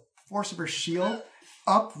just the force of her shield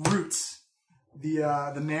uproots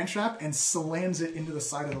the man trap and slams it into the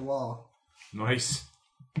side of the wall. Nice.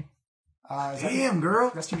 Damn, girl.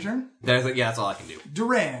 Rest of your turn? That's all I can do.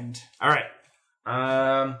 Durand. All right.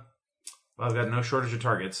 Well, I've got no shortage of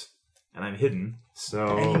targets, and I'm hidden,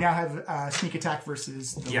 so... And you now have sneak attack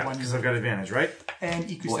versus the one... because I've got advantage, right? And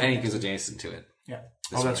Iku's Iku's adjacent to it. Yeah.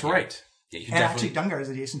 That's right. Yeah, you should And definitely... actually, Dungar is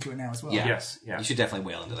adjacent to it now as well. Yeah. Yes, yeah. You should definitely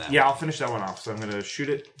wail into that. Yeah, I'll finish that one off, so I'm going to shoot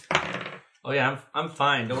it. Oh yeah, I'm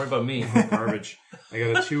fine. Don't worry about me. Garbage. I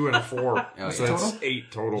got a 2 and a 4, so that's Total?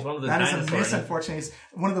 8 total. One of the That is a dinosaurs. miss, unfortunately.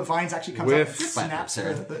 One of the vines actually comes With- up and snaps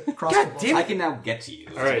Sarah. the crossbow. God damn I can now get to you.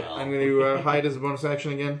 All right, as well. I'm going to hide as a bonus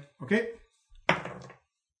action again. Okay.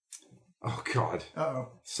 Oh, God. Uh-oh.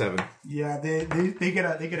 7. Yeah, they get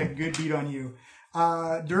a good beat on you.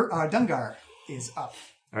 Dungar is up.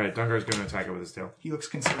 All right, Dungar's going to attack it with his tail. He looks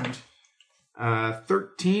concerned.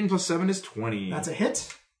 13 plus 7 is 20. That's a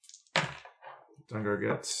hit. Dungar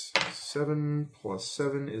gets 7 plus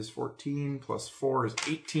 7 is 14 plus 4 is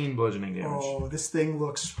 18 bludgeoning damage. Oh, this thing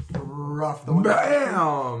looks rough.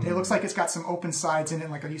 Bam! It looks like it's got some open sides in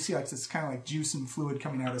it. Like you see, like it's kind of like juice and fluid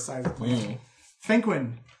coming out of the side of the plant.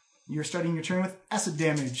 Fenquin, you're starting your turn with acid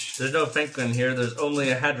damage. There's no Fenquin here. There's only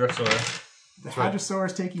a Hadrosaur. The Hadrosaur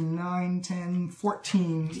is taking 9, 10,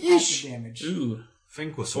 14 Yeesh. acid damage. Ooh,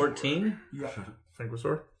 Finquasaur. 14. Yeah.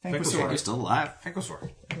 Finquasaur? Fenquasaur. You're still alive.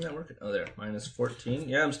 Finkosaur. How's that working? Oh, there. Minus 14.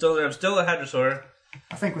 Yeah, I'm still there. I'm still a Hadrosaur.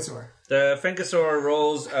 A Fenquasaur. The Fenquasaur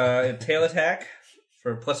rolls a tail attack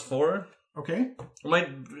for plus 4. Okay. Am I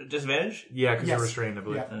disadvantage? Yeah, because Yes. you're restrained, I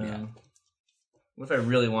believe. Yeah. What if I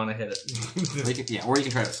really want to hit it? Or you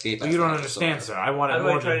can try to escape. You don't after understand, Finkosaur. sir. I want it How do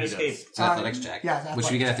more I try than to he escape? does. It's an athletics check. Yeah,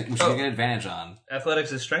 which we get advantage on.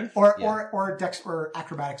 Athletics is strength? Or dex or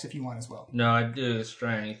acrobatics if you want as well. No, I do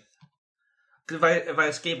strength. Because if I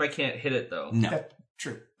escape, I can't hit it though. No. That's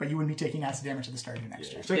true. But you wouldn't be taking acid damage at the start of your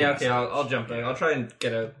next turn. Yeah, okay, I'll jump in. I'll try and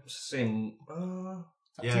get a same.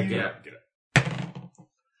 Yeah, get it.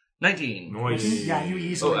 19. Noise. Yeah, you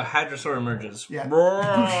easily. Oh, a Hadrosaur emerges. Yeah.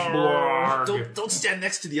 Blarg. Don't stand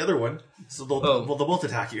next to the other one, so they'll they'll both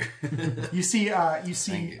attack you. You see. Or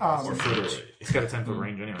further away. It's got a 10-foot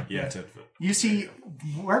range anyway. Yeah, 10 foot. You see,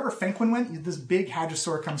 wherever Fenquin went, this big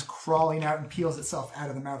Hadrosaur comes crawling out and peels itself out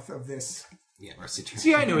of the mouth of this. Yeah, Mercy turns.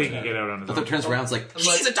 See, I knew he could get out on his But own. then turns around, it's like,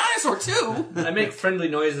 he's a dinosaur too. I make friendly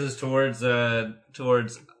noises towards Dungar.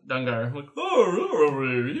 I'm like,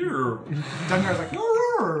 Dungar's like,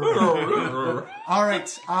 all right,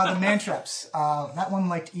 the man traps. That one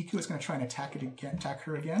liked Iku. It's going to try and attack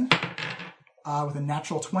her again. With a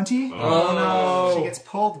natural 20. Oh, no. She gets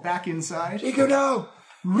pulled back inside. Iku, no!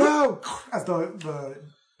 No! As the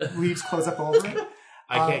leaves close up over it.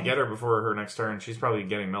 I can't get her before her next turn. She's probably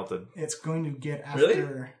getting melted. It's going to get after...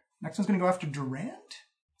 Really? Next one's going to go after Durand.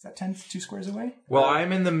 Is that 10, 2 squares away? Well,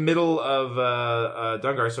 I'm in the middle of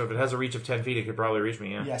Dungar, so if it has a reach of 10 feet, it could probably reach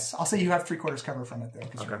me, yeah. Yes. I'll say you have 3/4 cover from it,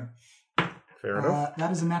 though. Okay. Fair enough.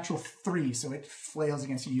 That is a natural 3, so it flails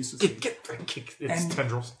against you uselessly. It's And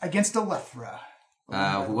tendrils. Against Alethra.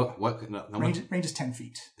 What? No, Range is 10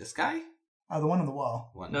 feet. this guy? The one on the wall.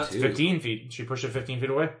 1, No, 2. 15 feet. She pushed it 15 feet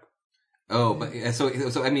away. Oh, but so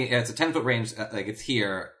I mean, it's a 10-foot range. Like it's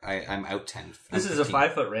here. I'm out 10. This is a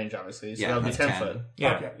 5-foot range, obviously. So Yeah, that'll be that's 10 10. foot.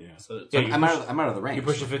 Yeah. Okay. Yeah. So Yeah, I'm out of the range. You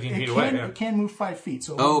pushed it 15 feet It away, can, yeah. it can move 5 feet.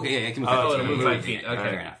 So Oh, okay. Yeah, I can move 5 Oh, feet. it'll move 5 feet.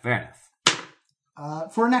 Okay. Fair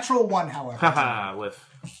enough. For a natural 1, however. Haha, whiff.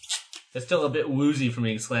 It's still a bit woozy from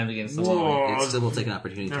being slammed against the wall. Whoa. It still will take an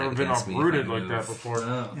opportunity Never attack been against me. uprooted if I like move. that before.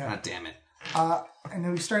 Oh. Yeah. God damn it. And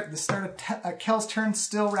then we start of Kel's turn,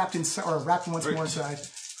 still wrapped once more inside.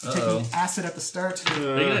 Taking acid at the start. Are you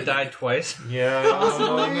going to die twice? Yeah.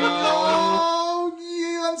 Oh,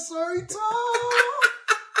 yeah, I'm sorry, Tom.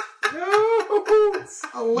 No.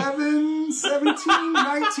 11, 17,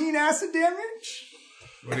 19 acid damage.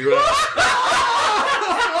 What do you want?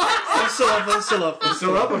 I'm still up.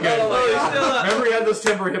 Still up? Okay. Remember he had those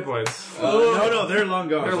temporary hit points. No, they're long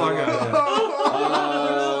gone. They're long gone.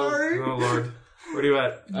 Sorry. Oh, Lord. Where are you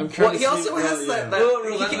at? I'm trying Well, he also has that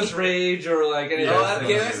Relentless rage or like any Oh,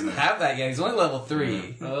 he doesn't have that yet. He's only level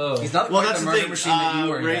 3. Oh. He's not Well, quite that's the the murder thing. machine that you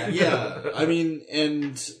were Right, yet. yeah. I mean,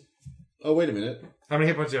 and wait a minute. How many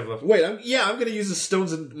hit points do you have left? Wait, I'm going to use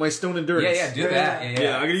my stone endurance. Yeah, do that.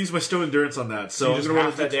 Yeah, I'm going to use my stone endurance on that. So You I'm just going to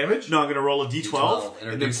roll half that damage? No, I'm going to roll a d12 D12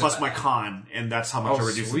 and then reduce plus it my by- con, and that's how much Oh, I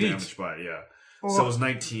reduce sweet. the damage by. Yeah. So it was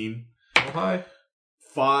 19. Oh, hi.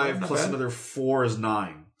 5 Not plus bad. another 4 is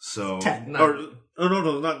 9. So 10. no,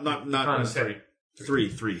 not Con is 3.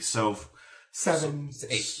 3. So 7.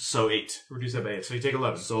 8. so 8. Reduce that by 8. So you take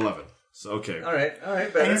 11. So 11. So okay. All right,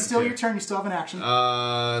 And better. it's still your turn. You still have an action.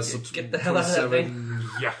 So Get the hell out of that 27,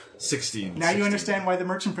 Yeah. 16. Now 16. you understand why the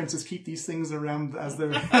merchant princes keep these things around as their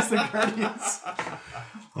guardians.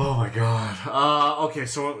 Oh my god. Okay,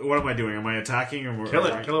 so what am I doing? Am I attacking or Kill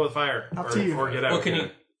it with fire. Up to you. Or get out. Well,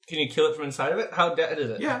 can you kill it from inside of it? How dead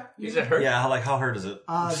is it? Yeah. Is it hurt? Yeah, how hurt is it?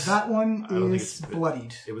 That one don't think is it's-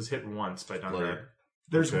 bloodied. It was hit once by Dungar. Bloody.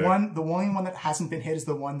 There's Okay. one. The only one that hasn't been hit is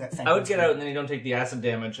the one that. I would get out and then you don't take the acid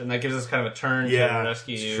damage, and that gives us kind of a turn to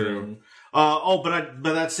rescue it's you. true. and-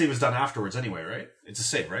 But that save is done afterwards anyway, right? It's a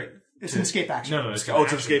save, right? It's an escape action. No, It's an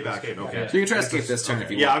escape action. Okay. So you can try to escape this turn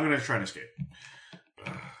if you Yeah, want. I'm gonna try and escape.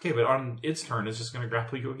 Okay, but on its turn, it's just going to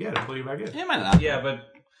grapple you again and pull you back in. Yeah, might not. Yeah, but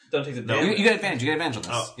don't take the You, damage. you get advantage. You get advantage on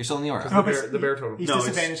this. Oh. You're still in the aura. No, but The bear totem. He's No, it's-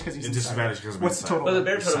 disadvantaged because he's it's inside. disadvantaged 'cause I'm What's the inside. total? But the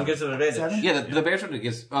bear totem 7. gives him advantage. 7? Yeah, the bear totem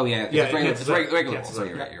gives. Oh yeah, Yeah, it's regular. it's It's regular yeah, level. So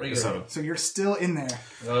you're right. You're right. regular. 7. So you're still in there.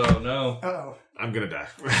 Oh no. Uh-oh. I'm gonna die.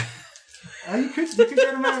 You could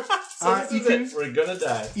get him out. So this is it. Iku's, We're gonna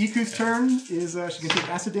die. Iku's turn is she can take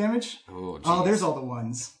acid damage. Oh, Oh, jeez. there's all the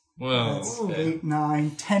ones. Whoa. That's Okay. 8,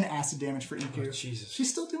 9, 10 acid damage for Iku. Jesus.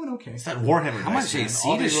 She's still doing okay. That Warhammer. How much dice, man. AC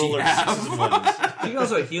All they does she roll are have? 6s and 1s. She can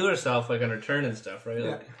also heal herself like on her turn and stuff, right? Yeah.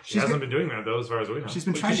 Like, She She's hasn't been, been doing that, though, as far as we know. she's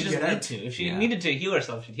been because trying she to doesn't get need out. to. If she Yeah. needed to heal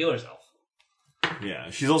herself, she'd heal herself.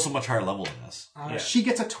 Yeah, she's also much higher level than us. She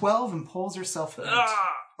gets a 12 and pulls herself out.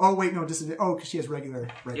 Ah! Oh, wait, no, disadvantage. Oh, because she has regular.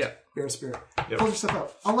 Right. Yeah. Bear spirit. Yep. Pulls herself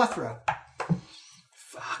out. Alethra.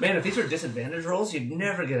 Man, if these were disadvantage rolls, you'd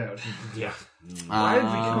never get out. Yeah. Why did we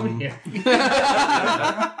come here?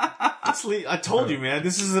 I told you, man.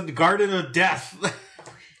 This is a garden of death. We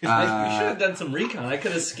should have done some recon. I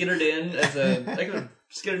could have skittered in as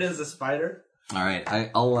a spider. All right,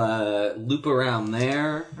 I'll loop around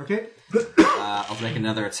there. Okay. I'll make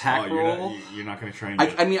another attack roll. you're not going to try and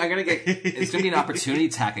I mean, I'm gonna get. It's gonna be an opportunity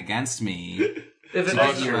attack against me. If To it,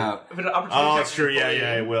 get you out. if an opportunity Oh, attack it's true. can Yeah, pull you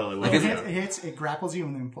yeah, in. it will. It will. Like, It if hits, it grapples you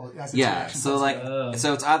and then pulls as its Yeah, reaction so pulls like, you.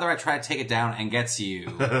 so it's either I try to take it down and gets you,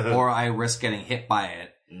 or I risk getting hit by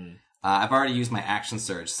it. I've already used my action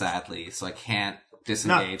surge, sadly, so I can't No,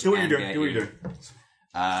 disengage. do what you're and doing. get Do what you. you're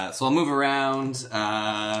doing. So I'll move around.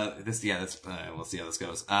 We'll see how this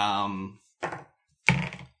goes.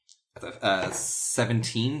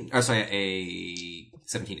 17. Or sorry, a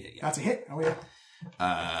 17 to hit. Yeah. That's a hit. Oh,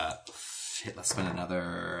 yeah. Shit. Let's spend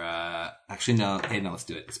another. Actually, no. Okay, no. Let's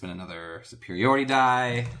do it. Let's spend another superiority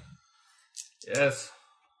die. Yes.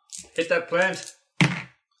 Hit that plant.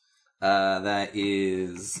 That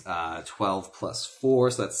is 12 plus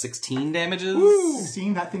 4, so that's 16 damages.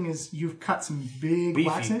 16, that thing is, you've cut some big Beefy.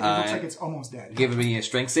 blacks in it. It looks like it's almost dead. Giving me a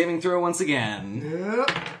strength saving throw once again.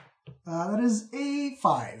 Yep. That is a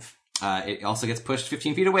 5. It also gets pushed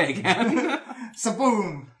 15 feet away again. So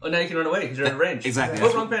boom. Oh, now you can run away because you're in range. Exactly.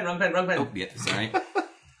 Oh, wrong pen. Oh, yeah, sorry.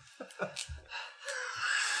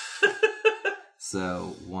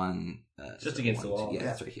 So one... Just against the wall. Yeah,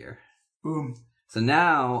 that's right here. Boom. So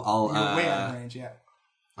now I'll... You're way out of range, yeah.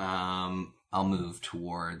 I'll move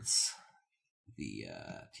towards the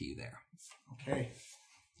to you there. Okay.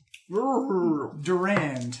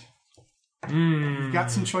 Durand. You've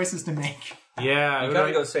got some choices to make. Yeah, You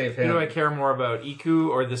gotta go save Who him. do I care more about, Iku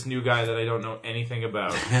or this new guy that I don't know anything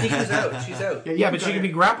about? Iku's out. She's out. you Yeah, can but go she can ahead. be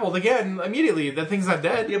grappled again immediately. That thing's not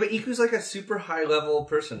dead. Yeah, but Iku's like a super high level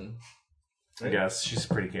person. I guess she's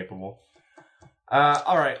pretty capable.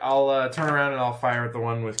 All right, I'll turn around and I'll fire at the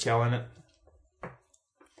one with Kel in it.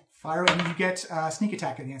 Fire, and you get sneak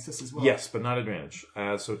attack against this as well. Yes, but not advantage.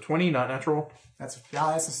 So 20, not natural. That's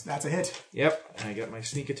a hit. Yep, and I got my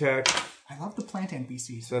sneak attack. I love the plant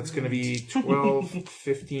NPCs. So that's going to be 12,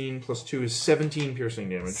 15 plus 2 is 17 piercing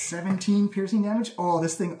damage. 17 piercing damage. Oh,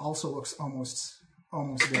 this thing also looks almost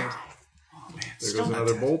dead. There goes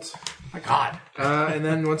another bolt. My God. And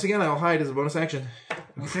then once again, I'll hide as a bonus action.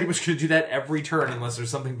 I'm pretty much going to do that every turn unless there's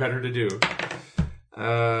something better to do.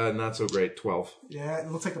 Not so great. 12. Yeah, it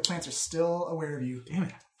looks like the plants are still aware of you. Damn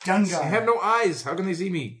it. Dungar. I have no eyes. How can they see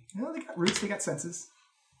me? No, they got roots. They got senses.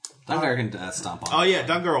 Dungar can stomp on. Oh yeah,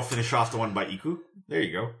 Dungar will finish off the one by Iku. There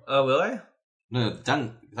you go. Will I? No,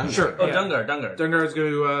 Dungar. Sure. Oh, yeah. Dungar. Dungar's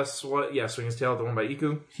going to swing his tail at the one by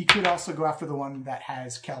Iku. He could also go after the one that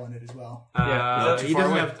has Kel in it as well. Yeah, is that too He far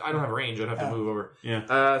doesn't away? have. I don't have range. I'd have to move over.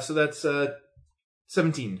 Yeah. So that's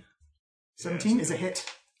 17. 17 is a hit.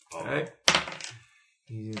 Okay.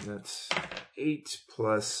 That's 8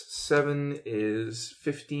 plus 7 is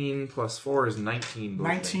 15 plus 4 is 19.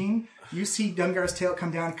 19. You see Dungar's tail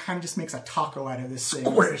come down, kind of just makes a taco out of this thing.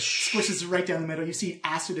 Squish! Squishes right down the middle. You see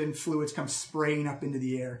acid and fluids come spraying up into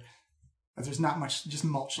the air. But there's not much, just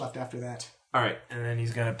mulch left after that. All right, and then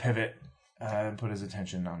he's gonna pivot and put his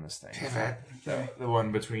attention on this thing. Pivot. The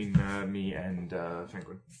one between me and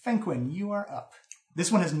Fenguin. Fenquin, you are up.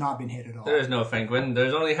 This one has not been hit at all. There is no Fenguin.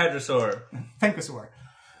 There's only Hadrosaur. Fenquasaur.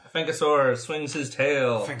 Fenkasaur swings his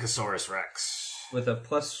tail Finkosaurus Rex. with a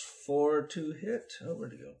 +4 to hit. Oh,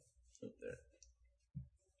 where'd it go? Up there.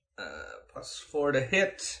 +4 to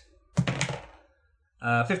hit.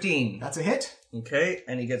 15. That's a hit. Okay,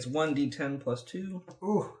 and he gets 1d10 plus 2.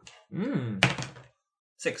 Ooh,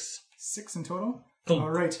 6. 6 in total. Boom. All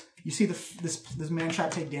right. You see this man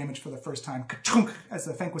trap take damage for the first time. Ka-chunk, as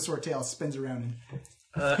the Fenquasaur tail spins around.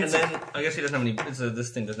 And then, I guess he doesn't have any, this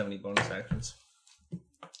thing doesn't have any bonus actions.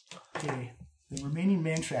 Okay. The remaining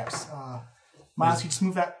man traps. Miles, you just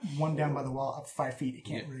move that one down by the wall up 5 feet. It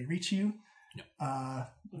can't really reach you. The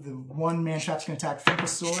one man trap's going to attack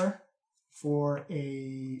Fenquasaur for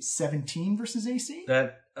a 17 versus AC.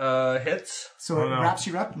 That hits. So it wraps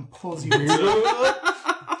you up and pulls you.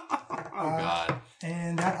 God.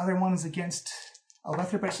 And that other one is against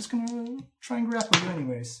Alethra, but it's just going to try and grapple you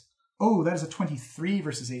anyways. Oh, that is a 23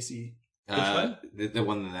 versus AC. The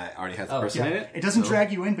one that already has the person in it? It doesn't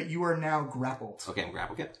drag you in, but you are now grappled. Okay, I'm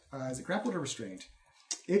grappled. Okay. Is it grappled or restrained?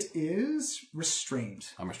 It is restrained.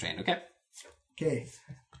 I'm restrained. Okay. Okay.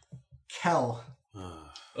 Kel.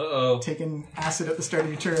 Uh-oh. Taking acid at the start of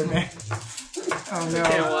your turn, man. Oh no.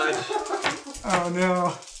 Can't watch. Oh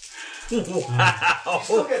no. You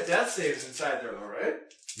still get death saves inside there, though, right?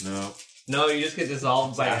 No. No, you just get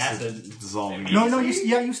dissolved by acid. Dissolving. No, you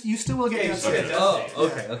still will get death saves.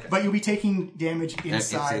 Okay. But you'll be taking damage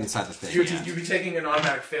It's inside. inside the thing. You'd be taking an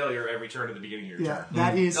automatic failure every turn at the beginning of your Yeah, turn.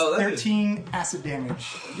 that is Oh, that's 13 acid damage.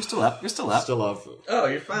 You're still up. Still up. Oh,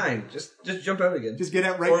 you're fine. Just jump out again. Just get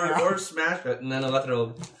out right now. Or smash it, and then Alethra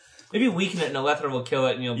will... Maybe weaken it, and Alethra will kill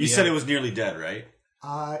it, and you'll be You said out. it was nearly dead, right?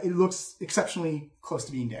 It looks exceptionally close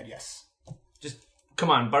to being dead, yes. Just, come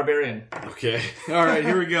on, Barbarian. Okay. All right,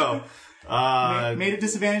 here we go. Made it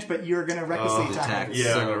disadvantage, but you're going to recklessly attack.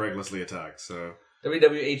 Yeah, I'm going to recklessly attack, so...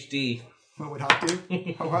 WWHD. What would Hawk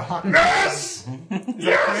do? Hawk yes! Is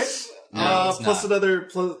that correct? No, it's plus not. another...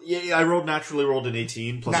 I naturally rolled an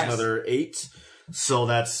 18, plus Nice. another 8. So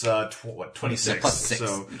that's, 26. Yeah, plus 6.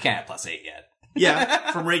 So, You can't have plus 8 yet.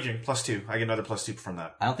 yeah, from raging, plus 2. I get another plus 2 from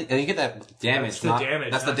that. I don't think you get that damage. That's the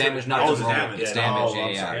damage. That's the That's damage, it. not Oh, the it's roll. damage. It's Yeah. damage. Oh,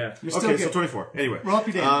 I'm sorry. Yeah. You're still Okay, good. so 24. Anyway. Roll up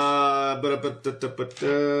your damage.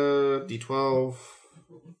 D12.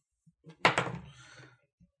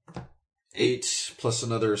 8 plus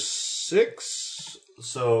another 6.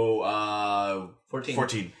 So,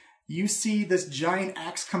 14. You see this giant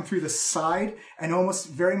axe come through the side and almost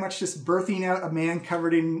very much just birthing out a man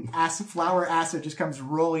covered in acid, flower acid just comes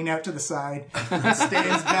rolling out to the side and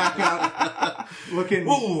stands back up looking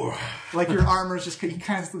like your armor's just, you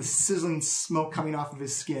kind of see the sizzling smoke coming off of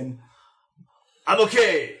his skin. I'm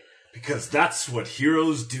okay, because that's what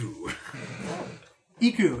heroes do.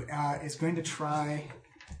 Iku is going to try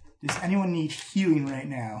Does anyone need healing right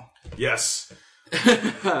now? Yes.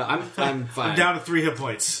 I'm fine. I'm down to 3 hit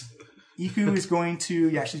points. Iku is going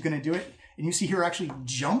to, she's going to do it. And you see her actually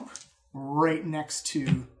jump right next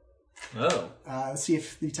to... let's see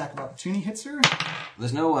if the attack of opportunity hits her.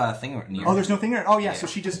 There's no thing near. Oh, there's no thing there? Oh, yeah. So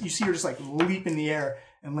you see her just like leap in the air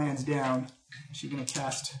and lands down. She's going to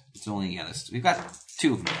cast... It's only, we've got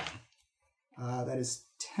 2 of them down. That is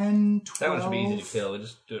 10, 12... That one should be easy to kill. We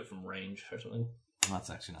just do it from range or something. Well,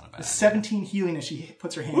 that's actually not a bad idea. 17 healing as she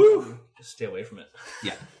puts her hand on you. Just stay away from it.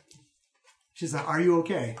 Yeah. She's like, are you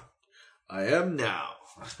okay? I am now.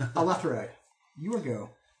 Alethra, you or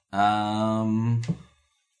go.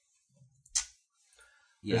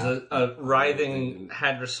 Yeah. There's a writhing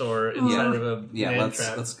hadrosaur inside of a man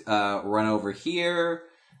trap. Let's run over here.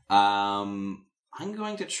 I'm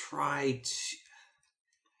going to try to...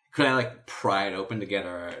 Could I, pry it open to get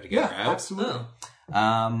her out? Absolutely.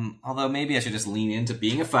 Although maybe I should just lean into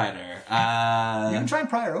being a fighter. You can try and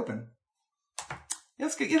pry her open. Yeah,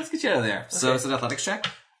 let's get you out of there. Okay. So it's an athletics check?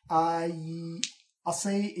 I'll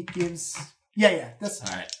say it gives... Yeah, that's...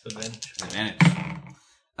 All right. Advantage.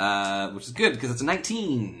 Which is good, because it's a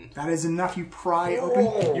 19. That is enough. You pry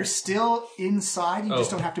open. You're still inside. You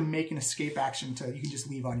just don't have to make an escape action. You can just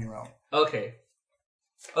leave on your own. Okay.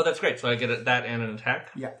 Oh, that's great. So I get that and an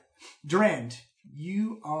attack? Yeah. Durand,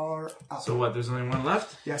 you are up. So what? There's only one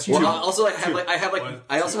left. Yes. Well, also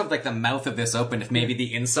I also have the mouth of this open. If maybe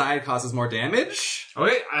the inside causes more damage.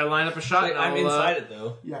 Okay, I line up a shot. Wait, I'm inside it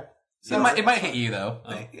though. Yeah. So it might hit you though.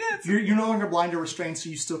 Oh. You're no longer blind or restrained, so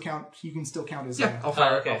you still count. You can still count as. Yeah, I'll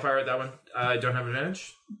fire. Okay. I'll fire at that one. I don't have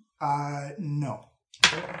advantage. No.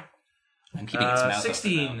 I'm keeping its mouth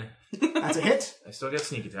 16. That's a hit. I still get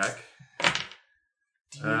sneak attack.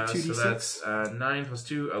 2d6. So that's 9 plus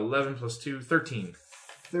 2, 11 plus 2, 13.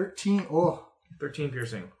 13. Oh. 13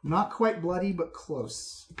 piercing. Not quite bloody, but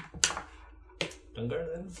close. Dungar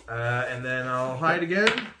then? And then I'll hide again.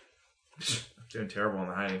 I'm doing terrible on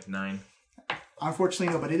the hiding. 9.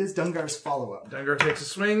 Unfortunately, no, but it is Dungar's follow-up. Dungar takes a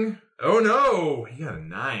swing. Oh no! He got a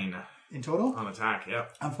 9. In total? On attack,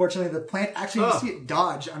 yep. Unfortunately, the plant... Actually, you see it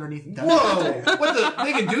dodge underneath Dungar. Whoa! What the...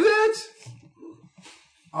 They can do that?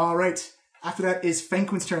 All right. After that is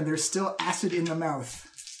Fenquin's turn. There's still acid in the mouth.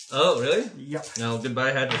 Oh, really? Yep. No,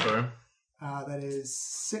 goodbye, Hadrosaur. That is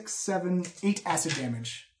 6, 7, 8 acid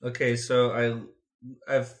damage. Okay, so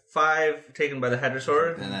I have 5 taken by the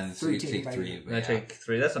Hadrosaur. And then 3 you taken take by 3. you. And I take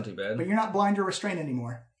 3. That's not too bad. But you're not blind or restrained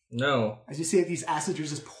anymore. No. As you see, these acids are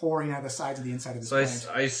just pouring out of the sides of the inside of this So plant.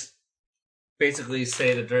 I basically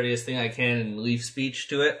say the dirtiest thing I can in leaf speech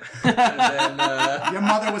to it. And then, Your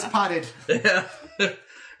mother was potted. yeah.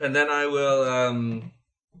 And then I will,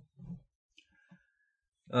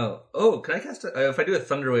 can I cast it? If I do a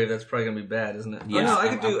thunder wave, that's probably gonna be bad, isn't it? Yeah, Oh, no, I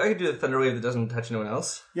could do a thunder wave that doesn't touch anyone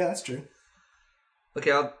else. Yeah, that's true. Okay,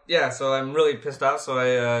 so I'm really pissed off, so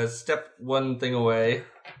I step one thing away,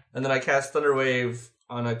 and then I cast thunder wave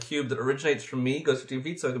on a cube that originates from me, goes 15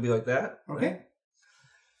 feet, so it could be like that. Okay.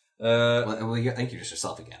 I think you're just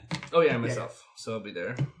yourself again. Oh yeah, myself. So I'll be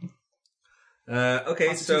there.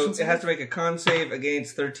 Okay, so it has to make a con save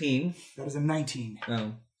against 13. That is a 19.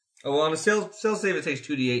 Oh, well, on a cell save, it takes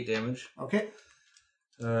 2d8 damage. Okay.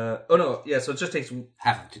 So it just takes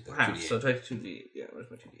Half of half, 2d8. so it takes 2d8. Yeah, where's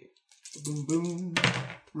my 2d8? Boom, boom.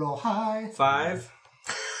 Roll high. 5,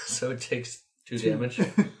 so it takes 2 damage.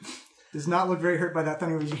 Does not look very hurt by that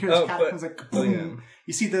thunder. You hear this catacombs like boom. yeah.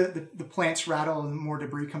 You see the plants rattle and more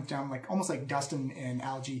debris comes down, like almost like dust and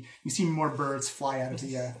algae. You see more birds fly out of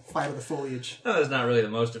the foliage. That was not really the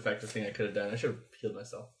most effective thing I could have done. I should have healed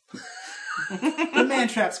myself. The man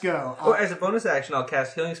traps go. As a bonus action, I'll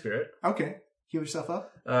cast Healing Spirit. Okay. Heal yourself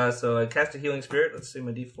up. So I cast a Healing Spirit. Let's see,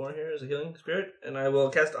 my D4 here is a Healing Spirit. And I will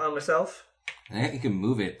cast on myself. I think you can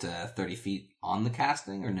move it 30 feet on the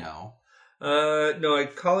casting, or no? No, I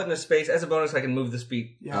call it in a space. As a bonus, I can move the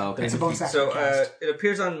speed. Yeah, okay. it's a bonus action. So cast. it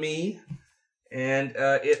appears on me, and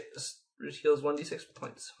it heals 1d6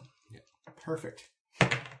 points. Perfect.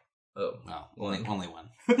 Oh. No, only one.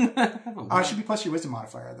 It should be plus your wisdom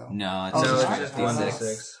modifier, though. No, No, it's it's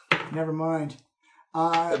just D6. Never mind.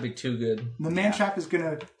 That'd be too good. The man trap is going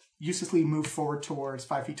to uselessly move forward towards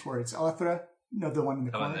 5 feet towards Alethra. No, the one in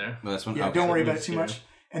the Oh, corner. in there. Well, this one, Yeah, okay. don't worry about it too Here. much.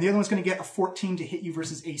 And the other one's going to get a 14 to hit you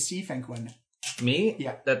versus AC, Fenquin. Me?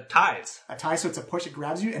 Yeah. That ties. A tie, so it's a push. It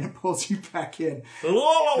grabs you and it pulls you back in.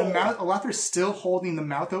 Whoa! The mouth, Alethra's still holding the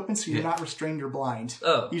mouth open, so you're not restrained or blind.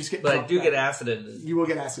 Oh, You just get but I dropped do back. get acided. You will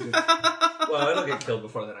get acided. Well, I don't get killed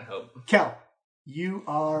before then, I hope. Kel, you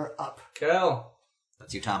are up. Kel.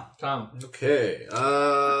 That's you, Tom. Tom. Okay.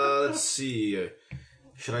 Let's see.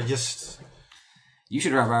 Should I just... You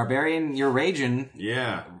should have Barbarian. You're raging.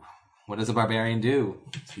 Yeah. What does a barbarian do?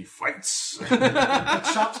 He fights. It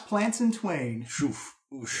chops plants in twain. Shoof.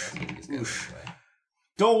 Oosh. He's going this way.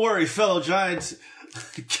 Don't worry, fellow giants.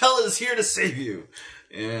 Kel is here to save you.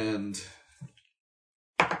 And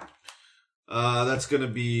that's going to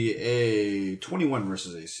be a 21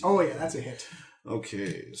 versus AC. Oh yeah, that's a hit.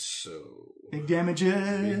 Okay, so Big damages.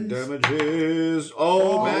 big damages.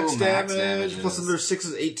 Oh, max damage. damages. Plus another 6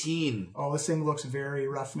 is 18. Oh, this thing looks very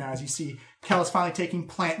rough now. As you see, Kel is finally taking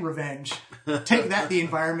plant revenge. Take that, the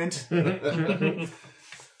environment.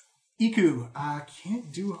 Iku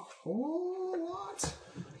can't do a whole lot.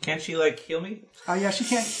 Can't she, like, heal me? Yeah, she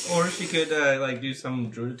can't. Or she could, like, do some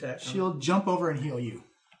druid attack? She'll jump over and heal you.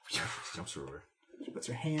 Jumps over. She puts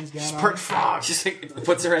her hands down. She's on part it. frog. She just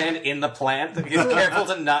puts her hand in the plant. Be careful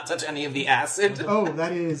to not touch any of the acid. Oh,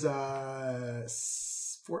 that is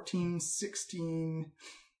 14, 16,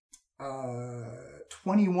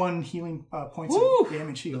 21 healing points Woo! of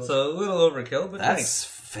damage healed. It's a little overkill, but That's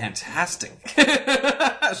fantastic.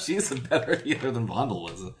 She's a better healer than Vondel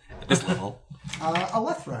was at this level.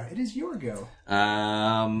 Alethra, it is your go.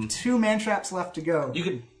 2 man traps left to go.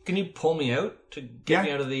 Can you pull me out to get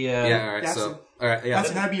me out of the... Yeah, alright, that's so... Alright, yeah.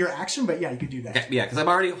 That'd be your action, but yeah, you could do that. Yeah, because I'm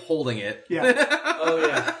already holding it. Yeah, Oh,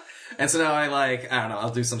 yeah. And so now I don't know, I'll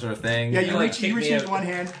do some sort of thing. yeah. You like, reach kick me into out. one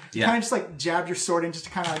hand, Yeah. kind of just like jab your sword in just to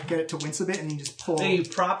kind of get it to wince a bit, and then you just pull. So you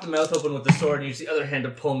prop the mouth open with the sword and use the other hand to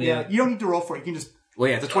pull me Yeah, out. you don't need to roll for it. You can just. Well,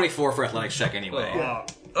 yeah, it's a 24 for athletics check anyway.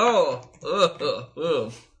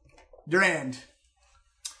 Durand.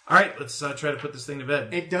 All right, let's try to put this thing to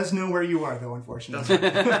bed. It does know where you are, though. Unfortunately.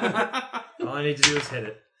 All I need to do is hit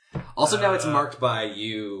it. Also, now it's marked by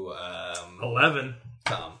you, 11.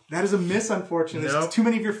 Tom. That is a miss, unfortunately. Nope. Too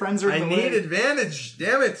many of your friends are in I the need way. advantage.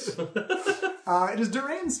 Damn it. It is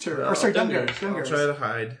Durand's turn. Or sorry, Dungar's. I'll try to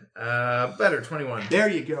hide. Better, 21. There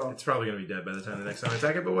you go. It's probably going to be dead by the time the next time I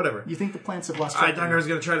attack it, but whatever. You think the plants have lost All right, track? Dungar's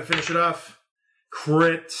going to try to finish it off.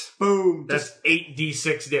 Crit. Boom. That's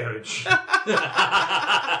 8d6 damage.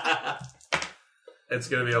 It's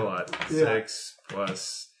going to be a lot. Yeah. 6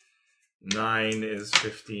 plus 9 is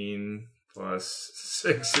 15, plus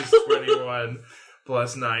 6 is 21,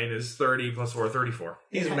 plus 9 is 30, plus 4, 34.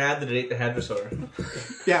 He's mad that it ate the hadrosaur.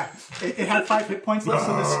 Yeah, it had 5 hit points left,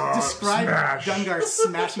 so describe smash. Dungar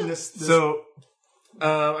smashing this. So,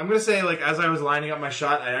 I'm going to say, like, as I was lining up my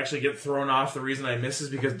shot, I actually get thrown off. The reason I miss is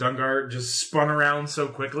because Dungar just spun around so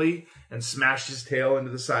quickly and smashed his tail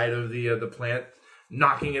into the side of the plant,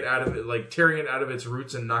 knocking it out of it, like, tearing it out of its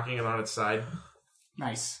roots and knocking it on its side.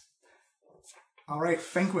 Nice. All right,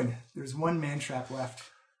 Fenquin, there's 1 man trap left,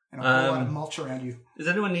 and a whole lot of mulch around you. Does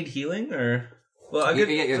anyone need healing, or... Well, I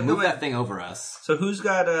Move that thing over us. So who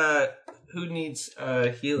needs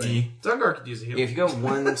healing? Dungar could use a healing. If you go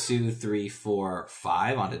 1, 2, 3, 4,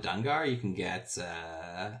 5 onto Dungar, you can get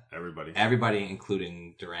everybody,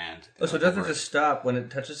 including Durand. Oh, so it doesn't just stop when it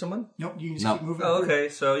touches someone? Nope, you can just No. keep moving. Oh, through. okay.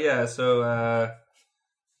 So, yeah, so,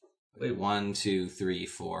 Wait, 1, 2, 3,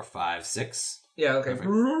 4, 5, 6. yeah, okay.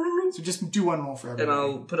 So just do 1 roll for everybody. And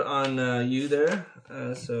I'll put it on you there.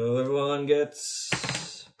 So everyone gets...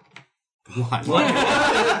 1. Boy.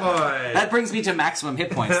 That brings me to maximum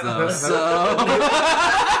hit points, though. So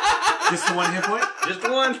Just the 1 hit point? Just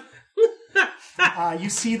one. You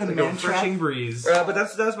see the Like a man trap. refreshing breeze. But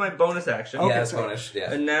that's my bonus action. Okay, yeah, that's sorry. bonus.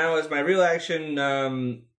 Yeah. And now as my real action,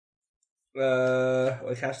 I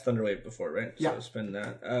cast Thunderwave before, right? Yeah. So spend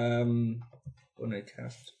that. When I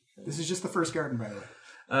cast... This is just the first garden, by the way.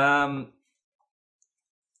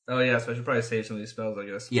 Oh yeah, so I should probably save some of these spells, I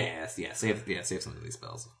guess. Save some of these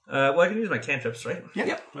spells. Well, I can use my cantrips, right? Yeah.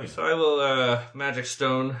 Yep. So I will Magic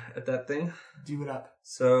Stone at that thing. Do it up.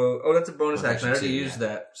 So, that's a bonus Well, action. I already too, used yeah.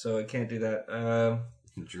 that, so I can't do that.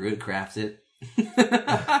 Druid craft it.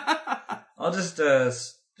 I'll just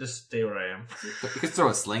stay where I am. You could throw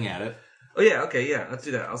a sling at it. Oh yeah, okay, yeah, let's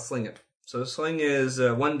do that. I'll sling it. So sling is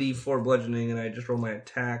 1d4 bludgeoning, and I just roll my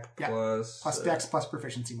attack Yeah. plus Dex plus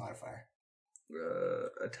proficiency modifier.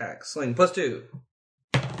 attack. Sling plus 2.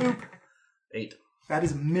 Boop. 8. That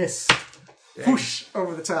is a miss. Whoosh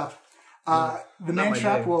over the top. The man my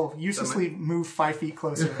trap day. will uselessly move 5 feet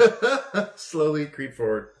closer. Slowly creep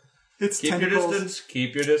forward. Its Keep your tentacles distance.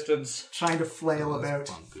 Keep your distance. trying to flail about.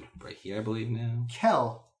 Right here, I believe now.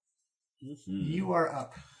 Kel, you are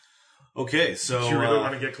up. Okay, so... Do you really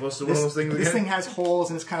want to get close to one of those things This again? thing has holes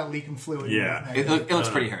and it's kind of leaking fluid. Yeah. It looks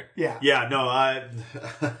pretty hurt. Yeah. Yeah, no,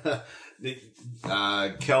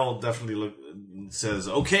 Kel definitely says,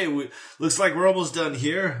 "Okay, looks like we're almost done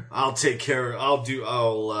here. I'll take care. I'll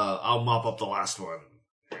mop up the last one."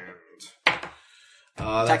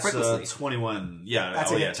 And that's recklessly. 21. Yeah,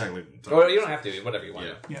 That's a hit. technically. Or you don't have to. Whatever you want.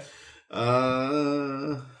 Yeah.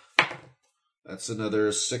 Yeah. That's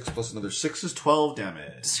another 6 plus another 6 is 12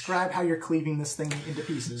 damage. Describe how you're cleaving this thing into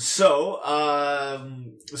pieces. So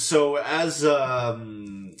as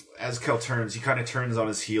Kel turns, he kind of turns on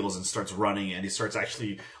his heels and starts running, and he starts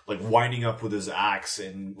actually like winding up with his axe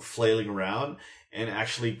and flailing around, and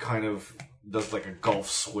actually kind of does like a golf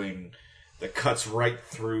swing that cuts right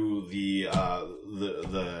through the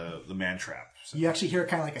man trap. So. You actually hear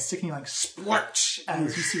kind of like a sickening like splurch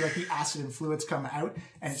as you see like the acid and fluids come out,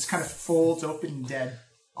 and it just kind of folds open and dead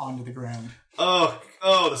onto the ground. Oh,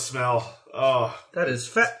 the smell. Oh, That is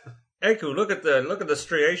fat. Eku, look at the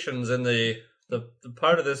striations in the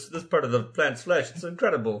part of this part of the plant's flesh. It's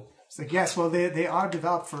incredible. It's like, yes, well, they are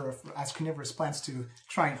developed as carnivorous plants to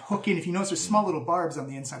try and hook in. If you notice, there's small little barbs on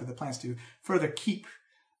the inside of the plants to further keep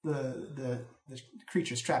the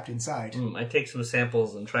creatures trapped inside. I take some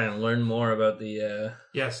samples and try and learn more about the.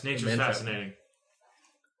 Yes, nature's Man trap. fascinating.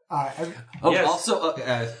 Yes. Also,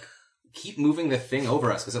 keep moving the thing over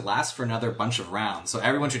us because it lasts for another bunch of rounds. So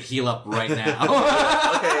everyone should heal up right now.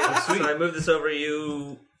 Okay, so I move this over.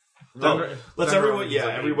 You. let's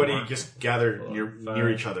everybody just gather near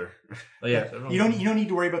each other. Oh yeah. You don't need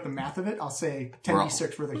to worry about the math of it. I'll say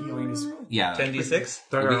 10d6 worth of healing is. Yeah,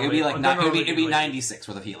 10d6. It'd be 96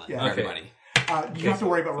 worth of healing for everybody. You don't have to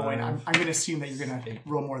worry about rolling. I'm going to assume that you're going to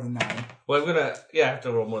roll more than 9. Well, I have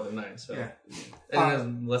to roll more than 9. So Yeah.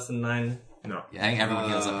 and less than 9. No. Yeah, I think everyone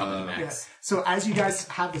heals up probably max. Yeah. So as you guys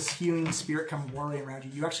have this healing spirit come whirling around you,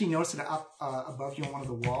 you actually notice that up above you on one of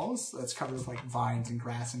the walls that's covered with like vines and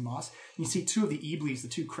grass and moss, you see 2 of the eeblees, the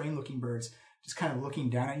 2 crane-looking birds, just kind of looking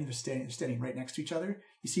down at you. They're standing right next to each other.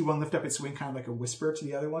 You see one lift up its wing, kind of like a whisper to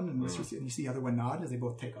the other one, and you see the other one nod as they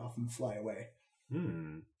both take off and fly away.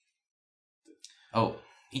 Oh,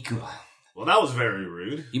 Iku. Well, that was very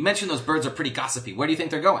rude. You mentioned those birds are pretty gossipy. Where do you think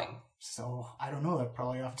they're going? So I don't know. They're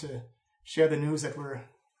probably off to share the news that they're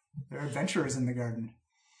adventurers in the garden.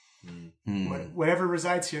 Whatever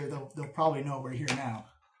resides here, they'll probably know we're here now.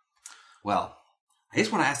 Well, I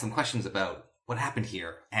just want to ask them questions about what happened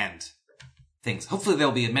here and things. Hopefully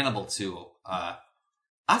they'll be amenable to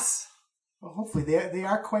us. Well, hopefully they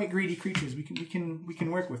are quite greedy creatures. We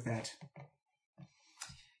can work with that.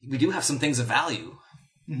 We do have some things of value.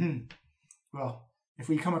 Mm-hmm. Well, if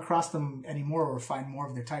we come across them anymore or find more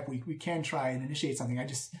of their type, we can try and initiate something. I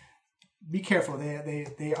just be careful.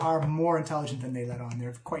 They are more intelligent than they let on.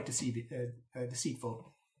 They're quite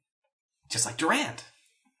deceitful. Just like Durand.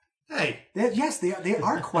 Hey. Yes, they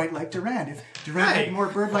are quite like Durand. If Durand had more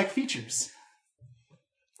bird-like features.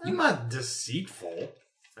 I'm not deceitful.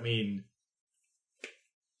 I mean,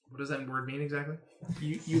 what does that word mean exactly?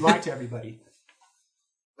 You lie to everybody.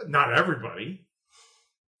 But not everybody.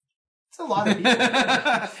 It's a lot of people.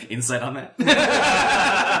 Insight on that?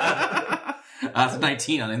 It's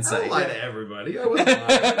 19 on I insight. don't lie to everybody. I wouldn't lie.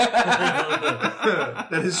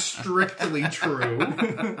 That is strictly true.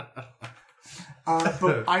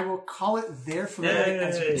 But I will call it there for the night.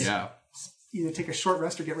 As you Yeah. either take a short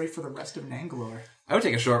rest or get ready for the rest of Nangalore. I would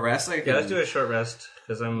take a short rest. Yeah, let's do a short rest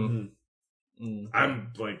because I'm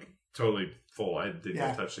like totally full. I didn't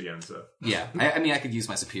get touched again, so. Yeah. I mean, I could use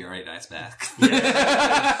my superiority dice back.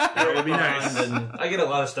 That would be nice. and I get a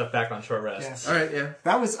lot of stuff back on short rest. Yes. All right, yeah.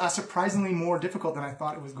 That was surprisingly more difficult than I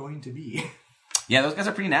thought it was going to be. Yeah, those guys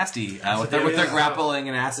are pretty nasty. With their grappling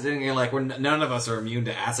and aciding, you're like, none of us are immune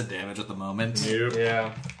to acid damage at the moment. Nope.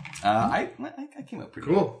 Yeah. I came up pretty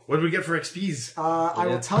good. Cool. What did we get for XPs? I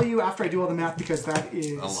will tell you after I do all the math because that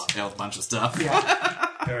is... A bunch of stuff. Yeah.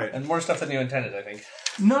 All right. And more stuff than you intended, I think.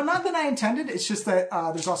 No, not that I intended. It's just that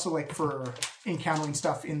there's also like for encountering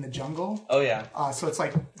stuff in the jungle. Oh, yeah. So it's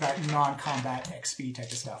like that non-combat XP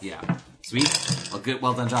type of stuff. Yeah. Sweet.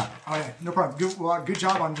 Well done, John. Oh yeah, no problem. Good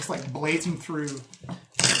job on just like blazing through.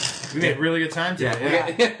 We made really good time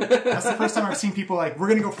today. Yeah. That's the first time I've seen people like, we're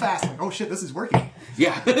gonna go fast. Like, oh shit, this is working.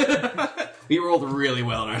 Yeah. We rolled really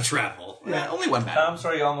well in our travel. Yeah. Only one bad. I'm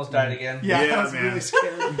sorry you almost died again. Yeah, Yeah, that was man. really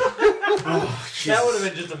scary. That would have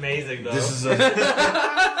been just amazing, though. This is what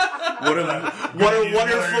a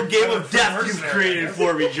wonderful game of death you've created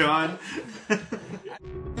for me, John.